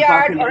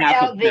Juilliard or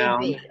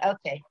LVB.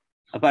 Okay.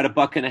 About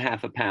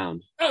 $1.50 a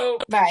pound. Oh.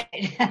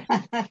 Right.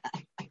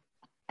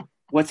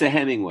 What's a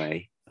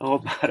Hemingway?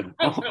 About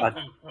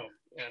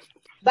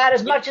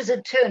as much as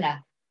a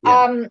tuna.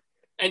 Yeah.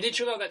 And did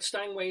you know that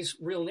Steinway's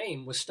real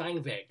name was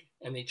Steinweg,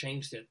 and they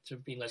changed it to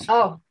be less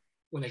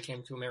when they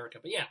came to America?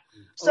 But yeah.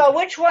 So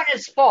which one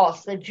is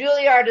false? That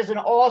Juilliard is an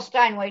all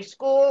Steinway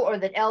school, or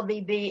that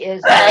LVB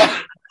is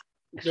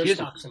their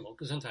stock symbol,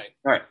 Gesundheit.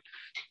 All right.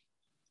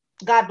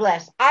 God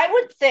bless. I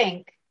would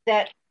think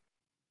that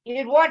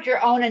you'd want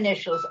your own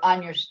initials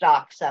on your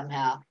stock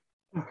somehow.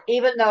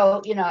 Even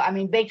though,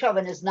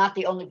 Beethoven is not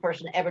the only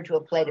person ever to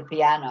have played a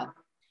piano.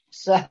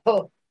 So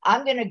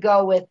I'm going to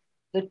go with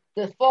the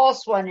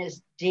false one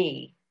is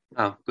D.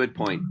 Oh, good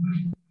point.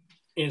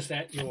 Is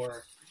that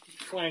your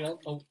final?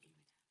 Oh,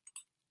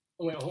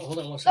 wait, hold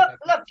on one second.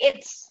 Look,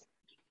 it's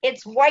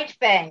White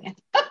Fang.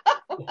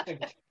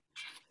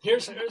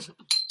 Here's.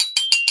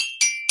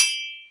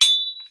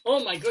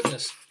 Oh my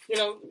goodness!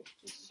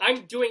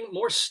 I'm doing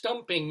more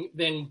stumping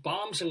than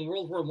bombs in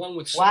World War I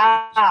with.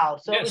 Wow!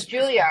 So it was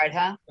Juilliard,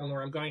 huh? And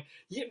where I'm going.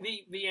 Yeah,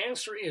 the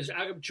answer is,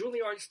 out of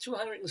Juilliard's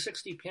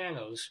 260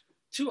 pianos,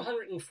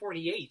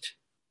 248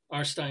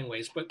 are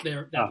Steinways, but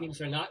that means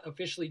they're not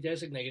officially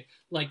designated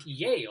like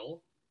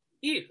Yale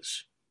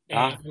is.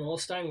 And they're all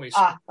Steinways.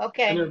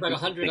 Okay. And there are about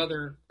 100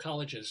 other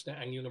colleges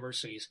and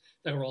universities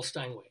that are all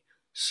Steinway.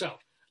 So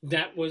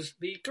that was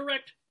the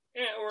correct.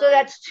 So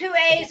that's 2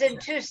 A's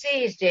and 2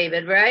 C's,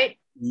 David, right?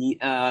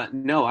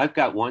 No, I've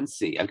got 1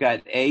 C. I've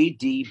got A,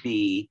 D,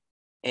 B,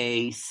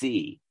 A,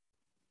 C.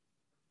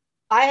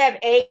 I have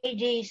A,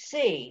 D,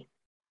 C.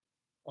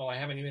 Oh, I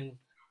haven't even.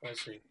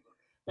 Let's see.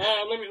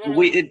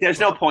 There's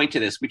no point to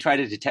this. We try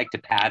to detect a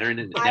pattern.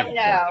 And I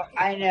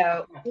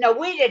know. No,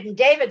 we didn't.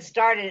 David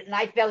started it, and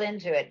I fell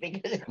into it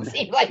because it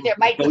seemed like there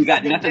might be. We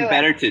got nothing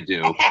better to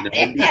do.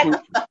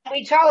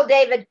 We told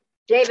David.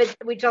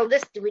 We told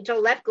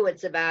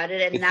Lefkowitz about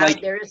it, and now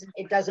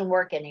it doesn't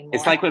work anymore.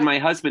 It's like when my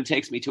husband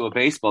takes me to a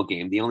baseball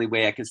game. The only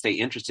way I can stay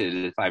interested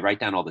is if I write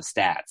down all the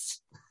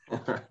stats.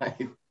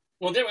 Right.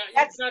 Well,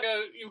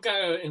 you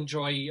gotta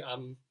enjoy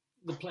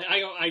the play.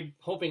 I'm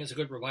hoping it's a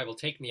good revival.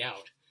 Take me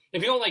out.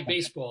 If you don't like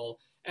baseball,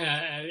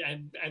 I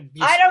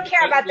don't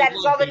care about that.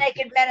 It's all the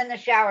naked men in the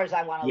showers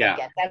I want to look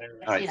at.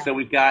 All right, so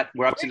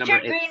we're up to number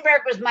 8. Richard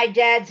Greenberg was my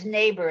dad's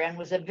neighbor and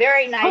was a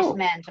very nice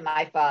man to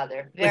my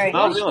father. Very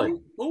nice. Really?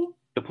 Who?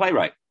 The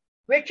playwright.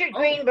 Richard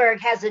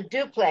Greenberg has a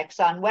duplex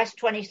on West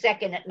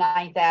 22nd at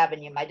 9th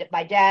Avenue.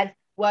 My dad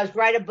was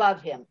right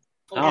above him.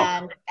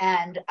 And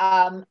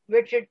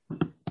Richard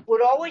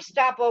would always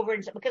stop over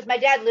because my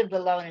dad lived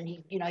alone, and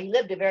he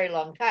lived a very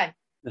long time.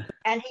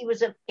 And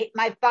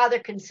my father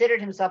considered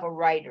himself a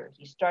writer.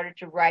 He started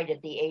to write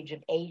at the age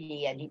of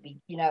 80, and he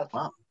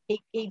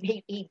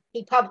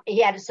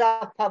had a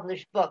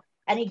self-published book,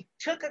 and he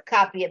took a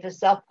copy of his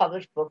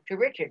self-published book to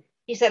Richard.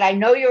 He said, "I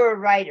know you're a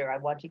writer. I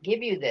want to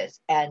give you this."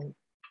 And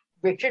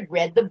Richard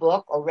read the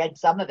book, or read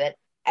some of it,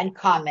 and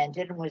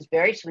commented, and was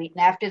very sweet.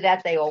 And after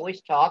that, they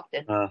always talked,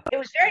 and it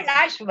was very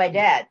nice for my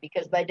dad,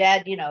 because my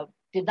dad,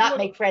 did not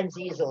make friends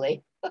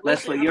easily.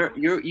 Leslie,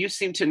 you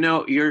seem to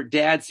know. Your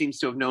dad seems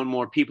to have known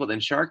more people than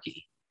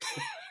Sharky.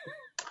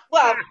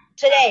 Well,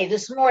 today,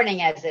 this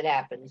morning, as it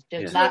happens,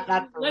 just not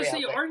for Leslie,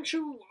 real. But... aren't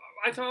you?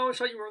 I always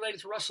thought you were related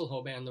to Russell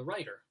Hoban, the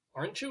writer,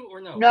 aren't you,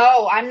 or no?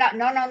 No, I'm not.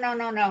 No.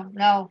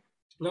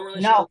 No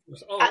relation. No,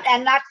 Oh,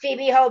 and not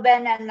Phoebe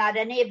Hoban, and not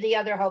any of the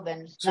other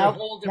Hobans. So a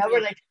whole No different-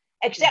 relation.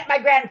 Except my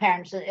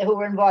grandparents who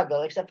were in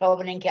vaudeville, except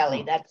Hoban and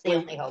Kelly. That's the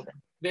only Hoban.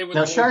 they were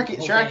Now, the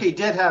Sharky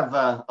did have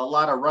a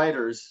lot of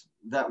writers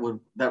that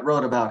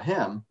wrote about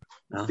him,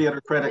 Oh.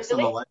 theater critics and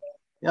the Really? like.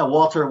 Yeah,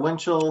 Walter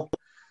Winchell,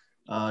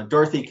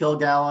 Dorothy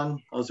Kilgallen.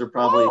 Those are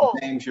probably Oh.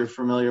 names you're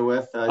familiar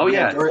with.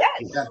 Yeah.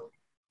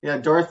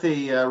 Yes.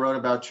 Dorothy wrote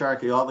about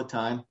Sharky all the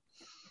time.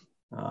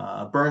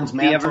 Burns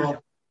Did he ever-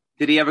 Mantle.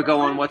 Did he ever go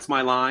on What's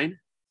My Line?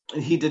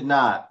 He did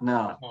not.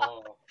 No.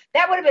 Oh.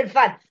 That would have been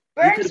fun.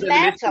 could've Burns been the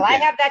Mantle. mystery I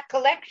guy. have that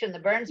collection, the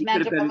Burns He could've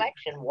Mantle been-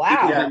 collection. could've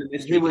Wow. Yeah, been the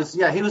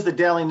mystery he was the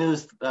Daily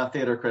News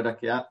theater critic.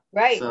 Yeah.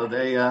 Right. So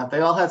they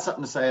all had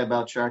something to say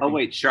about Sharky. Oh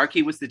wait,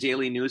 Sharky was the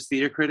Daily News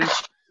theater critic.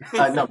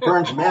 No,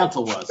 Burns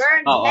Mantle was.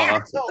 Burns Oh.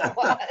 Mantle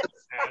was.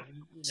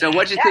 So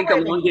what'd you That think of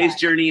would've been Long Day's fun.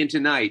 Journey into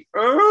Night?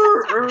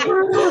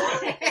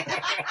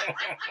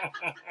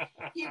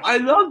 He I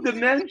would- love the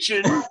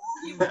mention.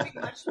 He would be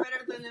much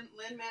better than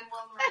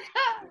Lin-Manuel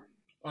Miranda.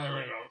 I don't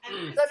know.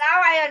 And So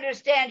now I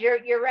understand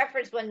your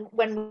reference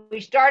when we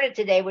started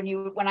today,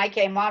 when I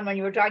came on, when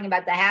you were talking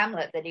about the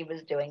Hamlet that he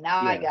was doing.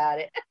 Now I Yeah. got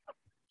it.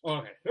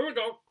 Okay, here we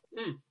go.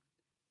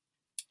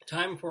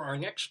 Time for our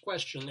next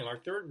question in our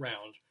third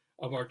round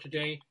of our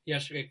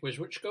yesterday quiz,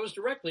 which goes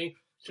directly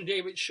to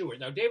David Sheward.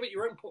 Now, David,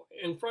 you're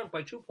in front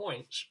by 2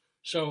 points.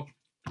 So,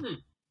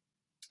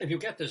 if you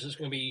get this, it's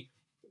going to be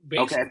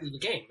basically the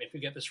game. If you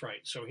get this right.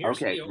 So here's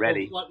the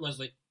ready. What,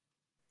 Leslie?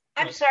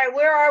 I'm sorry.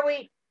 Where are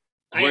we?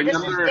 We're This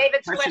number- is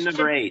David's question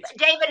number 8.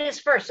 David is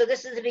first, so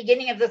this is the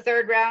beginning of the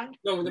third round.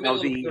 No, in the No, middle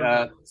of the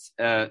third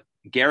round.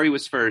 Gary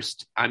was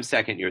first. I'm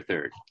second. You're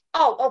third.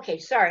 Oh, okay.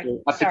 Sorry.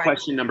 Up to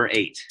question number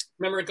 8.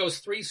 Remember, it goes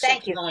 3, 6,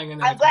 Thank you. 9, and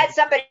then I'm glad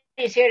somebody's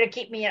here to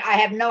keep me. I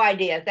have no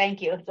idea.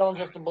 Thank you. It's all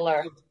just a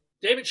blur.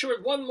 David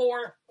Sheward, one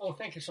more. Oh,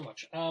 thank you so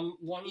much. One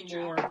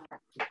more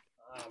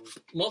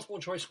multiple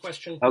choice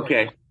question. for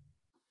Okay. you.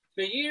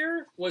 The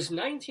year was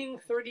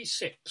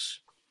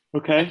 1936.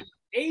 Okay.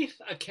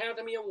 8th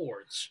Academy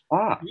Awards.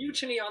 Ah.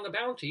 Mutiny on the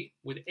Bounty,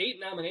 with 8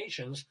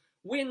 nominations,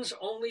 wins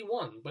only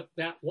one, but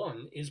that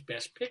one is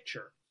Best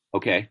Picture.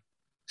 Okay.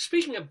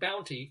 Speaking of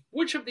bounty,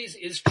 which of these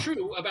is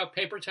true about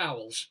paper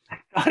towels?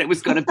 Thought it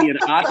was going to be an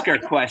Oscar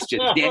question.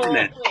 Damn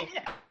it.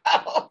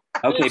 Oh,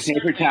 Okay, It's paper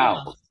certainly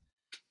towel. not.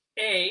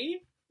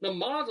 A, the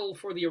model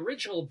for the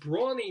original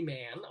Brawny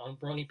Man on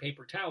Brawny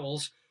paper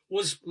towels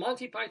was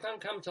Monty Python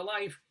Come to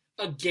Life,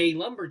 a gay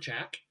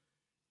lumberjack.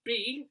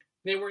 B,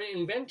 they were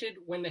invented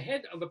when the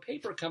head of a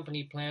paper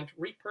company plant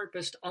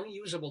repurposed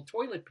unusable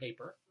toilet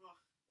paper.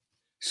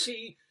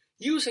 C,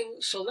 using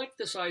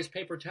select-the-size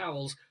paper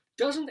towels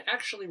doesn't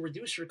actually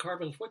reduce your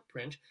carbon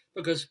footprint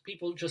because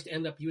people just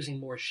end up using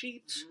more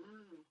sheets.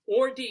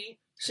 Or D,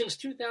 since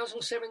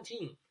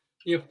 2017,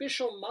 the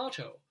official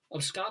motto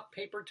of Scott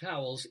Paper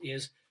Towels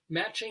is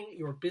matching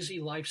your busy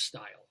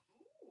lifestyle.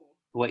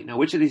 Wait, now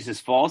which of these is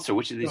false or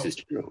which of these No. is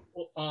true?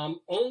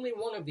 Only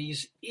one of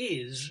these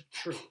is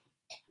true.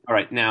 All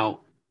right,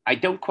 now I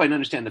don't quite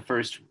understand the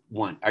first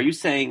one. Are you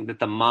saying that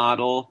the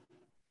model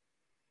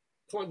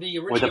For the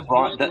or the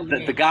original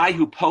the guy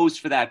who posed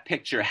for that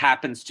picture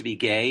happens to be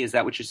gay? Is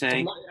that what you're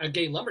saying? a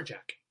gay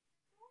lumberjack.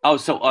 Oh,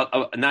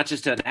 so not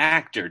just an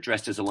actor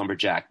dressed as a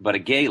lumberjack, but a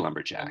gay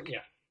lumberjack. Yeah.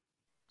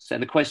 So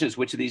the question is,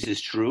 which of these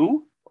is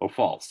true or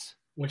false?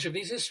 Which of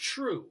these is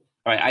true?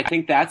 All right, I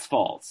think that's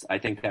false.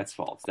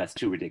 That's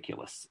too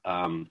ridiculous.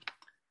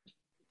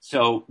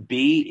 So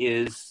B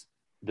is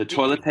the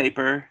toilet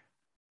paper.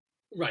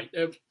 Right.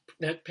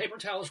 That paper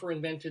towels were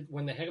invented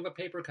when the head of a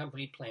paper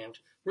company plant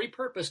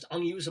repurposed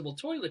unusable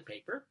toilet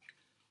paper.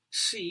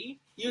 C,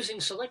 using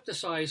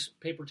select-the-size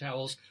paper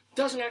towels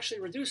doesn't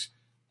actually reduce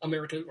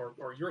America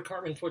or your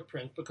carbon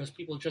footprint because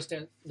people just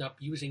end up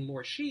using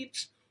more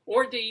sheets.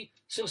 Or D,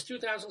 since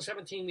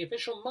 2017, the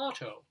official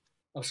motto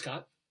of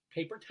Scott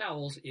Paper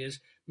Towels is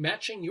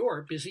matching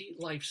your busy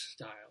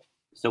lifestyle.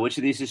 So which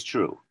of these is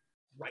true?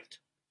 Right.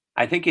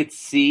 I think it's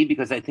C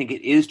because I think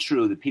it is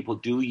true that people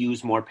do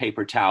use more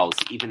paper towels,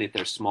 even if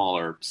they're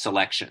smaller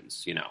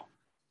selections,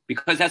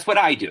 because that's what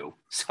I do.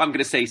 So I'm going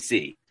to say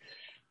C.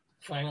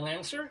 Final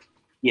answer?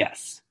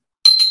 Yes.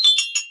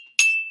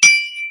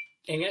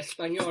 En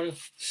español,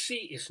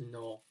 sí is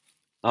no.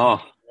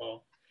 Oh,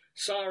 No.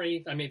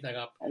 Sorry, I made that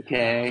up.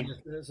 okay.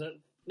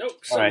 Nope.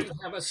 So All right. we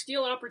have a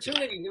steal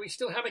opportunity. We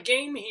still have a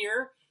game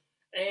here,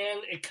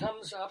 and it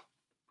comes up,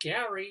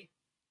 Gary,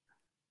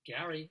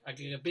 I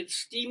get a bit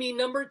steamy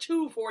number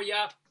 2 for you.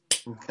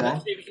 Okay.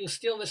 Let's see if you can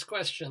steal this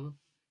question.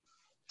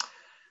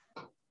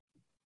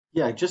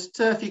 Yeah, just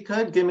if you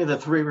could give me the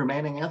 3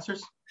 remaining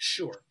answers.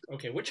 Sure.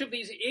 Okay, which of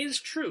these is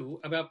true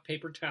about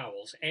paper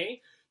towels? A,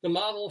 the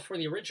model for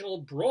the original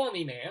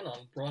Brawny Man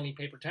on Brawny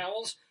paper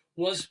towels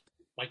was,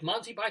 like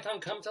Monty Python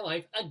Come to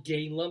Life, a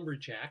gay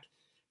lumberjack.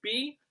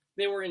 B,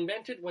 They were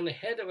invented when the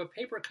head of a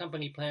paper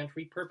company plant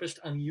repurposed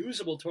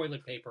unusable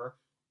toilet paper.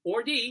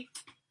 Or D,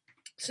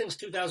 since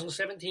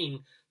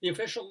 2017, the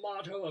official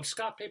motto of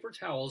Scott Paper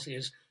Towels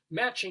is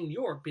matching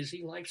your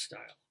busy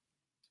lifestyle.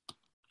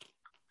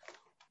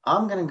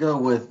 I'm going to go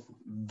with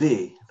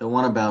B, the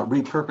one about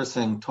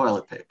repurposing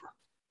toilet paper.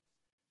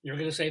 You're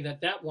going to say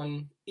that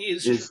one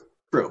is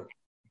true.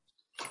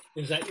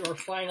 Is that your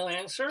final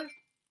answer?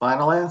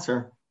 Final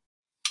answer.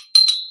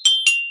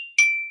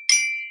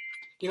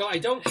 You know, I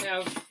don't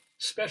have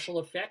special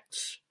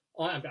effects.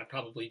 I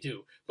probably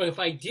do. But if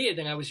I did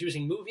and I was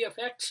using movie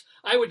effects,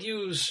 I would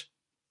use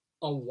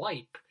a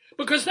wipe.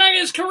 Because that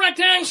is correct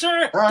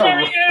answer! Oh.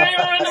 Gary, you're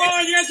on the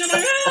board! You have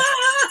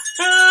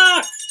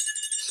to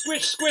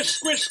Squish, squish,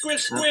 squish,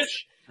 squish,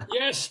 squish.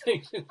 Yes.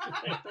 It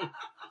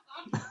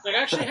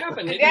actually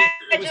happened.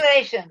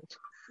 Congratulations.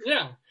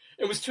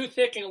 It was too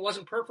thick and it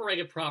wasn't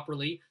perforated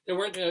properly. They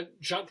weren't going to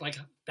junk like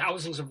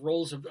thousands of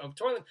rolls of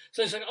toilet.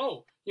 So they said,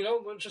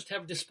 we'll just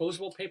have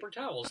disposable paper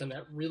towels. And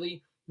that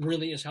really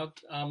is how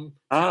paper.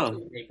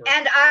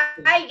 And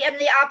I am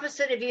the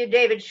opposite of you,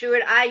 David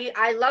Sheward.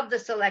 I love the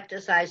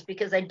selector size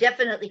because I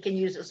definitely can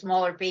use a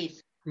smaller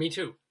piece. Me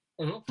too.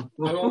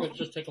 Mm-hmm. I always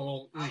just take a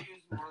little...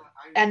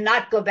 And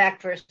not go back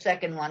for a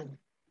second one.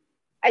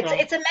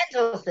 It's a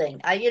mental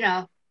thing.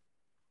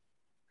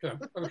 Sure.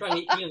 I'm trying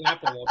to eat an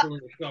apple while doing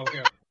the show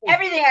here.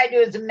 Everything I do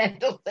is a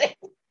mental thing.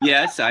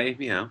 Yes, I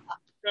know.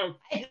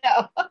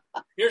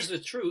 Here's the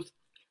truth.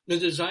 The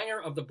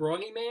designer of the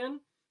Brawny Man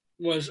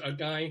was a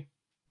guy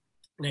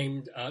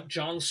named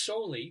John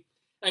Soley,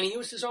 and he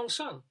used his own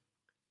son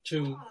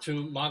to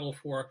model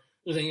for,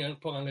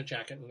 put on the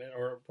jacket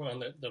or put on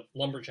the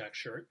lumberjack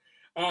shirt.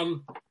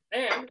 And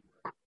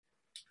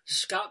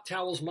Scott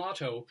Towell's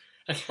motto,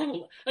 I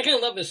kind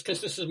of love this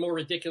because this is more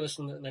ridiculous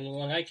than the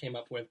one I came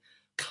up with.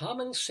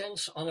 Common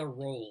sense on a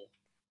roll.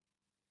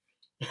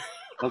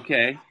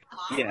 Okay.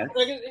 Yeah.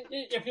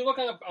 If you look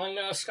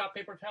on Scott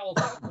Paper Towel,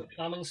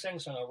 common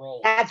sense on a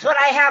roll. That's what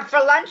I have for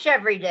lunch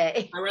every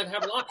day. I'd rather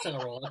have lots on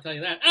a roll, I'll tell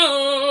you that.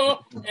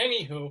 Oh!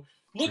 Anywho,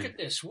 look at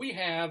this. We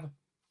have,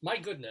 my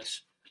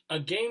goodness, a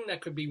game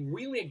that could be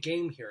really a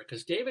game here,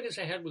 because David is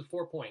ahead with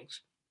 4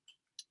 points.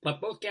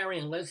 But both Gary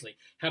and Leslie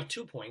have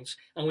 2 points,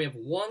 and we have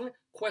one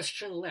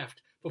question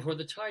left before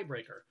the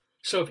tiebreaker.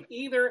 So if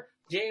either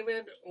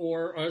Gary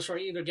or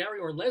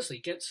Leslie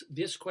gets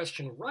this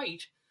question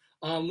right,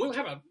 we'll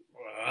have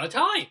a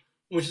tie.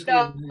 Which is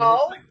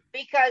no,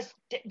 because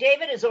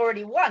David has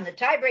already won. The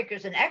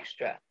tiebreaker's an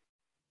extra.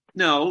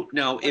 No.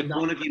 If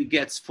one of you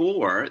gets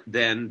 4,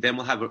 then the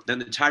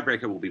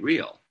tiebreaker will be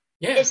real.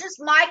 Yeah. Is this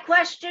my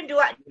question?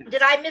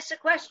 Did I miss a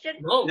question?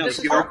 No, this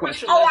is your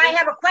question. Oh, I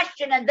have a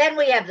question, and then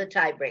we have the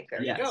tiebreaker.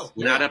 Yes,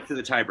 we're not up to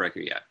the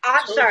tiebreaker yet.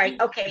 I'm sorry.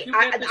 Okay,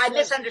 I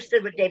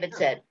misunderstood what David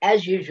said,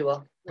 as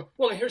usual.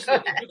 Well, here's the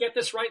thing. If you get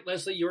this right,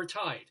 Leslie, you're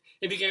tied.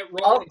 If you get it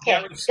wrong,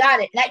 okay, got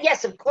it. Now,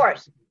 yes, of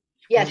course.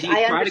 Yes,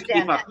 I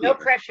understand that. No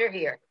pressure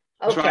here.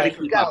 Okay,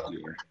 go.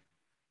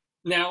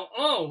 Now,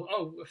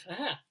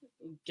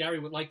 Gary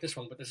would like this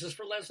one, but this is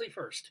for Leslie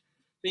first.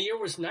 The year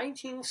was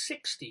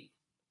 1960.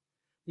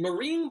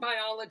 Marine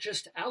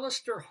biologist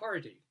Alister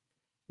Hardy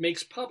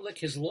makes public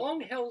his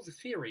long-held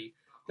theory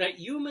that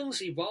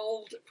humans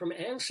evolved from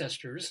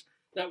ancestors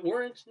that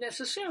weren't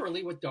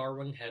necessarily what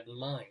Darwin had in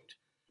mind.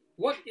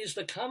 What is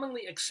the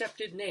commonly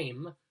accepted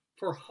name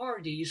for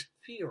Hardy's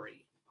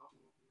theory?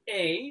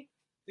 A,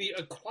 the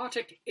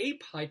aquatic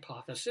ape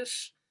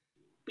hypothesis.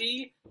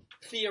 B,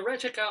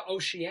 Theoretica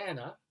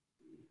Oceana.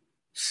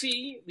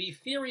 C, the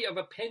theory of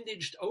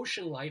appendaged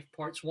ocean life,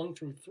 parts 1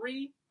 through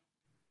 3.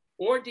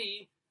 Or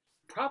D,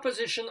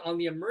 proposition on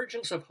the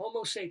emergence of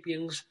Homo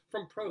sapiens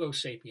from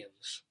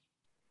Proto-sapiens.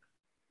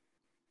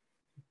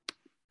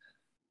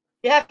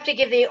 You have to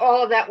give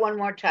all of that one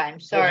more time.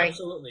 Sorry. Oh,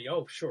 absolutely.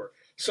 Oh, sure.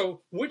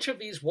 So, which of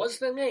these was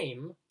the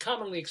name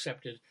commonly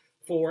accepted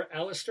for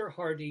Alister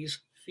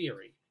Hardy's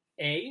theory?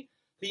 A,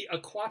 the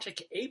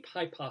aquatic ape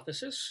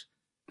hypothesis.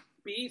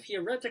 B,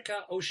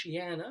 Theoretica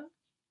Oceana.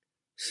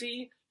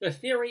 C, the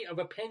theory of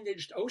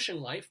appendaged ocean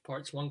life,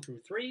 parts 1 through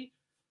 3.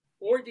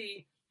 Or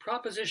D,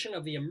 proposition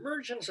of the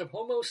emergence of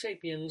Homo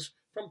sapiens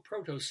from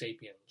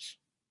Proto-sapiens.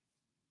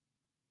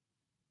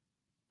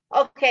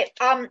 Okay,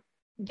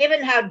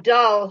 given how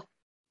dull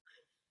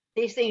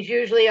these things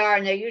usually are,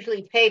 and they're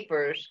usually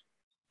papers,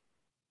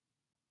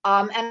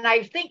 and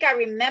I think I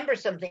remember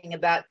something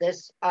about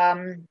this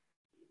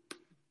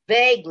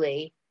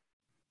vaguely.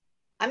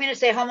 I'm going to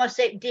say Homo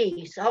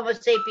sapiens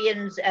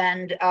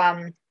and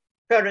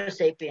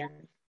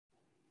Proto-sapiens.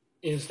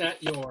 Is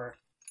that your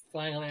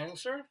final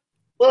answer?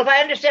 Well, if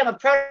I understand what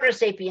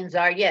Proto-sapiens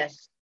are,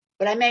 yes.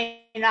 But I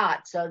may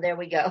not, so there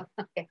we go.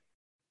 Okay.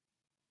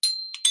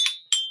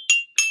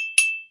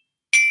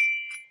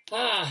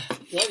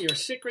 Well, your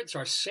secrets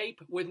are safe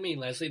with me,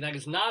 Leslie. That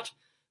is not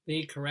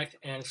the correct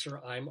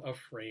answer, I'm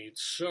afraid.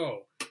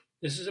 So,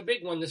 this is a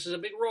big one. This is a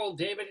big roll.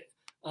 David,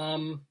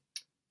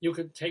 you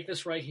could take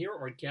this right here,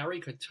 or Gary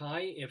could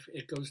tie if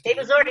it goes to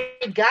David's already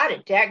got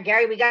it.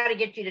 Gary, we got to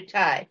get you to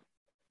tie.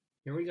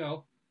 Here we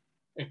go.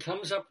 It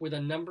comes up with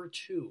a number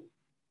 2.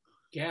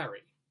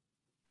 Gary,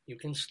 you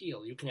can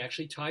steal. You can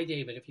actually tie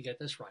David if you get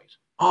this right.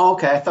 Oh,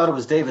 okay. I thought it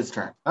was David's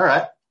turn. All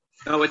right.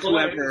 No, it's Well,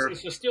 whoever,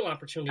 it's a steal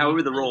opportunity.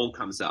 however the roll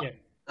comes up.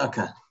 Yeah.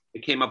 Okay.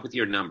 It came up with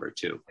your number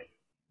too.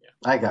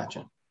 I got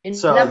you. In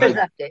So numbers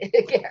the-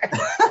 update.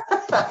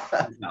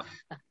 Gary.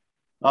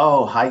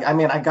 Oh, I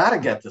mean, I got to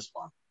get this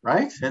one,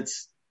 right?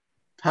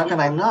 How can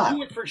I not?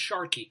 Do it for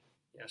Sharky.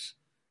 Yes.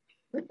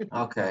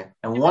 Okay.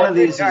 And one of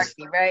these is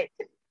Sharky, right?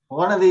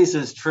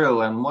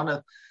 true. And one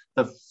of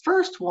the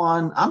first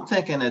one, I'm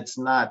thinking it's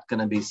not going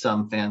to be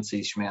some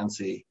fancy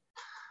schmancy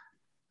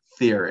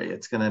theory.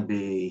 It's going to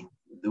be,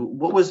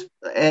 what was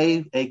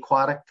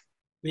aquatic?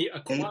 The Ape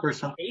or aquatic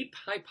something? ape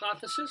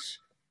hypothesis,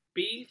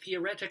 B,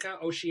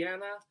 Theoretica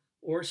Oceana,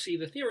 or C,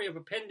 the theory of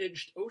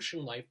appendaged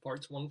ocean life,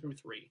 parts 1 through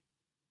 3.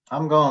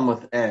 I'm going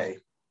with A,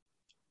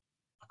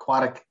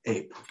 aquatic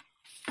ape.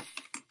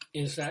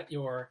 Is that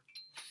your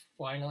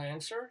final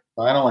answer?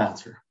 Final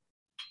answer.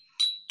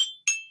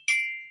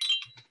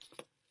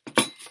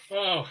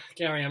 Oh,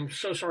 Gary, I'm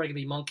so sorry to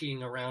be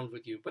monkeying around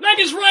with you, but that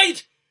is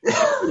right!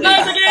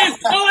 Time again!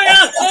 Oh my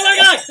god! Oh my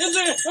god!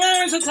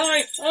 It's a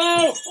tie!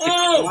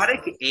 Oh!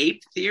 Aquatic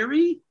ape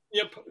theory?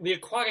 Yep, the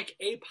aquatic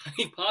ape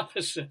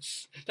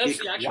hypothesis. That's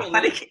the actual name.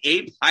 Aquatic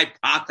ape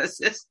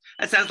hypothesis?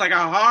 That sounds like a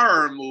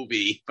horror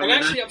movie. from And the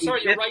actually, I'm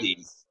sorry, you're right.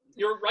 1950s.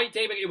 You're right,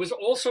 David. It was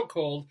also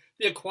called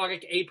the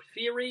aquatic ape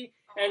theory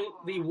and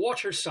the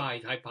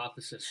waterside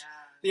hypothesis.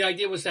 The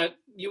idea was that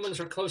humans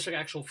are closer to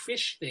actual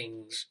fish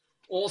things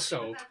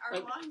also. But that our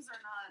lungs are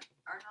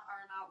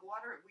not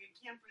water. We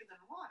can't breathe in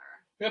water.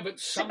 Yeah, but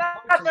It's some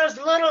about those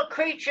little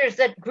creatures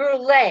that grew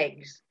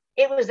legs.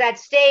 It was that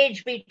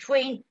stage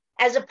between,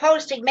 as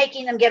opposed to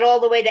making them get all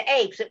the way to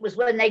apes, it was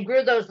when they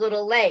grew those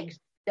little legs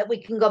that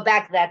we can go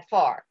back that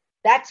far.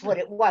 That's what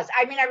it was.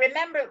 I mean, I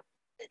remember,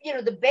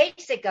 the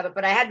basic of it,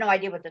 but I had no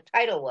idea what the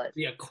title was.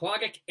 the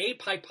aquatic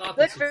ape Good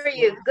hypothesis. for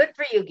you. Good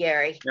for you,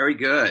 Gary. Very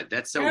good.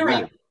 That's so Gary,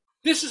 good.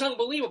 this is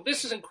unbelievable.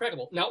 This is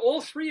incredible. Now,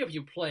 all three of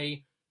you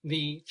play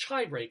the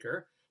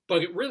tiebreaker,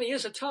 but it really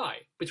is a tie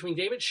between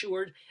David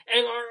Sheward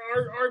and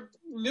our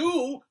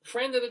new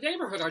friend of the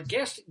neighborhood, our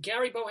guest,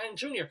 Gary Bohan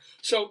Jr.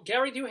 So,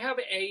 Gary, do you have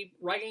a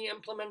writing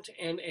implement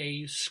and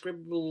a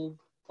scribble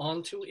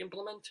onto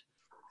implement?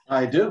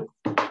 I do.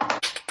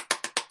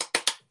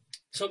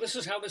 So this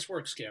is how this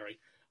works, Gary.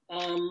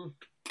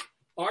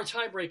 Our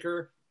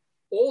tiebreaker,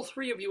 all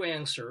three of you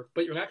answer,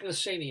 but you're not going to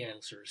say the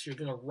answers. You're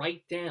going to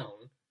write down.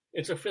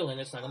 It's a fill-in.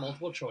 It's not a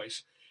multiple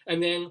choice.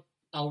 And then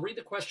I'll read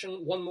the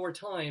question one more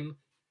time.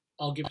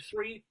 I'll give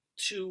 3,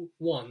 2,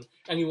 1,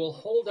 and you will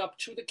hold up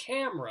to the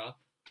camera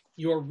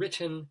your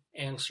written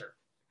answer.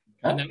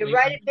 Okay. And that You way-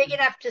 write it big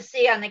enough to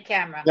see on the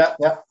camera. Yep.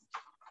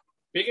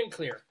 Big and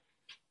clear.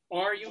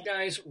 Are you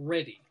guys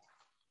ready?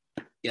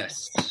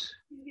 Yes.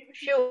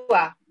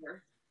 Sure.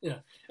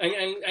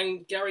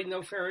 And Gary,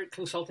 no fair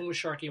consulting with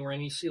Sharky or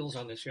any seals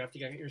on this. You have to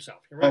get it yourself.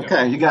 Here we go.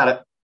 Okay, you got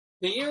it.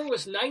 The year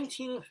was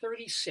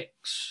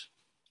 1936.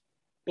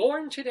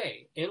 Born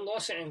today in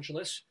Los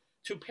Angeles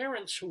to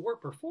parents who were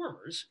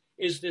performers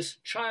is this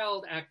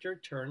child actor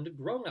turned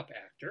grown-up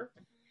actor.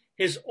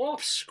 His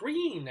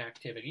off-screen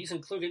activities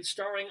included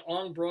starring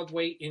on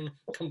Broadway in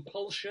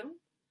Compulsion,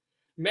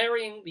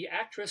 marrying the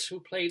actress who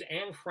played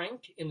Anne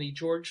Frank in the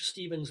George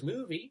Stevens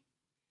movie,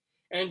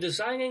 and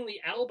designing the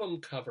album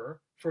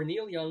cover for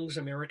Neil Young's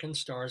American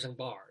Stars and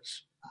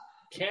Bars.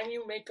 Can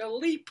you make a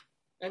leap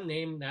and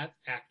name that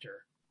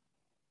actor?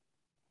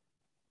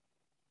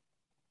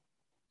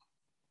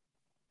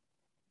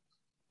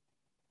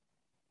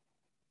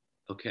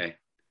 Okay.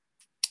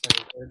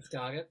 Bird's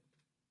got it.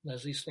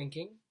 Leslie's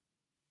thinking.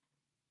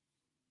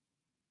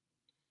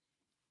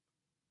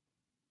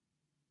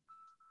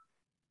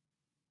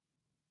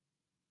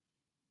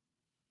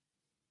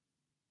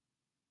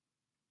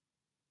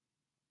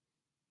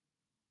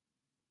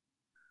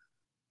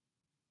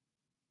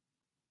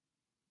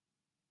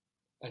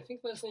 I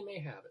think Leslie may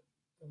have it.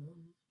 Do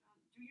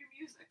your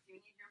music. You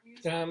need your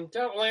music.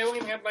 I don't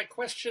even have my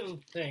question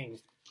thing.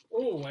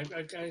 Oh, I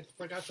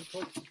forgot to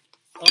put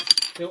up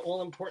the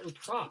all-important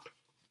prop.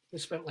 We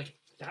spent like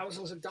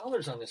thousands of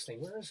dollars on this thing.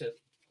 Where is it?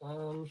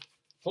 Hold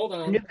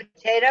on. New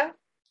potato?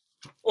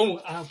 Oh,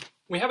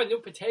 we have a new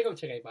potato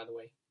today, by the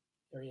way.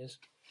 There he is.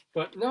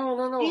 But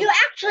no. Do you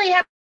actually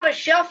have a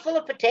shelf full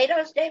of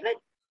potatoes, David?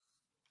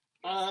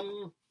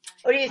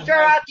 Or do you throw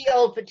out the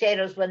old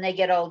potatoes when they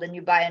get old and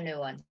you buy a new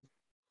one?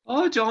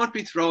 Oh, don't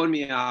be throwing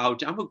me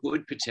out. I'm a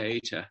good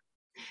potato.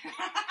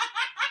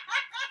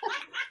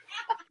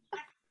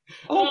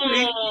 Oh,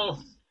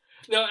 please.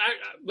 No,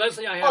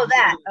 Leslie, I have.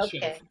 that, a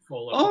shelf okay.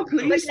 full of Oh,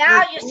 potatoes. please. But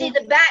now you see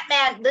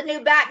the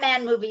new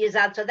Batman movie is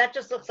out, so that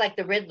just looks like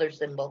the Riddler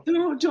symbol.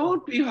 No,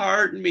 don't be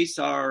hurting me,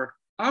 sir.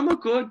 I'm a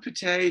good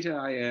potato,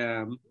 I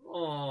am.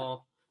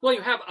 Oh, well,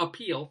 you have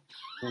appeal.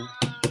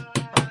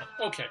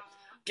 Okay,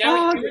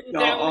 Oh, Gary, you written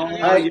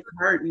down. you're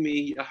hurting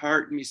me. You're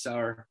hurting me,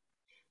 sir.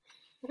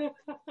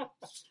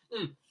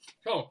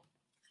 So,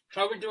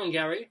 how are we doing,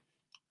 Gary?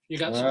 You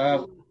got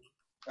some.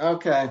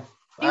 Okay.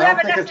 Do you have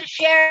enough to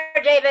share,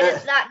 David?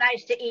 It's not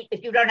nice to eat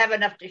if you don't have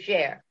enough to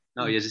share.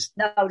 No, you just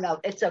No,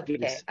 it's okay.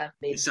 Yes. I'm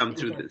being- some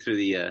through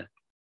the.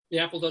 The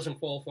apple doesn't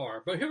fall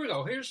far. But here we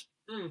go. Here's.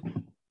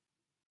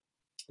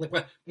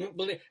 Like,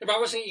 if I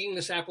wasn't eating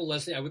this apple,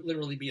 Leslie, I would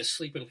literally be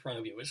asleep in front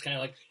of you. It's kind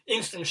of like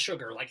instant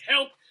sugar, like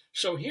help.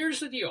 So here's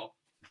the deal.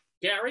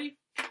 Gary,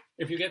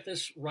 if you get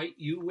this right,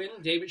 you win.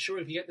 David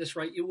Short, if you get this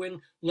right, you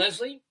win.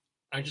 Leslie,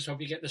 I just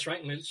hope you get this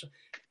right. And it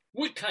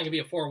would kind of be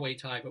a four-way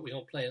tie, but we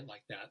don't play it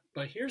like that.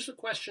 But here's the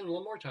question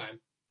one more time.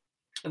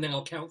 And then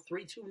I'll count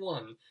 3, 2,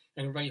 1, and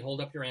everybody hold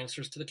up your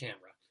answers to the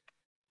camera.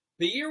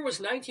 The year was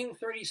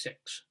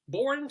 1936.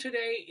 Born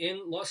today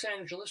in Los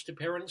Angeles to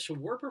parents who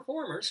were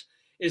performers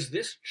is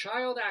this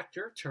child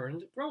actor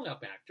turned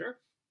grown-up actor.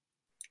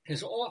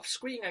 His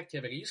off-screen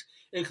activities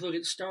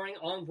included starring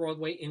on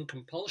Broadway in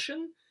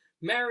Compulsion,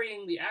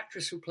 marrying the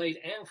actress who played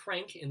Anne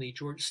Frank in the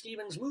George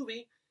Stevens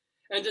movie,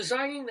 and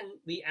designing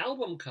the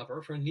album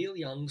cover for Neil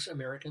Young's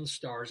American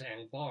Stars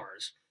and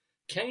Bars.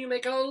 Can you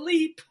make a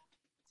leap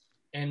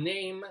and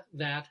name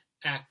that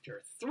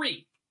actor?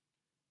 3,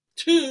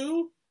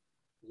 2,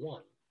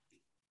 1.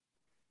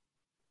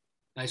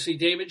 I see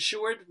David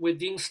Short with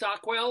Dean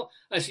Stockwell.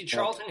 I see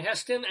Charlton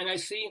Heston, and I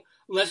see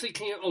Leslie.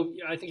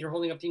 I think you're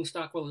holding up Dean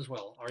Stockwell as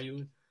well. Are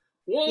you?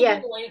 Whoa,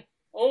 Yes. boy!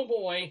 Oh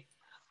boy,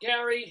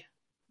 Gary.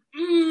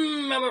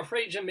 I'm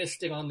afraid you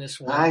missed it on this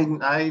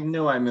one. I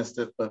knew I missed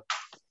it, but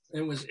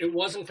It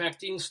was in fact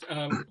Dean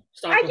Stockwell.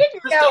 I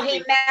didn't know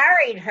he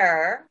married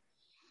her.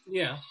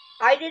 Yeah.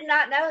 I did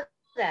not know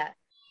that.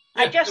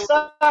 Yeah, I just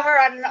saw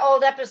her on an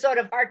old episode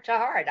of Heart to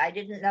Heart. I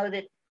didn't know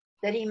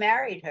that he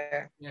married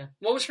her. Yeah.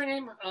 What was her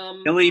name?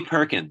 Millie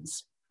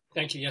Perkins.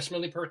 Thank you. Yes,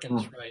 Millie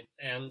Perkins, right.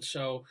 And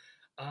so,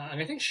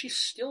 and I think she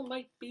still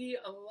might be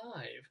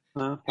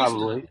alive.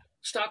 Probably.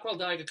 Stockwell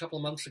died a couple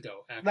of months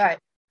ago, actually. Right.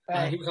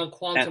 He was on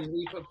Quantum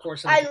Leap, of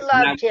course. I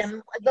loved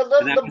him.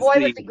 The boy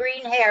with the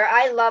green hair.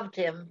 I loved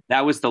him.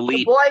 That was the The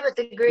leap. boy with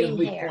the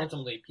green hair.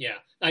 Quantum Leap, yeah.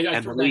 I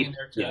And threw the that Leap, in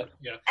there too.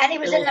 yeah. And he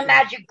was in the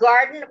Magic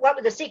Garden. What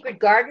was the Secret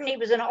Garden? He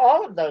was in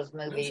all of those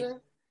movies.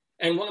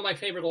 And one of my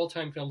favorite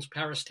all-time films,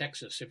 Paris,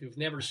 Texas. If you've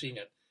never seen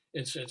it,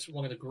 it's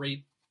one of the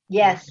great.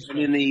 Yes. And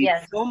in the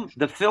Yes.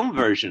 film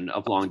version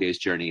of Long Day's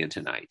Journey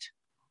into Night.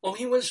 Oh,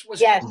 he was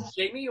Yes.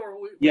 he Jamie or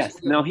was Yes.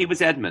 he- No, he was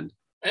Edmund.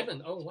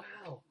 Edmund. Oh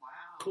wow,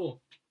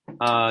 cool.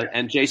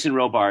 And Jason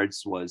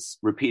Robards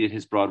repeated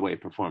his Broadway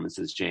performance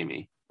as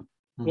Jamie.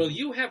 Well,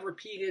 you have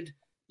repeated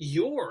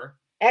your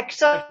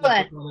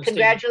Excellent.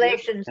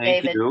 Congratulations,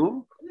 Thank David.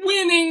 you.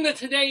 winning the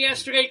Today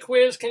Yesterday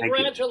quiz.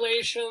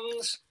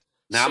 Congratulations.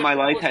 Now my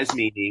life has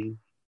meaning.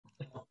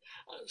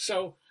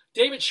 So,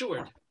 David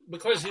Short,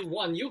 because you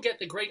won, you get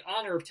the great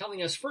honor of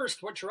telling us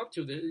first what you're up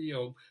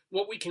to.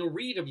 What we can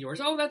read of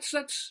yours. Oh, that's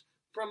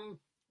from.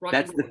 Rocky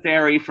That's the Horror.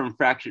 fairy from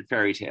Fractured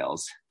Fairy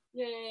Tales.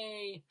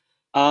 Yay.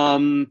 Well,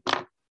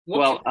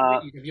 What can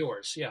we read of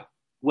yours? Yeah.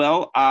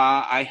 Well,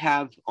 I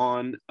have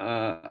on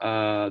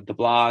the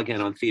blog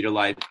and on Theater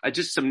Life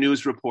just some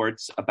news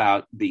reports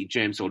about the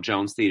James Earl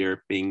Jones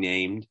Theater being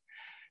named.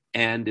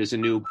 And there's a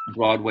new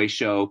Broadway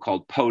show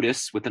called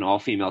POTUS with an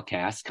all-female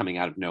cast coming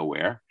out of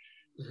nowhere,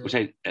 which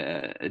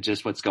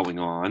just what's going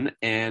on.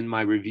 And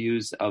my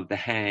reviews of The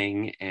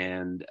Hang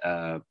and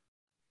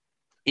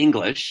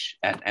English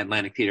at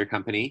Atlantic Theater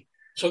Company.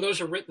 So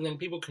those are written and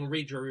people can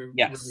read your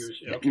Yes.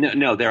 reviews. Okay.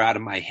 No, they're out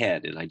of my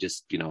head and I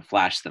just,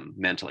 flash them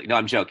mentally. No,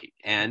 I'm joking.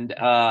 And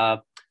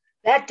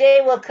That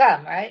day will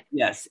come, right?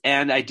 yes.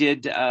 And I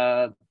did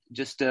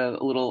just a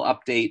little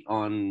update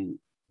on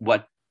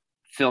what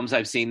films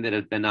I've seen that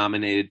have been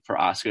nominated for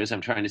Oscars.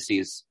 I'm trying to see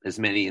as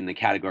many in the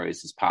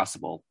categories as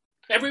possible.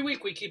 Every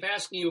week we keep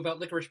asking you about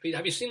Licorice Pizza.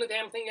 Have you seen the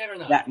damn thing yet or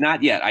not?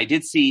 Not yet. I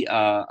did see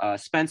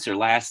Spencer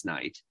last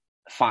night.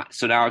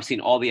 So now I've seen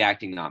all the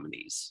acting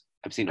nominees.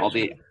 I've seen all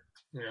the...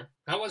 Yeah.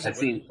 How was I've it?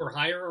 seen- For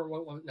hire or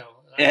what? No.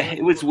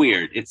 It was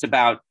weird. It's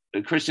about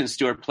Kristen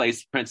Stewart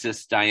plays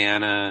Princess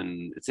Diana,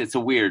 and it's a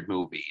weird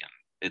movie.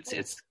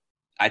 It's.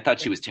 I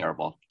thought she was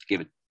terrible. Give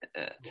it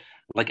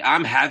like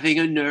I'm having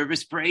a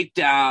nervous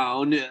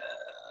breakdown.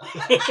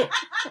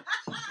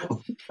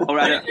 All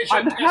right,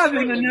 I'm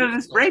having a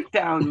nervous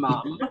breakdown,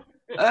 Mom.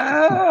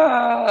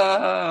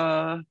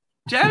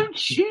 Don't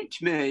shoot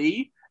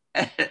me.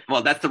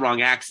 Well, that's the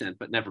wrong accent,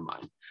 but never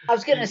mind. I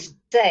was going to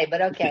say,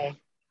 but okay.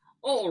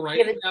 All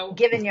right.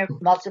 Given your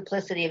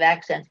multiplicity of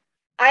accents.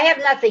 I have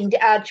nothing.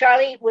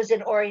 Charlie was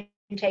in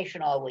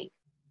orientation all week.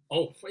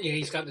 Oh, yeah,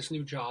 he's got this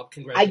new job. I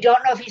Congratulations.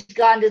 don't know if he's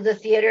gone to the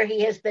theater.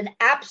 He has been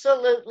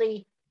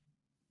absolutely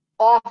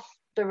off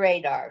the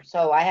radar.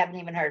 So I haven't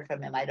even heard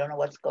from him. I don't know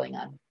what's going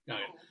on. No,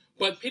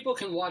 but people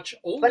can watch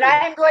older. But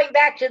I am going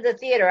back to the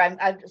theater. I'm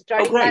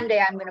starting great.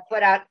 Monday. I'm going to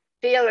put out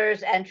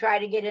feelers and try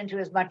to get into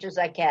as much as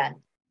I can.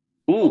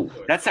 Ooh,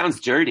 that sounds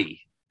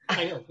dirty.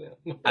 I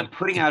know. I'm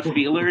putting out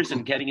feelers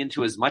and getting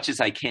into as much as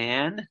I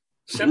can.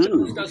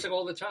 Septimus Ooh. does it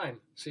all the time.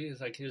 See,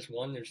 it's like here's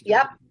one, there's two.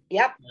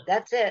 Yep,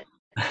 that's it.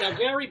 Now,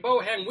 Gary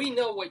Bohan, we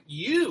know what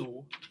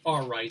you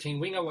are writing.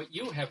 We know what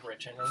you have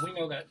written. And we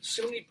know that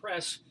SUNY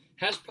Press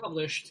has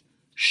published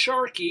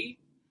Sharky,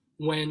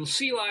 When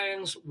Sea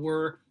Lions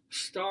Were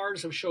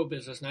Stars of Show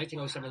Business,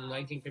 1907 to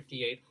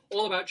 1958,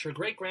 all about your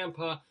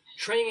great-grandpa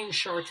training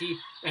Sharky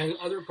and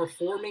other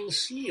performing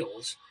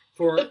seals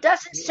for... It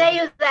doesn't say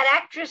who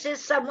that actress is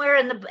somewhere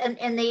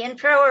in the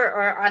intro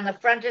or on the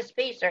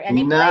frontispiece or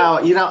any No,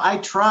 place? I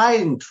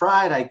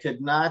tried. I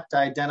could not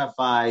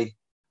identify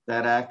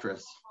that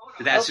actress.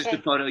 That's just Okay.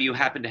 the photo you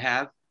happen to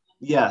have?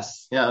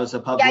 Yes. Yeah, it was a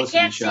Yeah, I publicity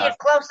can't see shot. it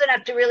close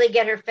enough to really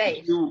get her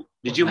face.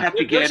 Did you have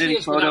to get This any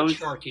is without photos?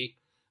 Sharky.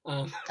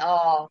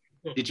 Oh,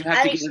 Did you have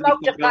and to he get any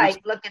smoked a photos?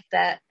 pipe. Look at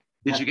that.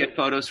 Did you get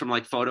photos from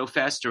like Photo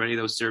Fest or any of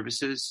those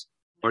services?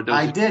 Or those?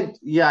 I did.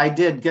 Yeah, I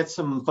did get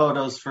some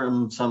photos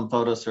from some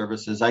photo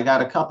services. I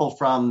got a couple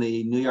from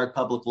the New York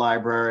Public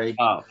Library,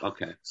 Oh,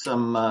 okay.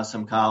 some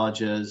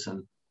colleges,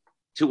 and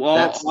To all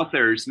That's-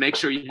 authors, make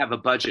sure you have a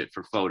budget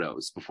for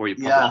photos before you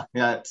publish.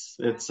 yeah.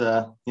 It's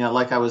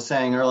like I was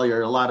saying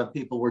earlier, a lot of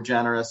people were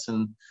generous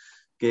and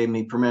gave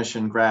me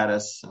permission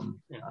gratis, and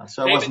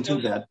so it David wasn't too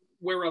knows bad.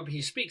 whereof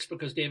he speaks,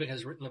 because David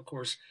has written, of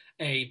course,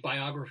 a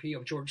biography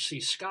of George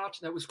C. Scott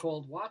that was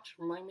called what?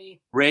 Remind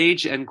me?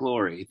 Rage and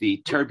Glory,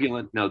 the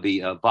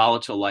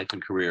volatile life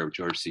and career of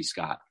George C.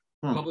 Scott.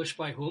 Published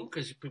by whom?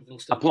 Because people can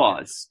still...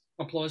 Applause.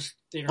 Applause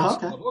Theater Oh, and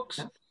okay. School of Books.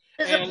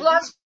 Does And-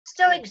 Applause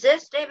still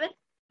exist, David?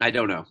 I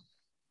don't know.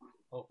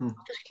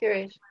 Just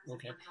curious.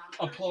 Okay.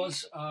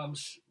 Applause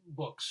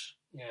books.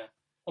 Yeah.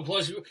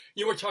 Applause.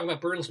 You were talking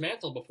about Burns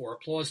Mantle before.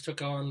 Applause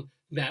took on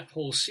that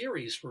whole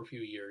series for a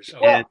few years.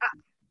 Well,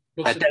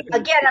 Books I-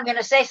 again, I'm going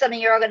to say something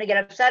you're all going to get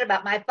upset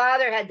about. My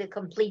father had the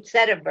complete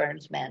set of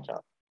Burns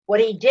Mantle. What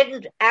he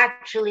didn't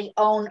actually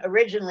own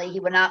originally, he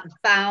went out and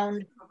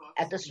found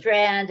at the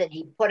Strand, and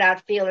he put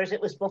out feelers.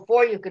 It was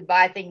before you could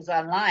buy things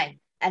online,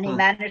 and he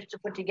managed to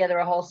put together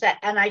a whole set.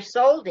 And I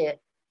sold it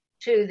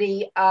to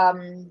the,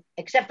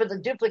 except for the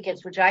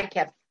duplicates, which I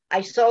kept,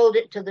 I sold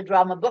it to the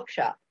Drama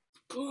Bookshop.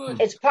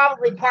 Good. It's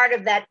probably part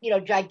of that,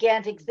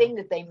 gigantic thing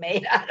that they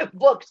made out of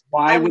books.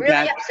 Why I'm would really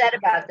that- upset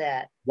about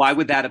that. Why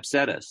would that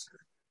upset us?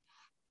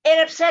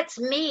 It upsets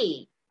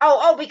me.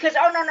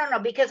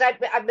 Because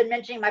I've been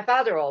mentioning my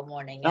father all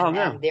morning, and,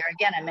 No. and there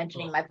again I'm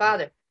mentioning my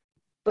father.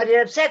 But it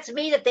upsets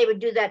me that they would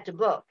do that to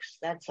books.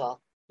 That's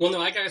all. Well,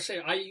 no, I gotta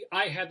say,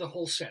 I had the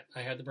whole set.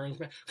 I had the Burns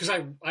Mantle because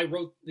I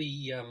wrote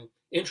the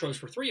intros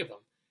for 3 of them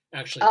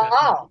actually.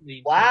 Oh,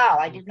 wow!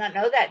 I did not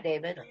know that,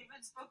 David.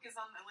 David's book is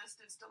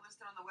still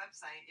listed on the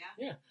website.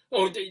 Yeah. Yeah.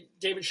 Oh,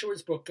 David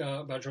Short's book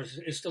about George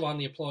is still on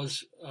the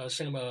Applause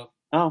Cinema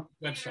Oh,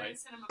 website.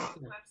 Cinema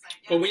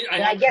website. Yeah.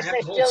 But I guess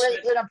there still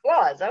is an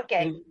applause.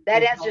 Okay,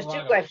 that answers 2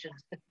 Colorado.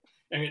 questions.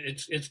 I mean,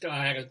 it's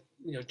I had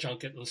to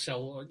junk it and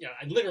sell. Yeah,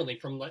 I literally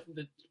from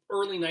the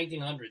early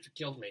 1900s. It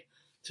killed me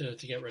to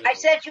get rid of I it.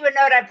 sent you a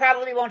note. I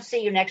probably won't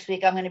see you next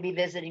week. I'm going to be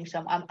visiting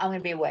I'm going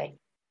to be away.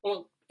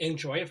 Well,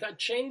 enjoy. If that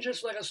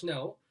changes, let us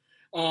know.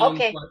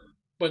 Okay.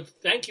 But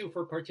thank you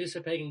for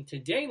participating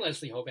today,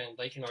 Leslie Hoban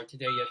Blake, in our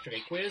Today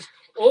Yesterday quiz.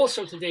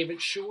 Also to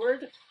David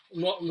Sheward,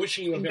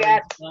 wishing you a very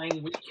Congrats.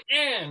 fine week.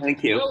 And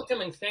Thank you. welcome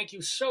and thank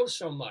you so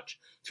much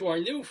to our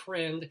new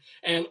friend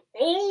and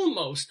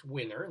almost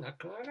winner, not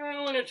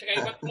winner today,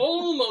 but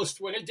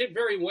almost winner, did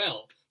very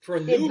well for a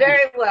Did new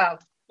very well.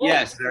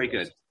 yes, very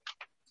good.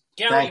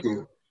 Gary, Thank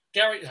you.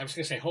 Gary, I was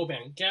going to say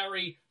Hoban.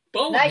 Gary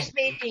Bowen. Nice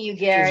meeting you,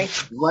 Gary.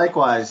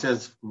 Likewise.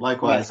 Yes,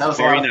 likewise. Yes, That was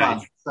a very lot of fun.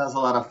 nice. That was a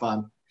lot of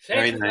fun. Thank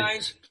Very you,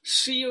 nice. guys.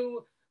 See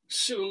you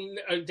soon.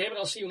 David,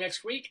 I'll see you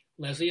next week.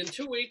 Leslie in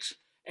 2 weeks.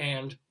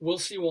 And we'll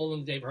see you all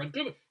in the neighborhood.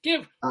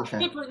 Give Okay.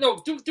 Flipper,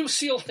 no, do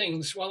seal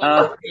things while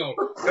I let you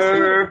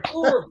go.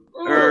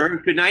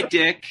 Good night,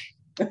 Dick.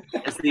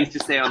 As they used to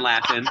say on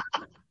Latin.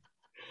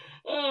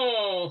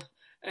 Oh,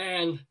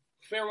 and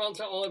farewell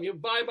to all of you.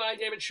 Bye-bye,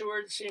 David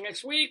Sheward. See you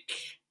next week.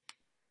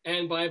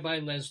 And bye-bye,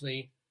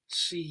 Leslie.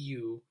 See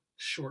you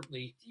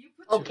shortly. Do you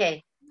put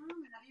Okay. How do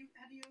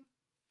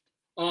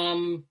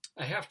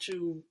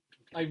you?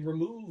 I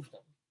remove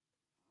them.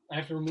 I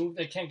have to remove,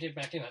 they can't get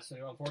back in. That's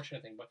the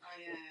unfortunate thing. But Oh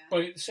yeah.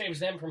 but it saves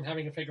them from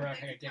having to figure out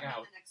how to get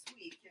out. The next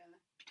week. Yeah.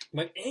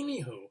 But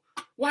anywho,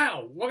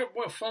 wow, what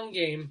a fun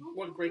game.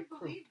 What a great Who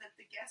crew. believe that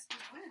the guest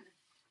would win?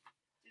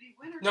 Did he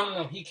win or No,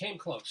 not? he came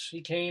close.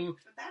 He came,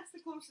 But that's the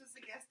closest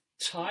the guest.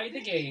 tied the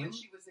Vicky, game. when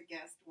she was a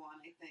guest one,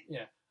 I think.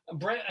 Yeah.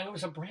 It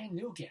was a brand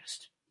new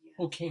guest Yeah.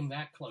 who came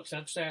that close.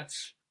 That's Seal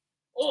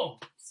Oh,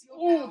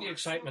 power, the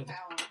excitement. seal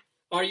power.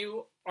 Are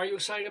you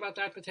excited about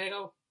that,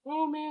 Potato?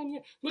 Oh man,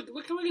 yeah.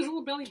 Look how his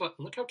little belly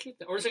button. Look how cute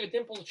that. Or is it a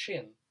dimpled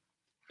chin?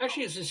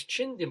 Actually, it's his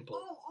chin dimple.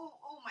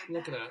 Oh my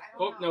Look at back. that. I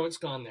don't Oh know. no, it's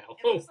gone now. It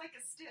Oh looks like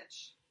a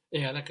stitch.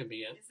 yeah, that could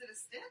be it. Is it a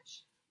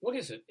stitch? What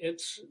is it?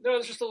 It's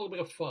just a little bit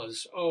of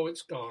fuzz. Oh,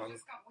 it's It's gone. got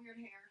weird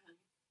hair.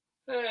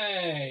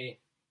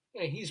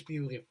 Hey, he's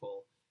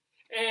beautiful.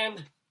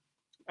 And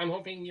I'm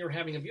hoping you're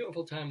having a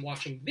beautiful time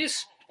watching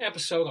this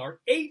episode, our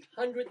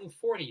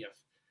 840th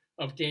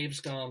of Dave's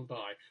Gone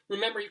By.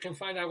 Remember, you can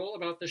find out all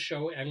about the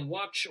show and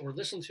watch or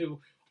listen to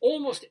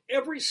almost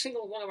every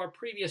single one of our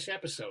previous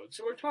episodes.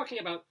 So we're talking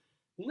about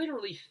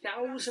literally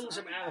thousands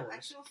of I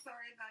hours. feel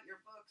sorry about your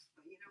books,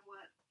 but you know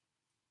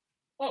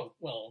what? Oh,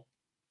 well,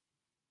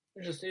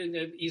 it's just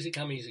easy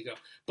come, easy go.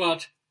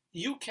 But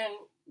you can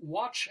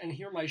watch and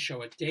hear my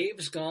show at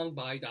davesgoneby.com.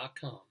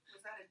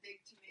 Was that a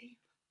dig to me?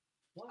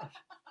 What?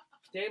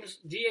 Dave's,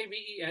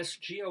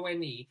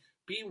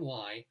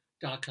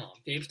 DAVESGONEBY.com.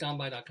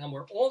 davesgoneby.com,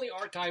 where all the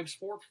archives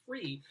for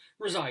free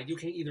reside. You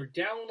can either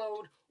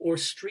download or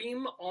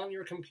stream on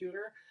your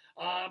computer.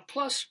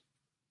 Plus,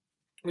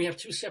 we have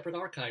 2 separate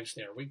archives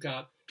there. We've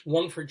got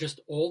one for just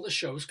all the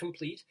shows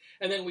complete,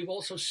 and then we've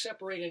also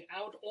separated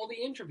out all the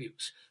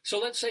interviews. So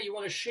let's say you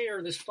want to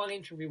share this fun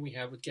interview we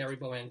have with Gary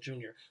Bohan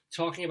Jr.,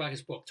 talking about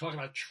his book, talking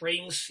about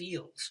trained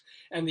seals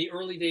and the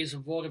early days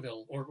of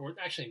vaudeville, or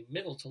actually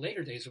middle to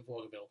later days of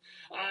vaudeville.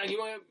 And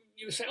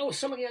you say, oh,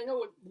 somebody I know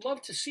would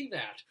love to see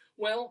that.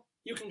 Well,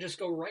 you can just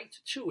go right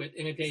to it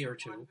in a day or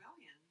two,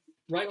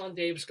 right on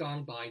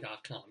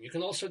davesgoneby.com. You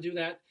can also do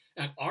that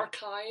at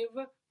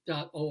archive.org.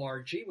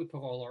 We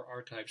put all our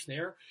archives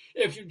there.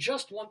 If you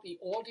just want the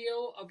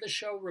audio of the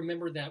show,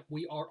 remember that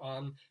we are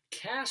on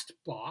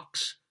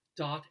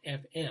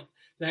castbox.fm.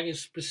 That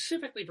is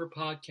specifically for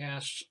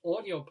podcasts,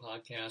 audio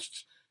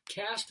podcasts,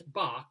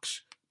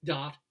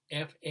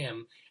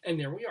 castbox.fm. And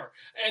there we are.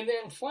 And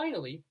then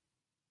finally,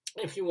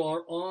 if you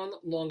are on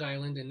Long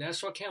Island in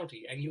Nassau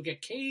County and you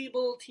get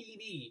cable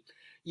TV,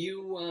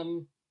 you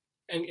and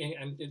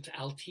it's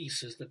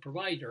Altice is the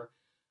provider.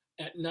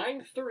 At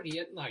 9:30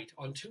 at night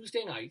on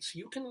Tuesday nights,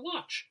 you can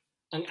watch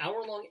an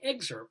hour-long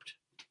excerpt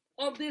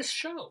of this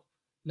show.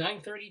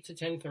 9:30 to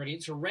 10:30.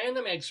 It's a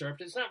random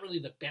excerpt. It's not really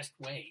the best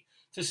way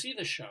to see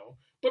the show,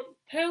 but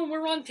hell,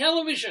 we're on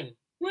television.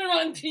 We're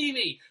on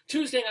TV.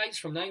 Tuesday nights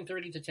from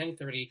 9:30 to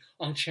 10:30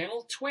 on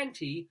Channel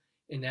 20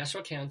 in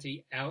Nassau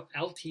County,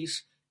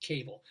 Altice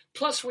Cable.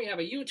 Plus, we have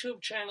a YouTube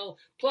channel.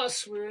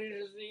 Plus,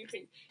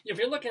 if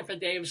you're looking for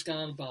Dave's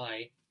Gone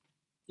By,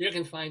 you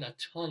can find a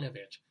ton of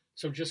it.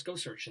 So just go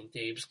searching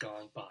Dave's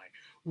Gone By.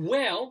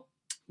 Well,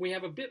 we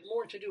have a bit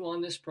more to do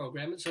on this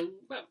program. It's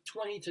about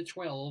 20 to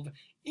 12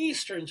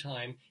 Eastern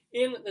Time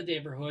in the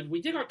neighborhood.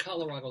 We did our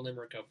Colorado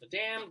Limerick of the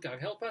Damned, God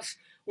help us.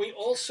 We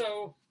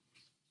also,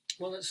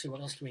 well, let's see, what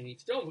else do we need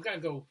to do? Oh, we got to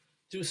go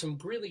do some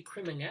Greeley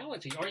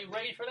criminality. Are you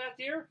ready for that,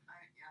 dear?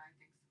 Yeah, I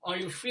think so. Are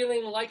you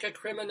feeling like a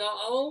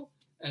criminal,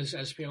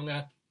 as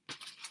Fiona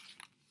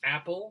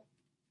Apple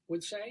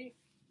would say?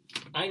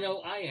 I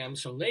know I am.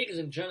 So, ladies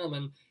and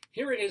gentlemen,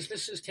 here it is.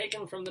 This is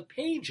taken from the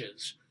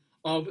pages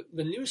of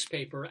the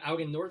newspaper out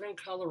in northern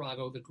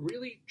Colorado, the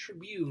Greeley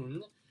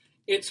Tribune.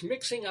 It's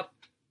mixing up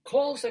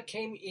calls that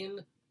came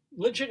in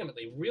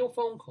legitimately, real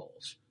phone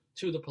calls,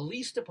 to the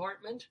police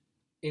department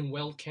in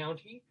Weld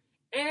County,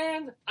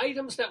 and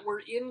items that were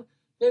in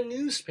the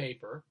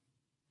newspaper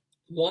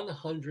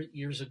 100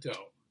 years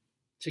ago.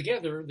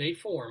 Together, they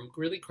form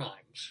Greeley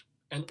Crimes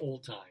and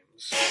Old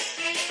Times.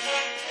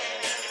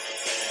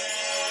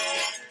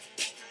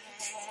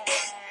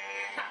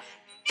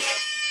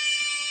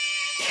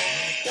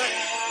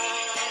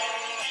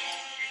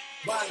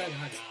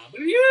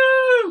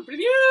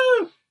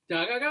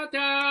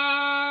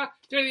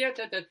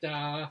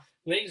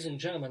 Ladies and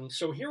gentlemen,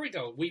 so here we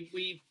go.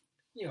 We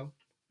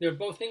there are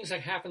both things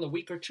that happened a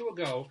week or two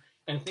ago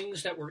and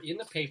things that were in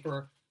the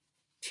paper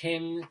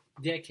 10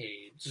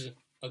 decades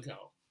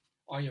ago.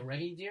 Are you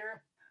ready,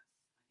 dear?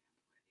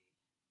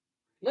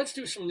 Let's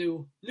do some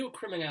new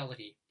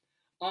criminality.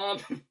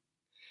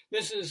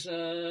 This is I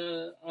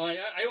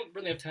don't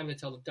really have time to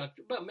tell the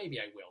doctor, but maybe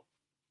I will.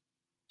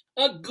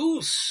 A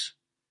goose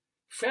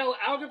fell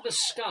out of the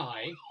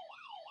sky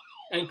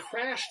and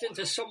crashed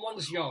into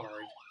someone's yard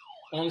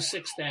on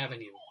 6th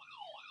Avenue.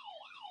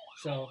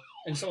 So,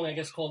 and someone, I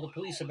guess, called the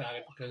police about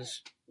it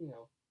because,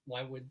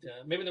 why would,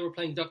 maybe they were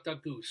playing Duck,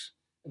 Duck, Goose,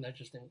 and that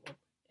just didn't work.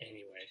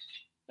 Anyway,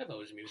 I thought it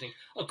was amusing.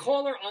 A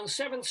caller on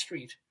 7th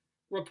Street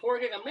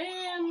reported a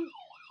man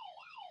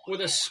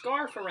with a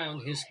scarf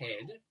around his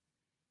head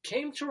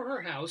came to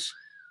her house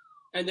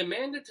and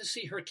demanded to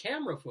see her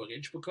camera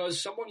footage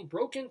because someone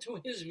broke into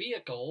his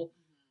vehicle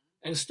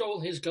and stole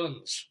his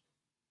guns.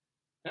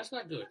 That's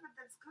not good. Yeah, but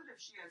that's good if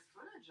she has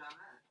footage of it.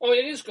 Oh,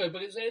 it is good,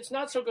 but it's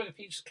not so good if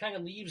he just kind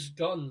of leaves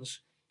guns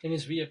in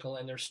his vehicle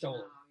and they're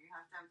stolen. No, you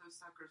have to have those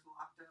suckers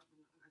locked up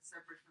and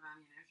separate from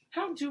ammunition.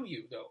 How do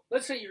you, though?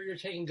 Let's say you're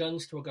taking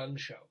guns to a gun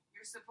show.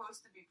 You're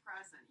supposed to be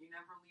present. You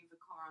never leave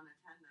the car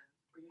unattended,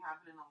 or you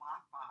have it in a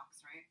lockbox,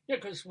 right? Yeah,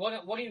 because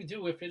what do you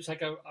do if it's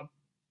like a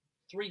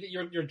three that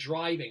you're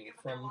driving Yeah,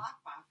 but from? they're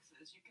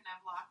lockboxes. You can have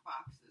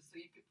lockboxes, so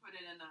you could put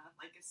it in a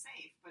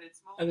safe, but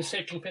it's mobile. And the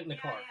safe can fit in the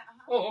car. Yeah,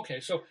 Oh, okay.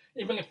 So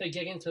even if they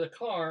get into the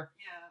car,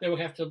 yeah. they would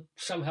have to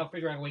somehow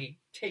figure out a way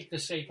to take the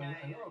safe. And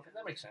Yeah. okay,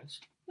 that makes sense.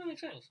 That makes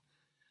sense.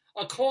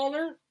 A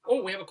caller.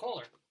 Oh, we have a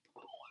caller.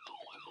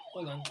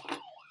 Hold on.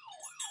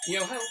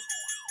 Yo ho.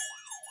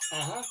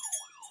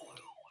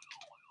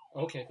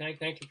 Okay.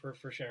 Thank you for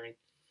sharing.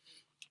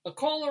 A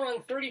caller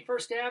on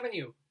 31st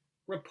Avenue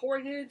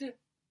reported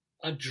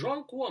a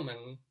drunk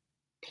woman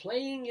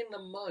playing in the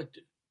mud.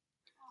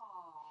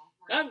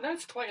 Oh,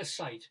 That's quite a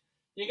sight.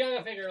 You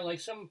gotta figure like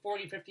some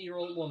 40,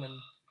 50-year-old woman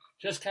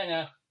just kind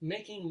of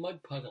making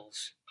mud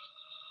puddles.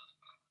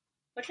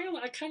 I kind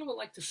of would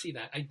like to see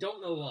that. I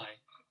don't know why,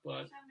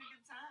 but She's having a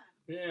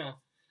good time. yeah.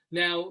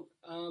 Now,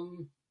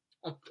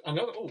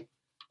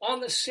 On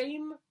the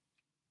same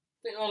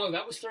thing, oh no,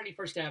 that was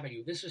 31st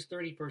Avenue. This is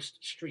 31st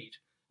Street.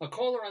 A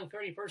caller on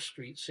 31st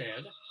Street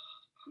said,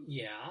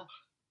 yeah,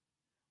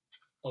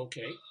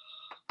 okay.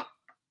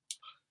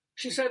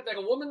 She said that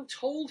a woman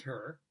told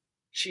her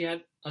she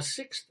had a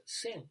sixth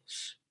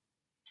sense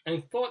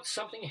and thought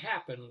something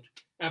happened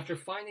after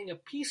finding a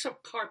piece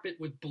of carpet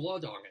with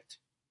blood on it.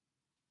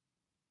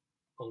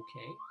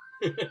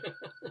 Okay.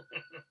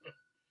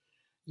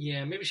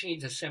 Yeah, maybe she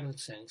needs a seventh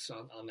sense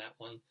on that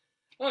one.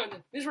 Oh,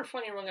 these were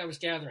funny when I was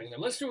gathering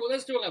them. Let's do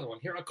another one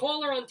here. A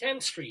caller on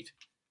 10th Street.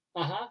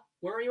 Uh-huh.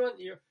 Where are you on?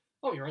 You're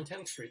on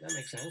 10th Street. That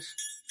makes sense.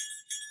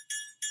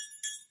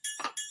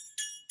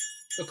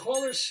 The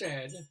caller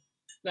said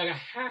that a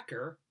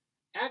hacker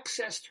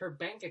accessed her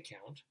bank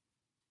account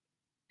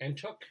and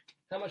took,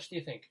 how much do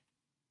you think?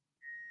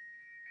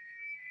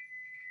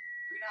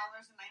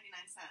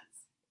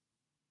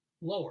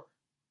 $3.99. Lower.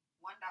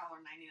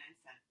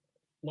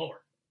 $1.99.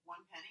 Lower. 1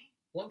 penny.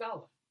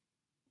 $1.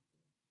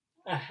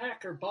 A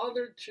hacker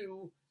bothered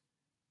to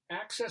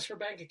access her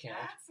bank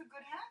account. That's a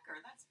good hacker.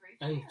 That's very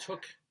fair. And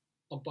took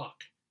 $1.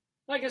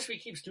 I guess if he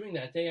keeps doing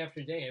that day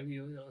after day,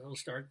 he'll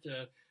start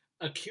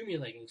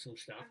accumulating some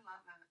stuff.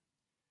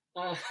 I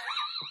love that.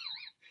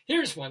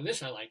 Here's one.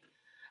 This I like.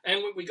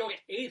 And we go to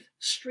 8th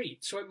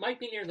Street, so it might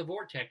be near the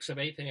vortex of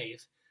 8th and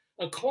 8th.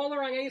 A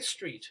caller on 8th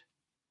Street.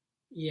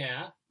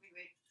 Yeah.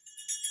 Wait.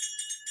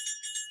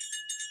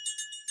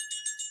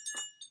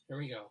 Here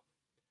we go.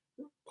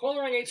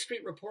 Caller on 8th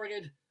Street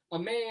reported a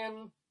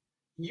man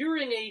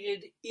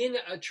urinated in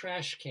a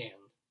trash can.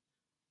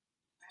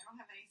 I don't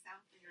have any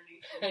sound for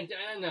urination.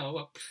 I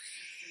know.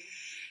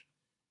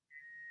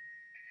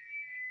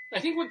 I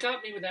think what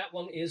got me with that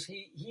one is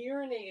he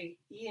urinated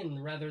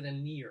in rather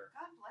than near.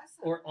 God bless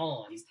him. Or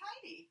on. He's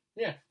tiny.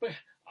 Yeah, but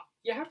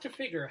you have to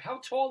figure, how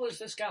tall is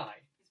this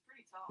guy? He's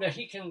pretty tall. That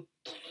he can,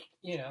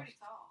 He's pretty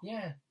tall.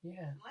 Yeah.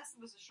 Unless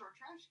it was a short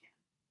trash can.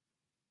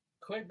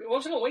 Could be. It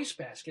wasn't a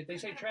wastebasket. They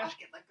say Like a trash.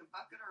 bucket, like a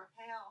bucket or a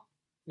pail.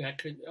 That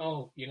could,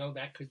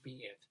 that could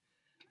be it.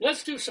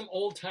 Let's do some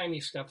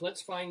old-timey stuff.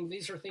 Let's find,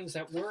 these are things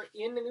that were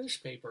in the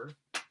newspaper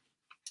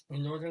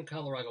in northern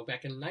Colorado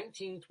back in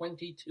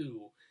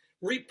 1922,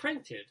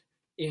 reprinted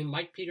in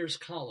Mike Peters'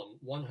 column,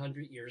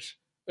 100 years,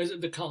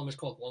 the column is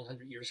called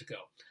 100 Years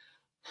Ago.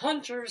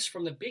 Hunters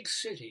from the big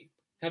city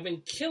have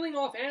been killing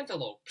off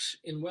antelopes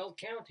in Weld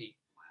County,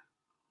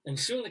 and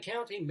soon the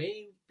county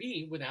may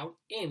be without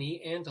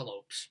any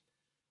antelopes.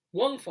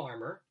 One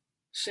farmer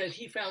said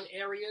he found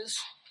areas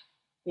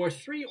where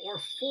 3 or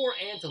 4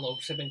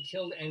 antelopes have been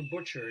killed and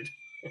butchered.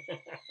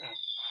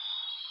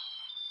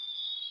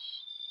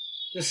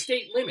 The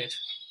state limit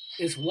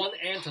is 1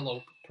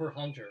 antelope per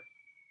hunter.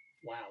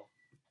 Wow.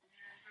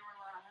 There were a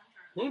lot of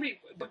hunters. Wouldn't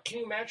it be, but can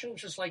you imagine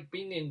just like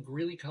being in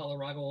Greeley,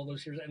 Colorado all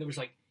those years, and there was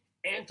like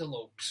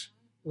antelopes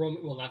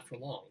roaming, well, not for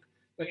long,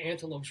 but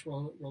antelopes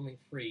roaming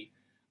free.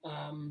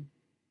 I'm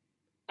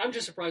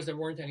just surprised there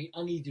weren't any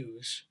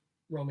honeydews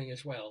roaming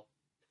as well.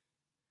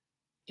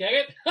 Get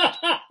it?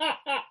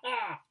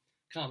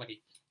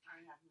 Comedy. I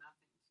have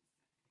nothing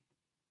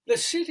to say. The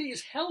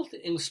city's health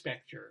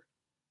inspector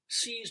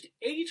seized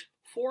 8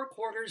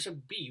 4/4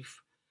 of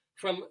beef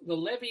from the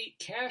Levy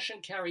Cash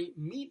and Carry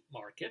Meat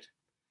Market.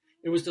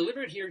 It was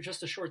delivered here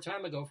just a short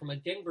time ago from a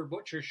Denver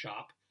butcher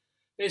shop.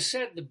 They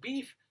said the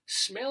beef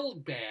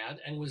smelled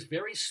bad and was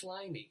very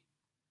slimy.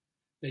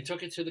 They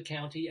took it to the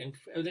county and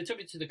they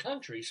took it to the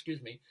country,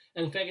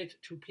 and fed it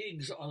to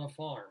pigs on a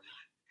farm.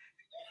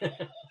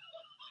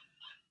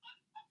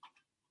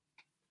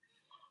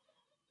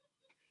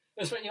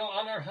 That's when,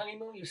 on our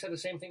honeymoon, you said the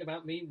same thing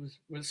about me,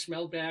 was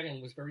smelled bad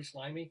and was very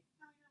slimy.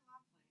 Oh, you're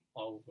lovely.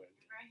 Oh, good.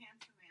 You're a very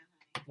handsome man,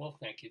 honey. Well,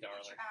 thank you, Eat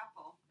darling. your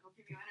apple. It'll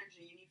give you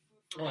energy. You need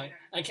food for All later.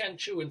 right. I can't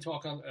chew and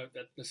talk at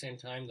the same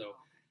time, though.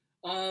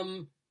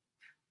 Really?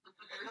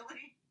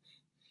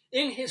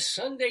 In his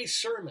Sunday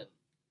sermon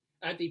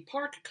at the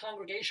Park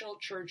Congregational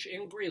Church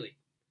in Greeley,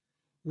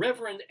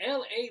 Reverend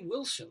L.A.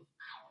 Wilson,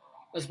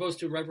 as opposed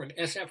to Reverend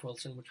S.F.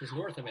 Wilson, which was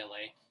north of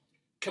L.A.,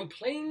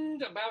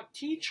 complained about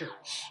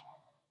teachers.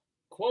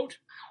 Quote,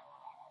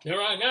 "There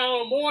are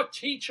now more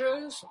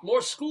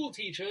school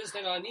teachers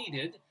than are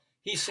needed,"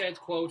 he said,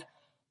 quote,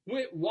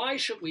 "Why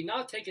should we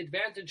not take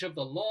advantage of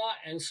the law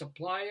and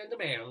supply and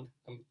demand?"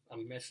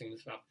 I'm messing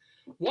this up.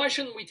 "Why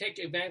shouldn't we take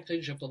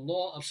advantage of the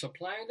law of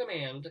supply and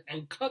demand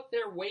and cut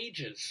their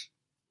wages?"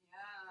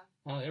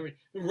 Yeah.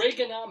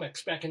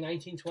 Reaganomics back in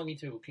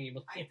 1922. Can you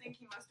believe I think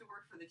he must have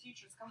worked for the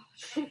Teachers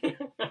College.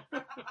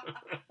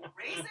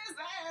 Raises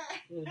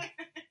that.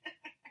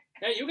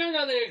 Hey, you got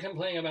nothing to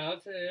complain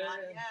about. Not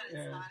yet.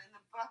 It's not in the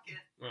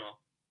bucket.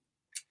 Well,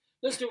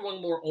 let's do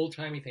one more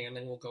old-timey thing, and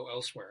then we'll go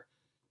elsewhere.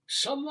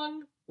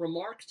 Someone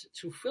remarked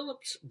to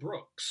Phillips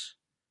Brooks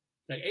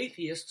that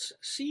atheists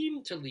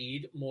seem to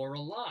lead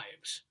moral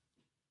lives.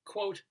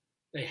 Quote,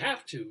 "They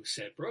have to,"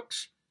 said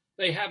Brooks.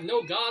 "They have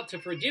no God to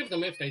forgive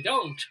them if they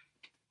don't."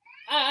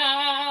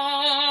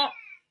 Ah!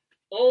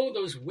 Oh,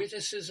 those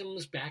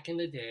witticisms back in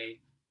the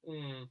day.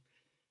 All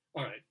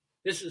right.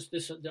 This.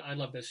 I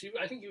love this.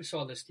 I think you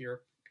saw this,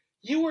 dear.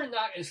 You were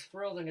not as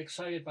thrilled and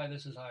excited by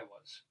this as I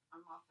was.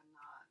 I'm often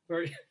not.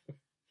 Very.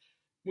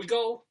 We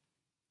go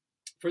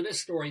for this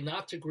story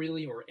not to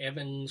Greeley or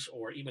Evans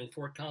or even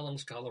Fort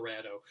Collins,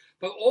 Colorado,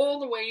 but all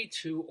the way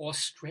to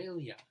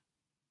Australia.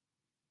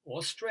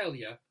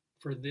 Australia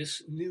for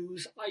this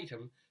news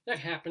item that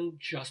happened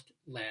just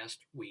last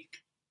week.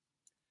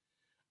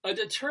 A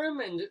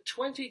determined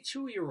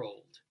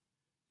 22-year-old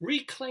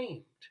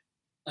reclaimed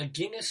a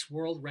Guinness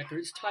World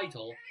Records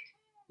title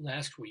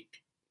last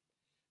week.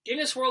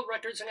 Guinness World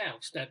Records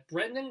announced that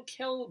Brendan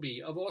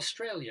Kelby of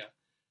Australia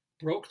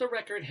broke the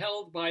record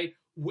held by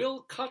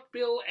Will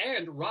Cutbill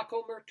and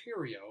Rocco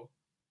Mercurio.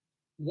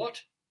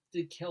 What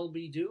did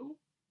Kelby do?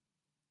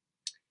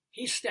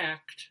 He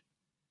stacked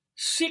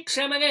 6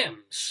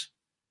 M&Ms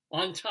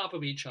on top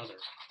of each other.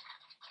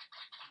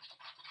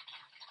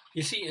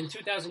 You see, in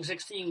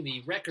 2016,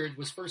 the record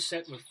was first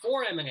set with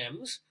 4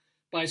 M&Ms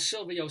by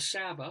Silvio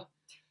Saba.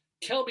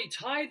 Kelby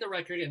tied the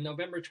record in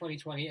November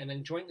 2020 and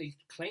then jointly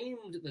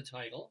claimed the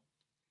title.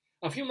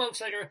 A few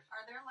months later...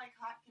 Are there, like,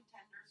 hot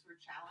contenders who are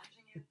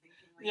challenging you?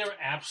 Thinking, like, there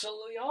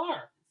absolutely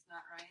are. It's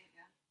not right,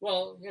 yeah.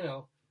 Well, you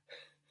know,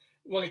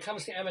 when it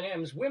comes to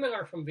M&Ms, women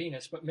are from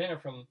Venus, but men are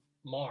from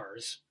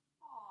Mars.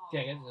 Aww,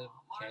 Dang it,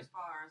 Mars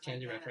bars.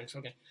 candy reference,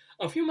 okay.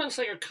 A few months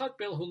later,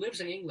 Cutbill, who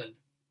lives in England,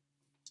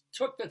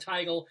 took the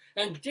title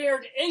and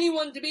dared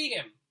anyone to beat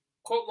him.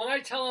 Quote, when I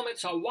tell them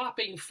it's a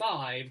whopping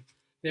 5,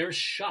 they're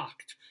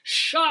shocked.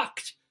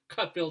 Shocked,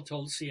 Cutbill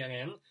told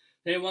CNN.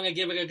 They want to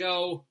give it a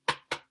go.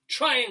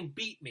 Try and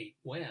beat me.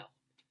 Well,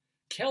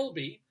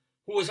 Kelby,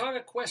 who was on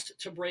a quest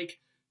to break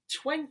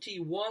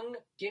 21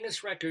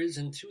 Guinness records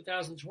in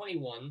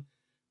 2021,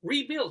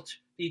 rebuilt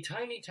the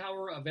tiny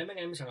tower of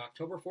M&Ms on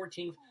October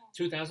 14th,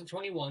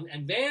 2021,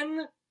 and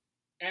then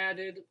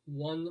added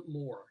one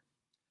more.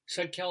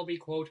 Said Kelby,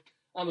 quote,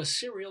 I'm a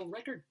serial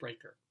record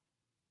breaker.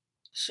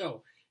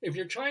 So, if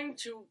you're planning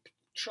to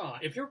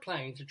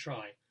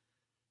try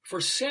for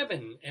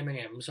 7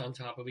 M&Ms on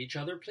top of each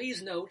other,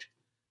 please note,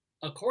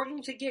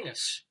 according to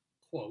Guinness,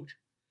 quote,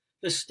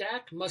 the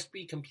stack must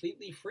be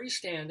completely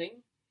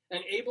freestanding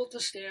and able to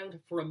stand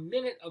for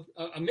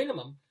a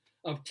minimum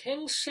of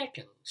 10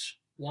 seconds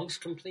once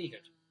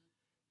completed.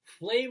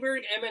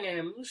 Flavored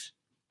M&Ms,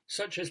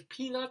 such as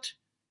peanut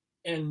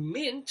and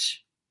mint,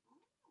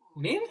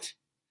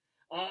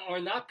 are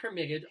not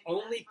permitted.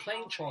 Only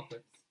plain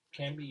chocolate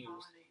can be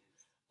used.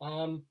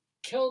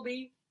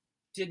 Kelby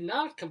did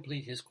not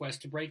complete his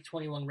quest to break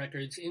 21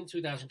 records in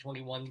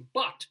 2021,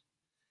 but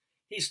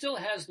he still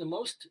has the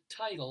most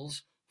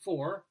titles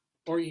for,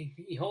 or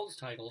he holds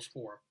titles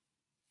for,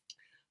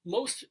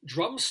 most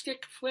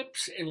drumstick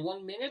flips in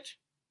 1 minute,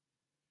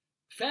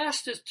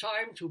 fastest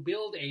time to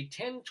build a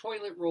 10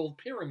 toilet roll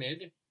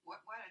pyramid. What?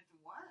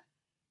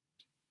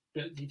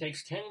 He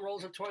takes 10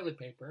 rolls of toilet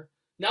paper,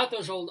 not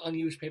those old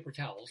unused paper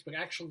towels, but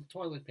actual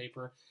toilet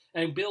paper,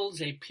 and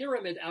builds a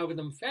pyramid out of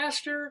them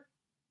faster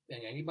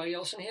than anybody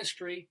else in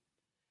history,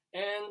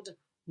 and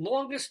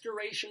longest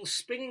duration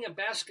spinning a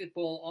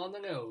basketball on the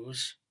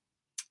nose,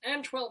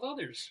 and 12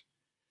 others.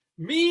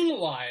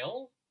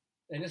 Meanwhile,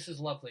 and this is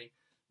lovely,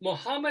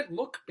 Mohammed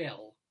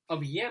Mukbel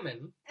of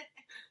Yemen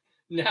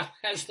now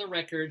has the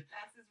record.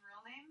 That's his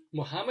real name?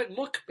 Mohammed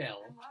Mukbel.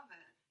 I love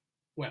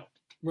it. Well,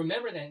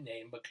 remember that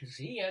name because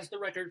he has the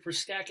record for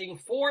stacking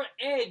 4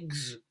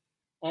 eggs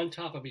on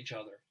top of each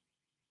other.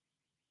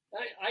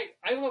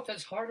 I don't know if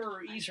that's harder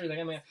or easier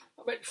than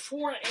but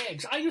 4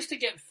 eggs. I used to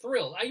get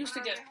thrilled. Are they hard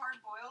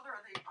boiled or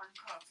are they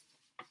uncooked?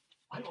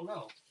 I don't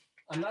know.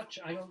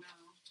 I don't.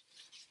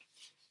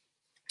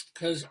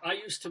 Because I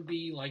used to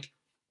be like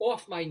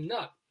off my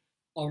nut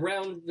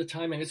around the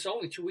time, and it's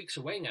only 2 weeks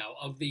away now,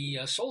 of the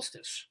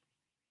solstice.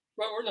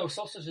 Or no,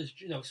 solstice is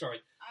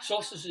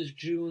solstice is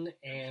June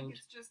and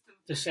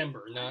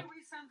December. Not. When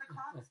we send the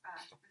clocks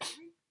back this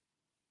week?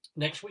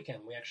 Next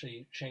weekend, we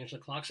actually change the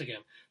clocks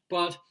again.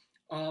 But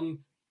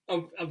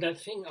of that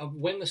thing of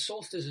when the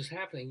solstice is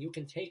happening, you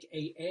can take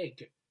a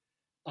egg,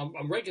 a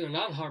regular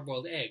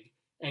non-hard-boiled egg,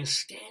 and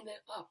stand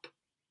it up,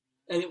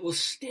 and it will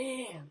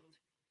stand.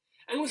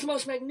 And it was the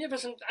most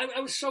magnificent. I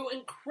was so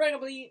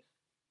incredibly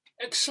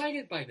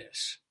excited by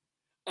this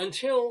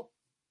until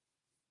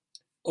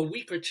a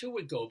week or 2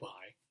 would go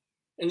by,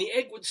 and the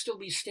egg would still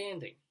be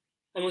standing,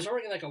 and it was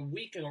already like a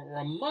week or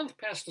a month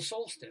past the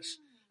solstice.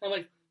 I'm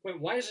like,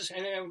 wait, why is this?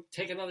 And then I would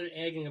take another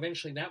egg, and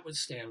eventually that would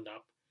stand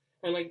up.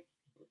 And I'm like,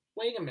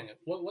 wait a minute,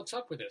 what's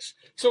up with this?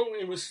 So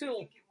it was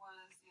still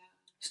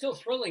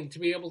thrilling to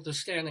be able to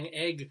stand an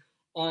egg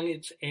on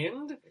its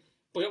end,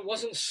 but it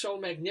wasn't so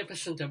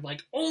magnificent of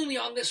like, only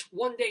on this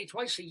one day,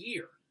 twice a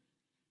year,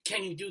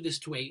 can you do this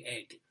to an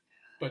egg.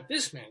 But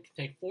this man can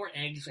take 4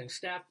 eggs and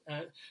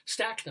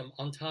stack them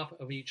on top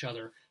of each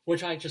other,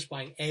 which I just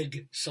find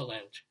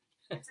excellent.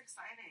 It's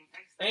exciting.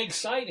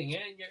 Exciting.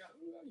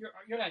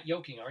 You're not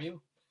joking, are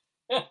you?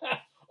 Oh,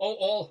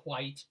 all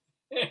white.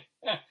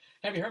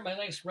 Have you heard my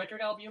latest record,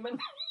 Albumin?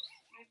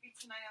 Maybe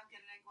tonight I'll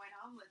get an egg white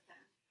omelet then.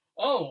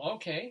 Oh,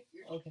 okay.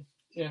 Okay.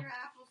 Eat Yeah. your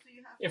apple so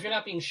you have If you're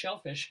not being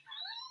shellfish.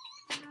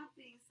 You're not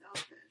being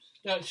selfish.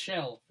 No,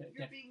 shell.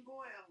 You're being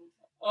boiled.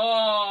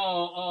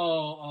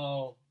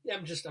 Oh. Yeah,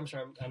 I'm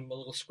sorry. I'm a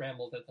little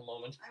scrambled at the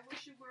moment. I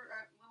wish you were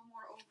a little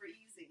more over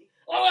easy.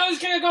 Oh, I was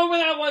going to go with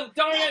that one.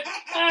 Darn it.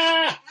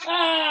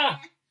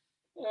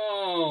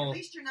 Oh. At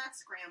least you're not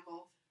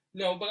scrambled.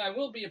 No, but I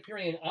will be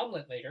appearing in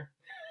Omelette later.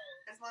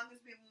 As long as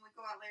when we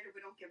go out later,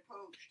 we don't get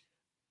poached.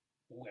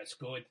 Oh, that's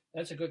good.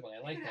 That's a good one.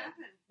 I like It could that.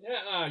 happen.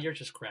 Yeah, you're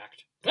just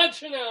cracked.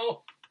 But you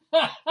know.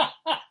 You're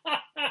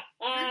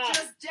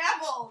just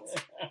deviled.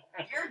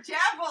 You're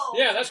deviled.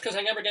 Yeah, that's because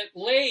I never get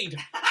laid.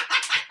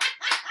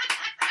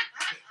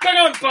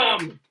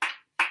 Ba-dum-bum.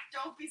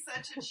 Don't be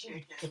such a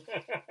chicken.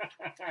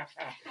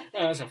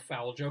 Oh, that's a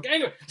foul joke.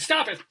 Anyway,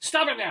 stop it.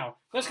 Stop it now.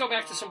 Let's go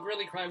back to some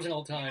grilly crimes in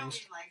old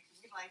times.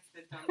 We like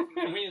the dumb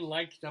humor. We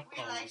like the We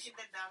like puns. the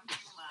dumb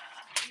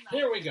humor.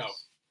 Here we go.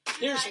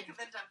 We Here's like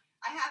the dumb.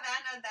 I have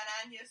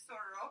Anya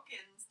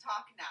Sorokins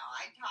talk now.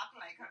 I talk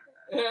like her.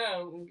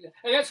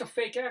 and that's a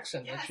fake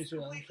accent. Yes, that she's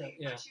completely.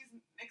 yeah. But she's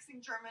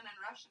mixing German and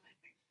Russian, I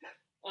think.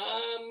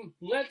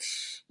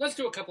 Let's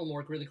do a couple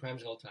more grilly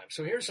crimes in old times.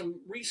 So here's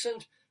some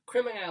recent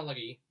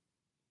criminality.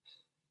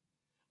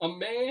 A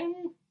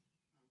man.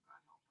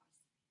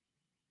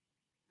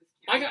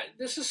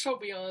 This is so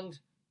beyond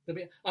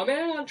the. A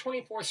man on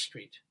 24th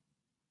Street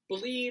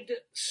believed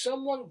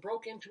someone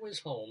broke into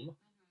his home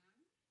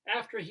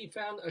after he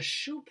found a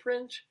shoe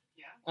print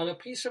on a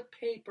piece of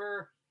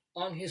paper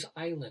on his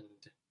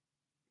island.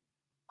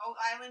 Oh,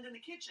 island in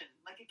the kitchen,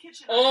 like a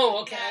kitchen.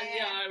 Oh, okay,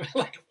 yeah.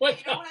 Like what?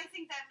 You know what I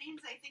think that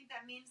means? I think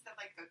that means that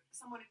like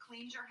someone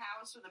cleaned your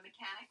house, or the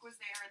mechanic was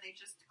there, and they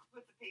just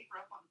put the paper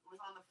was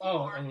on the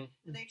floor, and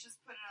they just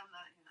put it on the.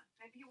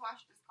 Maybe he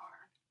washed his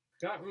car.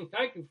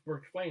 Thank you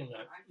for explaining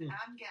that.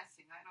 I'm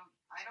guessing. I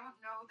don't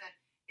know that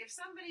if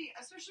somebody,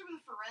 especially with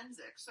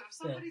forensics, so if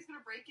somebody's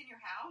going to break in your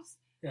house,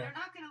 they're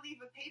not going to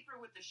leave a paper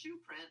with the shoe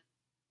print,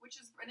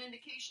 which is an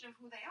indication of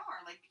who they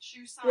are, like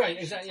shoe size. Right,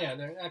 exactly. Yeah,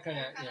 they're not going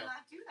to.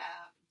 Not do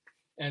that.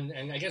 And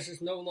I guess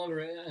it's no longer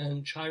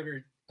an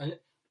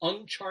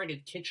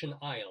uncharted kitchen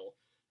aisle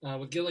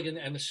with Gilligan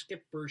and the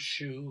skipper's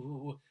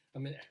shoe. I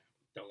mean, I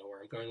don't know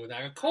where I'm going with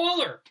that. A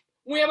caller.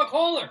 We have a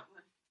caller.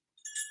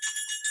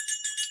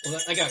 Well,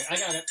 I got it.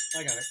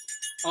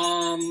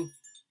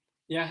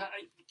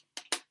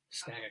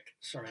 Static.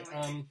 Sorry.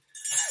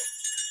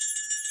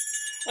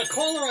 A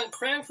caller on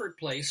Cranford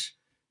Place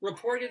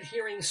reported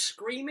hearing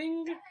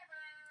screaming,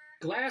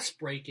 glass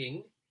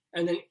breaking,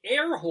 and an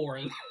air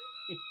horn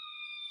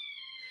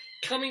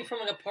coming from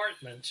an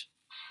apartment.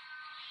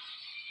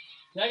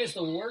 That is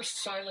the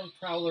worst silent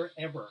prowler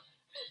ever.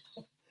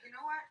 You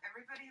know what?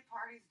 Everybody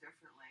parties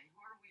differently. Who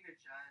are we to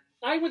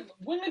judge?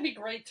 Wouldn't it be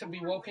great to be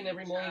woken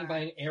every morning by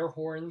an air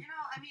horn? You know,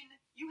 I mean,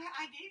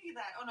 I gave you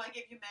that. Oh no, I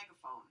gave you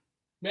megaphone.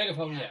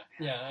 Megaphone,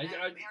 yeah. Air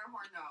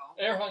horn,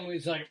 no. Air horn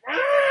was like,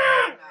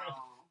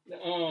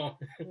 no. Oh.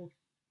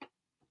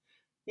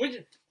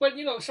 But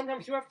you know,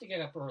 sometimes you have to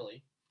get up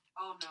early.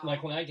 Oh no.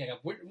 Like when I get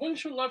up,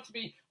 wouldn't you love to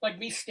be like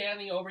me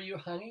standing over you,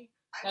 honey?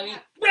 I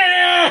think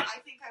I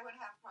would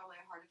have probably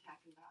a heart attack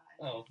and die.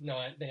 Oh no,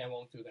 I think I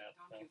won't do that.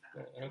 Don't do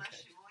that. Okay.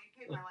 Unless you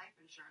paid my life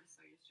insurance,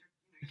 so you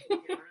can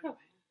get rid of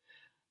me.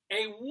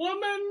 A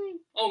woman.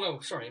 Oh no,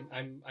 sorry,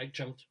 I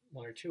jumped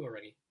one or two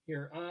already.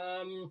 Here,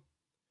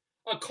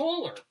 a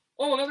caller.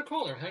 Oh, another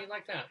caller. How do you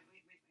like that?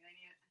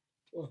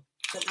 Wait,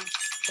 Something.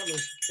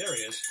 There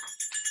he is.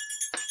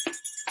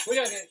 We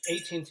gotta get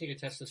AT&T to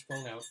test this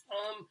phone out.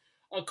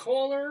 A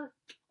caller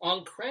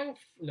on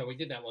we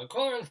did that one. A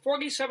caller on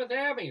 47th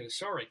Avenue,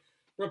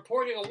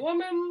 reporting a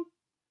woman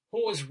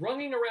who was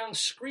running around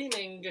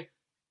screaming,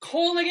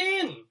 "Calling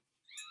in!"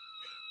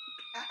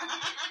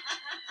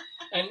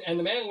 and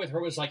the man with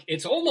her was like,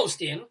 "It's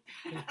almost in."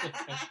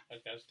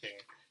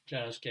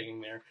 Just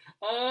kidding there.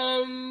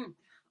 What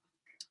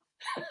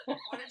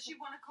did she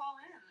want to call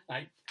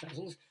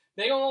in?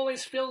 They don't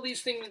always fill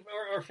these things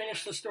or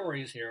finish the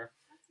stories here.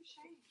 That's a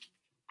shame.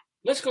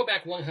 Let's go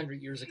back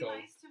 100 years ago. It'd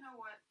be nice to know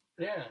what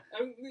the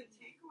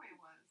takeaway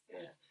was.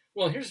 Yeah.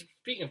 Well,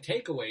 speaking of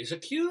takeaways,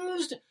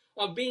 accused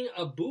of being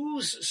a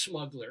booze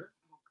smuggler,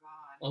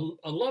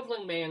 a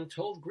Loveland man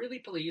told Greeley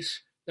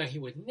police that he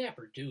would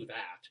never do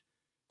that.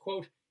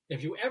 Quote,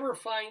 "If you ever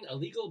find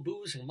illegal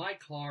booze in my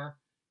car,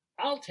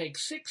 I'll take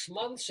 6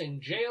 months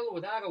in jail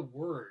without a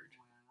word."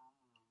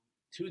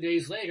 2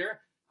 days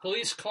later,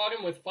 police caught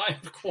him with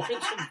 5 quarts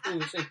of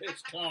booze in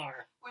his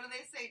car. What do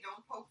they say?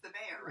 Don't poke the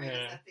bear, right?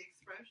 Yeah. Is that the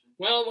expression?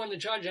 Well, when the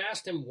judge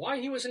asked him why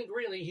he was in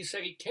Greeley, he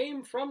said he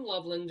came from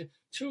Loveland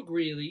to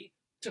Greeley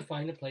to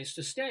find a place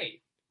to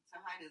stay. To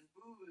hide his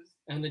booze.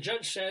 And the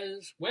judge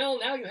says, "Well,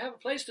 now you have a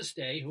place to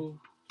stay."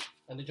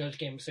 And the judge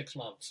gave him 6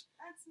 months.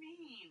 That's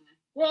mean.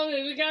 Well,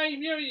 the guy,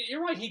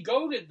 you're right. He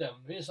goaded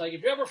them. He's like,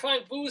 "If you ever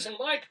find booze in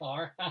my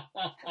car," And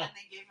then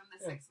they gave him the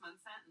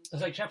 6-month sentence.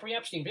 It's like Jeffrey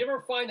Epstein. If you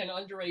ever find an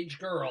underage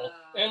girl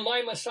in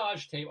my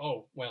massage tape,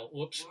 oh well,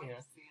 whoops. Yeah.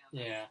 That's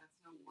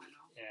no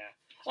bueno. Yeah.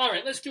 All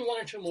right, let's do one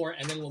or two more,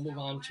 and then we'll move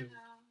on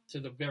to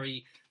the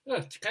very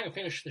to kind of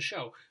finish the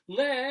show.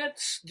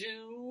 Let's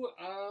do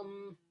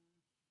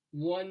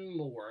one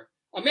more.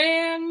 A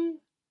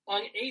man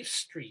on 8th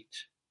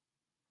Street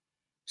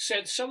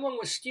said someone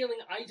was stealing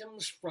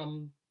items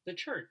from the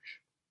church.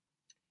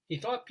 He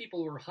thought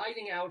people were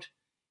hiding out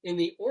in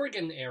the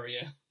organ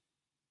area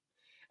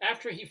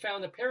after he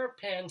found a pair of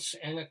pants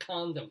and a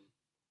condom.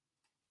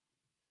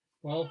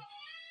 Well,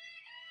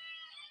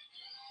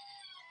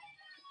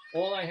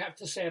 all I have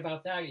to say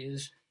about that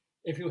is,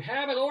 if you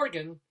have an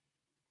organ,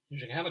 you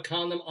should have a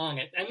condom on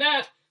it. And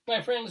that,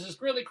 my friends, is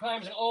Grilly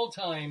Crimes in Old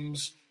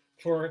Times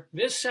for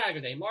this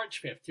Saturday,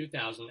 March 5th,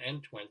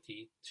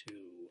 2022.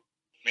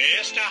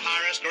 Mr.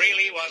 Horace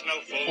Greeley was no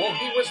fool. Oh,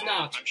 he was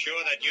not. I'm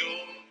sure that you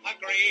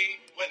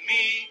agree with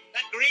me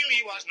that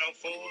Greeley was no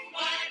fool.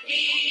 What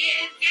he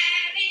is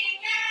getting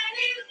at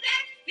is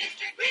that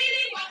Mr.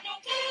 Greeley was no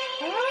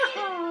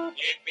fool.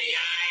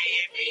 Yippee-yi,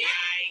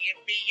 yippee-yi,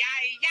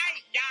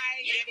 yippee-yi-yi-yi,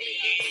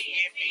 yippee-yi,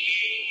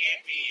 yippee-yi,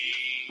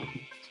 yippee-yi.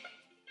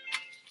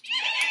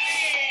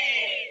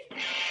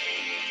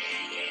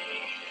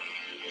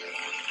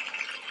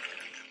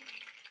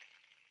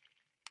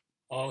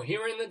 Oh,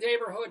 here in the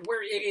neighborhood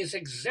where it is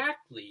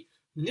exactly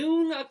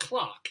noon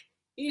o'clock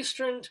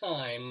Eastern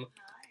Time,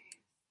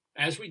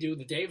 as we do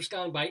the Dave's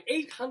Gone By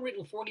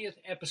 840th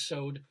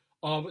episode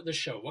of the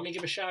show. Want to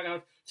give a shout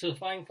out to the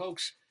fine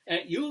folks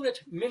at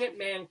Hewlett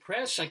Minuteman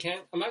Press. I'm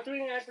not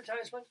doing an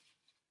advertisement.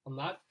 I'm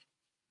not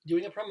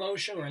doing a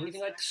promotion or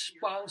anything like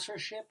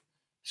sponsorship.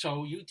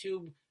 So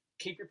YouTube,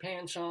 keep your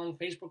pants on.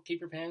 Facebook,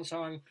 keep your pants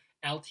on.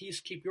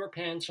 Altice, keep your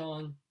pants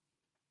on.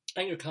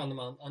 And your condom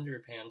on under your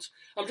pants.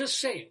 I'm just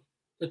saying,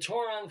 the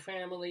Toron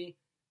family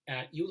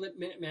at Hewlett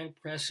Minuteman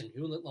Press in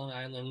Hewlett, Long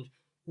Island,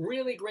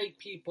 really great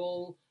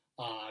people.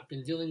 I've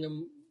been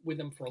dealing with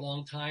them for a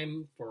long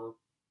time for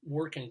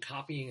work and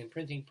copying and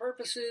printing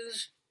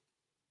purposes.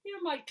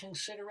 You might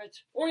consider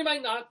it, or you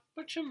might not,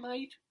 but you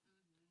might.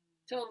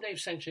 Tell them Dave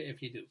sent you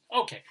if you do.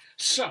 Okay,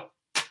 so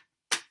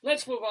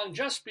let's move on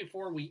just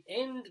before we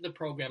end the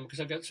program,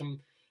 because I've got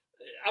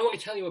I want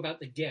to tell you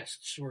about the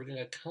guests who are going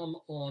to come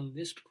on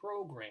this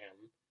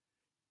program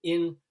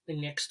in the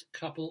next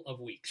couple of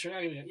weeks. You're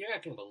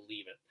not going to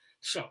believe it.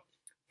 So,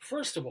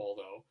 first of all,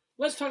 though,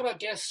 let's talk about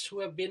guests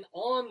who have been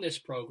on this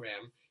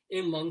program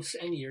in months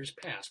and years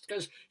past.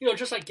 Because,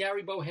 just like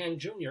Gary Bohan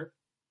Jr.,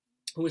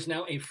 who is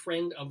now a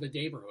friend of the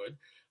neighborhood,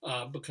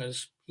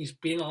 because he's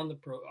been on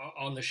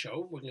the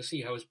show. We're going to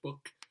see how his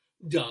book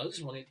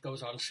does when it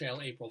goes on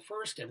sale April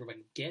 1st.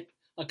 Everybody get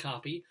a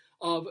copy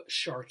of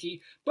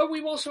Sharky. But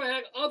we've also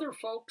had other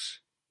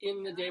folks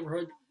in the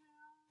neighborhood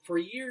for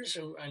years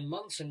and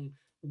months and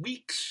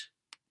weeks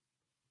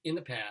in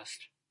the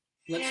past.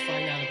 Let's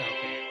find out about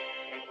them.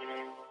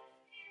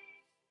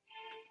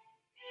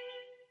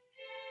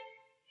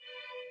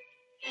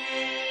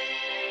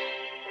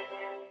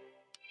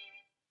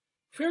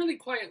 Fairly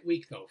quiet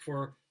week, though,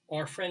 for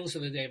our friends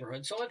of the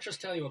neighborhood. So let's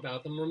just tell you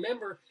about them.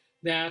 Remember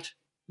that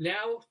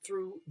now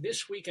through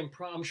this week, and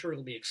I'm sure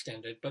it'll be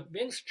extended, but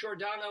Vince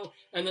Giordano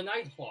and the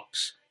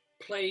Nighthawks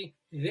play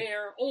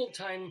their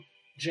old-time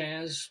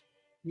jazz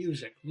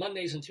music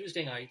Mondays and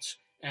Tuesday nights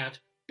at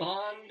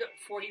Bond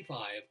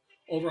 45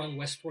 over on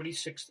West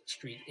 46th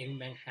Street in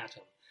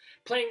Manhattan.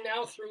 Playing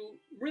now through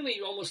really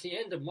almost the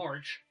end of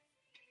March,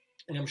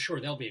 and I'm sure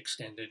they'll be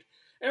extended.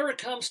 Eric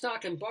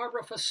Comstock and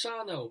Barbara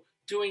Fasano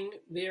doing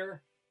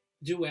their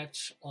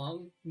duets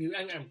on,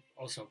 and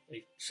also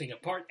they sing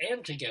apart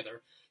and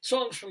together,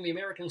 songs from the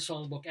American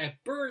Songbook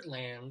at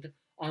Birdland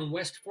on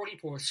West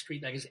 44th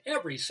Street. That is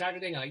every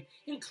Saturday night,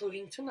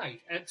 including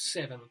tonight at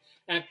 7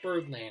 at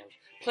Birdland.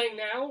 Playing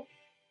now,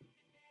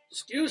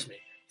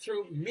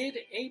 through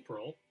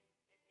mid-April,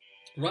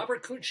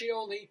 Robert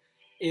Cuccioli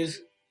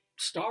is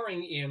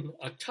starring in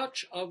A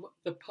Touch of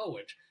the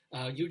Poet,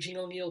 Eugene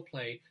O'Neill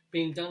play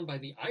being done by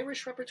the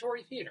Irish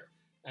Repertory Theatre.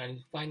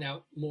 And find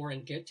out more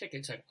and get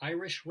tickets at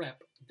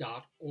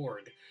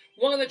irishrep.org.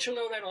 Want to let you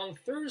know that on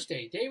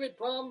Thursday, David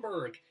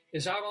Bromberg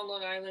is out on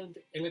Long Island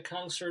in a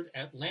concert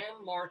at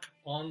Landmark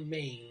on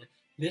Main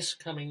this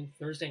coming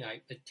Thursday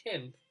night, the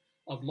 10th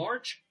of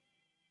March.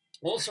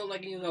 Also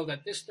letting you know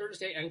that this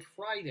Thursday and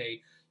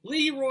Friday,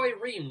 Leroy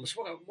Reams,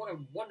 what a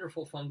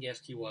wonderful, fun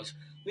guest he was.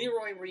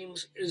 Leroy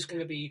Reams is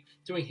going to be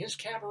doing his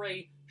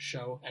cabaret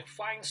show at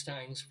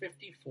Feinstein's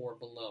 54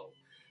 Below.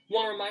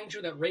 Want to remind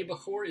you that Ray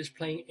Bachour is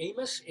playing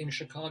Amos in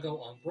Chicago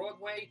on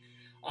Broadway.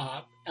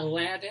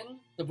 Aladdin,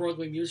 the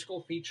Broadway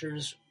musical,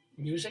 features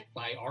music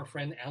by our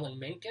friend Alan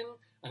Menken,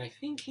 and I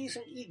think he's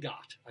an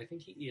EGOT. I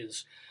think he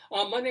is.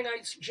 Monday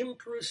nights, Jim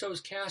Caruso's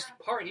cast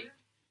party.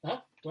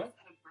 Huh? What?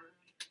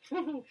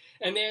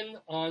 And then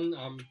on...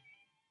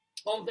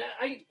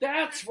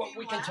 that's what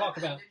we can talk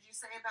about. Did you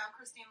say about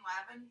Christine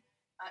Lavin?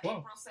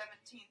 April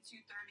 17th,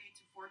 2:30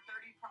 to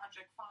 4:30,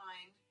 Project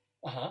Find.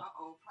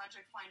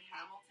 Project Find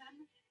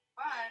Hamilton.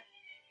 But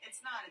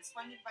it's not. It's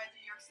funded by the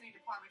New York City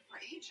Department for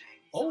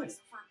Aging. So it's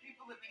for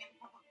people living in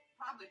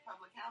probably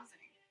public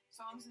housing.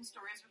 Songs and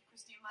Stories with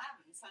Christine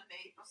Lavin,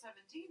 Sunday, April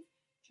 17th,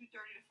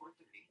 2:30 to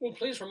 4:30. Well,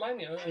 please remind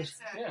me. You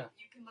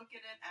can look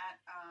at it at,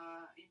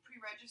 you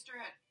pre-register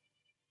at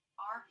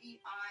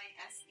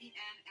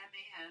reisenman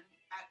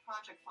at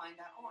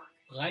projectfind.org.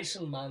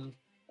 Reisenman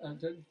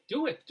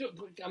Do it.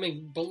 I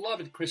mean,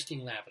 beloved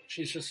Christine Lavin.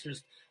 She's just an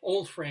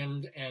old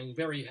friend and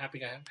very happy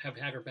to have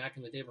had her back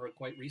in the neighborhood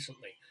quite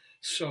recently.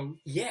 So,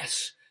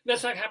 yes,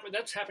 that's not happening.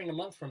 That's happening a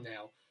month from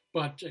now.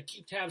 But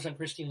keep tabs on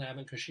Christine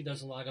Lavin because she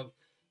does a lot of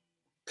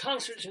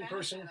concerts in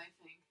person, Benefit, I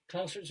think.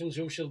 concerts in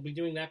Zoom. She'll be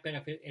doing that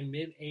benefit in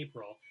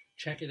mid-April.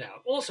 Check it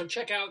out. Also,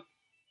 check out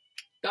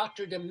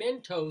Dr.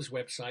 Demento's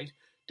website,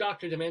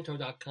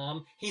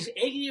 drdemento.com. He's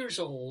 80 years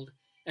old,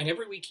 and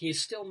every week he is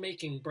still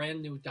making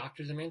brand new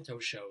Dr. Demento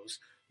shows.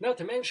 Not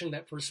to mention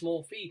that for a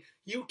small fee,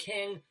 you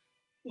can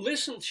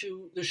listen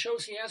to the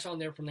shows he has on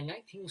there from the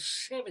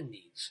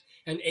 1970s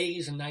and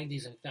 80s and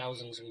 90s and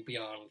thousands and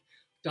beyond.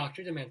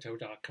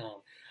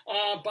 drdemento.com.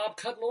 Bob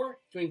Cudmore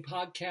doing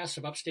podcasts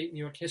of upstate New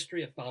York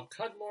history at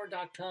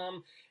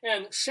bobcudmore.com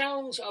and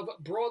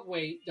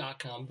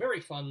soundsofbroadway.com. Very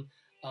fun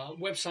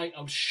website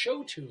of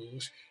show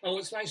tunes. And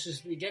what's nice is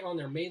if you get on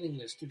their mailing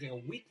list, you get a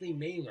weekly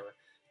mailer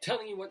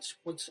telling you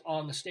what's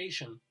on the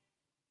station,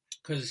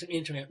 because it's an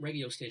internet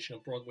radio station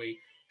of Broadway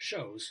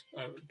shows,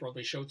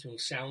 Broadway show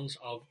tunes,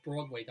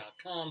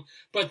 soundsofbroadway.com.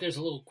 But there's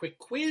a little quick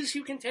quiz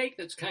you can take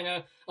that's kind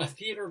of a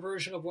theater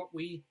version of what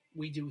we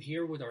do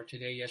here with our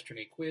Today,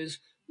 Yesterday quiz.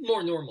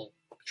 More normal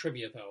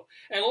trivia, though.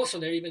 And also,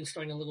 they're even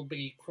starting a little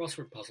bitty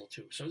crossword puzzle,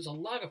 too. So it's a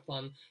lot of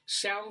fun.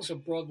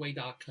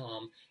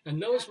 Soundsofbroadway.com.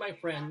 And those, my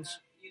friends...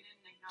 You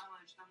didn't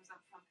acknowledge thumbs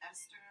up from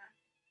Esther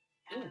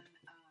and...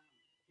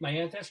 My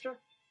Aunt Esther?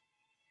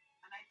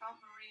 And I thought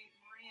Marie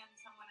and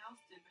someone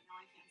else did, but no,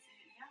 I can't see it.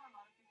 Yeah, a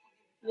lot of people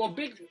did. Well,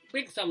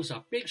 big thumbs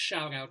up, big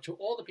shout out to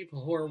all the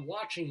people who are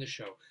watching the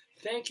show.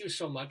 Thank you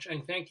so much,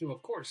 and thank you,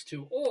 of course,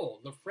 to all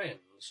the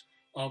friends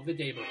of the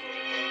neighborhood.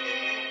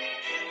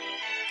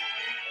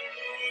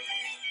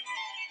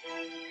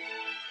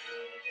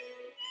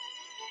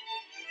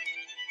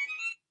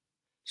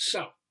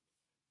 So,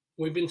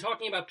 we've been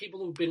talking about people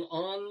who've been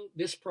on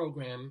this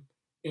program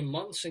in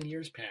months and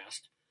years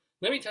past.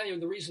 Let me tell you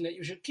the reason that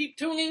you should keep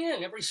tuning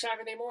in every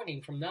Saturday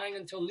morning from 9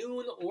 until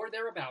noon or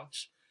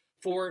thereabouts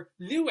for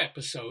new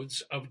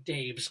episodes of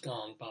Dave's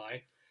Gone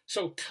By.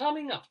 So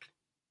coming up,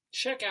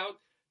 check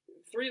out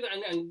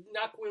and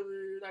knock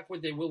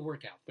wood, they will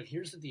work out. But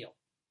here's the deal.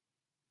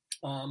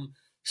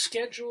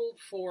 Scheduled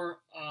for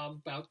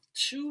about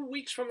 2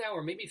 weeks from now,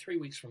 or maybe 3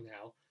 weeks from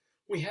now,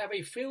 we have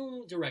a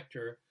film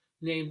director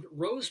named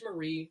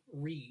Rosemarie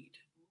Reed.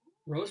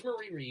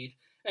 Rosemarie Reed,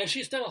 and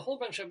she's done a whole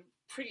bunch of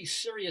pretty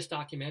serious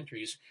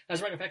documentaries. As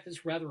a matter of fact,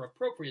 it's rather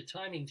appropriate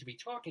timing to be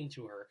talking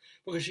to her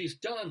because she's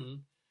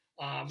done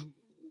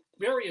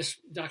various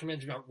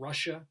documentaries about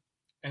Russia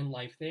and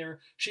life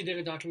there. She did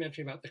a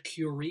documentary about the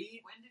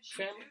Curie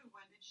family.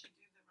 When did she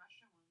do the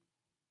Russia one?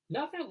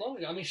 Not that long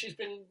ago. I mean, she's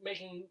been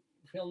making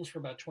films for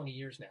about 20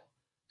 years now.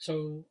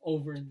 So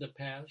over the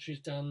past, she's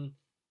done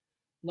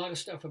a lot of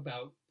stuff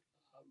about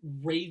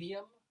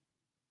radium,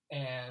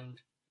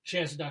 and she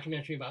has a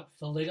documentary about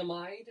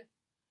thalidomide.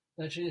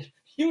 That she,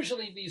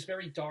 usually these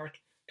very dark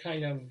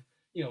kind of,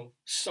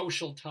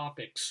 social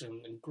topics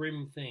and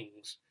grim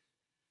things.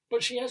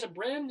 But she has a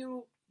brand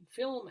new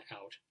film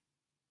out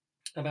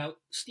about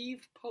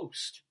Steve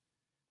Post,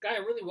 a guy I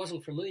really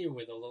wasn't familiar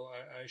with, although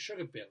I should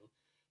have been.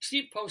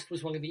 Steve Post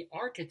was one of the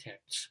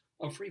architects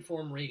of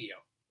freeform radio.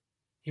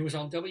 He was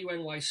on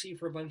WNYC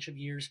for a bunch of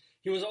years.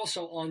 He was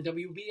also on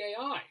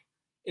WBAI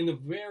in the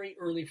very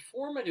early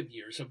formative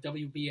years of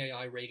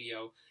WBAI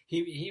radio. He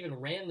even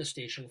ran the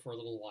station for a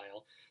little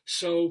while.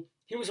 So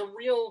he was a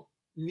real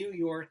New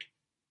York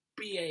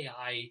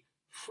BAI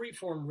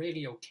freeform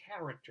radio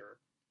character,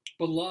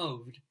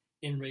 beloved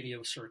in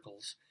radio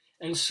circles.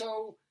 And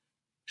so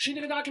she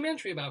did a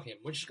documentary about him,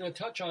 which is going to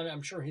touch on,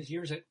 I'm sure, his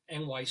years at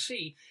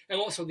NYC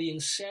and also the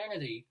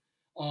insanity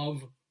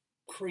of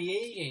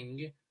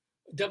creating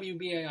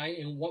WBAI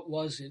in what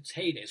was its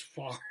heyday,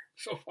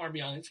 so far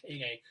beyond its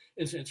heyday,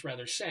 it's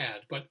rather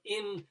sad. But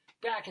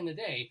back in the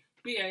day,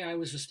 BAI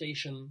was a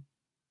station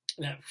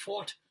that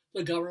fought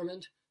the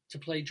government to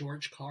play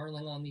George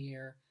Carlin on the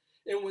air.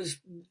 It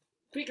was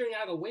figuring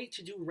out a way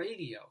to do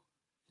radio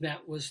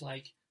that was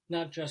like,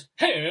 not just,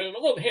 hey,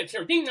 all the hits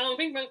here, ding dong,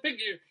 bing bang,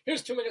 big,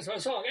 here's 2 minutes of a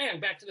song, and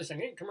back to the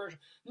second commercial.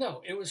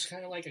 No, it was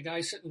kind of like a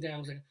guy sitting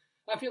down saying,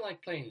 I feel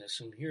like playing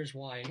this, and here's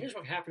why, and here's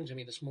what happened to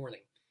me this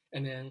morning.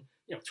 And then,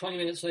 20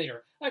 minutes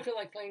later, I feel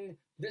like playing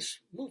this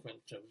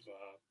movement of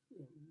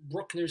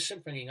Bruckner's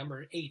Symphony No.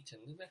 8,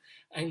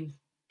 and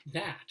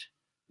that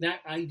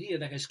idea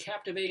that has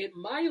captivated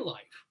my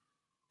life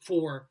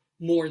for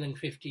more than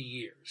 50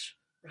 years,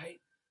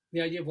 right?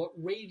 The idea of what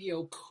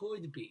radio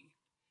could be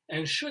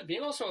and should be,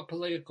 and also a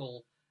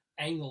political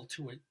angle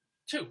to it,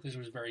 too, because it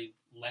was very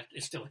left,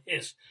 it still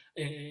is,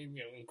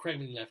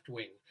 incredibly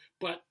left-wing.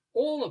 But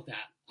all of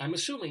that, I'm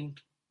assuming,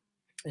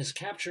 is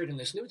captured in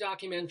this new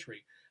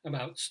documentary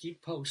about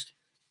Steve Post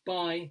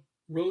by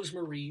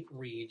Rosemarie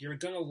Reed. You're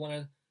going to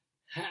want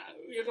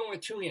to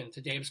tune in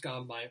to Dave's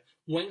Gone By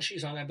when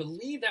she's on. I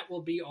believe that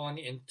will be on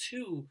in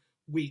 2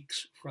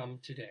 weeks from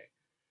today.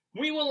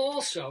 We will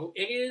also,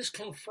 it is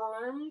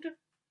confirmed,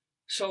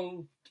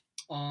 so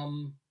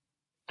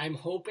I'm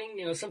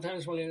hoping,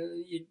 sometimes when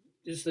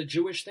is the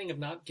Jewish thing of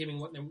not giving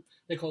what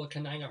they call a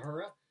kanai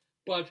nahura,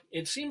 but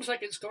it seems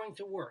like it's going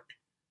to work.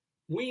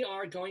 We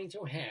are going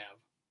to have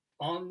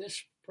on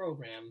this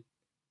program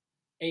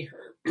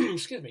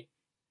excuse me,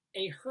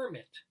 a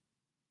hermit.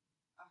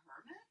 A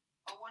hermit?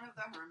 Oh, one of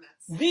the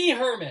hermits. The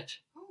hermit.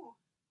 Who?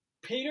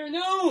 Peter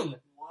Noon.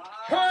 What?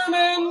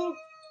 Herman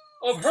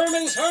of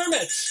Herman's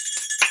Hermits.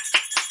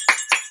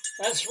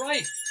 That's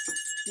right.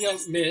 You know,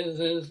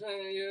 Mrs.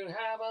 You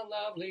have a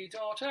lovely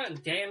daughter,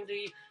 and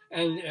Dandy,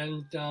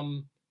 and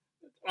I'm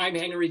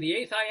Henry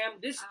VIII. I am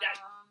this that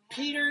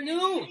Peter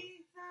Noon,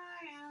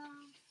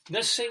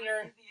 the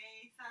singer.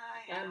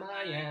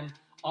 I am.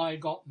 I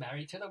got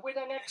married to the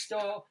widow next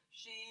door.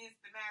 She's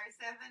been married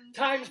 7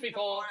 times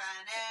before,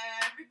 and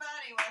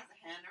everybody was a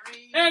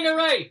Henry.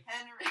 Henry.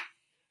 Henry.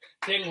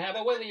 Didn't have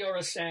a Willie or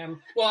a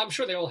Sam. Well, I'm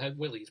sure they all had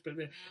Willies, but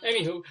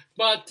anywho.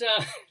 But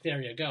there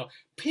you go.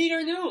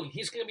 Peter Noon.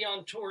 He's going to be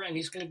on tour, and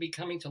he's going to be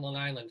coming to Long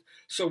Island.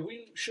 So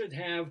we should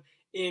have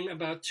in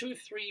about 2,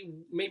 3,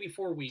 maybe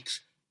 4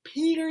 weeks.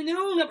 Peter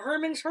Noon of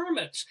Herman's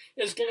Hermits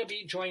is going to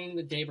be joining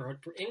the neighborhood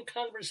in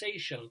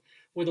conversation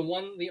with the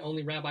one, the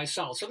only Rabbi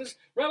Saul. So this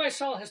Rabbi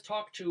Saul has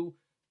talked to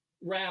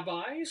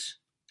rabbis.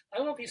 I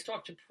don't know if he's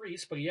talked to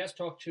priests, but he has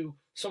talked to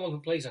someone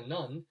who plays a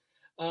nun,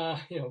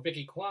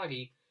 Vicky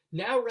Quaggy.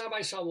 Now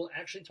Rabbi Saul will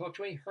actually talk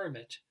to a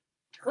hermit,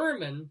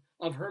 Herman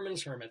of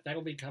Herman's Hermit.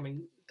 That'll be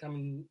coming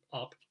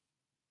up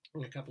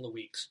in a couple of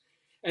weeks.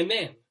 And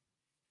then,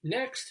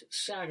 next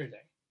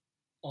Saturday,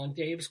 on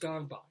Dave's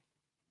Gone By,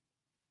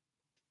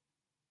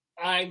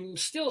 I'm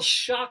still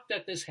shocked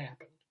that this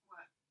happened. What?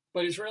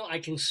 But it's real. I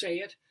can say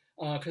it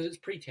because it's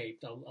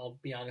pre-taped. I'll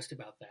be honest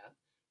about that.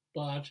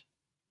 But,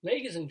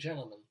 ladies and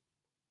gentlemen,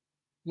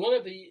 one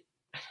of the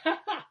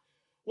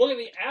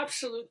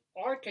absolute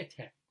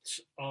architects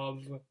of,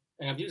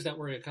 and I've used that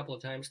word a couple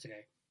of times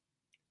today,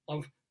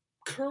 of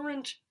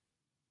current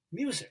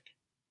music,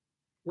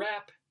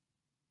 rap,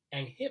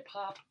 and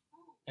hip-hop,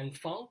 and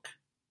funk.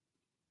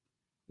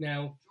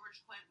 Now,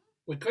 George Clinton.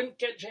 we couldn't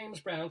get James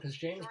Brown because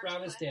James George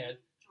Brown is Clinton? dead.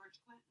 George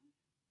Clinton.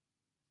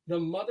 The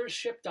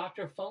mothership,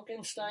 Dr.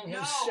 Funkenstein No,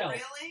 himself,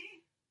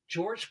 really?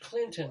 George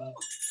Clinton,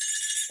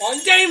 on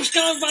Dave's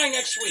Gone By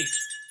next week,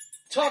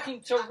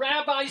 talking to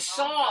Rabbi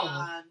Saul.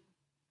 God.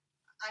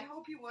 I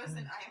hope he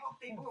wasn't. I hope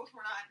they both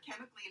were not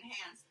chemically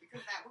enhanced, because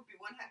that would be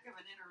one heck of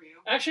an interview.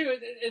 Actually,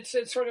 it's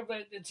sort of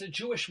it's a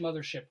Jewish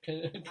mothership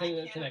I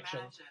can't connection.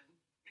 imagine.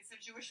 It's a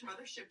Jewish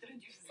mothership that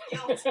induces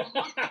guilt.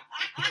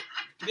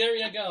 There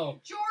you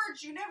go.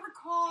 George, you never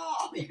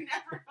call. You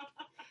never.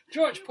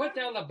 George, put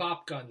down the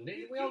bop gun.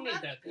 We don't need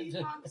left that.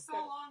 P-Funk so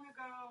long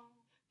ago.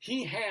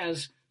 He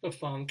has the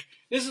funk.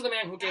 This is the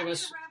man who gave How did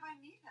us. the rabbi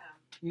meet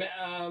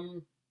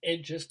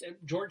him?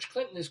 George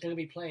Clinton is going to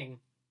be playing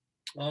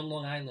on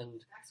Long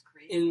Island That's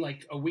crazy. in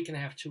like a week and a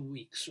half, 2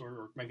 weeks,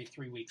 or maybe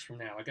 3 weeks from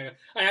now.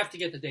 I have to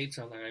get the dates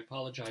on that. I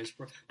apologize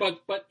for.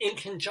 But in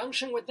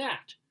conjunction with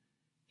that,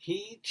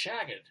 he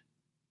chatted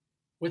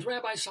with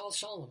Rabbi Saul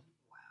Solomon.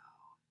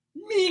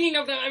 Wow. Meeting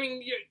of them. I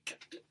mean,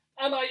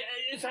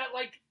 is that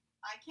like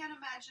I can't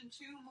imagine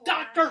two more.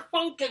 Dr.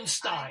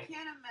 Funkenstein? I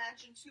can't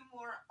imagine two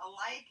more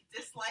alike,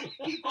 dislike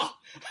people.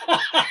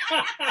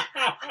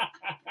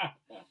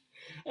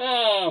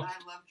 Oh, I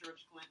love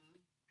George Clinton.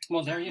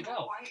 well, there you The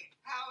go. White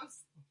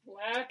House.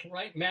 Black,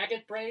 right?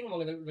 Maggot Brain,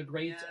 one of the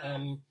great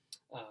Yeah.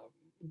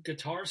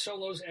 guitar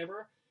solos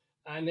ever.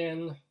 And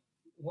then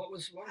what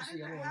was the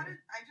other one? I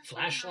just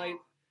Flashlight. wanna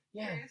know,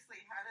 Yeah. Seriously,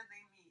 how did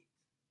they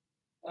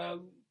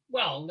meet?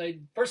 Well,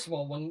 first of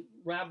all, when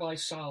Rabbi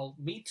Saul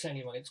meets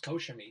anyone, it's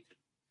kosher meat.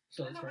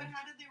 So No, that's but right.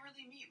 how did they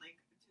really meet? Like,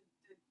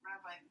 did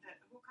Rabbi? How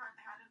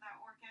did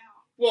that work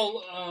out?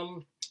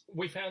 Well,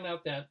 we found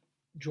out that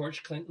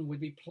George Clinton would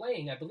be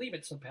playing. I believe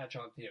it's the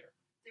Patchogue Theater.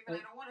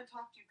 David, I don't want to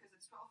talk to you because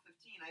it's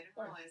 12:15. I didn't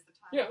realize the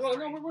time. Yeah, well,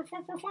 Sorry. no, we're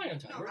fine on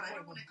time. No, but I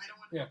don't want to.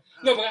 Yeah. I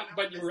No, don't but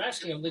wanna you were miss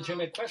asking a it.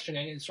 legitimate question,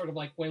 and it's sort of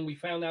like when we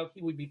found out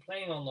he would be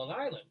playing on Long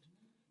Island,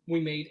 we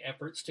made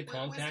efforts to Was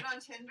contact. it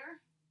on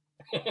Tinder?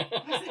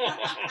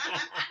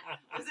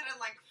 Was it in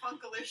like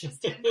Funkalicious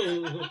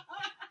Tinder?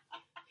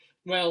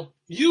 Well,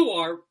 you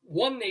are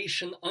one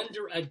nation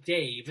under a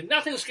Dave, and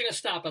nothing's going to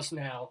stop us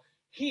now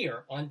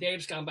here on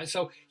Dave's Gone By.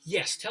 So,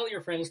 yes, tell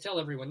your friends, tell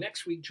everyone.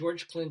 Next week,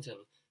 George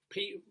Clinton,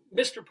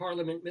 Mr.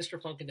 Parliament, Mr.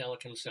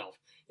 Funkadelic himself,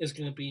 is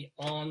going to be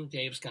on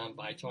Dave's Gone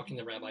By talking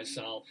to Rabbi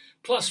Saul.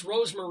 Plus,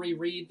 Rosemarie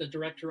Reed, the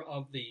director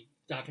of the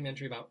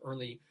documentary about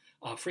early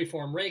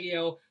freeform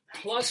radio.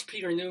 Plus,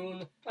 Peter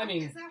Noon. I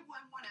mean, is that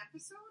one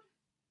episode?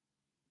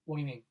 what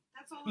do you mean?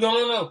 That's all.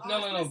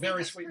 No.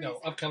 Very sweet. No,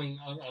 upcoming.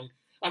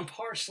 I'm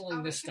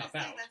parceling this stuff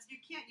out. You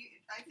can't.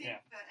 I think Yeah.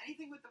 that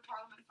anything with the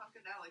Parliament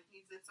Funkadelic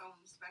needs its own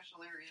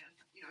special area.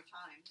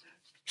 Time to.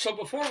 So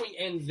before we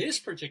end this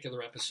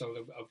particular episode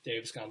of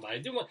Dave's Gone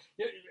By,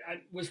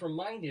 I was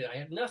reminded I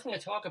had nothing to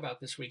talk about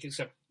this week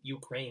except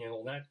Ukraine and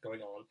all that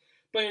going on.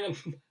 But in a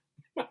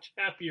much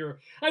happier,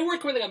 I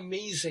work with an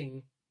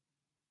amazing.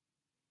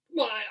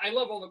 Well, I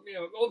love all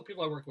the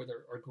people I work with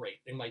are great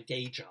in my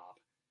day job,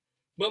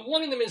 but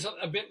one of them is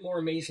a bit more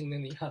amazing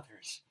than the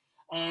others.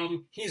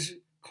 He's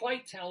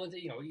quite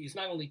talented. He's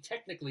not only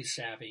technically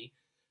savvy,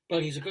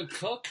 but he's a good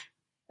cook.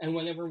 And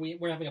whenever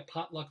we're having a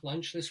potluck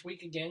lunch this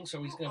week again,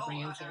 so he's going to bring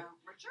in some,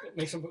 Richard?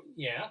 make some,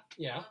 yeah. Love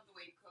the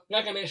way you cook.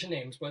 Not going to mention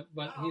names, but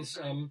he's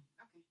okay.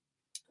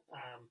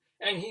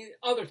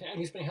 and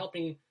he's been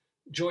helping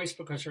Joyce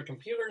because her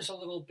computer's a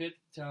little bit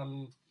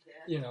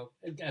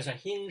has a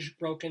hinge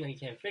broken and he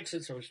can't fix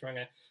it, so he's trying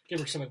to give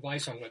her some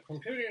advice on what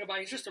computer to buy.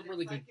 He's just a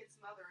really good, Like his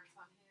mother,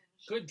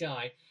 it's unhinged. good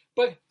guy.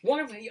 But one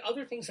of the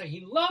other things that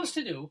he loves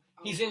to do,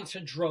 he's into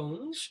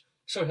drones,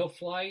 so he'll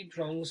fly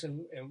drones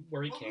and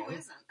where he can. Who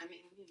isn't? I mean,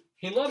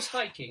 He loves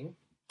hiking.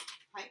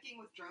 hiking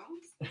with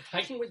drones?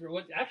 Hiking with,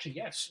 well, actually,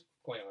 yes,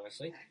 quite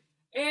honestly.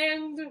 Okay.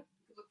 And Look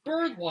for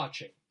bird him.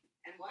 watching.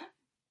 And what?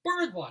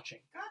 Bird watching.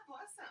 God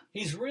bless him.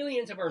 He's really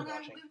into bird When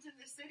watching. I lived in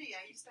the city,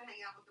 I used to hang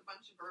out with a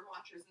bunch of bird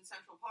watchers in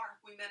Central Park.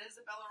 We met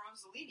Isabella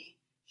Rossellini.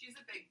 She's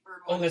a big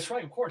bird watcher. Oh, that's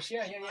right, of course.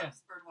 Yeah, She yeah, yeah.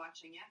 loves bird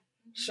watching, yeah.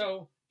 Mhm.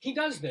 So he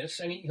does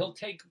this, and he'll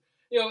take,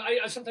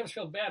 I sometimes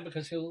feel bad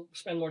because he'll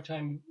spend more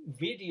time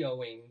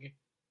videoing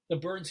the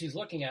birds he's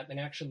looking at than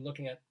actually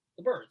looking at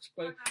the birds.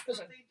 But that's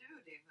listen, what they do,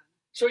 David.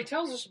 so he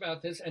tells us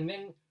about this, and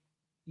then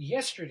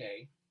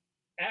yesterday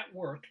at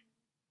work,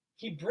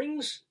 he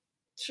brings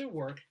to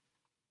work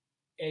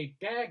a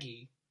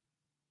baggie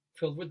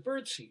filled with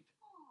birdseed.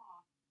 Aw.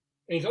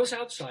 And he goes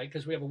outside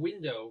because we have a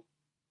window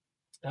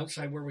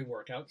outside where we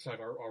work, outside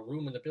our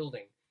room in the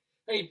building.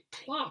 And he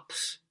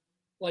plops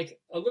like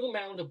a little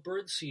mound of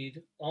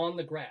birdseed on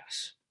the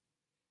grass.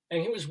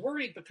 And he was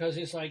worried because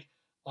he's like,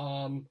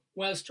 well,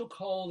 it's too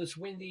cold, it's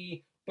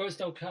windy, birds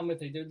don't come if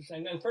they do.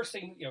 And first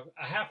thing,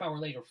 a half hour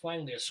later,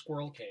 finally a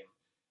squirrel came.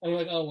 And we're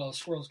like, oh, well, a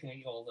squirrel's going to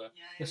eat all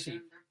the seed. They're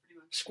pretty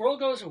much... Squirrel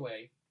goes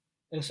away,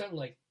 and suddenly,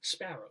 like,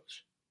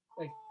 sparrows.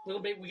 Like,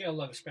 little bit, we got a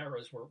lot of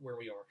sparrows where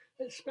we are.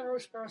 And sparrow,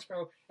 sparrow,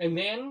 sparrow. And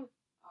then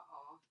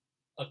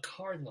Uh-oh. a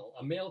cardinal,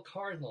 a male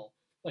cardinal,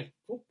 like,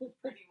 whoop, whoop, whoop.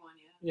 Pretty one,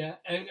 yeah.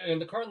 Yeah, and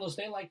the cardinals,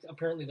 they like,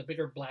 apparently, the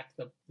bigger black,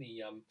 the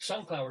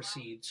sunflower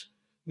seeds.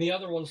 The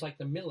other ones like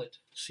the millet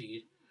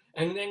seed.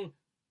 And then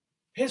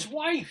his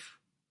wife,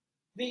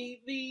 the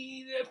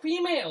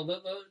female,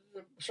 the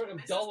sort of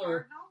Mrs.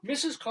 duller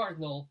Cardinal? Mrs.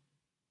 Cardinal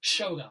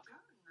showed up.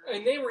 Good.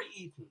 And they were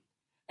eaten.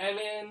 And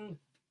then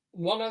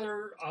one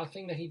other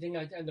thing that he didn't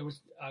identify, there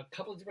was a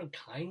couple of different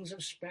kinds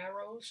of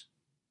sparrows.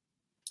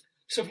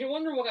 So if you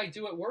wonder what I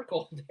do at work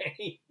all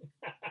day,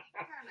 Kind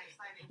of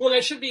exciting. well, I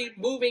should be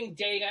moving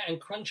data and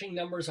crunching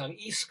numbers on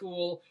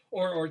eSchool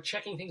or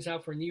checking things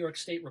out for New York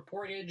State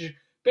reportage.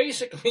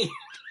 Basically,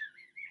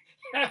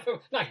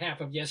 not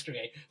half of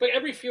yesterday, but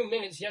every few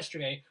minutes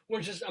yesterday,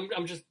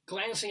 I'm just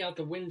glancing out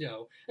the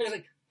window, and it's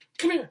like,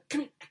 come here,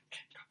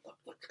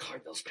 look, the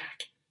cardinal's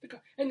back.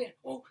 And then,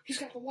 oh, he's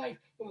got a wife.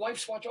 The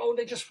wife's watching. Oh,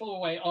 they just flew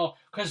away. Oh,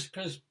 because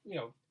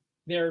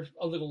they're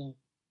a little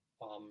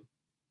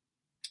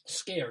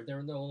scared.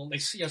 They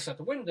see us at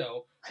the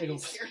window. They I'd go, be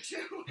scared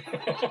too.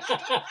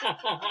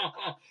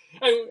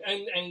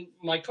 and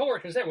my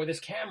coworker's there with his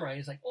camera.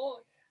 He's like, oh,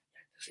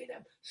 see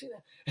them.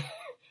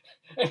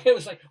 And it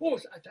was like, oh,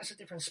 that's a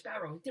different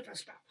sparrow.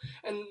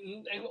 And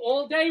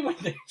all day with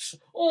this,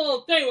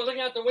 all day we're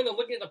looking out the window,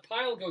 looking at the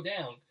pile go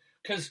down.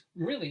 Because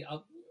really,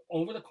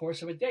 over the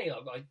course of a day,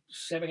 like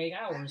 7-8 I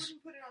hours,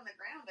 wouldn't put it on the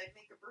ground. I'd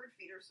make a bird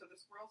feeder so the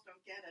squirrels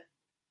don't get it.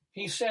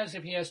 he says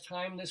if he has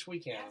time this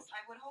weekend, Yes,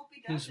 I would hope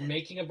he does. he's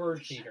making a bird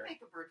He should feeder.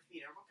 make a bird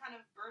feeder. What kind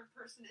of bird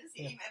person is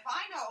he? Yeah. If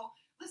I know,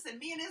 listen,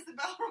 me and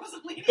Isabella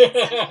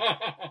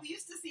Rossellini, we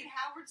used to see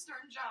Howard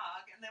Stern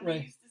jog, and then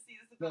Right. we used to see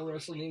Isabella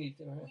Rossellini.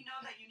 We know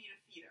that you need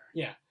a feeder.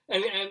 Yeah,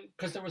 and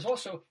because there was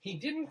also I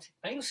didn't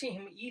see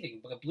him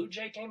eating, but a blue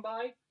jay came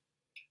by,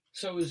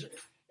 so it was.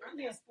 Aren't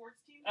they a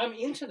sports team? I'm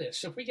into this.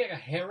 So if we get a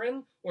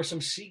heron or some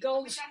We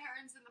seagulls, got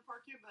herons in the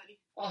park here, buddy.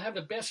 I'll have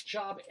the best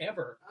job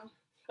ever. Oh.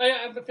 I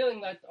have a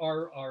feeling that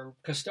our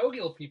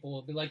custodial people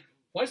will be like,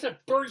 why is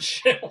that bird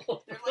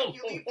shell? They're like,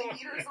 you leave the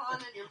heaters on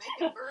and you're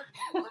making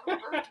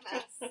little bird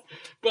mess.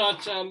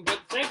 But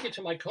thank you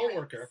to my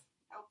coworker. Yes.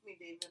 Help me,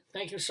 David.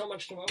 Thank you so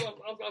much to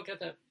I'll get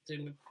that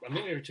in a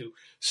minute or two.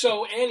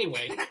 So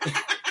anyway,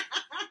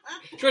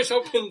 Joyce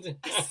opened.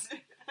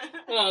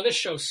 Oh, this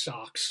show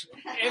sucks.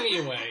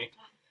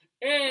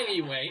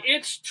 Anyway,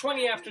 it's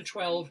 20 after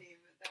 12. David,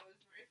 that was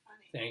very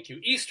funny. Thank you.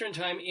 Eastern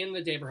time in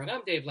the neighborhood.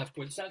 I'm Dave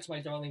Leftwoods. That's my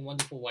darling,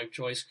 wonderful wife,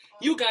 Joyce.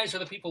 You guys are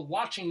the people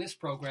watching this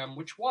program,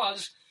 which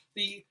was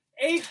the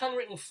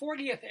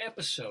 840th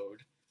episode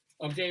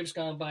of Dave's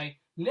Gone By.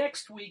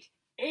 Next week,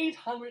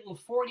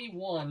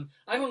 841.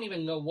 I don't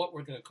even know what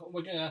we're going to call.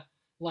 We're going to,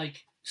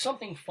 like,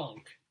 something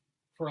funk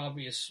for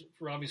obvious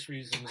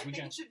reasons. I think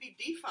it should be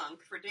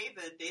defunct for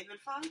David. David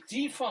Funk?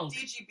 Defunk.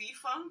 DGB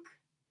Funk?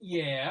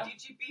 Yeah.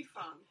 DGB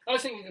Funk. I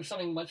was thinking of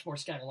something much more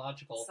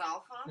scatological.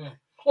 Sal Funk? Yeah.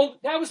 Oh,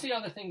 that was the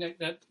other thing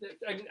that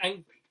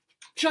and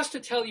just to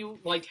tell you,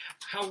 like,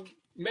 how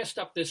messed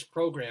up this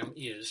program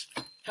is,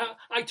 how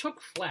I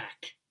took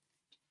flack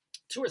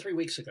 2 or 3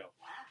 weeks ago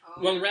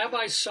Oh. when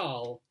Rabbi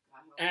Saul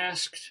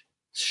asked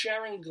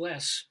Sharon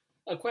Gless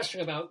a question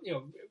about,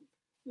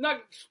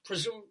 not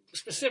presume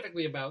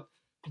specifically about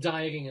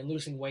dieting and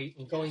losing weight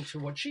and going to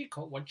what she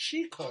called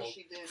she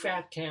did.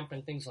 fat camp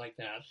and things like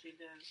that. She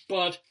did.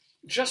 But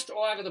just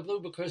out of the blue,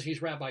 because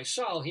he's Rabbi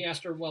Saul, he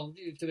asked her, well,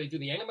 do they do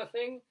the enema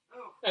thing?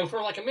 Oh. And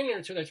for like a minute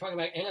or two, they're talking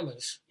about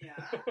enemas,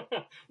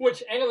 Yeah.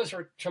 which enemas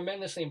are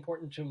tremendously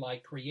important to my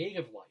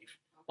creative life.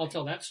 I'll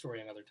tell that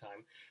story another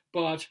time.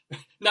 But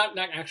not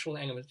actual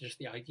enemas, just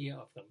the idea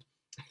of them.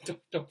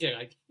 don't get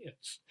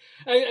ideas.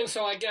 And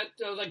so I get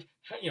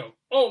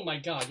oh my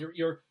God,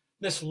 you're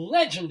this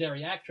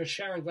legendary actress,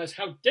 Sharon Gless.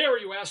 How dare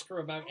you ask her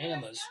about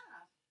enemas?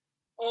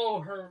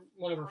 Oh,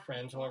 one of her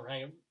friends, whoever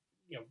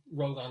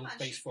wrote on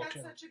Facebook. She's got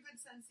such a good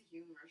sense of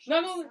humor.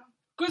 No,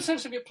 good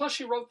sense of humor. Plus,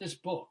 she wrote this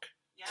book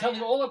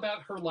telling all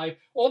about her life,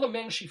 all the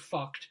men she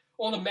fucked,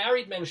 all the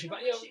married men she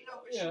fucked. She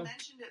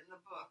mentioned it in the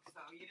book, so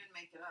you didn't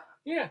make it up.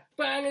 Yeah,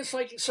 and it's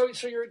like, so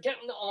you're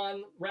getting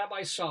on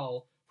Rabbi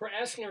Saul for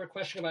asking her a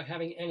question about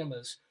having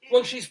enemas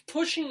when she's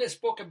pushing this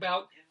book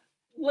about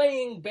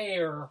laying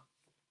bare,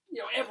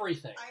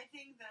 everything. I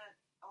think that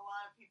a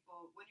lot of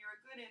people, when you're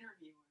a good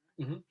interviewer,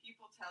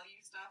 people tell you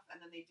stuff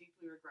and then they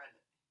deeply regret it.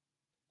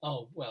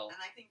 Oh, well. And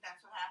I think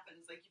that's what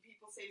happens. Like,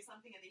 people say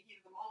something in the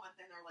heat of the moment,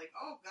 then they're like,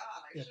 oh,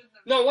 God, I shouldn't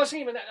have... No, it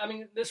wasn't even that. I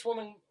mean, this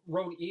woman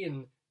wrote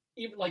Ian,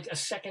 even like a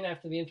second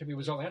after the interview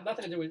was over. It had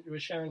nothing to do with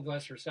Sharon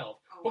Gless herself,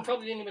 who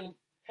probably didn't even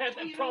have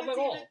that problem at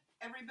all.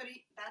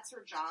 Everybody, that's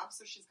her job,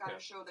 so she's got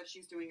to show that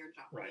she's doing her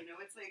job. Right.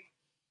 It's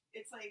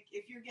like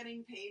if you're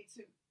getting paid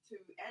to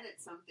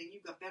edit something,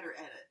 you've got better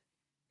edit.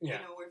 Yeah.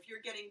 Or if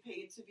you're getting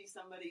paid to be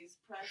somebody's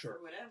press or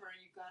whatever,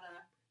 you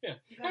gotta... Yeah,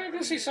 I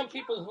can see some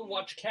people who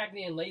watch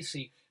Cagney and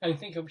Lacey and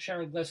think of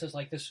Sharon Gless as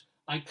like this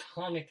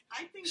iconic,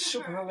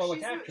 super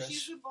heroic actress.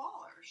 She's a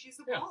baller. She's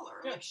a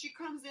baller. Like, she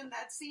comes in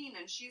that scene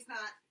and she's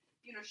not,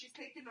 she's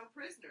taking no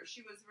prisoners.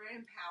 She was very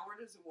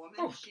empowered as a woman.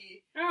 Oh,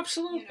 she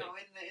absolutely. In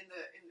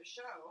the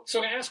show.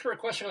 So to ask her a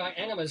question about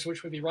enemas,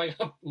 which would be right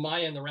up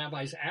Maya and the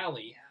Rabbi's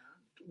alley,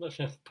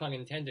 pun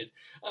intended.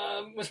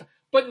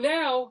 But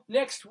now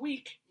next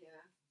week,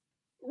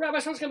 Rabbi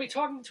Saul's going to be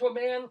talking to a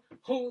man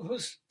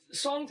whose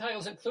song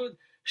titles include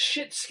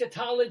 "Shit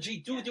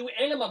Scatology Doo Doo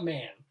Enema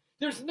Man."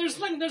 There's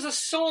a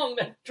song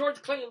that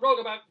George Clinton wrote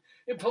about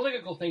a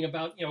political thing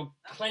about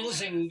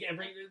cleansing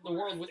the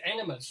world with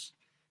enemas.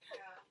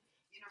 Yeah.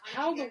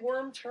 How the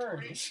worm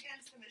turns. Rage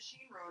Against the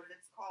Machine wrote it.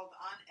 It's called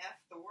 "Unf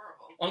the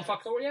World."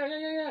 Unfuck the world.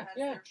 Yeah. That's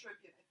their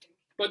tribute, I think.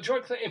 But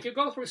George Clinton, if you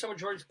go through some of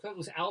George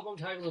Clinton's album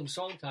titles and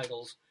song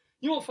titles,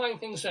 you will find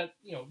things that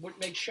would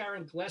make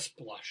Sharon Gless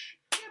blush.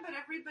 Yeah, but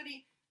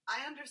everybody.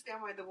 I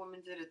understand why the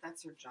woman did it.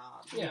 That's her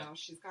job.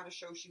 She's got to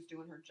show she's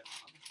doing her job.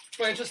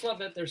 But I just love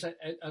that there's a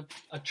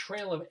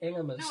trail of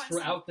enemas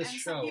throughout this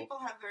show. Some people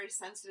have very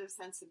sensitive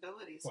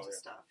sensibilities to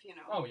stuff,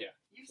 Oh, yeah.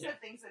 You've said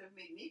things that have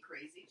made me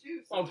crazy,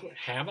 too. So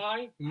have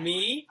I?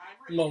 Me?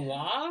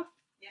 Mawa?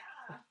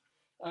 Yeah.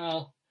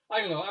 I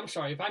don't know. I'm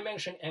sorry. If I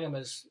mention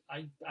enemas,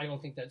 I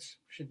don't think that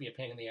should be a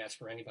pain in the ass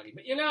for anybody.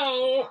 But, I talk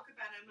about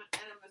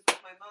enemas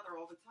with my mother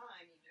all the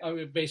time.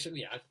 Oh,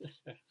 basically, yeah.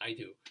 I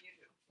do.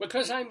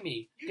 Because I'm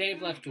me, Dave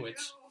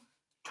Lefkowitz,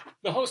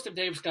 the host of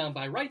Dave's Gone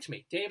By. Write to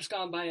me,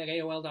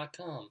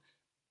 davesgoneby@AOL.com.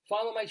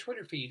 Follow my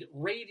Twitter feed,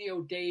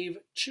 Radio Dave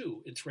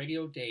 2. It's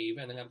Radio Dave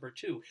and the number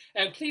 2.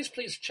 And please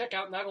check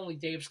out not only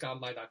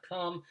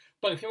davesgoneby.com,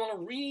 but if you want to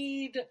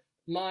read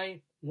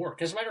my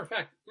work. As a matter of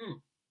fact,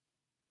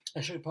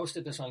 I should have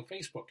posted this on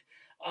Facebook.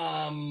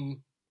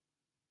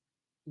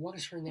 What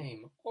is her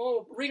name?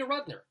 Oh, Rita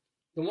Rudner,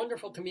 the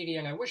wonderful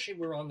comedian. I wish she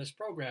were on this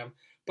program,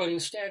 but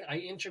instead I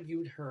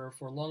interviewed her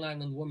for Long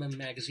Island Woman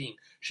magazine.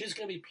 She's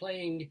going to be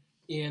playing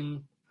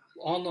on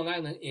Long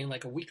Island in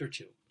like a week or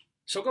two.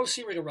 So go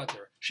see Rita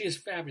Rudner. She is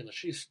fabulous.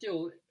 She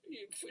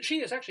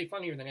is actually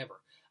funnier than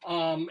ever,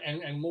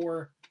 and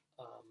more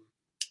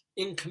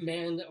in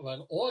command of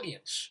an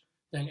audience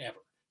than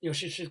ever.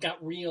 She's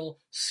got real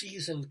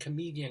seasoned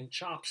comedian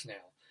chops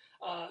now.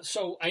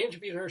 So I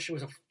interviewed her. She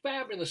was a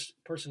fabulous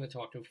person to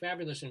talk to,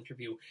 fabulous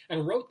interview,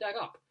 and wrote that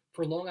up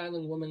for Long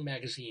Island Woman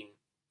magazine.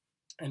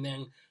 And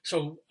then,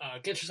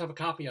 get yourself a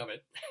copy of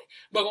it.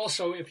 But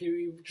also, if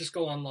you just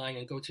go online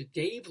and go to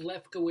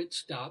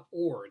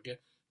davelefkowitz.org,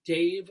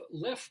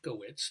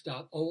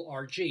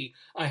 davelefkowitz.org,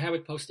 I have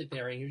it posted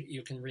there, and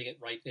you can read it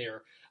right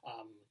there.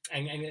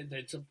 And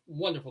it's a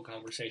wonderful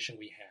conversation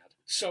we had.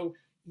 So,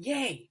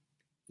 yay.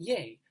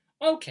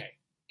 Okay,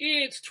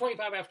 it's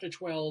 25 after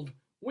 12.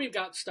 We've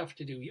got stuff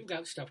to do. You've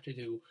got stuff to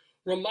do.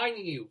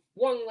 Reminding you,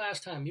 one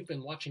last time, you've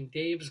been watching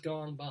Dave's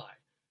Gone By.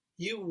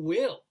 You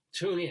will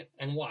tune in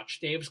and watch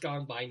Dave's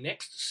Gone By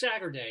next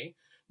Saturday,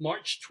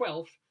 March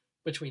 12th,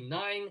 between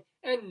 9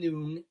 and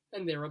noon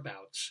and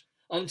thereabouts.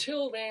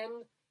 Until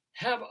then,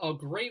 have a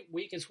great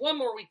week. It's one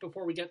more week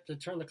before we get to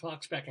turn the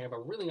clocks back and have a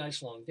really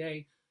nice long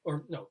day.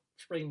 Or, no,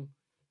 spring.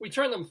 We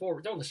turn them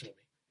forward. Don't listen to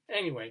me.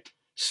 Anyway,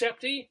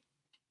 Septi,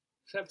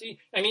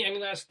 any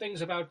last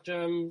things about,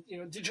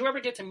 did you ever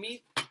get to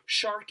meet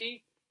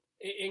Sharky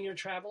in your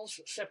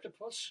travels,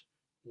 Septipus?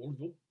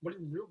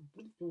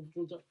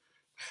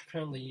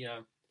 Apparently,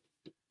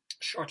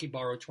 Sharky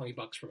borrowed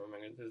 $20 from him,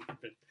 and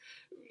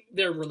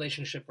their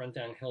relationship went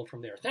downhill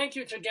from there. Thank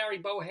you to Gary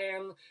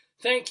Bohan.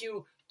 Thank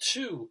you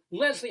to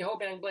Leslie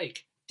Hoban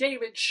Blake,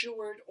 David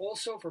Sheward,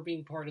 also for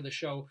being part of the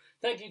show.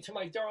 Thank you to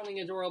my darling,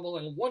 adorable,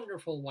 and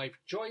wonderful wife,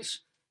 Joyce,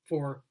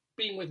 for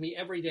being with me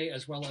every day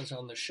as well as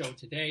on the show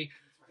today.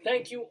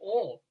 Thank you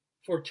all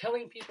for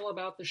telling people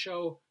about the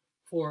show,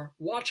 for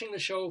watching the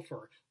show,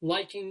 for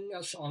liking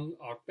us on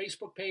our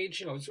Facebook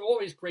page. It's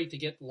always great to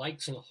get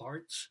likes and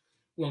hearts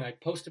when I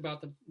post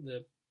about the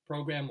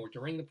program or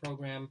during the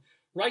program.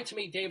 Write to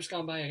me,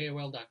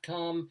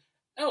 davesgoneby@AOL.com.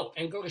 Oh,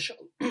 and go to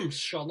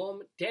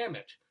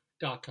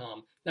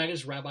shalomdammit.com. That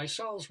is Rabbi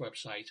Saul's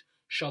website,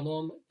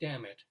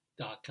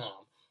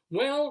 shalomdammit.com.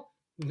 Well,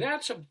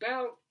 that's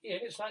about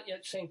it. It's not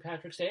yet St.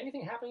 Patrick's Day.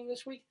 Anything happening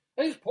this week?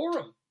 It's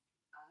Purim.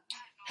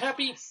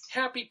 Happy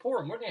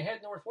Purim. We're going to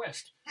head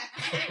northwest.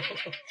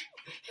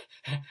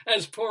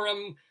 As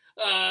Purim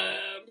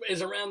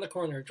is around the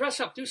corner. Dress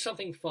up, do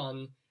something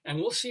fun, and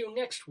we'll see you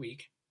next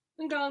week.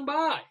 And gone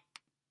by.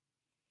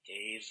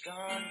 Days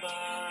gone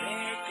by,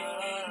 they're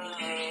gone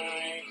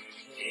by.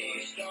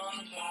 Days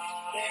gone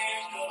by,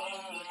 they're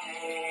gone by.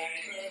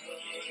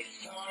 Days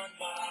gone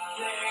by,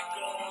 they're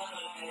gone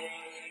by.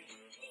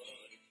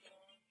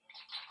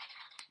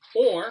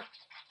 Or,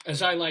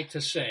 as I like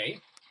to say,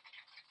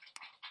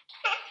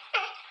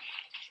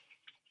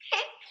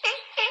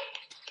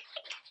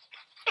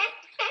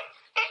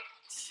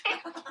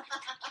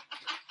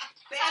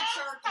 Bad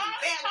Sharky.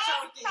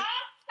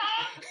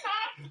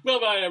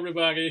 bye-bye,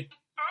 everybody.